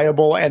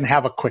reliable and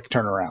have a quick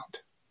turnaround.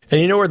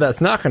 And you know where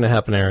that's not going to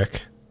happen,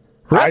 Eric?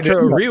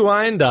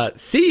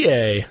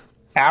 RetroRewind.ca.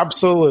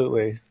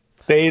 Absolutely.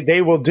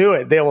 They will do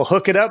it. They will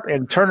hook it up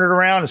and turn it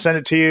around and send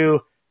it to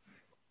you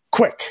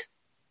quick.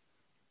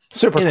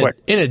 Super quick.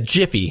 In a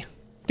jiffy.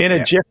 In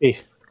a jiffy.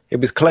 It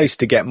was close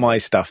to get my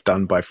stuff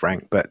done by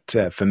Frank, but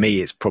for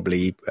me, it's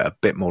probably a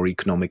bit more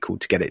economical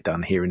to get it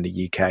done here in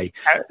the UK.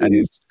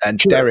 And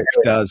Derek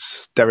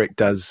does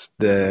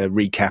the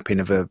recapping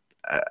of a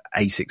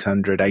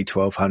A600,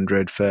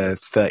 A1200 for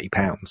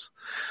 £30.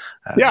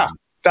 Yeah,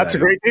 that's a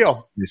great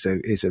deal.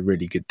 It's a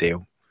really good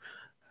deal.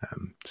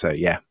 So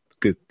yeah,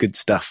 good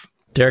stuff.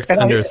 Derek's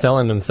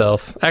underselling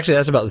himself. Actually,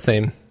 that's about the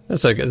same.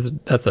 That's a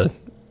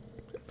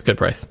good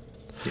price.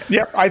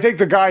 Yeah, I think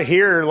the guy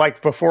here,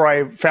 like before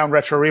I found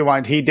Retro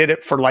Rewind, he did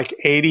it for like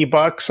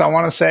 $80, I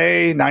want to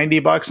say,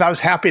 $90. And I was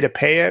happy to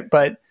pay it,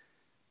 but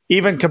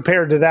even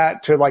compared to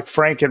that, to like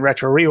Frank and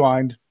Retro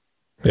Rewind,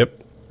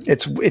 yep,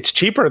 it's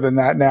cheaper than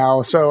that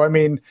now. So I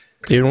mean,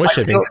 even with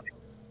shipping,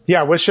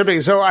 with shipping.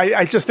 So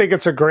I just think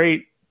it's a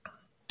great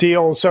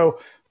deal.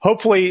 So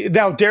hopefully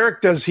now,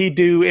 Derek, does he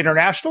do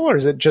international, or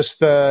is it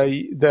just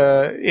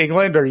the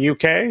England or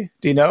UK?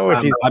 Do you know?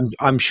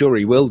 I'm sure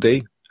he will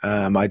do.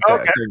 I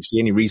don't see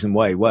any reason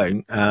why he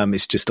won't.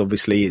 It's just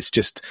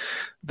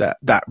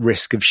that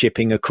risk of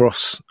shipping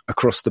across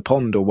the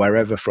pond or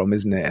wherever from,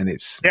 isn't it? And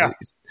it's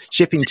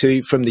shipping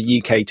from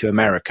the UK to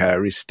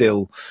America is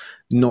still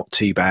not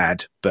too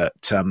bad,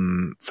 but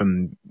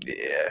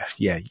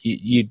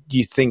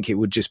you think it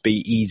would just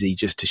be easy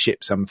just to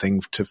ship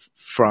something to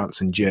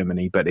France and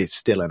Germany, but it's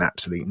still an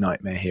absolute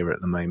nightmare here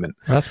at the moment.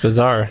 That's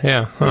bizarre.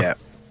 Yeah. Huh.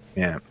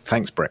 Yeah.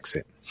 Thanks,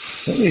 Brexit.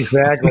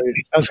 Exactly.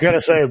 I was going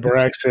to say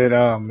Brexit.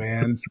 Oh,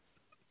 man.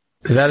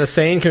 Is that a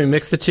saying? Can we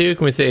mix the two?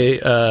 Can we say,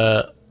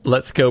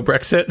 let's go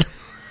Brexit?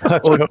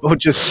 Or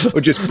just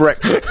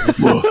Brexit.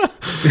 Woof.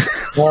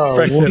 Whoa,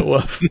 Brexit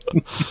woof.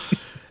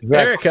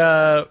 Exactly.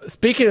 Eric,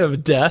 speaking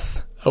of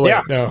death. Oh,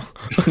 wait, no.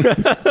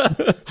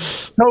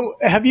 So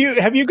have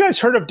you guys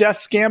heard of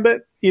Death's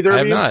Gambit? Either of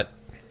you? I have not.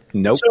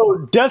 Nope.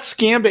 So Death's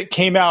Gambit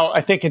came out, I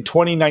think, in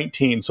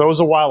 2019. So it was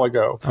a while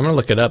ago. I'm going to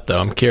look it up, though.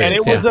 I'm curious. And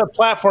it was a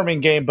platforming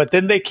game, but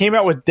then they came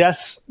out with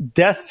Death's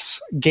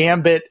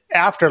Gambit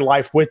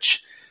Afterlife,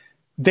 which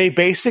they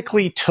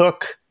basically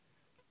took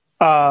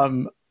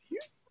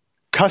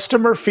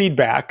customer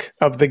feedback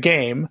of the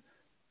game.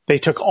 They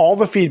took all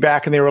the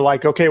feedback and they were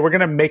like, okay, we're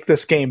going to make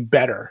this game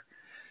better.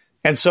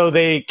 And so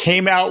they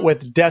came out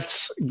with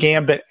Death's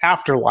Gambit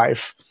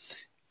Afterlife.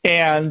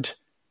 And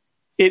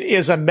It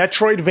is a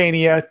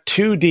Metroidvania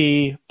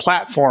 2D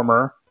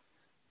platformer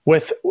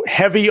with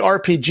heavy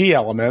RPG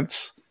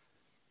elements.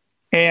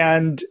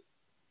 And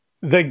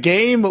the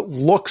game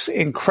looks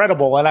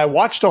incredible. And I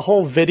watched a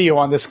whole video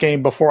on this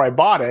game before I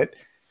bought it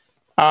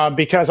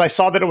because I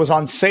saw that it was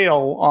on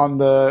sale on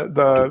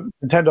the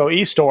Nintendo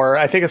eStore.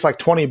 I think it's like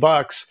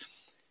 $20.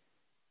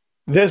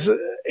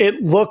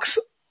 It looks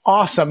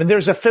awesome. And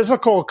there's a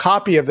physical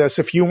copy of this.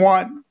 If you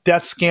want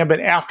Death's Gambit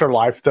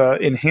Afterlife, the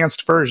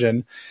enhanced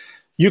version,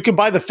 you can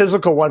buy the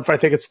physical one for, I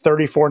think it's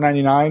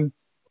 $34.99.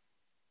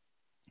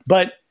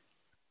 But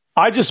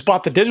I just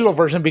bought the digital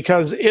version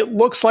because it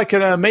looks like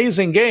an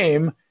amazing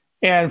game.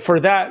 And for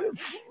that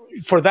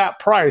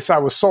price, I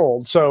was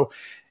sold. So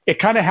it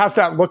kind of has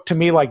that look to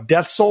me like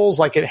Death Souls.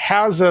 Like it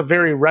has a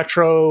very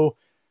retro,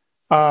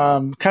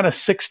 kind of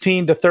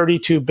 16 to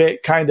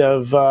 32-bit kind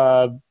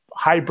of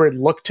hybrid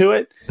look to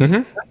it.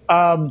 That's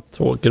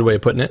a good way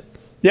of putting it.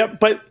 Yep.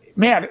 But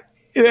man,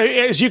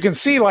 as you can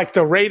see, like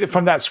the rate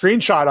from that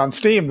screenshot on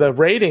Steam, the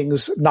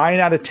ratings 9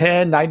 out of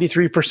 10,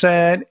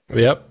 93%.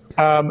 Yep.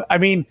 I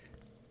mean,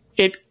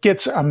 it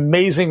gets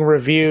amazing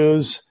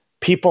reviews.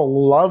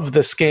 People love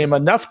this game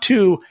enough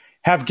to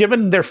have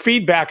given their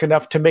feedback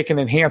enough to make an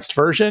enhanced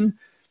version.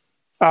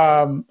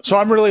 So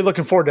I'm really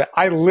looking forward to it.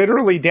 I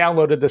literally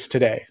downloaded this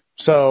today.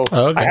 So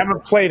I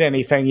haven't played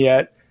anything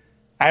yet.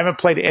 I haven't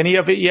played any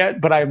of it yet,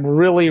 but I'm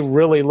really,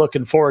 really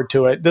looking forward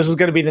to it. This is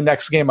going to be the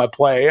next game I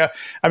play.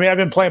 I mean, I've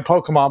been playing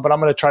Pokemon, but I'm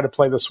going to try to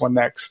play this one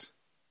next.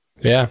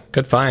 Yeah,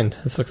 good find.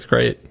 This looks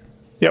great.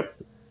 Yep.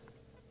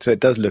 So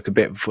it does look a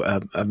bit of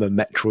a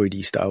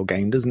Metroid-y style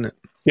game, doesn't it?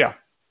 Yeah.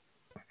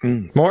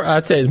 More,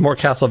 I'd say it's more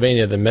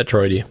Castlevania than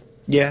Metroid-y.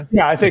 Yeah.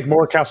 Yeah, I think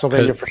more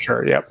Castlevania for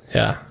sure. Yep.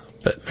 Yeah,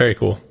 but very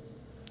cool.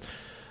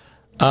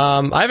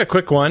 I have a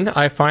quick one.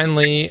 I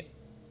finally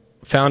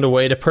found a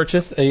way to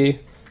purchase a...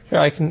 Here,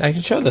 I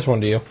can show this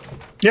one to you.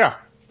 Yeah.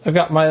 I've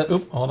got my...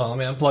 hold on. Let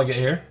me unplug it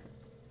here.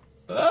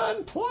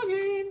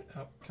 Unplugging.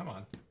 Oh, come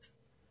on.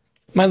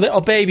 My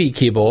little baby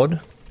keyboard.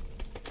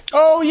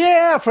 Oh,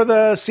 yeah, for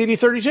the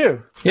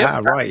CD32.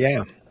 Yeah. Right,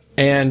 yeah.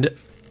 And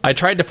I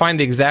tried to find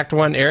the exact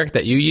one, Eric,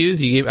 that you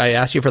use. I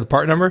asked you for the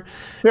part number,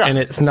 and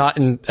it's not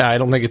in. I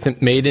don't think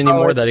it's made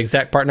anymore. That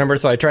exact part number.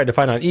 So I tried to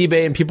find on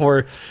eBay, and people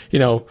were,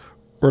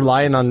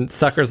 relying on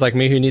suckers like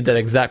me who need that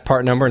exact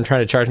part number and trying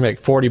to charge me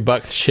like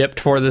 $40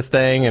 shipped for this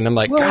thing. And I'm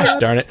like, gosh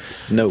darn it!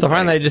 No. So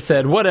finally, I just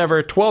said,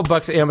 whatever.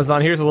 $12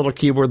 Amazon. Here's a little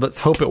keyboard. Let's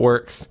hope it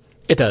works.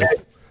 It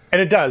does, and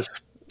it does.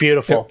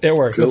 Beautiful. It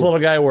works. Cool. This little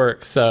guy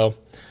works. So.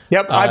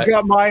 Yep, I've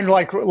got mine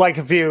like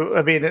if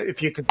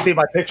you can see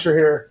my picture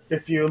here,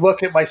 if you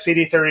look at my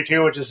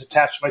CD32, which is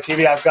attached to my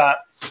TV, I've got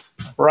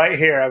right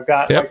here, like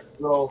a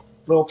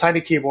little tiny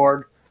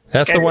keyboard.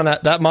 That's the one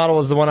that model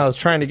is the one I was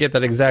trying to get,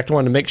 that exact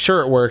one, to make sure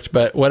it worked,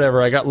 but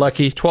whatever, I got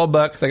lucky.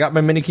 $12. I got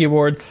my mini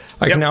keyboard.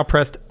 I can now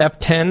press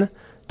F10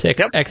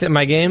 to exit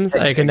my games.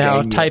 I can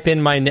now type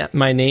in my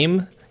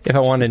name if I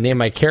want to name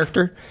my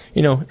character.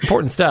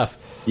 Important stuff.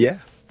 Yeah.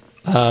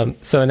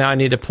 So now I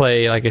need to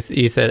play, like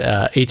you said,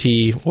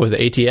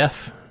 ATF?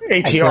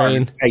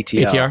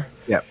 ATR.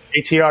 Yep.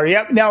 ATR.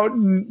 Yep. Now,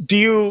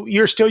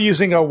 you're still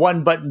using a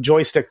one-button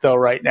joystick though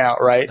right now,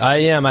 right? I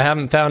am. I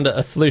haven't found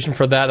a solution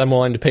for that I'm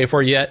willing to pay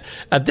for yet.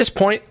 At this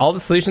point, all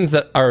the solutions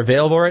that are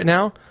available right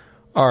now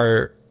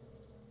are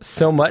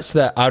so much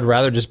that I'd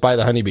rather just buy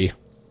the Honeybee.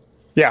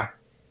 Yeah.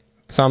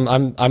 So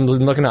I'm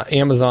looking at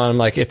Amazon. I'm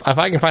like, if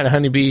I can find a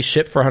Honeybee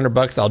shipped for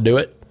 $100, I'll do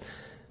it.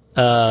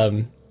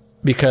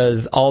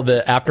 Because all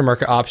the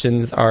aftermarket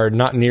options are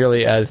not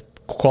nearly as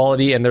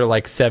quality, and they're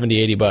like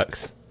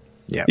 $70-$80.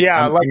 Yeah,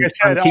 yeah. I'm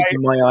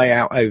keeping my eye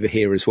out over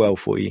here as well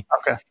for you.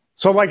 Okay.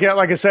 So, like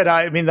I said,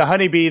 the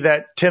Honeybee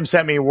that Tim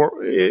sent me,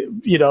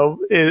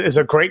 is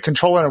a great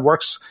controller and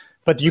works.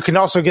 But you can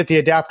also get the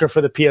adapter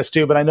for the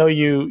PS2. But I know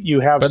you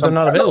have. But they're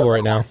not available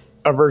right now.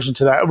 A version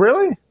to that,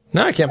 really?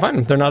 No, I can't find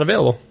them. They're not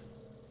available.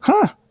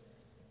 Huh.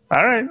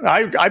 All right.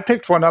 I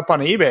picked one up on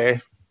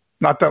eBay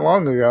not that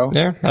long ago.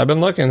 Yeah, I've been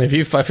looking. If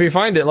you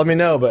find it, let me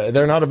know. But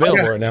they're not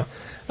available right now.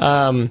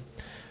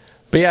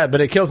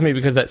 But it kills me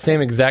because that same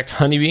exact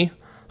Honeybee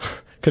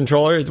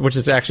controller, which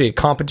is actually a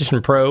Competition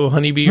Pro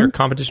Honeybee or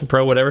Competition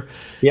Pro, whatever.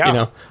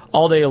 Yeah.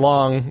 All day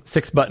long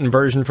 6-button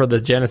version for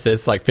the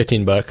Genesis, like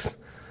 $15.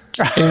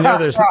 And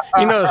there's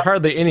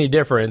hardly any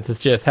difference. It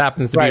just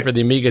happens to be for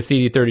the Amiga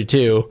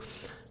CD32.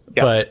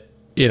 Yep. But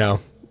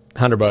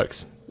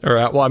 $100.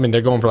 Or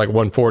they're going for like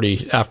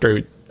 $140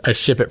 after I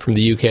ship it from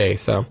the UK.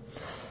 So.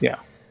 Yeah.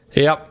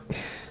 Yep.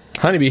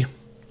 Honeybee.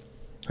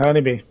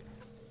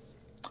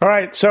 All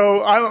right,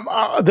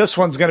 so this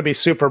one's going to be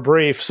super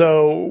brief.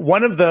 So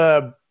one of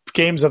the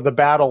games of the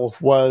battle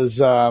was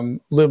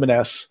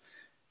Lumines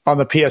on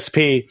the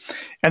PSP.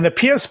 And the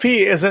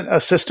PSP isn't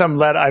a system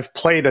that I've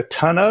played a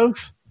ton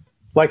of.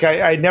 Like,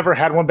 I never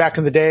had one back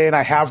in the day, and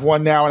I have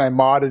one now, and I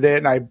modded it,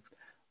 and I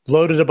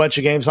loaded a bunch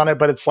of games on it,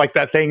 but it's like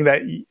that thing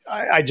that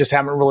I just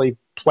haven't really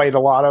played a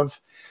lot of.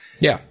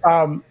 Yeah.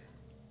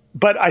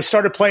 But I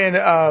started playing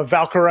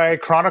Valkyrie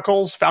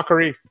Chronicles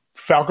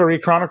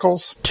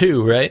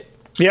 2, right?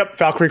 Yep,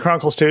 Valkyrie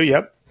Chronicles 2,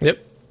 yep.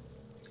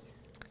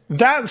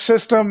 that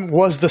system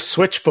was the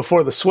Switch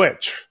before the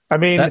Switch. I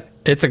mean,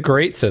 It's a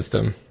great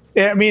system.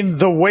 I mean,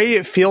 the way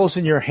it feels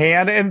in your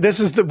hand, and this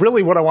is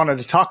really what I wanted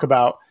to talk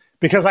about,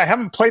 because I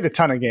haven't played a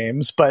ton of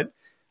games, but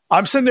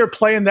I'm sitting there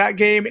playing that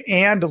game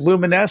and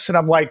Lumines, and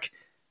I'm like,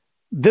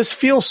 this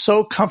feels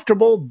so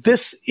comfortable.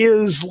 This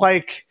is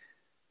like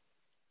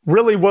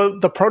really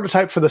what the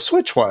prototype for the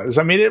Switch was.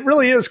 I mean, it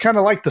really is kind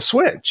of like the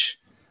Switch.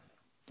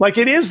 Like,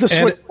 it is the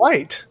Switch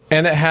Lite.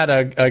 And it had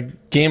a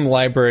game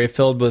library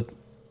filled with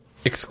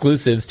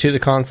exclusives to the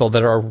console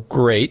that are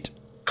great.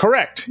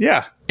 Correct,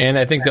 yeah. And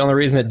I think the only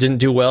reason it didn't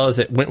do well is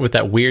it went with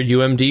that weird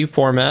UMD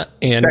format.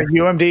 And that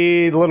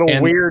UMD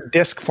little weird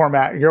disc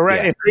format. You're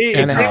right. Yeah.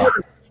 If they were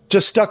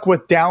just stuck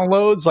with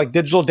downloads, like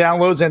digital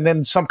downloads, and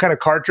then some kind of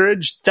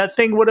cartridge, that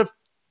thing would have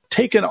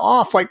taken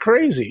off like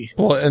crazy.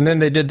 Well, and then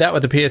they did that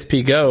with the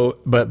PSP Go,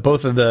 but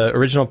both of the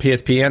original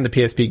PSP and the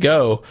PSP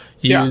Go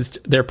used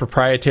their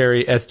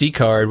proprietary SD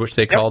card, which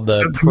they called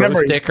the Pro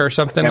memory. Stick or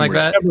something like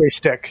that. Memory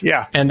stick,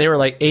 yeah. And they were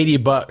like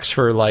 $80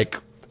 for like,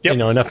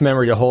 enough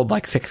memory to hold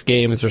like 6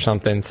 games or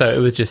something. So it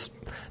was just,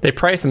 they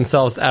priced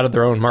themselves out of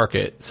their own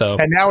market. So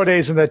and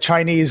nowadays in the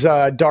Chinese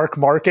dark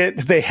market,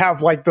 they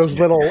have like those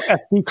little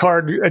SD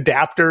card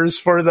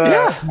adapters for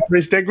the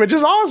memory stick, which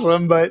is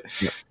awesome. But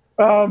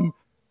and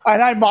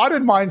I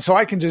modded mine so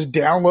I can just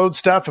download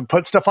stuff and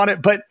put stuff on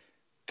it. But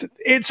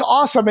it's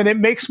awesome, and it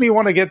makes me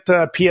want to get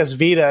the PS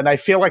Vita. And I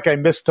feel like I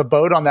missed the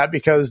boat on that,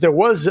 because there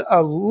was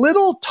a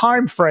little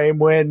time frame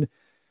when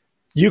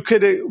you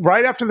could,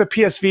 right after the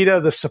PS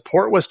Vita, the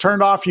support was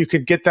turned off. You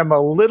could get them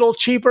a little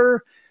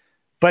cheaper,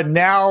 but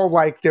now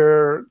like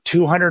they're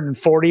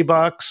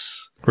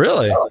 $240.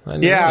 really?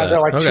 Yeah,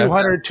 they're like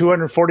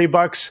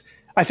 $240.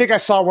 I think I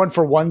saw one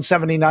for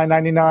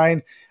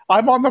 $179.99.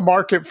 I'm on the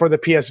market for the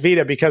PS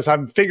Vita because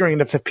I'm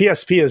figuring if the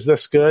PSP is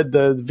this good,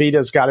 the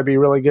Vita's got to be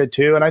really good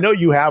too. And I know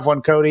you have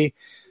one, Cody.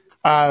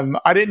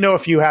 I didn't know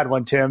if you had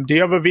one, Tim. Do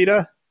you have a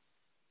Vita?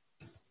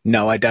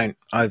 No, I don't.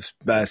 I've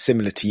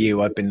similar to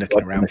you. I've been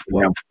looking around for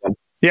one.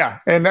 Yeah,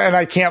 and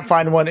I can't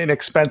find one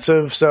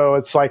inexpensive, so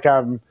it's like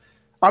I'm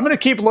going to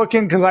keep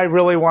looking because I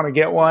really want to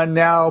get one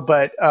now.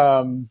 But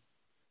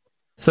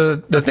so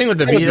the thing with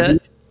the Vita,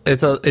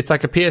 it's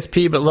like a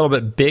PSP but a little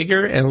bit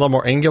bigger and a little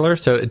more angular,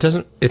 so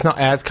it's not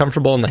as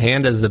comfortable in the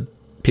hand as the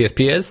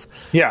PSP is.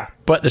 Yeah,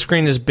 but the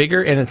screen is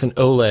bigger and it's an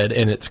OLED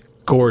and it's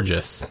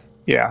gorgeous.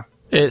 Yeah,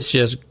 it's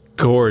just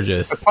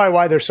gorgeous. That's probably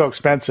why they're so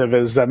expensive.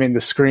 The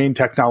screen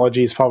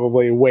technology is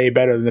probably way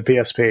better than the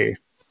PSP.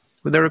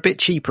 Well, they're a bit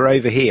cheaper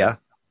over here.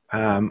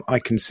 I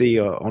can see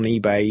on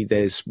eBay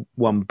there's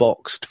one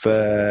boxed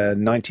for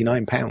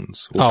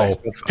 £99. Oh,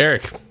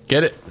 Eric,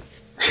 get it.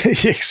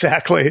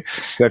 Exactly.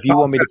 So if you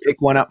want me to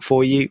pick one up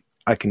for you,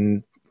 I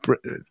can.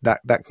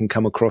 That can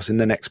come across in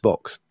the next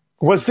box.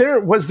 Was there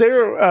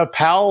a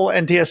PAL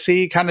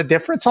NTSC kind of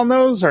difference on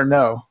those, or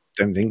no?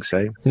 Don't think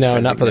so.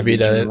 No, not for the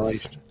Vita.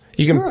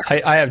 You can.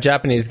 I have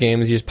Japanese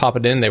games. You just pop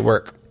it in, they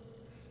work.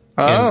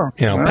 And,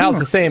 PAL's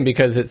the same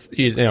because it's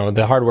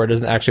the hardware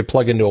doesn't actually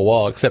plug into a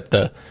wall except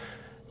the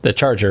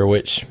charger,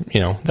 which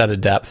that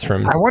adapts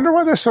from. I wonder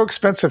why they're so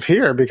expensive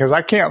here, because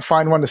I can't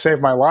find one to save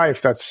my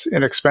life that's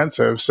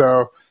inexpensive.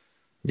 So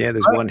yeah,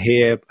 there's one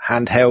here,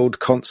 handheld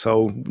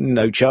console,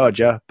 no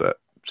charger, but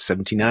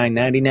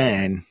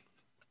 $79.99.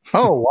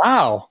 Oh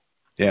wow!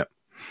 Yeah.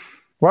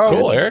 Well,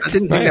 cool, Eric. I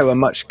didn't think there were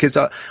much, because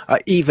I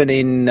even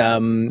in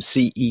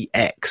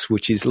CEX,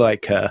 which is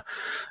like a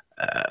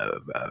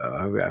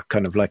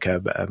kind of like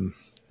a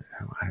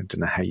I don't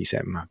know how you say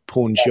it, a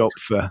pawn shop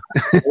for.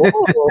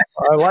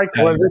 I like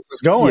where this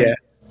is going. Yeah.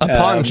 A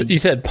pawn. You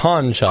said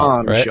pawn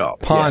shop, right?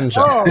 Pawn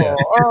shop.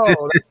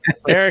 Oh,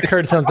 Eric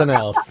heard something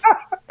else.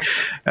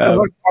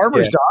 Like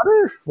Farmer's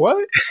daughter?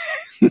 What?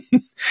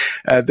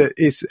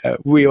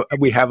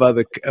 We have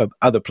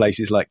other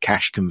places like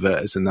cash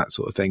converters and that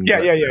sort of thing. Yeah.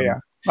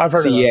 I've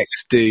heard CEX of that.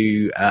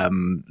 do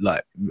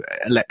like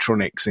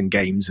electronics and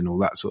games and all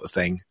that sort of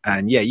thing.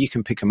 And yeah, you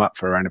can pick them up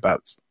for around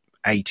about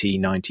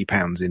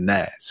 £80-90 in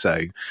there. So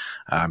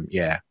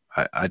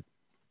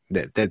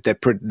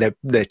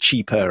they're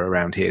cheaper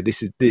around here.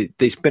 This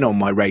been on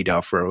my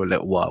radar for a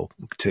little while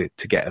to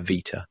get a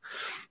Vita.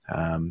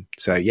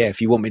 So yeah,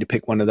 if you want me to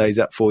pick one of those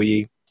up for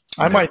you,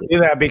 I might do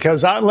that,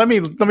 because let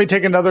me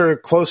take another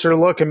closer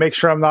look and make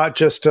sure I'm not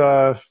just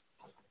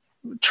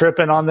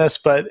tripping on this,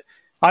 but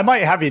I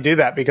might have you do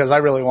that because I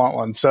really want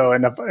one. So,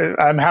 and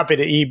I'm happy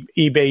to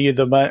eBay you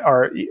the money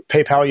or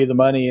PayPal you the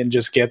money and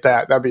just get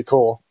that. That'd be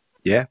cool.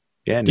 Yeah.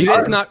 Do you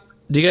guys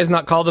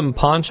not call them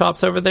pawn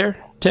shops over there,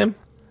 Tim?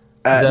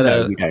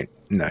 No, we don't.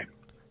 No.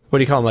 What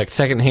do you call them? Like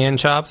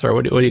second-hand shops, or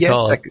what do you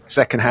call it?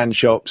 Second-hand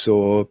shops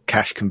or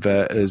cash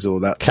converters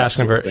or that. Cash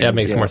convert. Yeah,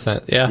 makes more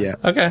sense. Yeah.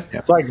 Okay.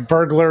 It's like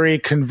burglary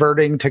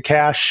converting to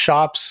cash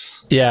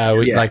shops. Yeah.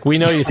 We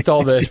know you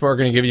stole this, but we're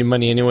going to give you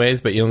money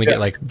anyways, but you only get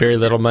like very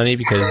little money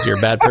because you're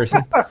a bad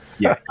person.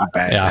 Yeah, you're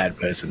bad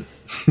person.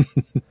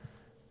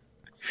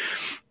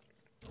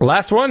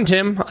 Last one,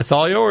 Tim. It's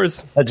all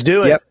yours. Let's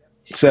do it. Yep.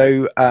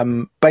 So,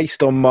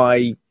 based on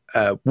my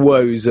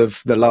woes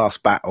of the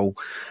last battle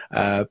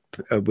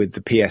with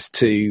the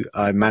PS2,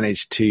 I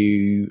managed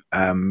to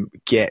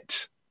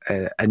get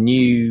a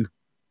new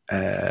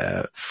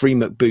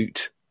FreeMUC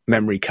boot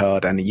memory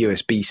card and a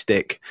USB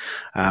stick,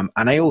 and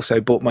I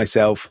also bought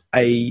myself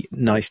a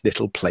nice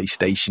little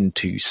PlayStation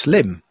 2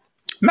 Slim.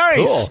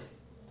 Nice. Cool.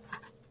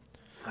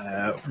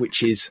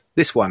 Which is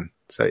this one.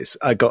 So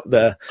I got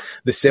the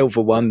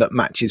silver one that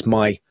matches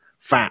my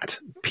fat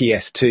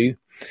PS2.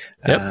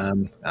 Yep.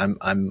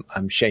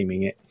 I'm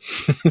shaming it.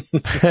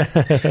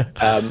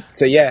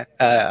 So yeah,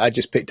 I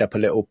just picked up a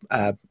little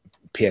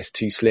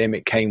PS2 Slim.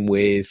 It came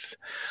with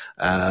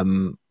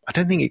I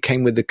don't think it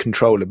came with the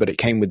controller, but it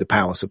came with the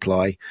power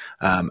supply,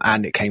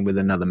 and it came with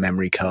another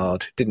memory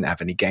card. Didn't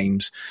have any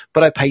games,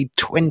 but I paid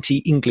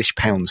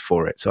 £20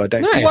 for it, so I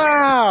don't. Nice.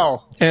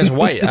 Wow. And it's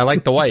white. I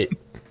like the white.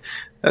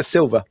 That's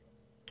silver.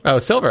 Oh,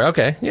 silver.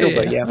 Okay.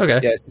 Silver, yeah. Okay.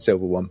 Yeah, it's a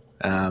silver one.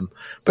 So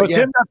But yeah,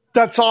 Tim,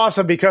 that's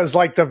awesome because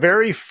like the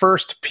very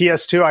first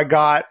PS2 I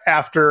got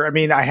after, I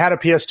mean, I had a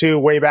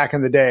PS2 way back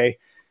in the day,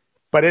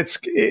 but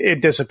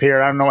it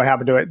disappeared. I don't know what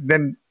happened to it.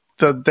 Then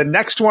the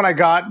next one I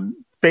got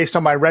based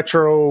on my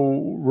retro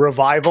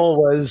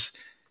revival was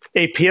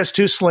a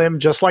PS2 Slim,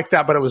 just like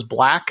that, but it was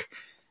black.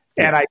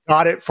 And I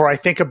got it for, I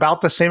think,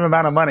 about the same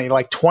amount of money,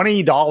 like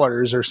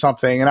 $20 or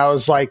something. And I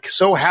was like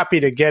so happy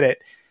to get it.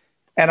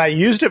 And I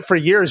used it for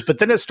years, but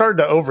then it started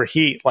to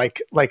overheat.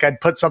 Like I'd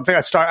put something,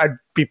 I'd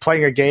be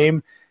playing a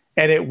game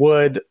and it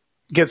would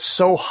get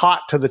so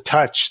hot to the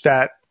touch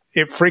that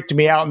it freaked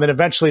me out. And then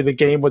eventually the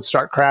game would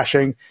start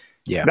crashing.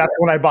 yeah. That's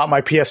when I bought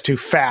my PS2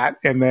 Fat.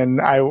 And then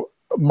I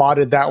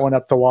modded that one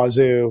up the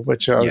wazoo,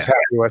 which I was happy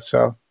with.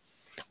 So,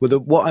 Well,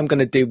 what I'm going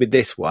to do with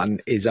this one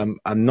is I'm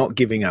not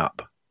giving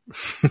up.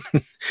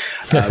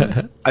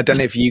 I don't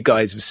know if you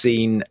guys have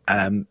seen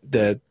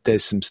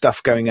there's some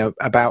stuff going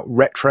about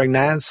retro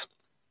NAS.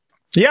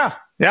 yeah,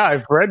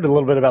 I've read a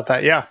little bit about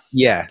that. Yeah.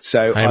 Yeah,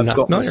 so I'm I've not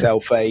got familiar.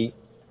 myself a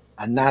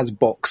NAS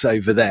box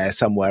over there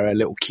somewhere, a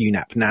little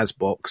QNAP NAS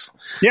box.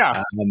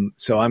 Yeah.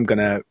 So I'm going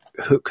to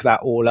hook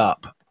that all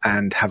up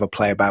and have a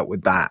play about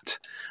with that.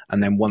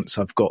 And then once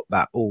I've got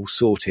that all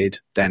sorted,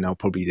 then I'll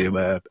probably do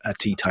a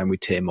tea time with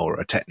Tim or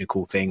a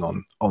technical thing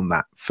on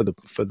that for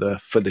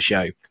the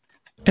show.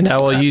 And I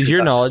will use your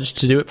so- knowledge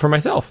to do it for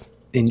myself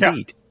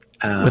Indeed.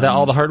 without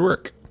all the hard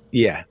work.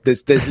 Yeah,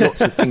 there's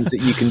lots of things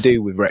that you can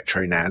do with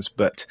retro NAS,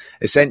 but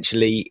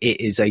essentially it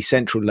is a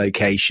central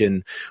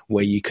location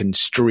where you can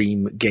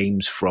stream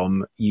games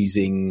from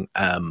using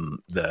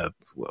the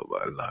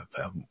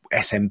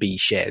SMB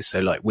shares, so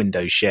like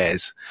Windows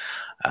shares,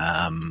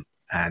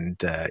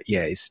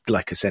 it's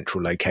like a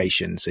central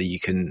location, so you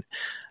can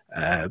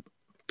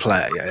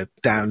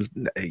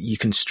you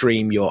can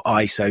stream your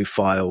ISO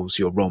files,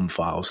 your ROM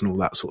files, and all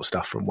that sort of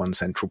stuff from one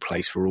central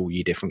place for all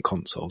your different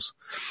consoles.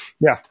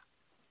 Yeah.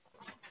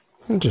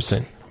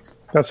 Interesting.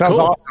 That sounds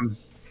Cool. awesome.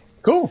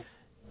 Cool.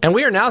 And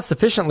we are now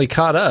sufficiently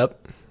caught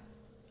up,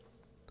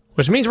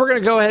 which means we're going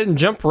to go ahead and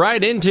jump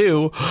right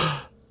into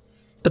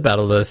the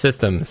Battle of the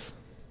Systems.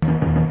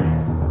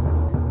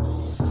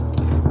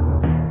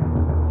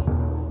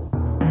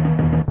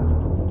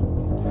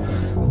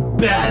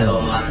 Battle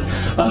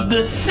of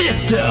the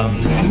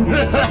Systems.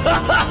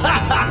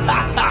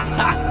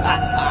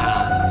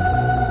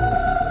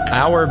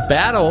 Our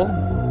battle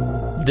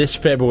this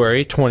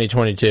February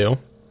 2022,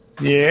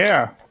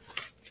 Yeah.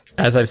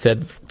 as I've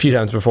said a few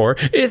times before,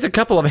 is a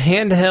couple of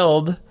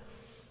handheld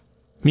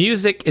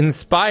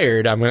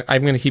music-inspired, I'm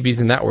going to keep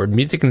using that word,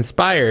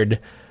 music-inspired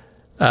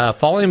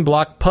falling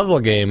block puzzle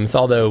games,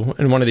 although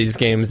in one of these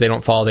games they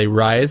don't fall, they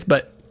rise,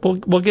 but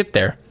we'll get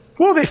there.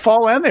 Well, they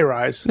fall and they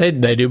rise. They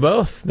do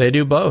both. They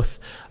do both.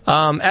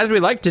 As we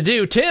like to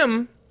do,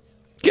 Tim,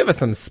 give us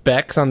some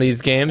specs on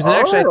these games. And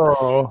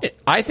actually,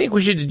 I think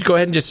we should go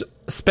ahead and just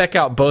spec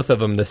out both of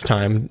them this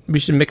time. We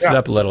should mix it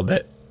up a little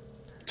bit.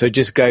 So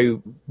just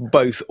go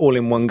both all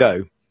in one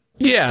go.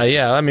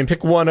 Yeah. I mean,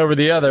 pick one over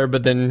the other,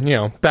 but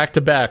then, back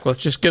to back. Let's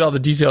just get all the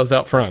details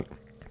out front.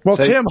 Well,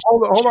 So- Tim,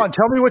 hold on.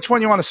 Tell me which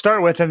one you want to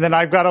start with, and then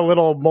I've got a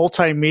little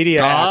multimedia.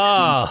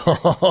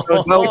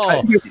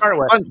 Well, you start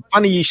with.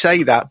 funny you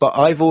say that, but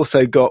I've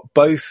also got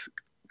both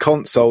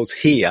consoles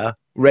here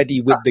ready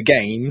with the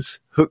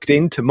games hooked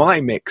into my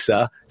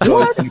mixer, so I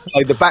was going to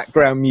play the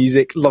background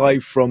music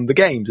live from the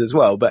games as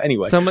well. But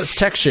anyway, So much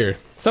texture.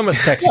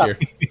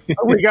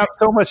 We got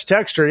so much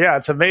texture. Yeah,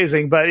 it's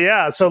amazing. But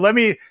yeah, so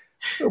which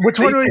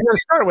one are you going to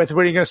start with?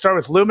 Are you going to start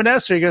with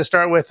Luminous, or are you going to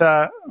start with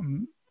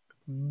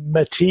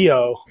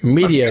Meteo?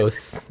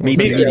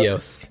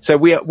 Medios. so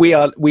we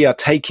are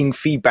taking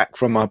feedback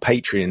from our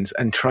Patreons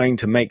and trying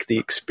to make the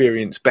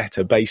experience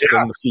better based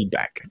on the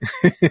feedback.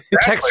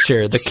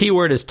 Texture. The key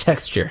word is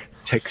texture.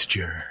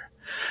 Texture.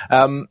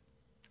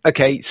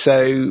 Okay,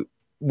 so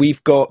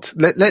we've got.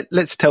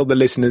 Let's tell the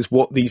listeners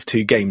what these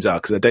two games are,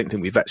 because I don't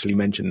think we've actually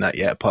mentioned that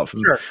yet. Apart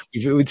from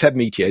we've said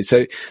Meteo.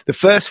 So the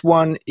first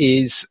one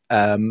is,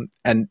 and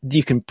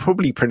you can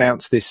probably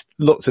pronounce this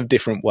lots of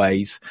different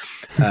ways.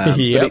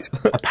 Yep.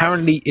 But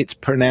apparently it's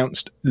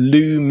pronounced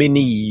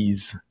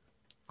Luminese.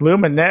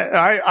 Lumines.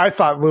 I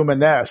thought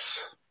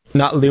Luminous.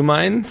 Not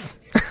Lumines?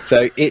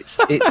 So it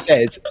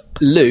says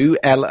Lu,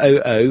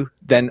 L-O-O,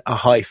 then a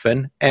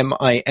hyphen,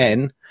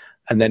 M-I-N,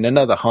 and then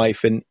another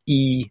hyphen,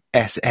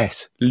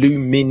 E-S-S,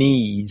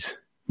 Lumines.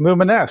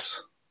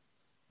 Luminous.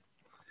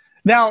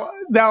 Now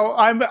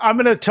I'm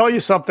going to tell you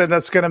something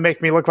that's going to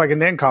make me look like a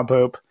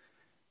nincompoop.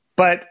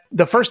 But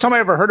the first time I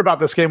ever heard about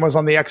this game was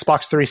on the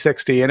Xbox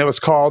 360, and it was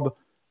called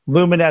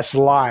Lumines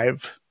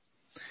Live.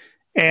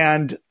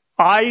 And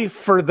I,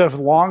 for the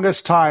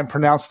longest time,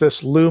 pronounced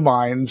this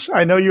Lumines.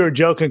 I know you were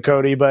joking,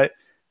 Cody, but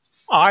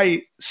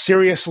I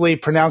seriously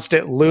pronounced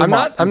it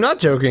Lumines. I'm not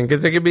joking,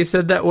 because it could be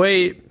said that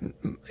way,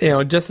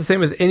 just the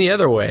same as any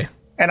other way.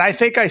 And I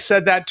think I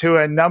said that to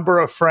a number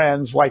of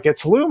friends, like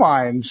it's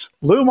Lumines,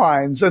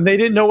 and they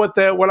didn't know what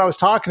I was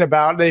talking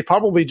about. They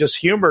probably just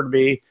humored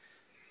me.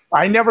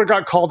 I never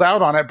got called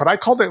out on it, but I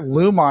called it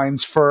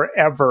Lumines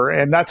forever,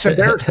 and that's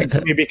embarrassing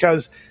to me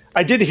because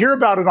I did hear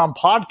about it on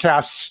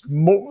podcasts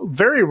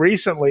very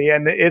recently,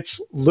 and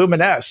it's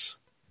Lumines.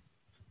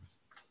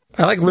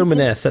 I like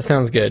Luminous. That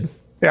sounds good.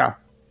 Yeah.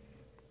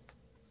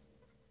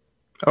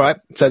 All right,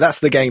 so that's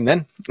the game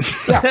then.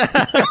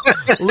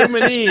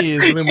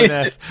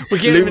 Luminous. We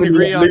can't even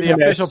agree on the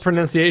official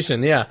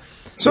pronunciation. Yeah.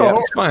 So,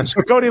 it's fine.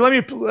 So Cody,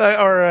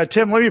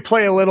 Tim, let me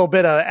play a little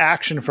bit of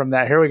action from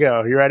that. Here we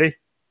go. You ready?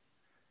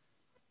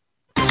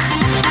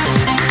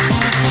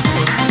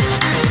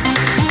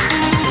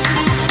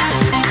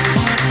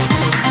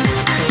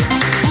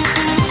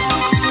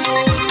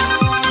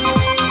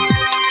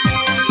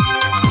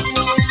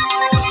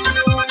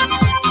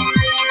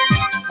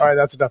 All right,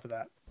 that's enough of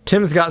that.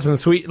 Tim's got some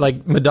sweet,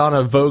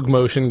 Madonna Vogue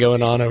motion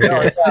going on over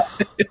here.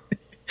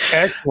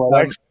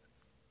 Excellent.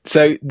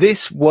 So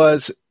this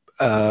was,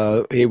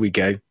 here we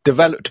go,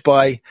 developed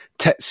by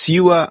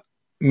Tetsuya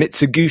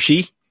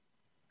Mitsuguchi,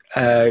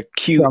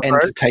 Q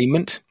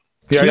Entertainment.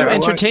 Q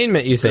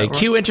Entertainment, you say?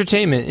 Q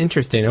Entertainment.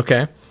 Interesting.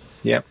 Okay.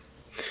 Yeah.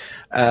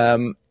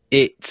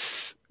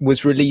 It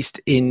was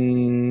released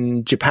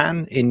in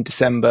Japan in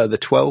December the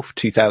 12th,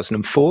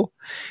 2004.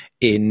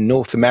 In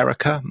North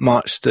America,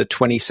 March the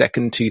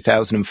 22nd,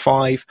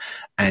 2005,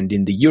 and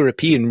in the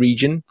European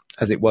region,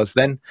 as it was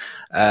then,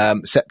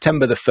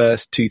 September the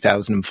 1st,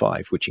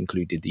 2005, which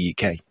included the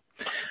UK.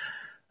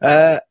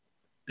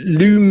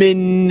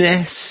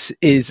 Lumines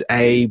is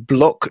a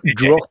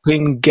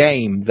block-dropping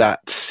game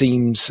that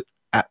seems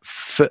at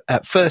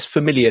first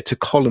familiar to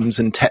Columns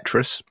and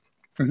Tetris.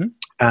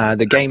 Mm-hmm.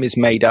 The game is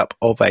made up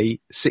of a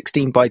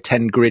 16 by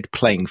 10 grid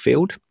playing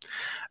field,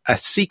 a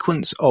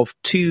sequence of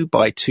 2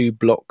 by 2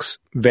 blocks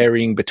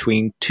varying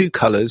between 2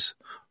 colors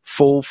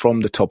fall from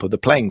the top of the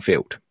playing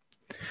field.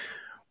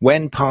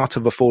 When part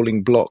of a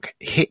falling block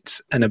hits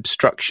an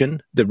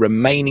obstruction, the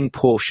remaining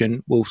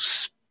portion will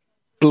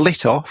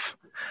split off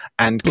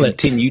and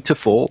continue to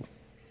fall.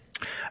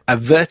 A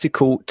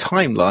vertical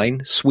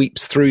timeline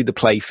sweeps through the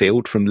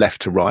playfield from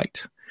left to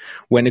right.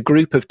 When a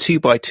group of 2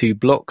 by 2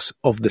 blocks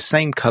of the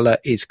same color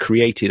is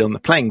created on the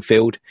playing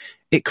field,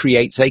 it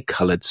creates a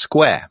colored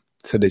square.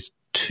 So there's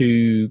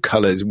 2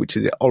 colors, which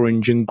is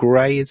orange and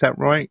gray. Is that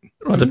right?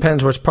 Well, it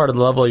depends which part of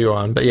the level you're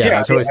on, but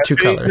there's always 2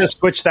 colors. Just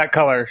switch that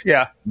color.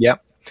 Yeah.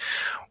 Yep.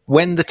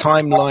 When the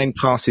timeline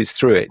passes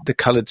through it, the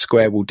colored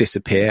square will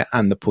disappear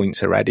and the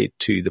points are added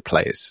to the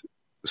player's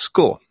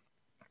score.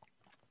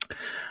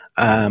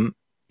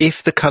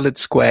 If the colored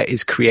square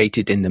is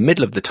created in the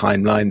middle of the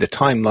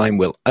timeline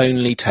will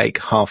only take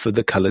half of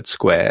the colored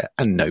square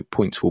and no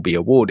points will be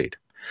awarded.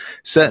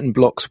 Certain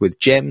blocks with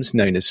gems,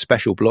 known as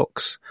special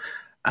blocks,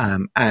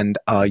 and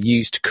are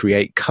used to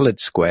create colored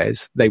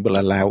squares. They will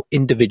allow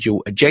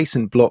individual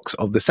adjacent blocks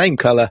of the same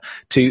color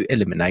to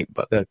eliminate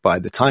by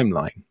the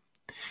timeline.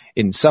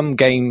 In some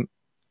games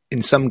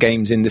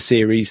in the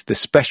series, the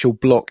special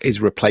block is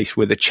replaced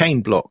with a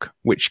chain block,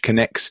 which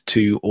connects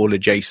to all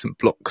adjacent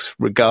blocks,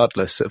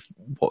 regardless of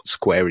what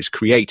square is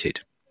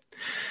created.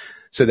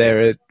 So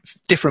there are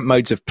different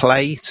modes of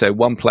play. So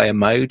 1-player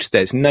mode,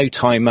 there's no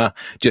timer,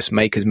 just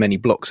make as many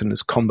blocks and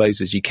as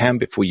combos as you can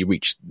before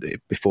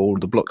all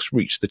the blocks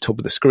reach the top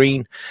of the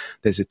screen.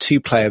 There's a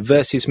 2-player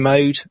versus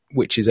mode,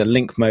 which is a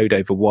link mode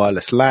over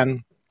wireless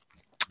LAN,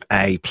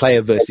 a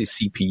player versus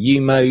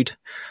CPU mode,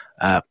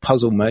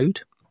 puzzle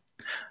mode.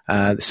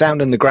 The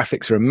sound and the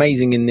graphics are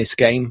amazing in this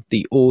game.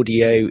 The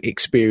audio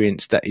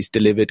experience that is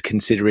delivered,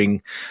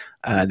 considering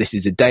this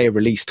is a day of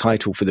release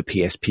title for the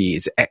PSP,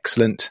 is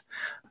excellent.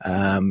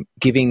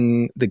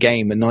 Giving the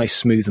game a nice,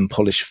 smooth and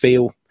polished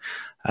feel.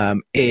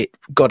 It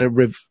got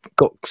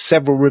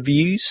several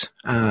reviews.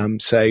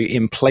 So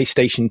in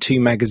PlayStation 2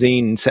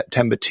 magazine in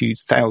September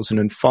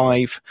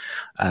 2005,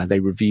 they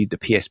reviewed the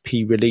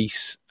PSP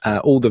release,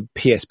 all the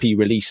PSP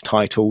release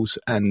titles,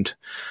 and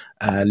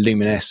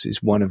Lumines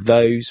is one of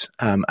those.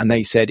 And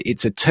they said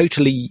it's a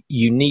totally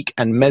unique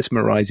and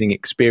mesmerizing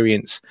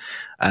experience.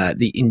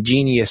 The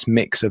ingenious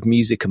mix of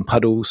music and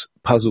puzzles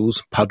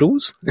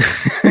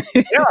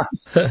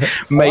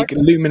make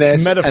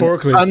Lumines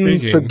metaphorically an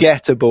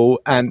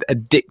unforgettable and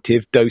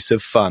addictive dose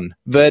of fun.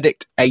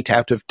 Verdict, 8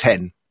 out of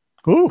 10.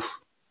 Ooh,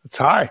 it's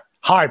high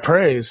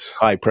praise.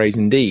 High praise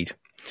indeed.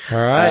 All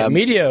right,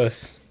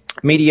 Medios.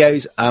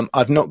 Meteos,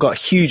 I've not got a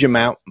huge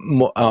amount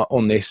more,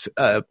 on this.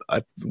 I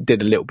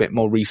did a little bit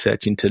more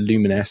research into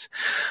Lumines.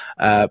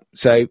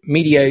 So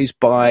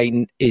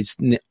Meteos is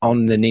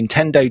on the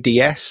Nintendo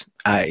DS.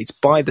 It's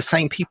by the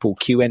same people,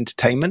 Q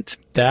Entertainment.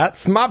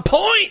 That's my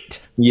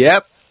point.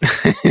 Yep.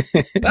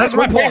 That's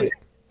my point.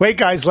 Wait,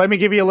 guys, let me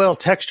give you a little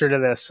texture to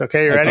this.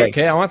 Okay, you ready?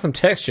 Okay, I want some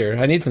texture.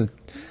 I need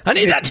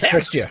that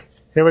texture.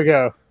 Here we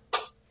go.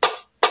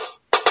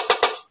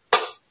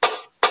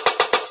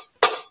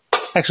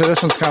 Actually,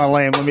 this one's kind of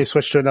lame. Let me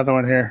switch to another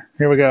one here.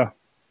 Here we go.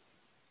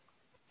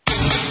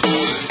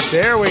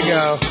 There we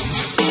go.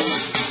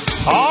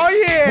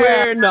 Oh, yeah.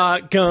 We're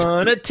not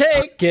gonna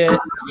take it.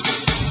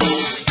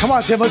 Come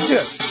on, Tim. Let's do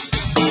it.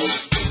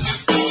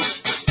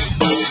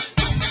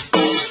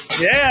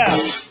 Yeah.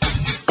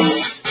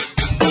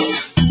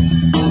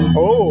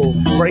 Oh,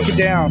 break it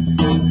down.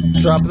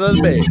 Drop the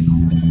bass.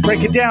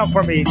 Break it down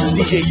for me,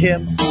 DJ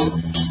Tim.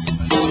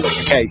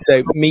 Okay,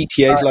 so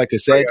Meteos, like I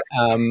said,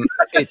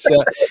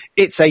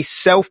 it's a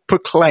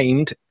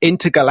self-proclaimed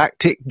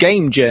intergalactic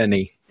game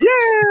journey.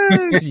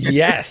 Yeah.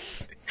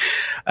 Yes.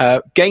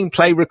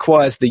 Gameplay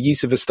requires the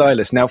use of a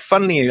stylus. Now,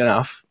 funnily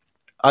enough,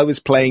 I was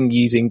playing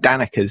using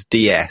Danica's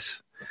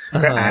DS,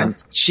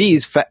 and she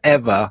is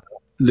forever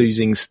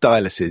losing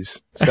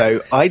styluses.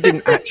 So I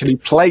didn't actually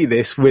play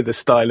this with a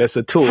stylus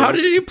at all. How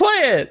did you play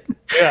it?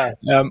 Yeah.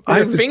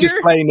 I was just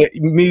playing it,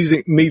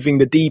 moving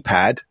the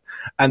D-pad,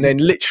 and then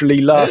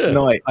literally last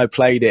night I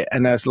played it,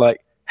 and I was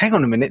like, hang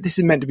on a minute, this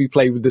is meant to be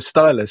played with the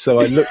stylus. So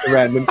I looked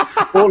around, and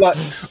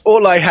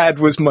all I had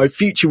was my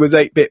Future Was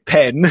 8-bit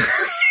pen.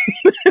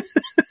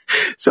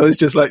 So I was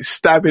just like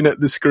stabbing at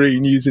the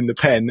screen using the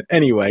pen.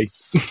 Anyway.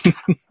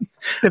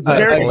 It's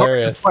very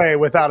hard to play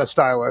without a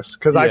stylus,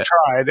 because I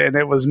tried, and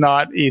it was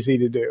not easy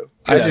to do.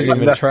 I didn't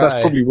even try. That's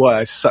probably why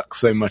I suck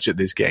so much at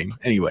this game.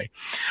 Anyway,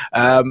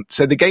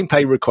 so the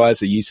gameplay requires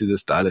the use of the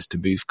stylus to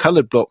move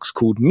coloured blocks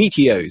called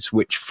meteos,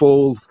 which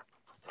fall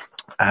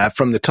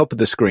from the top of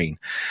the screen.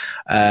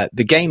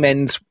 The game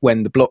ends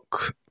when the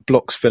blocks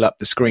fill up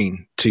the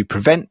screen. To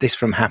prevent this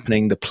from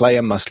happening, the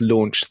player must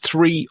launch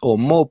 3 or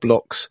more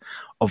blocks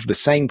of the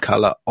same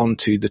colour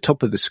onto the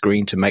top of the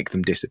screen to make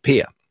them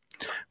disappear.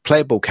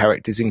 Playable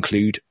characters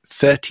include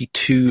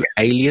 32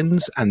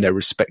 aliens and their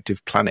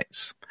respective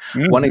planets.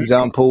 Mm-hmm. One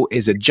example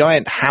is a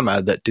giant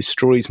hammer that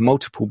destroys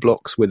multiple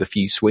blocks with a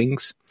few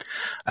swings.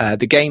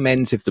 The game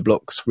ends if the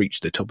blocks reach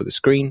the top of the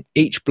screen.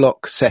 Each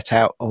block set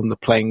out on the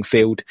playing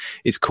field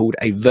is called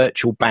a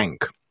virtual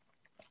bank,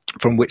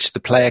 from which the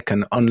player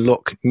can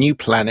unlock new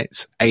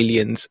planets,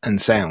 aliens,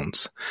 and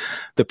sounds.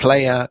 The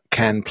player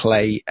can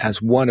play as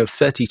one of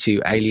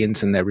 32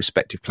 aliens and their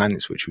respective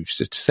planets, which we've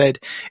just said,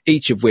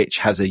 each of which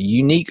has a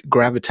unique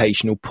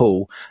gravitational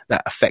pull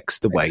that affects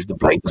the way the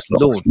blocks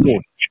launch.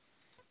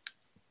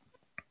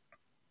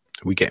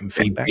 Are we getting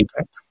feedback?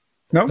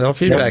 No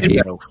feedback.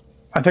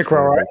 I think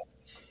we're all right.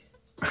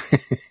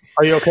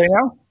 Are you okay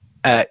now?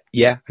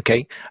 Yeah,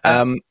 okay.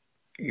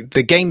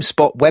 The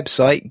GameSpot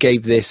website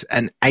gave this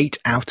an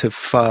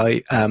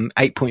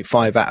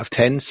 8.5 out of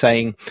 10,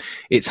 saying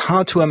it's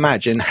hard to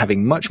imagine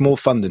having much more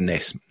fun than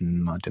this.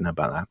 I don't know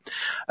about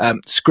that.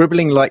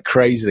 Scribbling like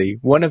crazy,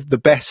 one of the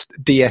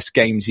best DS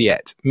games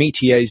yet.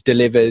 Meteos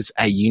delivers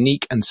a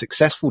unique and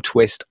successful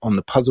twist on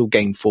the puzzle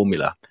game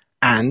formula.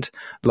 And,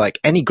 like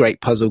any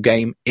great puzzle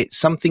game, it's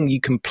something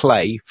you can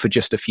play for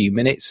just a few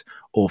minutes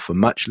or for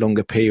much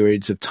longer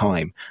periods of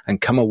time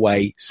and come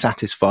away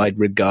satisfied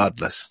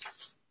regardless.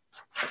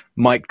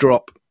 Mic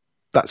drop.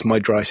 That's my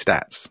dry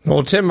stats.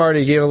 Well, Tim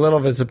already gave a little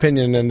of his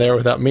opinion in there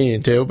without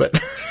meaning to, but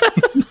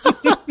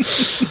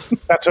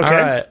that's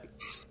okay.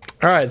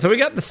 All right. So we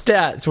got the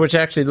stats, which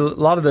actually a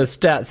lot of the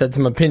stats had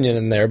some opinion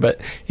in there, but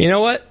you know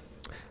what?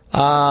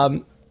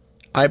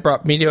 I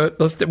brought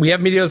Meteos. We have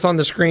Meteos on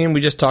the screen.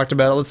 We just talked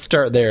about it. Let's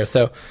start there.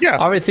 So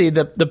obviously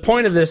the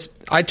point of this,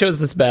 I chose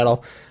this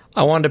battle.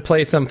 I wanted to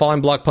play some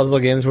falling block puzzle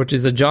games, which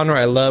is a genre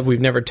I love.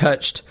 We've never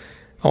touched.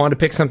 I wanted to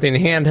pick something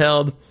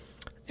handheld.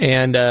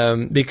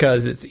 And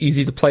because it's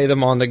easy to play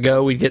them on the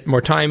go, we get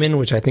more time in,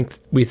 which I think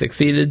we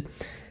succeeded.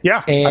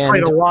 Yeah, I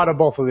played a lot of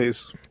both of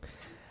these.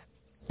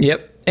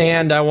 Yep,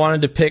 and I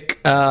wanted to pick,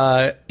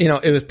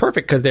 it was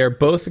perfect because they're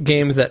both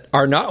games that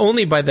are not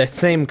only by the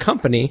same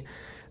company,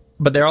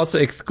 but they're also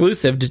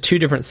exclusive to 2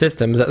 different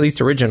systems, at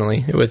least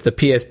originally. It was the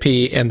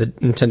PSP and the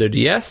Nintendo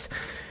DS.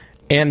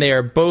 And they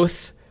are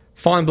both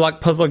falling block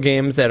puzzle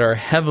games that are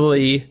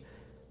heavily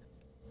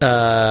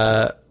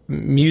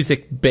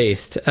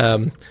music-based.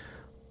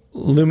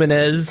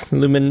 Lumines,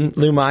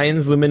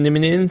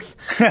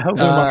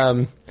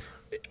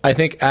 I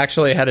think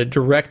actually had a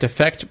direct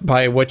effect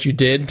by what you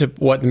did to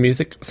what the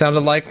music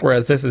sounded like,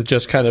 whereas this is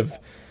just kind of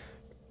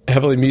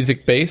heavily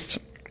music based.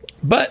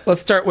 But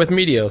let's start with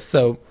Meteos.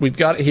 So we've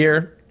got it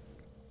here.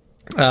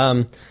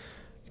 Comes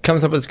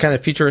up with this kind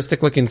of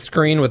futuristic looking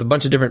screen with a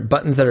bunch of different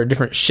buttons that are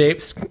different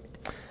shapes.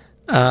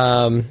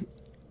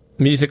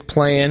 Music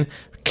playing.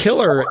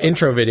 Killer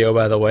intro video,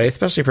 by the way,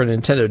 especially for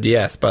Nintendo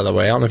DS, by the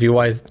way. I don't know if you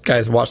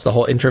guys watched the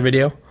whole intro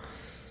video.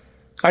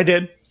 I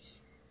did.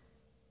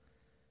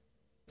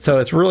 So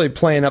it's really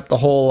playing up the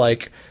whole,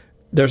 like,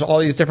 there's all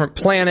these different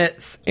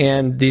planets,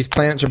 and these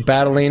planets are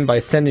battling by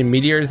sending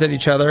meteors at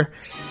each other.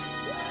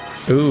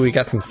 Ooh, we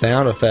got some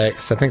sound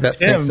effects. I think that's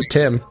thanks to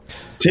Tim.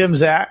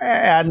 Tim's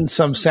adding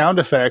some sound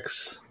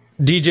effects.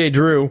 DJ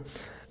Drew.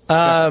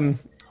 And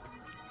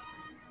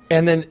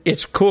then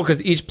it's cool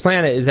because each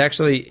planet is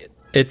actually,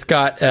 it's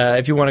got,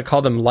 if you want to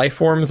call them life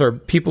forms or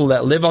people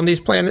that live on these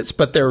planets,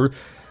 but they're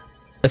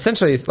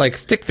essentially like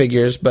stick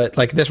figures, but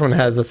like this one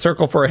has a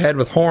circle for a head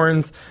with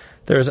horns.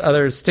 There's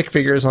other stick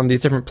figures on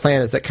these different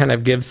planets that kind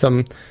of give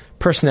some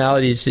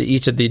personality to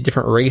each of the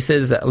different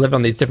races that live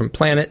on these different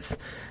planets.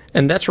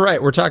 And that's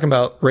right, we're talking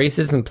about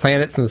races and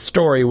planets and the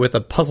story with a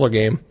puzzle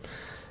game.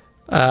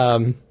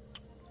 Here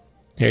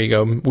you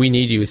go. We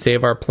need you.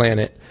 Save our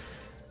planet.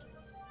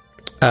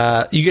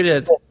 You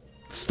get to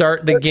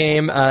start the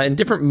game in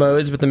different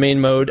modes, but the main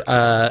mode,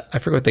 I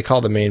forget what they call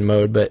the main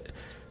mode, but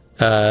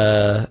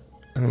let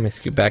me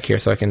scoot back here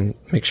so I can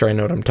make sure I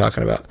know what I'm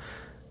talking about.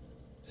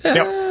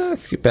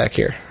 Let's get back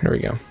here. There we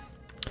go.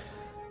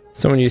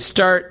 So when you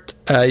start,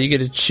 you get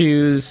to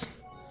choose,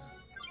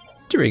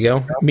 there we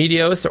go,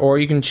 Meteos, or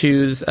you can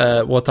choose,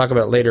 we'll talk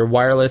about it later,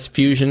 wireless,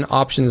 fusion,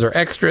 options, or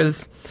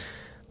extras.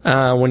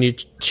 When you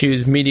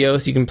choose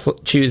Meteos, you can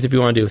choose if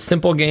you want to do a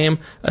simple game,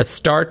 a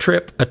star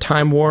trip, a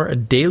time war, a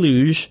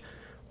deluge,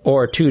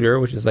 or a tutor,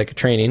 which is like a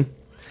training.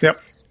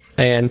 Yep.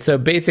 And so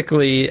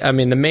basically, I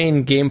mean, the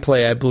main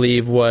gameplay, I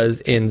believe,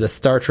 was in the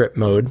star trip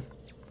mode.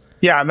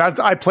 Yeah, and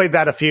I played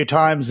that a few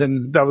times,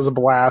 and that was a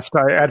blast.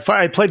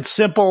 I played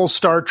simple,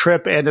 Star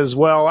Trip, and as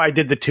well, I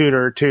did the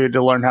tutor, too,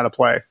 to learn how to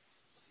play.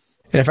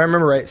 And if I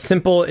remember right,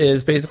 simple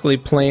is basically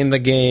playing the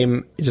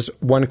game, just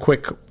one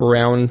quick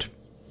round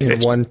in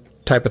one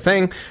type of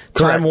thing. Correct.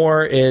 Time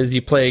War is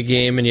you play a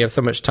game and you have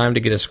so much time to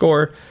get a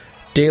score.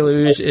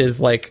 Deluge is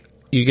like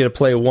you get to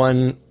play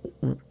one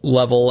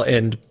level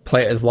and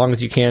play as long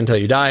as you can until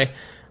you die.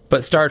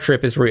 But Star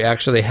Trip is where you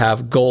actually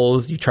have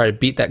goals. You try to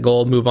beat that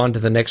goal, move on to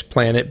the next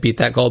planet, beat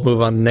that goal,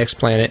 move on to the next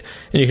planet,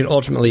 and you can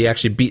ultimately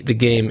actually beat the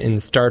game in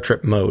Star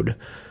Trip mode.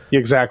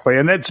 Exactly.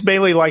 And it's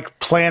mainly like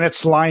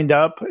planets lined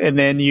up, and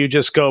then you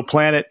just go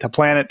planet to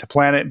planet to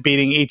planet,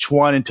 beating each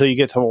one until you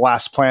get to the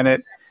last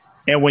planet.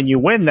 And when you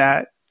win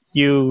that,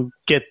 you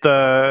get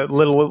the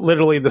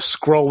literally the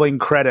scrolling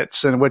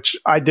credits, and which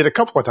I did a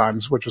couple of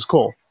times, which was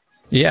cool.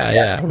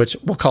 Yeah, which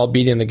we'll call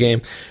beating the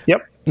game.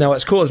 Yep. Now,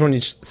 what's cool is when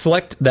you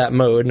select that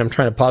mode, and I'm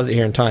trying to pause it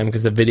here in time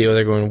because the video,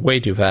 they're going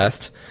way too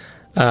fast.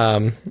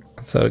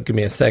 So give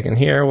me a second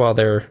here while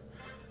they're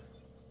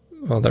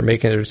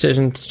making their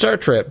decision. Star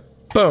Trip,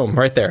 boom,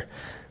 right there.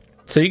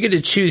 So you get to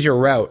choose your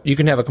route. You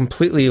can have a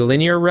completely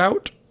linear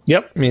route.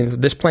 Yep. It means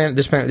this planet,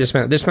 this planet, this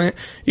planet, this planet.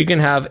 You can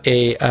have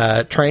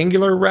a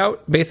triangular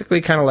route, basically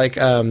kind of like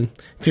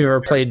if you've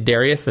ever played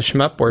Darius the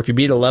Shmup, where if you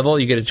beat a level,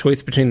 you get a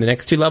choice between the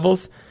next two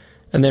levels.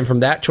 And then from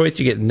that choice,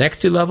 you get the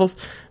next two levels,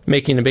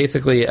 making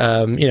basically,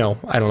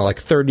 like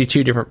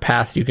 32 different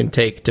paths you can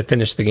take to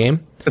finish the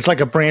game. It's like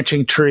a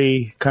branching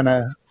tree kind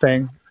of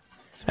thing.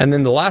 And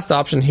then the last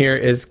option here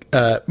is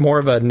more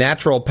of a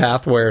natural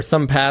path where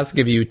some paths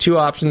give you two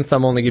options,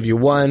 some only give you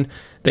one.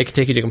 They can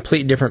take you to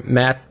complete different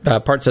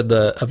parts of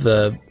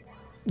the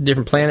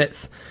different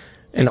planets,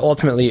 and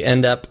ultimately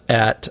end up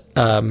at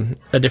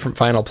a different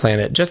final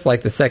planet, just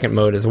like the second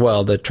mode as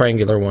well, the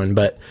triangular one.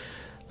 But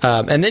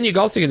and then you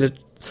also get to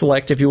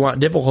select if you want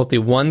difficulty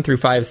 1 through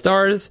 5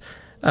 stars.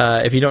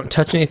 If you don't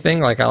touch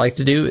anything, like I like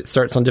to do, it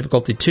starts on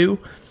difficulty 2.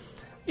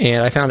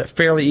 And I found it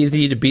fairly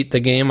easy to beat the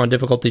game on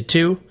difficulty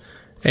 2.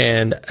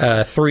 And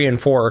 3 and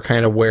 4 are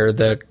kind of where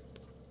the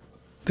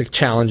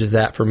challenge is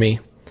at for me.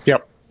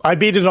 Yep. I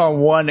beat it on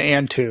 1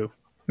 and 2.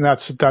 And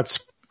that's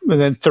and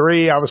then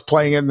 3, I was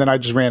playing it, and then I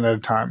just ran out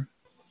of time.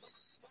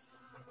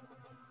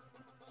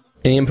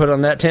 Any input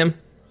on that, Tim?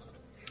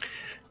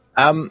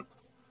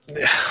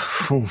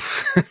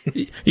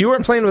 You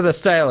weren't playing with a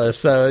stylus,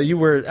 so you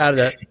were at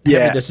a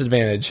heavy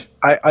disadvantage.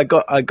 I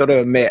got to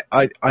admit,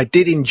 I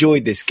did enjoy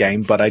this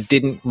game, but I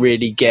didn't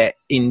really get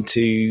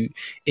into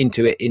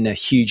it in a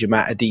huge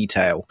amount of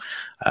detail.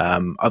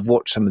 I've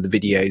watched some of the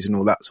videos and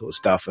all that sort of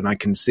stuff, and I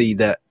can see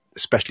that,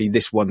 especially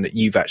this one that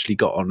you've actually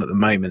got on at the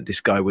moment, this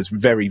guy was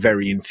very,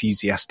 very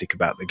enthusiastic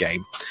about the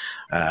game,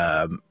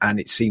 and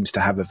it seems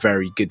to have a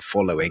very good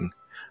following.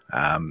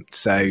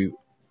 So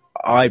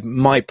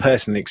my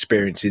personal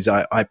experience is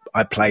I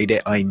played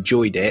it, I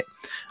enjoyed it,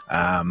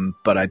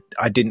 but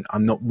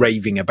I'm not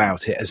raving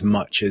about it as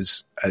much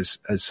as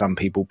some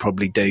people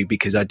probably do,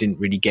 because I didn't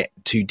really get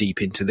too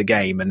deep into the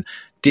game and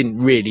didn't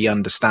really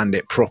understand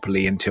it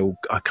properly until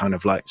I kind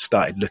of like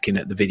started looking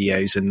at the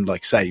videos and,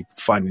 like say,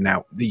 finding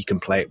out that you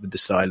can play it with the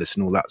stylus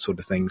and all that sort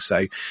of thing.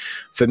 So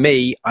for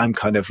me, I'm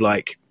kind of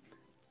like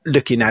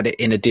looking at it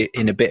in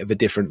a bit of a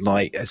different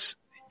light as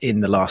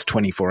in the last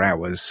 24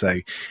 hours.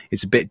 So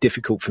it's a bit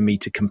difficult for me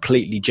to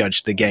completely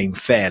judge the game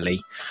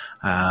fairly.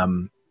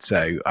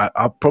 So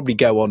I'll probably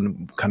go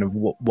on kind of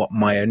what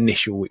my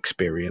initial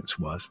experience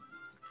was,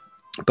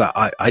 but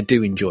I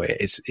do enjoy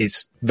it.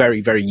 It's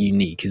very, very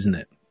unique, isn't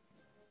it?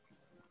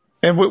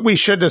 And we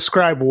should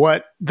describe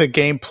what the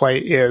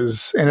gameplay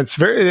is, and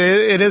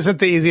it isn't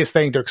the easiest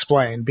thing to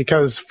explain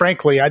because,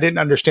 frankly, I didn't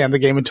understand the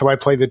game until I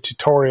played the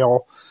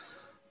tutorial.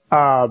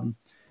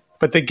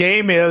 But the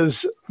game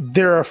is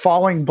there are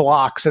falling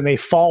blocks, and they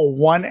fall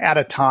one at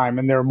a time,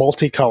 and they're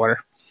multicolor.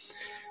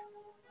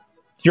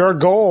 Your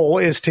goal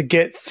is to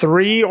get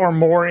 3 or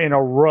more in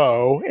a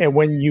row, and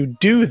when you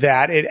do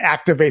that, it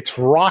activates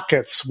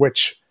rockets,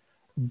 which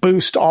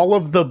boost all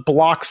of the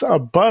blocks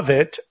above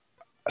it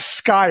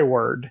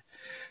skyward.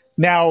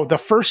 Now, the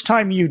first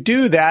time you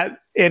do that,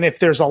 and if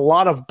there's a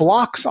lot of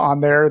blocks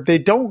on there, they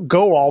don't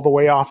go all the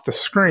way off the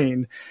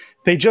screen.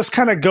 They just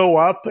kind of go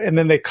up and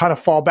then they kind of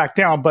fall back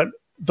down. But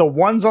the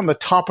ones on the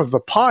top of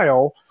the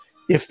pile,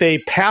 if they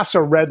pass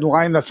a red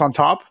line that's on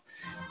top,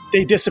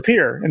 they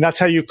disappear. And that's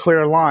how you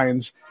clear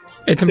lines.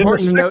 It's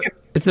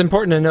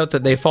important to note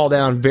that they fall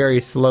down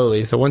very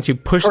slowly. So once you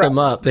push them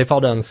up, they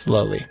fall down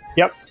slowly.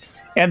 Yep.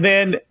 And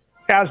then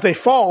as they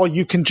fall,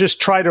 you can just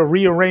try to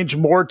rearrange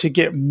more to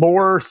get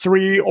more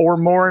 3 or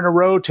more in a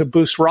row to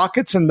boost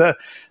rockets. And the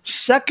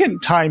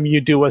second time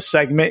you do a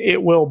segment,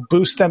 it will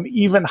boost them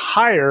even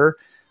higher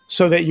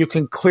so that you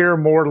can clear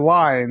more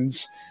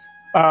lines.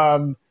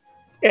 And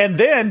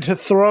then to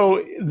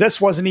throw, this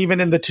wasn't even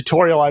in the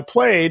tutorial I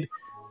played,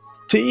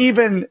 to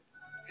even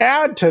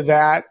add to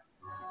that,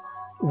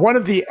 one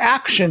of the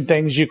action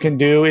things you can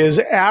do is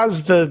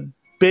as the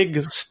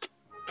big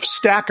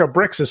stack of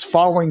bricks is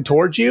falling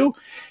towards you,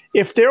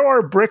 if there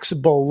are bricks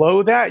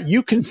below that,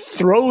 you can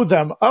throw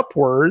them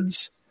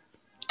upwards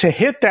to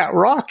hit that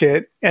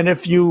rocket. And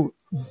if you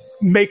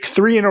make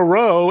 3 in a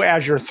row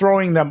as you're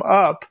throwing them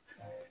up,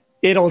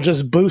 it'll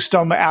just boost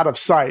them out of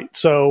sight.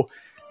 So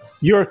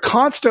you're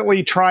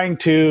constantly trying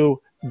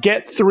to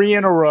get 3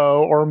 in a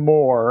row or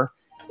more,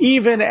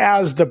 even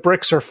as the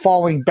bricks are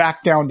falling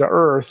back down to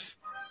earth,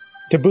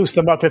 to boost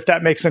them up, if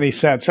that makes any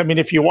sense. I mean,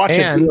 if you watch it,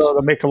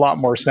 it'll make a lot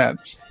more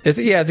sense. It's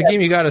a game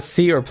you got to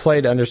see or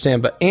play to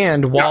understand. But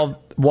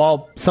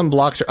while some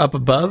blocks are up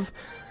above,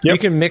 you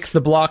can mix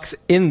the blocks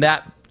in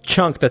that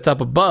chunk that's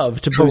up above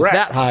to boost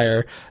that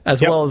higher,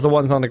 as well as the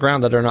ones on the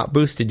ground that are not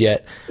boosted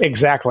yet.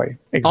 Exactly.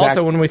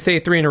 Also, when we say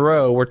 3 in a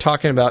row, we're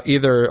talking about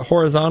either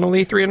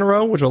horizontally 3 in a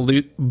row, which will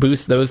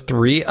boost those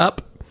 3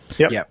 up,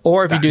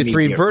 or if you do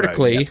 3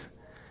 vertically.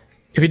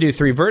 If you do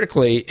 3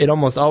 vertically, it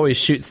almost always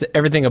shoots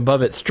everything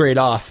above it straight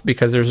off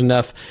because there's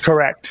enough.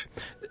 Correct.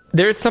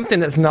 There's something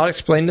that's not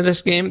explained in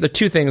this game. The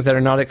 2 things that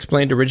are not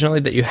explained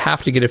originally that you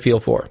have to get a feel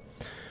for.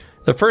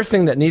 The first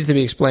thing that needs to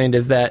be explained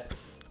is that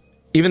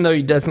even though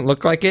it doesn't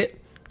look like it,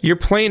 you're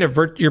playing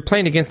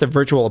against a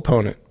virtual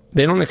opponent.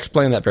 They don't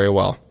explain that very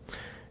well.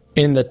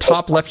 In the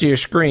top left of your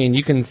screen,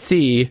 you can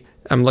see,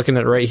 I'm looking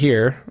at it right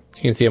here.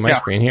 You can see on my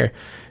screen here.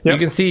 You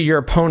can see your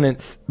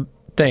opponent's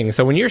thing.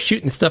 So when you're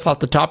shooting stuff off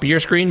the top of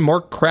your screen,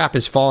 more crap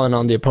is falling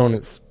on the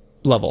opponent's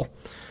level.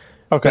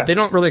 Okay. But they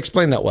don't really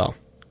explain that well.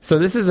 So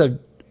this is a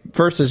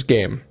versus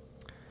game.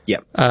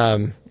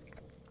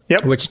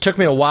 Which took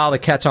me a while to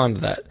catch on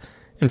to that.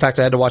 In fact,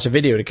 I had to watch a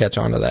video to catch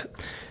on to that.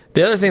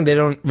 The other thing they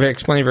don't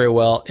explain very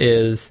well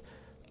is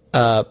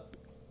that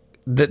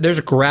there's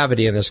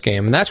gravity in this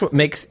game. And that's what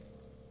makes...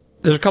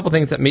 There's a couple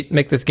things that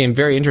make this game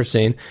very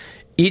interesting.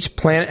 Each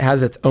planet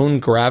has its own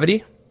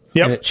gravity.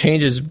 And it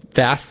changes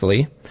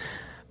vastly.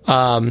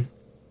 And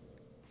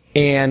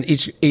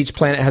each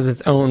planet has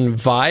its own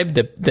vibe.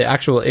 The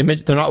actual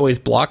image, they're not always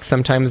blocks.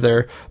 Sometimes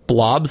they're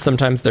blobs,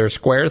 sometimes they're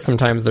squares,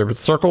 sometimes they're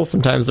circles,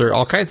 sometimes they're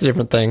all kinds of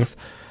different things.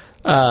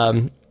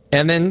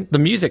 And then the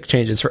music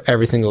changes for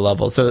every single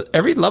level. So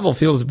every level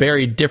feels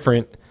very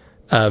different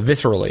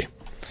viscerally.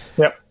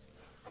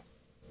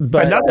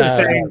 But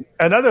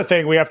another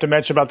thing we have to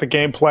mention about the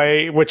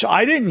gameplay, which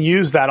I didn't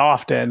use that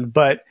often,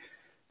 but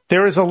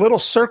there is a little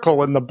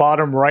circle in the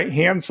bottom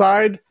right-hand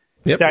side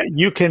that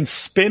you can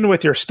spin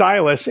with your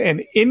stylus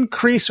and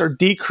increase or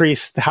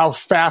decrease how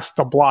fast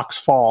the blocks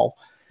fall.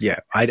 Yeah,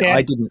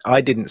 I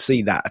didn't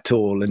see that at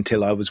all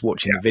until I was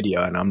watching the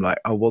video, and I'm like,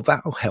 oh, well,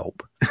 that'll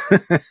help.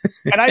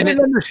 And I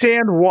didn't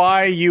understand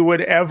why you would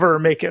ever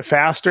make it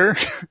faster.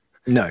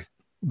 No.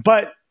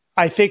 But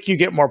I think you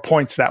get more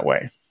points that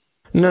way.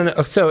 No.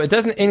 So it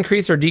doesn't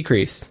increase or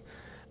decrease.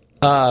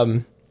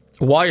 While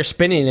you're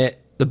spinning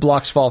it, the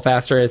blocks fall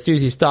faster. As soon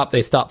as you stop,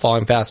 they stop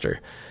falling faster.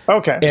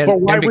 Okay.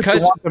 But why would you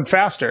want them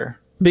faster?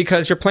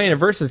 Because you're playing a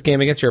versus game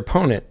against your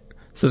opponent.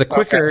 So the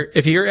quicker,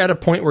 if you're at a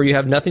point where you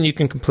have nothing you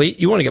can complete,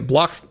 you want to get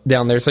blocks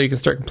down there so you can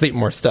start completing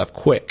more stuff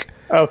quick.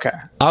 Okay.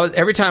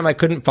 Every time I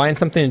couldn't find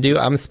something to do,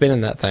 I'm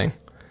spinning that thing.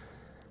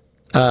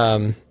 I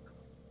mean,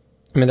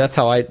 that's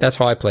how I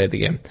played the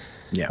game.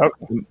 Yeah,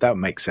 that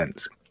makes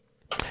sense.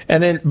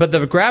 And then, but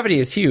the gravity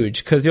is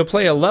huge because you'll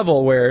play a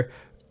level where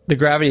the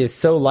gravity is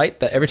so light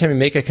that every time you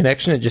make a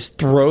connection, it just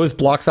throws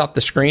blocks off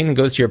the screen and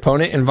goes to your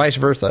opponent, and vice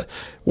versa.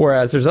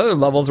 Whereas there's other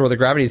levels where the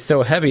gravity is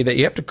so heavy that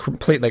you have to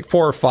complete like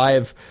 4 or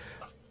 5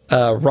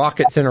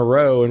 rockets in a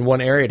row in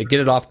one area to get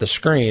it off the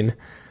screen.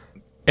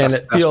 And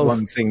that's feels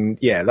one thing.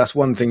 Yeah, that's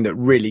one thing that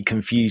really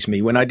confused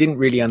me when I didn't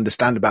really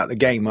understand about the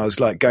game. I was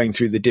like going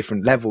through the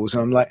different levels,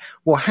 and I'm like,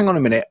 "Well, hang on a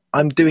minute.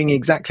 I'm doing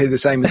exactly the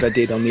same as I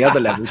did on the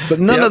other levels, but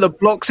none of the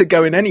blocks are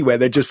going anywhere.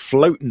 They're just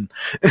floating."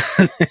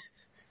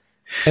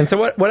 And so,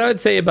 what I would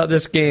say about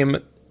this game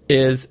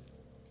is,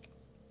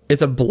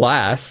 it's a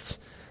blast.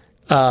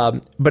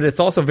 But it's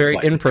also very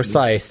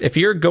imprecise. If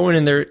you're going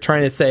in there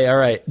trying to say, all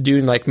right,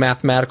 doing like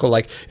mathematical,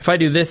 like if I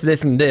do this,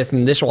 this, and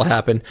this will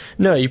happen.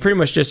 No, you pretty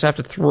much just have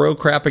to throw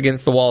crap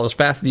against the wall as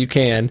fast as you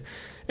can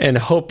and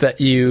hope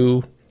that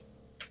you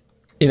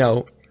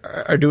know,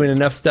 are doing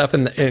enough stuff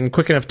in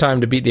quick enough time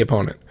to beat the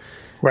opponent.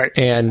 Right.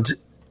 And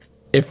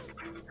if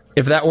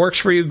that works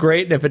for you,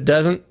 great. And if it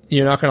doesn't,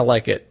 you're not going to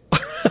like it.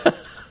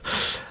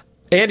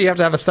 And you have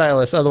to have a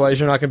stylus. Otherwise,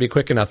 you're not going to be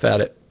quick enough at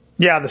it.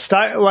 Yeah, the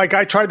style. Like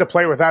I tried to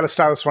play without a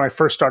stylus when I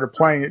first started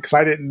playing it because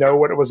I didn't know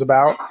what it was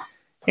about,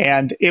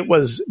 and it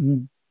was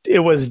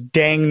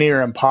dang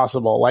near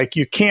impossible. Like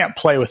you can't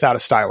play without a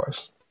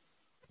stylus.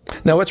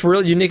 Now, what's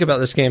real unique about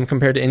this game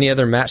compared to any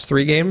other Match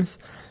 3 games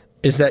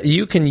is that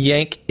you can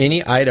yank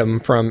any item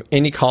from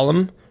any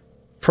column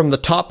from the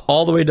top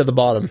all the way to the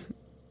bottom.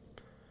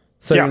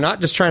 So you're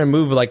not just trying to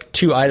move like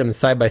two items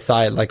side by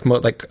side like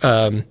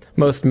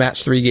most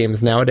Match 3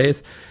 games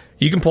nowadays.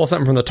 You can pull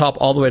something from the top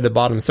all the way to the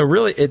bottom. So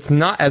really, it's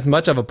not as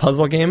much of a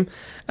puzzle game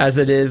as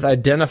it is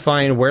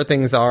identifying where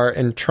things are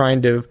and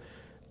trying to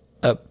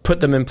put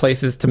them in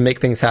places to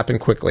make things happen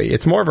quickly.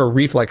 It's more of a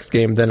reflex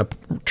game than a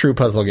true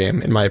puzzle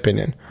game, in my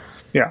opinion.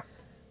 Yeah.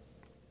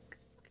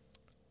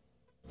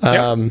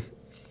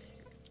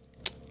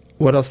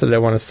 What else did I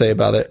want to say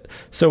about it?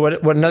 So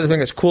what another thing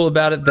that's cool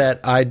about it that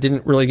I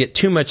didn't really get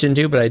too much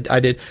into, but I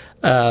did...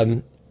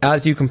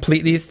 as you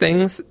complete these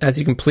things, as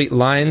you complete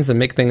lines and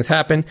make things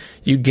happen,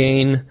 you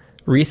gain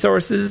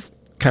resources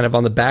kind of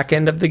on the back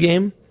end of the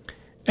game.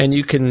 And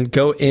you can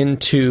go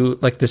into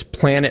like this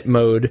planet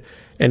mode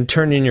and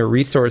turn in your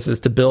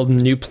resources to build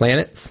new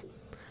planets.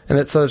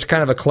 And so there's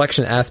kind of a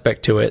collection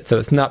aspect to it. So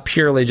it's not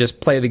purely just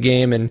play the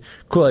game and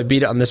cool, I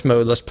beat it on this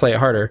mode, let's play it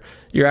harder.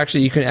 You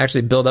can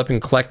actually build up and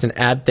collect and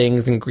add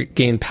things and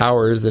gain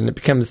powers, and it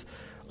becomes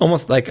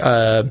almost like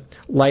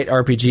light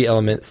RPG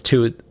elements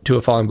to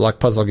a Falling Block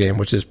puzzle game,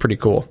 which is pretty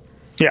cool.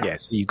 Yeah,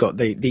 so you've got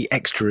the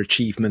extra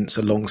achievements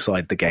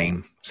alongside the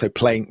game. So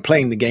playing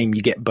the game,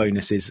 you get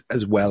bonuses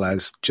as well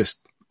as just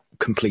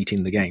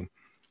completing the game.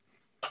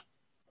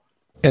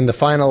 And the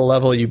final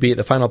level you beat,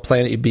 the final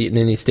planet you beat in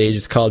any stage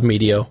is called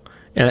Meteo.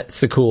 And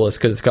it's the coolest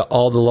because it's got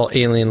all the little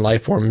alien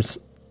life forms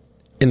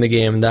in the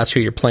game. And that's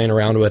who you're playing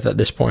around with at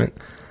this point.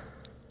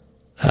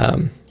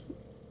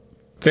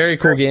 Very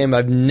cool game.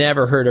 I've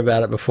never heard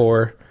about it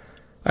before.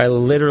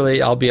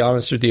 I'll be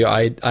honest with you,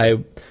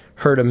 I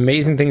heard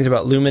amazing things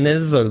about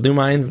Lumines or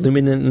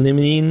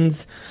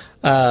Lumines.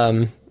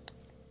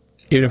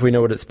 Even if we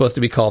know what it's supposed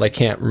to be called, I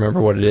can't remember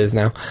what it is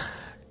now.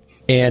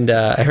 And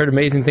I heard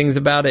amazing things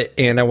about it,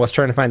 and I was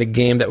trying to find a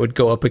game that would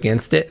go up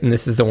against it, and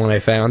this is the one I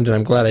found, and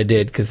I'm glad I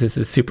did, because this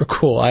is super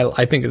cool.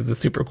 I think it's a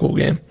super cool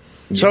game.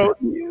 So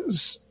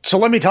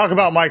let me talk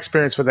about my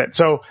experience with it.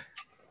 So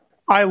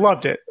I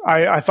loved it.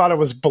 I thought it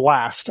was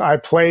blast. I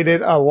played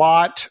it a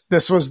lot.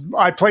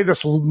 I played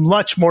this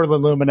much more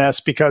than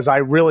Lumines because I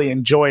really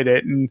enjoyed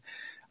it. And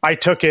I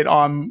took it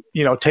on,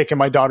 taking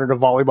my daughter to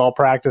volleyball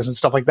practice and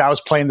stuff like that. I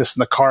was playing this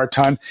in the car a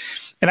ton.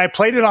 And I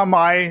played it on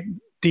my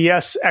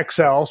DS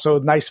XL, so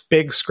nice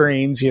big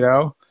screens,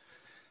 One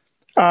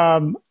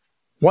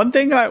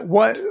thing I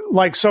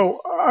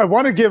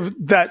want to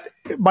give that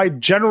my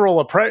general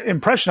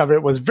impression of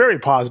it was very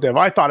positive.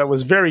 I thought it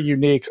was very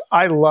unique.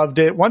 I loved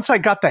it. Once I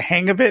got the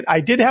hang of it, I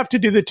did have to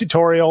do the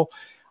tutorial.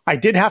 I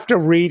did have to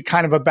read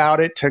kind of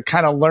about it to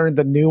kind of learn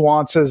the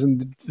nuances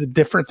and the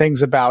different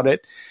things about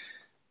it.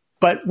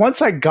 But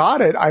once I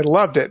got it, I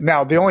loved it.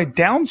 Now, the only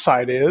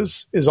downside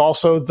is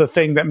also the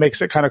thing that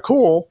makes it kind of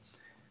cool.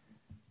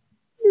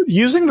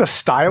 Using the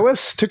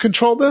stylus to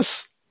control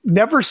this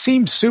never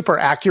seemed super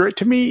accurate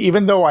to me,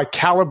 even though I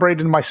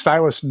calibrated my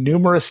stylus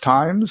numerous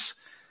times.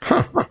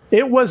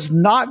 It was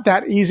not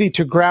that easy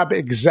to grab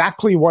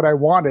exactly what I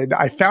wanted.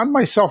 I found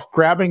myself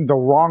grabbing the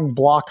wrong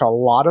block a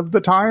lot of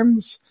the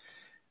times,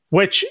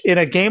 which in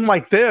a game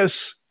like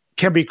this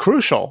can be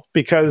crucial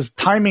because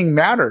timing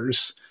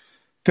matters.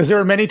 Because there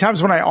were many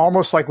times when I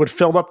almost would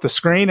fill up the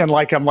screen and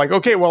I'm like,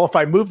 okay, well, if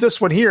I move this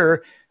one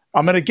here,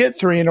 I'm going to get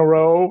 3 in a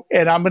row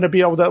and I'm going to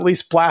be able to at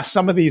least blast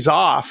some of these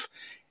off.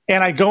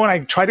 And I go and I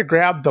try to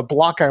grab the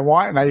block I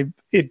want, and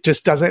it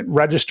just doesn't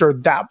register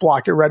that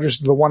block. It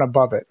registers the one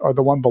above it or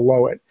the one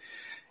below it.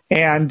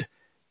 And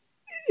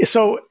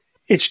so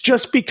it's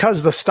just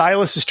because the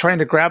stylus is trying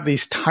to grab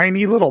these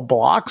tiny little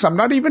blocks. I'm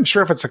not even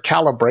sure if it's a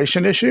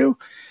calibration issue.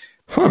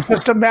 It's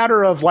just a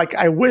matter of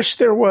I wish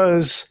there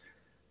was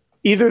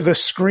either the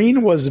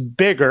screen was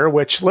bigger,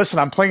 which, listen,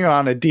 I'm playing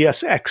on a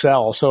DS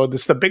XL, so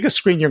it's the biggest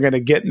screen you're going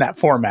to get in that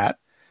format.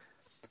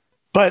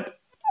 But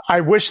I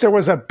wish there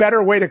was a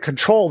better way to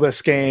control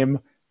this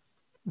game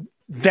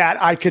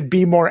that I could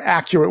be more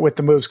accurate with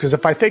the moves. Because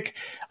I think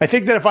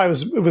that if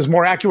it was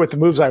more accurate with the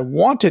moves I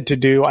wanted to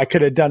do, I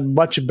could have done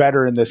much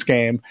better in this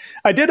game.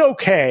 I did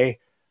okay,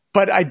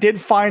 but I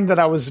did find that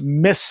I was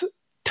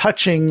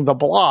touching the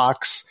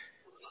blocks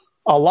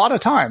a lot of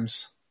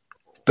times.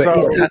 But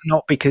is that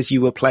not because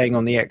you were playing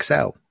on the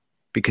XL?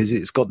 Because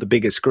it's got the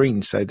bigger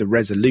screen, so the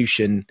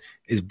resolution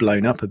is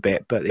blown up a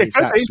bit, but it's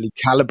actually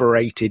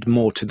calibrated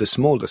more to the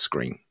smaller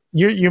screen.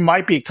 You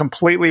might be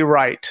completely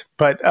right,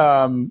 but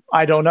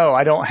I don't know.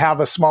 I don't have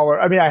a smaller.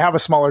 I mean, I have a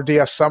smaller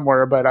DS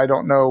somewhere, but I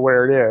don't know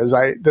where it is.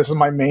 This is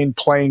my main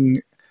playing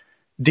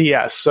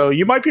DS, so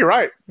you might be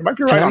right. You might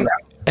be right on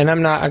that. And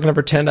I'm going to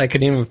pretend I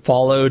could even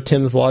follow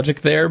Tim's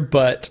logic there,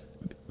 but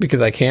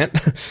because I can't.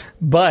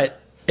 But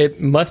it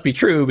must be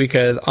true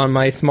because on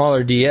my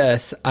smaller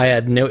DS, I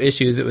had no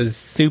issues. It was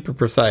super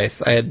precise.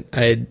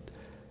 That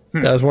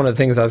was one of the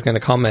things I was going to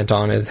comment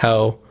on is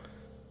how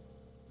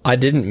I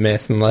didn't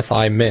miss unless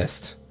I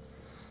missed.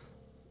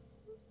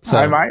 So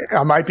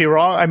I might be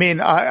wrong. I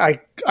mean, I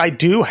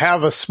do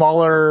have a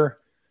smaller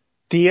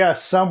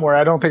DS somewhere.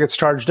 I don't think it's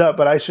charged up,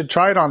 but I should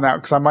try it on that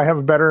because I might have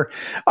a better.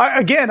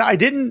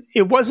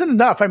 It wasn't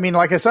enough. I mean,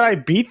 like I said, I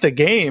beat the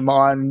game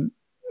on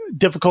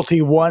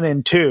difficulty 1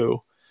 and 2,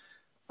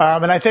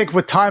 and I think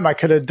with time I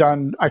could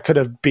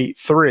have beat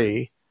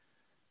 3,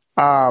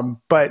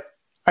 but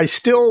I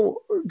still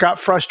got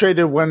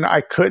frustrated when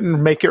I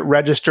couldn't make it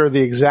register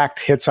the exact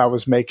hits I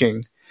was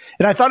making.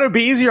 And I thought it would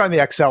be easier on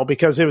the XL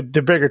because the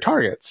bigger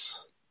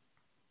targets.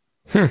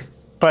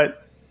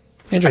 But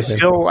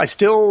I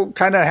still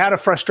kind of had a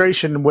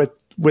frustration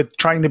with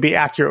trying to be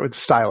accurate with the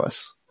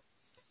stylus.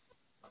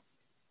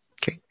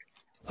 Okay.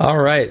 All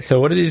right. So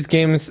what do these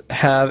games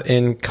have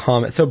in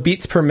common? So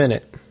beats per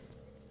minute.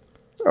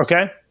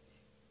 Okay.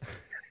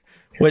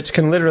 Which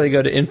can literally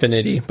go to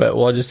infinity, but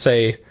we'll just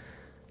say,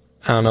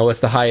 I don't know, what's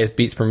the highest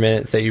beats per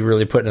minute that you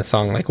really put in a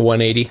song, like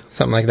 180,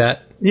 something like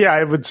that? Yeah,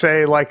 I would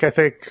say I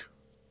think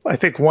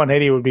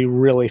 180 would be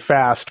really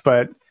fast,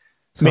 but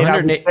So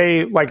I would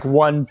say like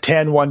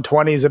 110,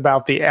 120 is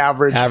about the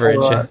average.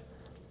 Yeah.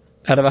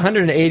 Out of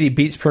 180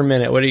 beats per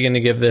minute, what are you going to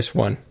give this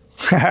one?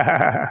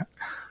 Am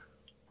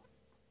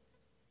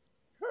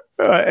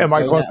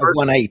I going for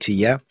 180?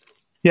 Yeah.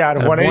 Yeah, out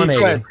of 180.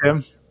 Go ahead,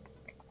 Tim.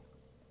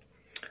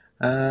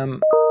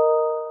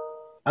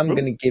 I'm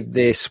going to give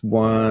this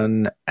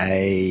one I'll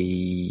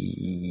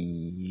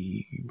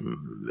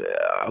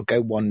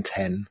go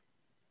 110.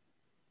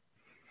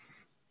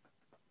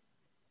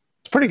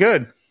 It's pretty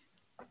good.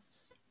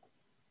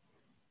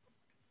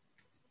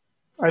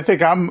 I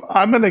think I'm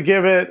going to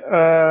give it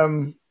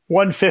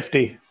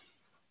 150.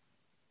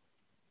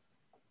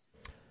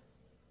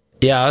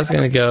 Yeah, I was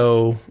going to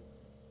go.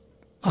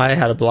 I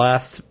had a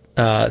blast.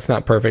 It's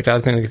not perfect. I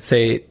was going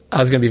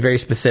to be very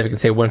specific and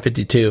say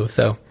 152.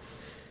 So.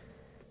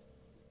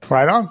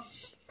 Right on.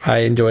 I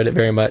enjoyed it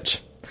very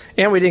much.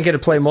 And we didn't get to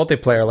play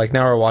multiplayer. Like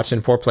now we're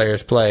watching 4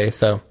 players play.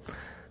 So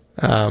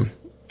that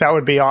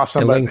would be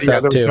awesome. But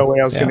there was no way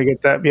I was going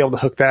to be able to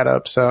hook that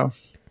up. So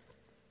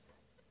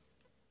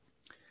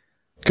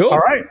cool. All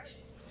right.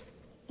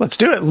 Let's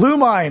do it.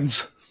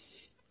 Lumines.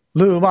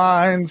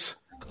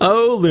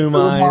 Oh,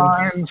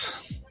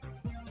 Lumines.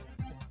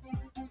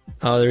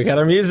 Oh, there we got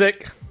our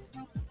music.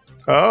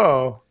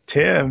 Oh,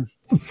 Tim.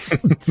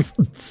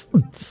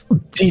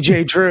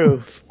 DJ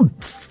Drew.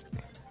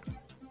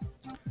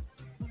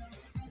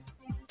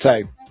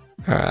 So,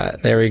 all right,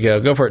 there we go.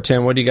 Go for it,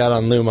 Tim. What do you got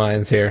on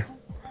Lumines here?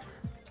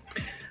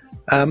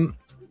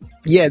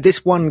 Yeah,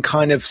 this one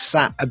kind of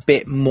sat a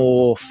bit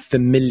more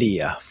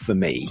familiar for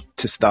me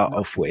to start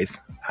off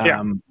with.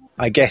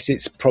 I guess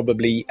it's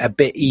probably a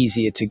bit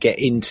easier to get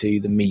into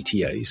the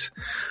Meteos.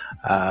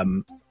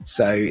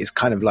 So it's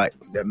kind of like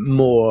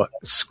more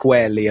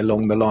squarely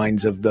along the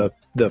lines of the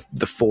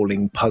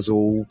falling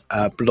puzzle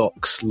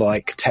blocks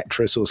like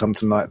Tetris or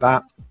something like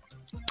that.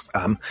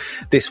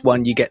 This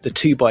one, you get the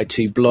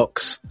 2x2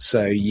 blocks.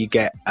 So you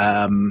get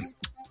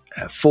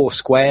 4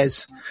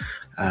 squares.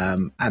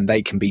 And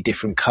they can be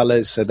different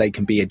colors, so they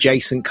can be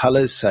adjacent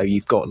colors. So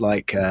you've got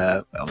like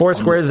 4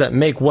 squares that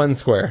make 1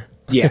 square.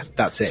 Yeah,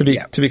 that's it.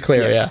 to be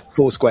clear, yeah.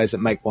 4 squares that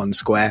make 1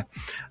 square.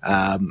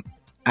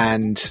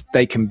 And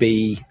they can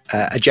be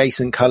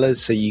adjacent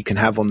colors, so you can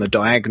have on the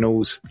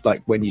diagonals,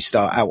 like when you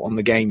start out on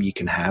the game, you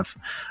can have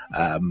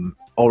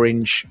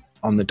orange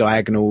on the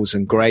diagonals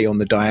and grey on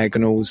the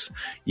diagonals.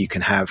 You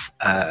can have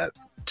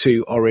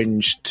 2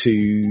 orange,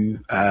 2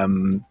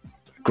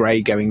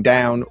 grey going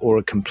down, or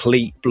a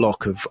complete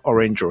block of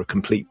orange or a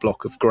complete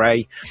block of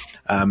grey.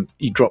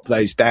 You drop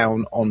those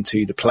down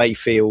onto the play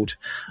field,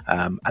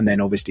 and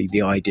then obviously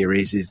the idea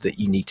is that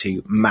you need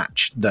to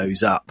match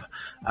those up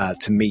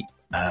to meet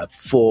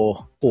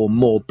 4 or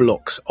more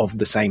blocks of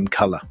the same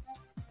colour.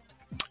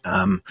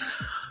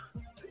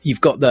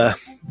 You've got the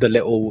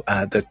little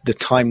the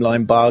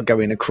timeline bar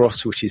going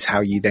across, which is how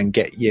you then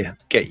get your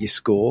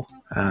score.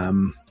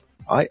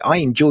 I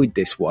enjoyed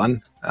this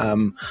one.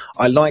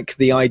 I like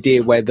the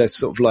idea where there's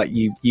sort of like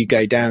you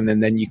go down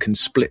and then you can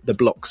split the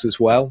blocks as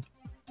well.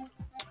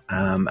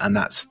 and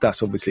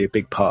that's obviously a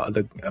big part of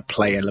the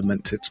play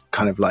element to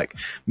kind of like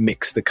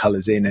mix the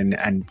colors in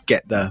and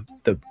get the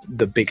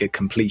bigger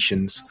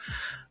completions.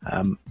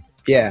 I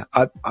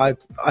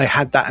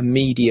had that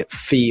immediate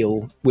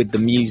feel with the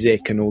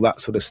music and all that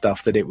sort of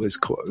stuff that it was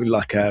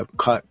like a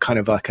kind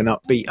of like an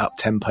upbeat, up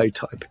tempo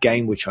type of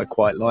game, which I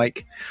quite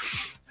like.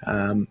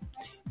 I've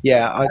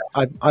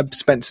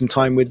spent some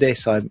time with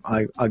this. I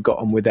got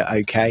on with it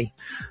okay.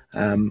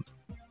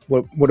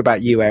 What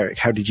about you, Eric?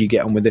 How did you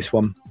get on with this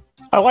one?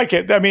 I like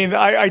it. I mean,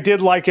 I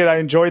did like it. I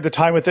enjoyed the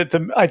time with it.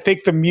 I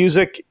think the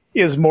music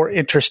is more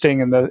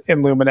interesting in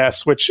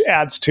Lumines, which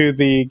adds to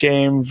the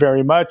game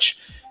very much.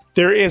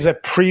 There is a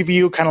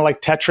preview, kind of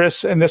like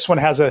Tetris, and this one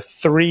has a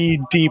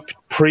 3D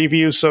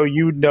preview, so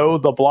you know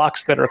the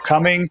blocks that are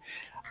coming.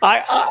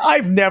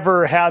 I've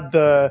never had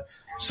the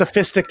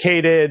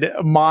sophisticated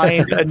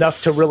mind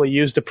enough to really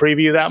use the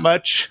preview that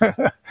much.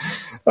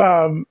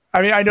 I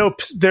mean, I know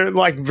they're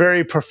like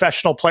very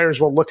professional players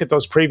will look at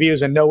those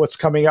previews and know what's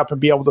coming up and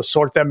be able to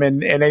sort them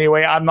in any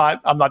way. I'm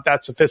not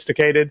that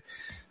sophisticated.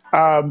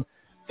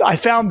 I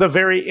found the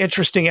very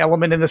interesting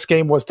element in this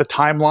game was the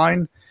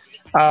timeline.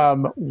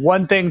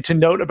 One thing to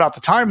note about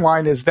the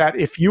timeline is that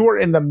if you are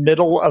in the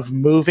middle of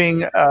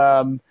moving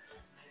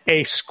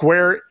a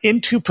square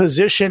into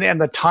position and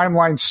the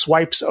timeline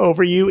swipes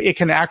over you, it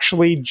can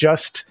actually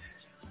just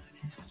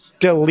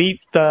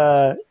delete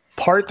the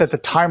part that the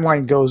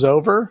timeline goes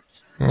over.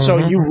 Mm-hmm. So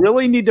you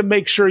really need to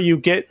make sure you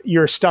get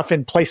your stuff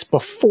in place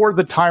before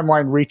the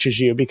timeline reaches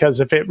you, because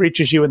if it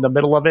reaches you in the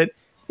middle of it,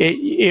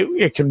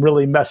 it can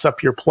really mess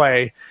up your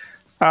play.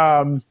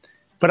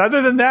 But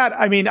other than that,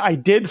 I mean, I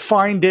did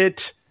find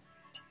it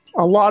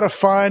a lot of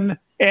fun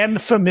and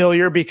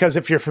familiar, because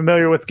if you're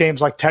familiar with games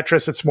like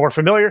Tetris, it's more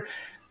familiar.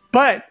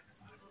 But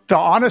the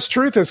honest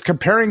truth is,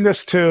 comparing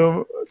this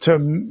to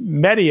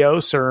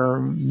Medios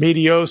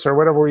or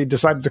whatever we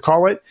decided to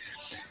call it,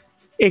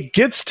 it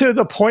gets to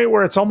the point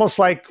where it's almost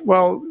like,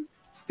 well,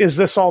 is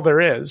this all there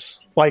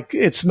is? Like,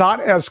 it's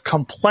not as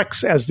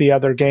complex as the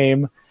other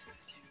game.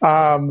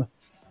 The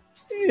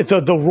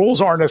rules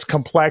aren't as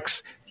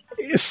complex.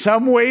 In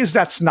some ways,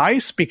 that's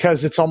nice,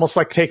 because it's almost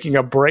like taking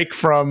a break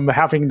from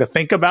having to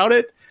think about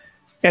it.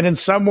 And in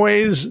some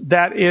ways,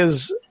 that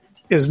is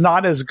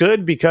not as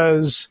good,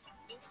 because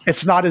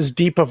it's not as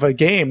deep of a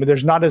game.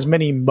 There's not as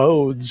many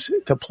modes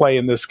to play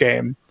in this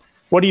game.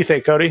 What do you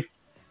think, Cody?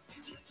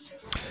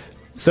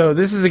 So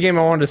this is a game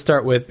I wanted to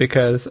start with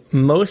because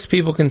most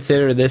people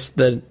consider this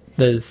the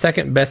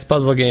second best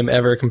puzzle game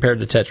ever compared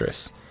to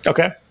Tetris.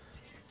 Okay.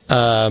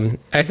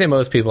 I say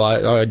most people.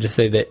 I would just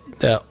say that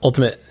the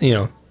ultimate,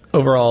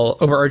 overall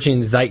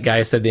overarching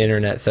zeitgeist of the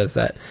internet says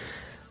that.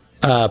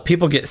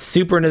 People get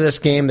super into this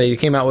game. They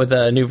came out with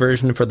a new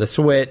version for the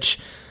Switch.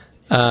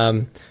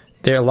 A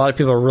lot of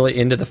people are really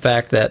into the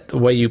fact that the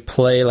way you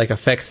play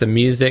affects the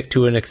music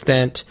to an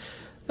extent.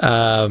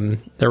 They're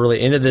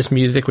really into this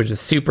music, which is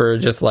super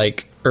just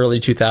like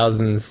early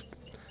 2000s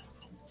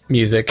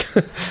music.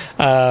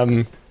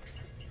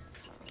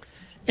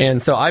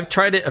 And so I've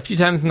tried it a few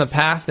times in the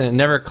past and it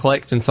never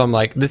clicked. And so I'm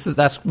like,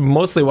 that's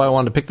mostly why I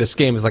wanted to pick this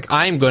game, is like,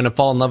 I'm going to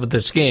fall in love with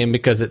this game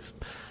because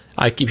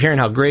I keep hearing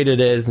how great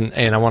it is,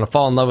 and I want to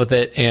fall in love with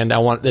it. And I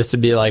want this to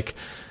be like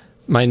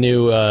my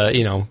new,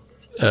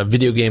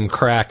 video game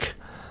crack.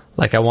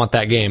 Like, I want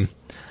that game.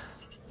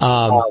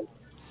 I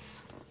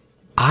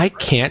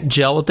can't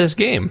gel with this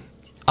game.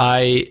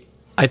 I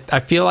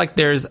feel like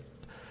there's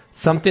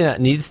something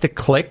that needs to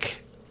click.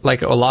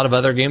 Like a lot of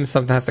other games,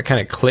 something has to kind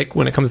of click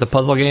when it comes to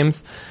puzzle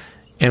games.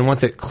 And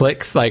once it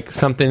clicks, like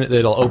something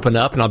that'll open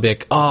up, and I'll be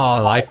like, oh,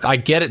 I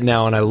get it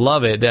now, and I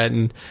love it.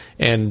 And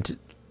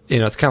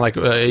it's kind of like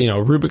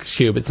Rubik's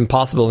Cube. It's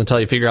impossible until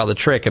you figure out the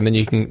trick, and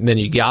then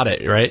you got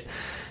it, right?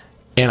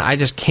 And I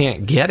just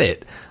can't get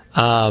it.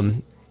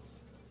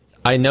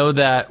 I know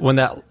that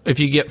if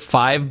you get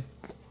 5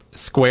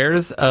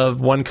 squares of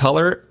one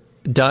color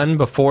done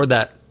before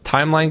that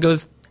timeline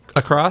goes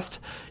across,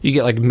 you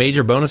get like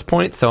major bonus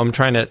points. So I'm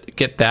trying to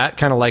get that,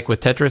 kind of like with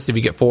Tetris. If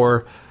you get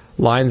 4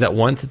 lines at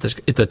once,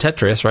 it's a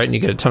Tetris, right? And you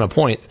get a ton of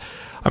points.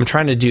 I'm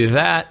trying to do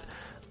that.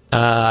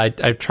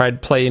 I've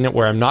tried playing it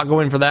where I'm not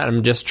going for that.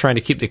 I'm just trying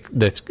to keep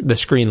the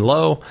screen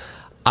low.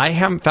 I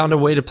haven't found a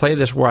way to play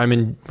this where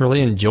I'm really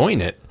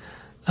enjoying it.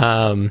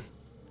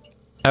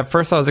 At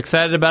first I was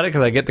excited about it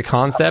because I get the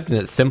concept and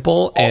it's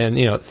simple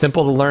and,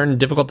 simple to learn,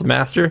 difficult to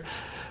master.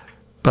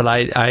 But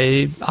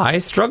I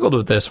struggled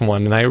with this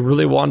one, and I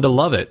really wanted to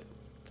love it.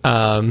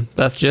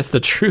 That's just the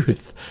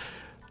truth.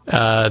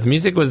 The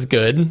music was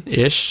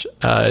good-ish.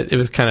 It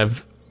was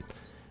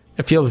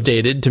it feels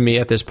dated to me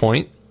at this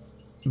point.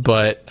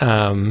 But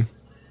I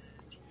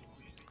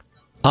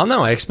don't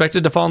know. I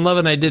expected to fall in love,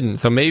 and I didn't.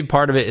 So maybe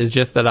part of it is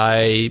just that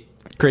I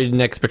created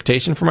an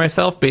expectation for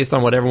myself based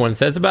on what everyone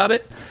says about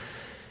it.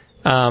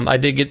 I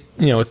did get,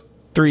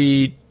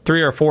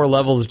 3 or 4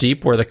 levels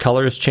deep where the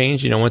colors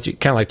change. Once you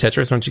kind of like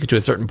Tetris, once you get to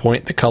a certain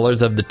point, the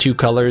colors of the 2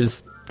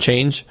 colors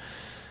change.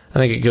 I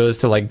think it goes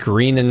to like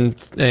green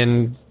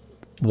and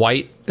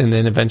white, and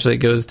then eventually it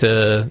goes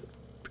to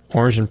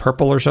orange and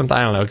purple or something.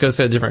 I don't know. It goes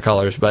to different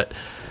colors, but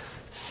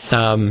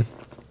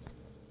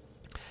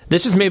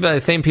This is made by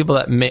the same people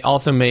that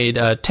also made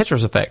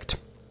Tetris Effect.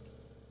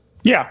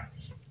 Yeah.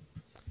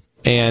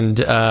 And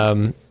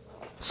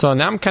so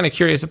now I'm kind of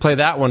curious to play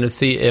that one to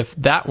see if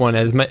that one,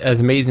 as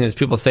amazing as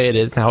people say it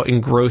is, and how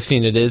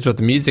engrossing it is with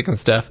the music and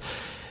stuff,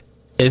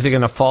 is it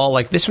going to fall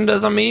like this one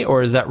does on me,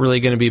 or is that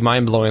really going to be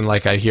mind-blowing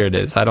like I hear it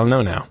is? I don't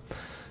know now.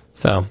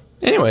 So,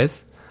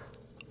 anyways,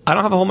 I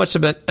don't have a whole much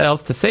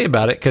else to say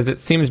about it because it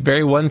seems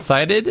very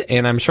one-sided,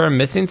 and I'm sure I'm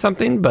missing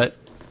something, but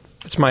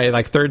it's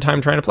my third time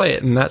trying to play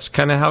it, and that's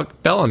kind of how it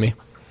fell on me.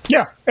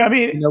 Yeah, I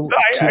mean,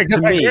 I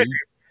guess I hear you.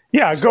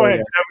 Yeah, go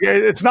ahead.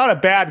 It's not a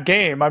bad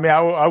game. I mean,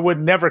 I would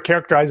never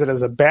characterize it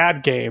as a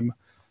bad game.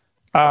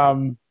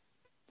 Yeah,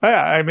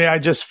 I mean, I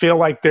just feel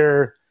like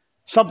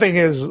something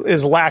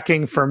is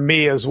lacking for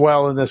me as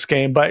well in this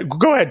game. But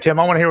go ahead,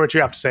 Tim. I want to hear what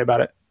you have to say about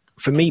it.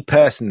 For me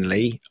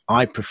personally,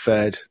 I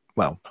preferred.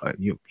 Well,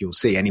 you'll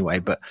see anyway.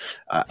 But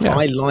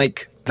I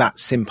like that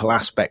simple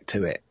aspect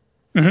to it.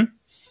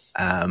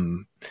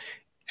 Mm-hmm.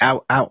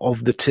 Out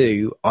of the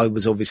two, I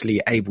was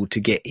obviously able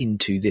to get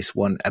into this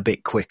one a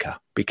bit quicker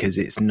because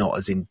it's not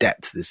as in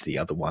depth as the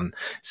other one.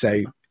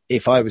 So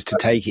if I was to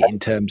take it in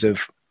terms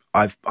of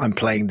I'm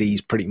playing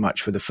these pretty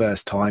much for the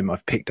first time,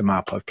 I've picked them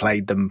up, I've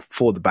played them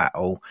for the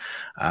battle,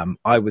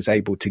 I was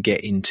able to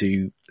get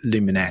into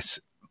Lumines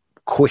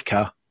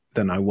quicker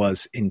than I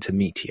was into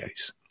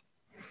Meteos.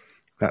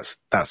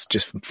 That's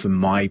just from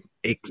my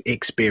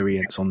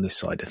experience on this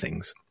side of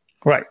things.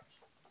 Right.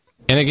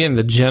 And again,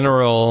 the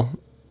general,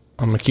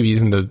 I'm going to keep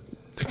using the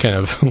kind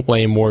of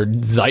lame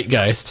word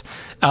zeitgeist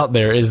out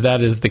there, is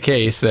the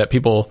case that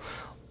people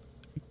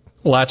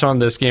latch on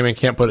this game and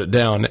can't put it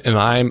down. And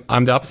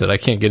I'm the opposite. I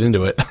can't get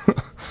into it.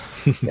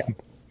 Yeah.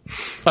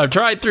 I've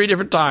tried 3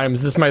 different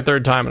times. This is my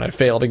 3rd time and I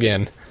failed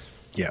again.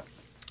 Yeah.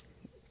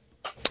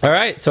 All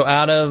right. So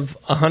out of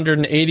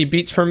 180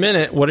 beats per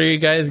minute, what are you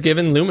guys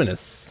giving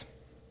Lumines?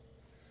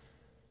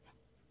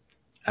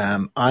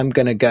 I'm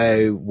going to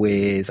go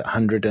with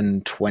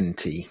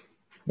 120.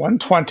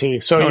 120.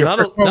 So your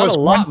first one was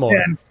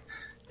 110.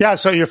 Yeah,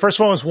 so your first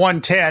one was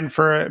 110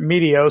 for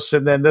Meteos,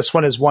 and then this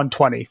one is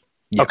 120.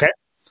 Yep. Okay.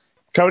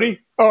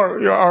 Cody?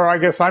 Or I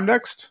guess I'm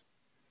next?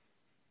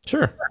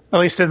 Sure. At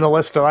least in the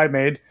list that I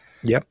made.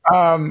 Yep.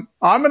 I'm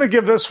going to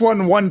give this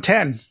one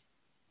 110.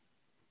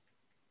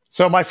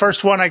 So my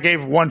first one I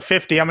gave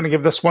 150. I'm going to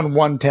give this one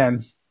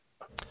 110.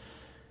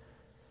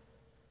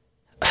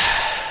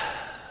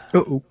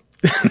 Uh-oh.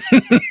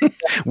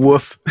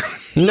 Woof.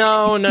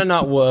 No,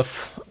 not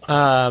woof.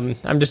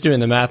 I'm just doing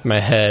the math in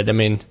my head. I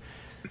mean,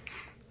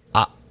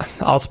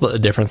 I'll split the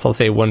difference. I'll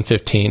say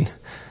 115.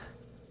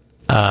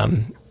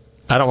 I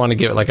don't want to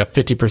give it like a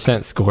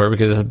 50% score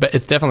because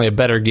it's definitely a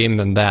better game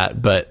than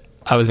that, but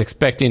I was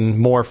expecting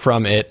more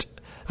from it.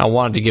 I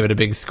wanted to give it a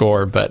big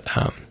score, but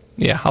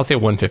yeah, I'll say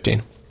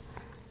 115.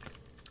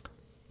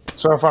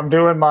 So if I'm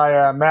doing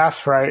my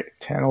math right,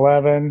 10,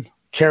 11,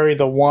 carry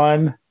the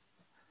 1.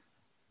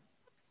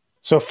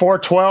 So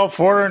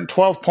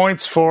 412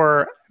 points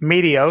for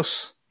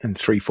Meteos. And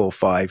 3, 4,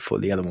 5 for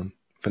the other one,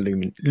 for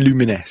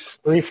Lumines.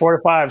 3,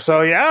 4, 5.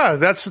 So yeah,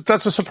 that's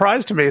a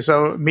surprise to me.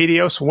 So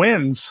Meteos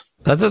wins.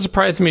 That's a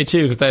surprise to me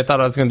too, because I thought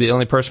I was going to be the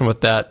only person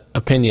with that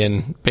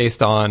opinion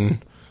based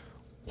on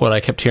what I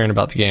kept hearing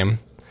about the game.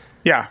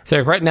 Yeah.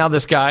 So right now,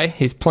 this guy,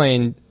 he's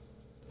playing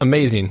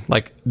amazing.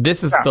 Like,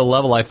 this is the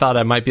level I thought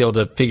I might be able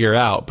to figure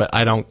out, but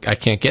I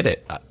can't get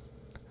it.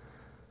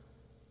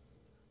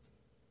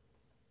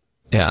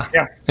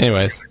 Yeah.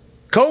 Anyways.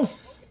 Cool.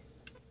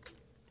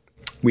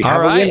 We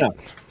have a winner.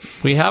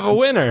 We have a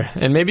winner.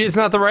 And maybe it's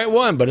not the right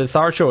one, but it's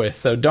our choice.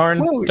 So darn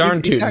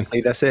tootin'.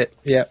 Exactly, that's it.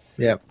 Yeah.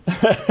 Yeah.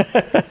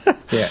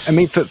 I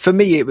mean, for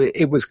me,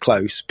 it was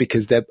close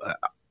because they're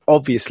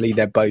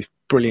both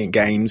brilliant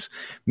games.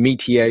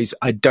 Meteos,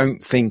 I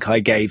don't think I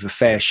gave a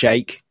fair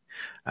shake.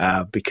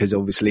 Because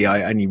obviously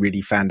I only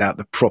really found out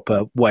the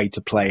proper way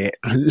to play it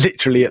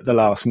literally at the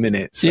last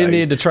minute. So. You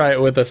need to try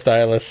it with a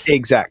stylus.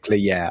 Exactly.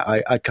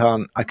 Yeah. I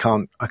can't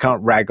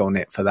rag on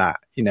it for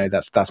that. You know,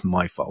 that's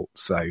my fault.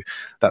 So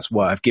that's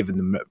why I've given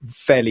them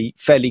fairly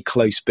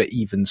close, but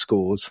even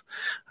scores.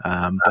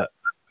 But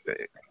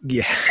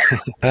yeah.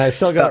 And I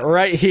still got it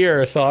right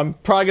here. So I'm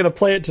probably going to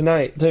play it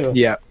tonight too.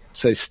 Yeah.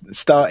 So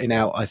starting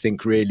out, I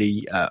think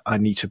really I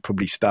need to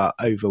probably start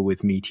over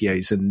with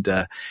Meteos and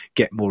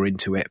get more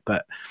into it.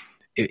 But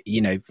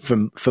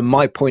from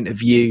my point of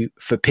view,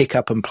 for pick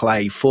up and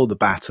play for the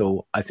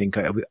battle, I think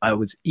I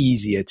was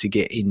easier to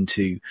get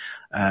into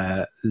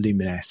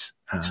Lumines,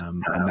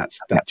 and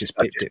that just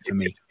picked it for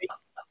me.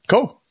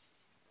 Cool.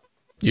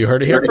 You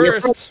heard it here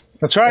first.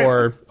 That's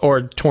right.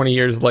 Or 20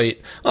 years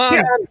late. 20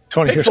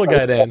 years Pixel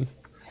Guy then.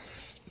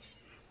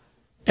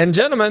 And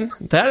gentlemen,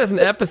 that is an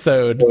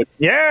episode of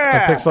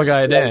Pixel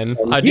Guide In.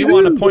 I do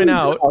want to point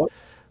out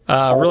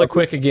really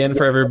quick again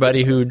for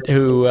everybody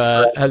who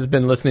has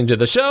been listening to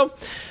the show,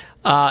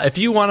 if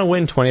you want to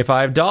win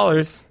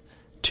 $25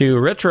 to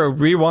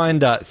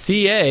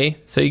retrorewind.ca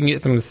so you can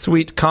get some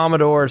sweet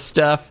Commodore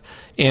stuff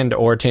and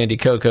or Tandy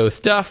Coco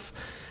stuff,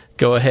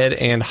 go ahead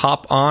and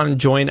hop on,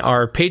 join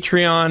our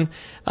Patreon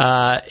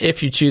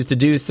if you choose to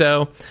do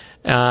so.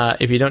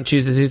 If you don't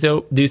choose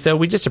to do so,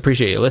 we just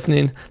appreciate you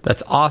listening.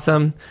 That's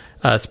awesome.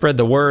 Spread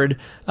the word.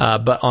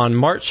 But on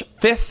March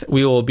 5th,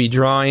 we will be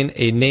drawing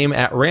a name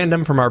at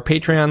random from our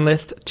Patreon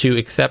list to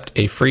accept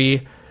a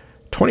free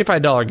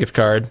 $25 gift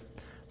card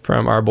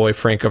from our boy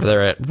Frank over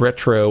there at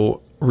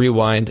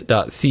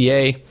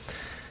retrorewind.ca.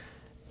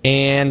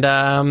 And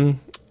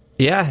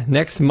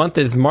next month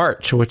is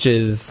March, which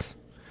is,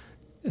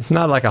 it's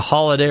not like a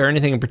holiday or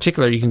anything in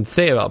particular you can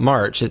say about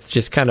March. It's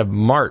just kind of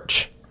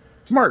March.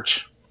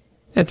 March.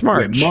 It's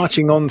March. We're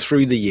marching on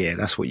through the year.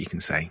 That's what you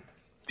can say.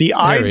 The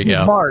Iden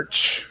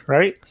March,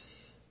 right?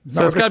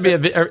 So it's got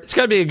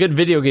to be a good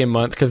video game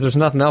month because there's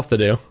nothing else to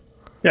do.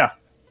 Yeah.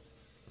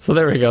 So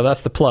there we go.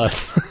 That's the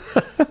plus.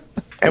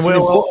 And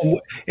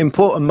it's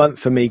important month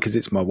for me because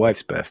it's my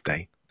wife's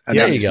birthday. And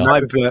there you go.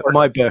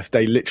 My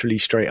birthday literally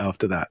straight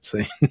after that.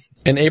 So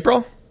in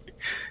April?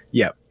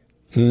 Yep.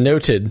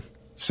 Noted.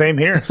 Same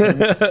here.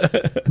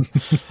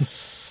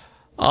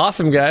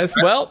 Awesome, guys.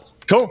 Well,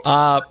 cool.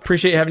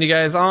 Appreciate having you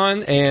guys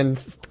on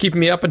and keeping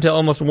me up until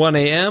almost 1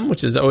 a.m.,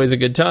 which is always a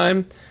good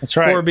time. That's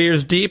right. 4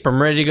 beers deep. I'm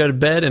ready to go to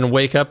bed and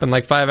wake up in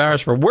like 5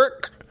 hours for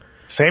work.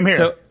 Same here.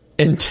 So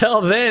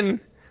until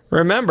then,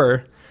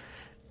 remember,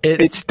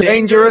 it's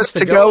dangerous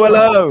to go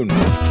alone.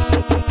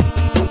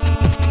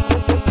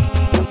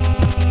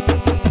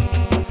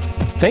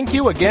 Thank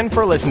you again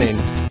for listening.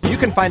 You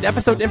can find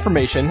episode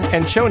information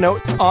and show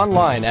notes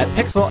online at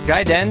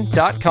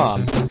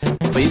pixelgaiden.com.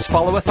 Please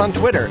follow us on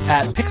Twitter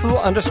at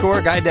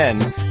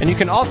pixel_gaiden. And you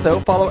can also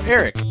follow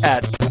Eric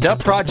at The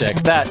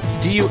Project. That's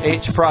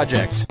DUH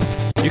Project.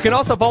 You can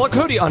also follow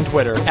Cody on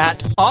Twitter at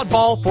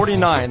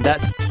Oddball49.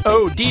 That's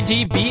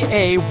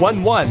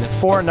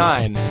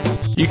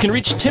ODDBA1149. You can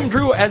reach Tim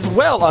Drew as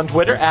well on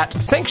Twitter at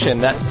Sanction.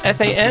 That's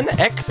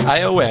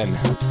SANXION.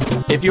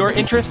 If you're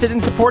interested in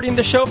supporting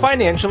the show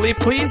financially,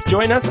 please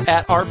join us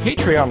at our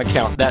Patreon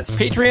account. That's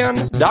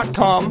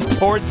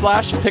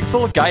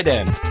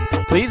patreon.com/pixelgaiden.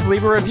 Please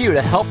leave a review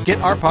to help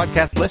get our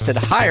podcast listed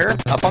higher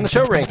up on the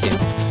show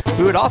rankings.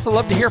 We would also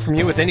love to hear from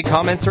you with any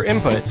comments or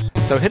input.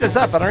 So hit us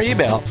up on our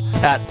email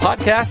at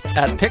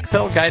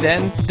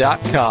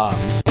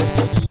podcast@pixelgaiden.com.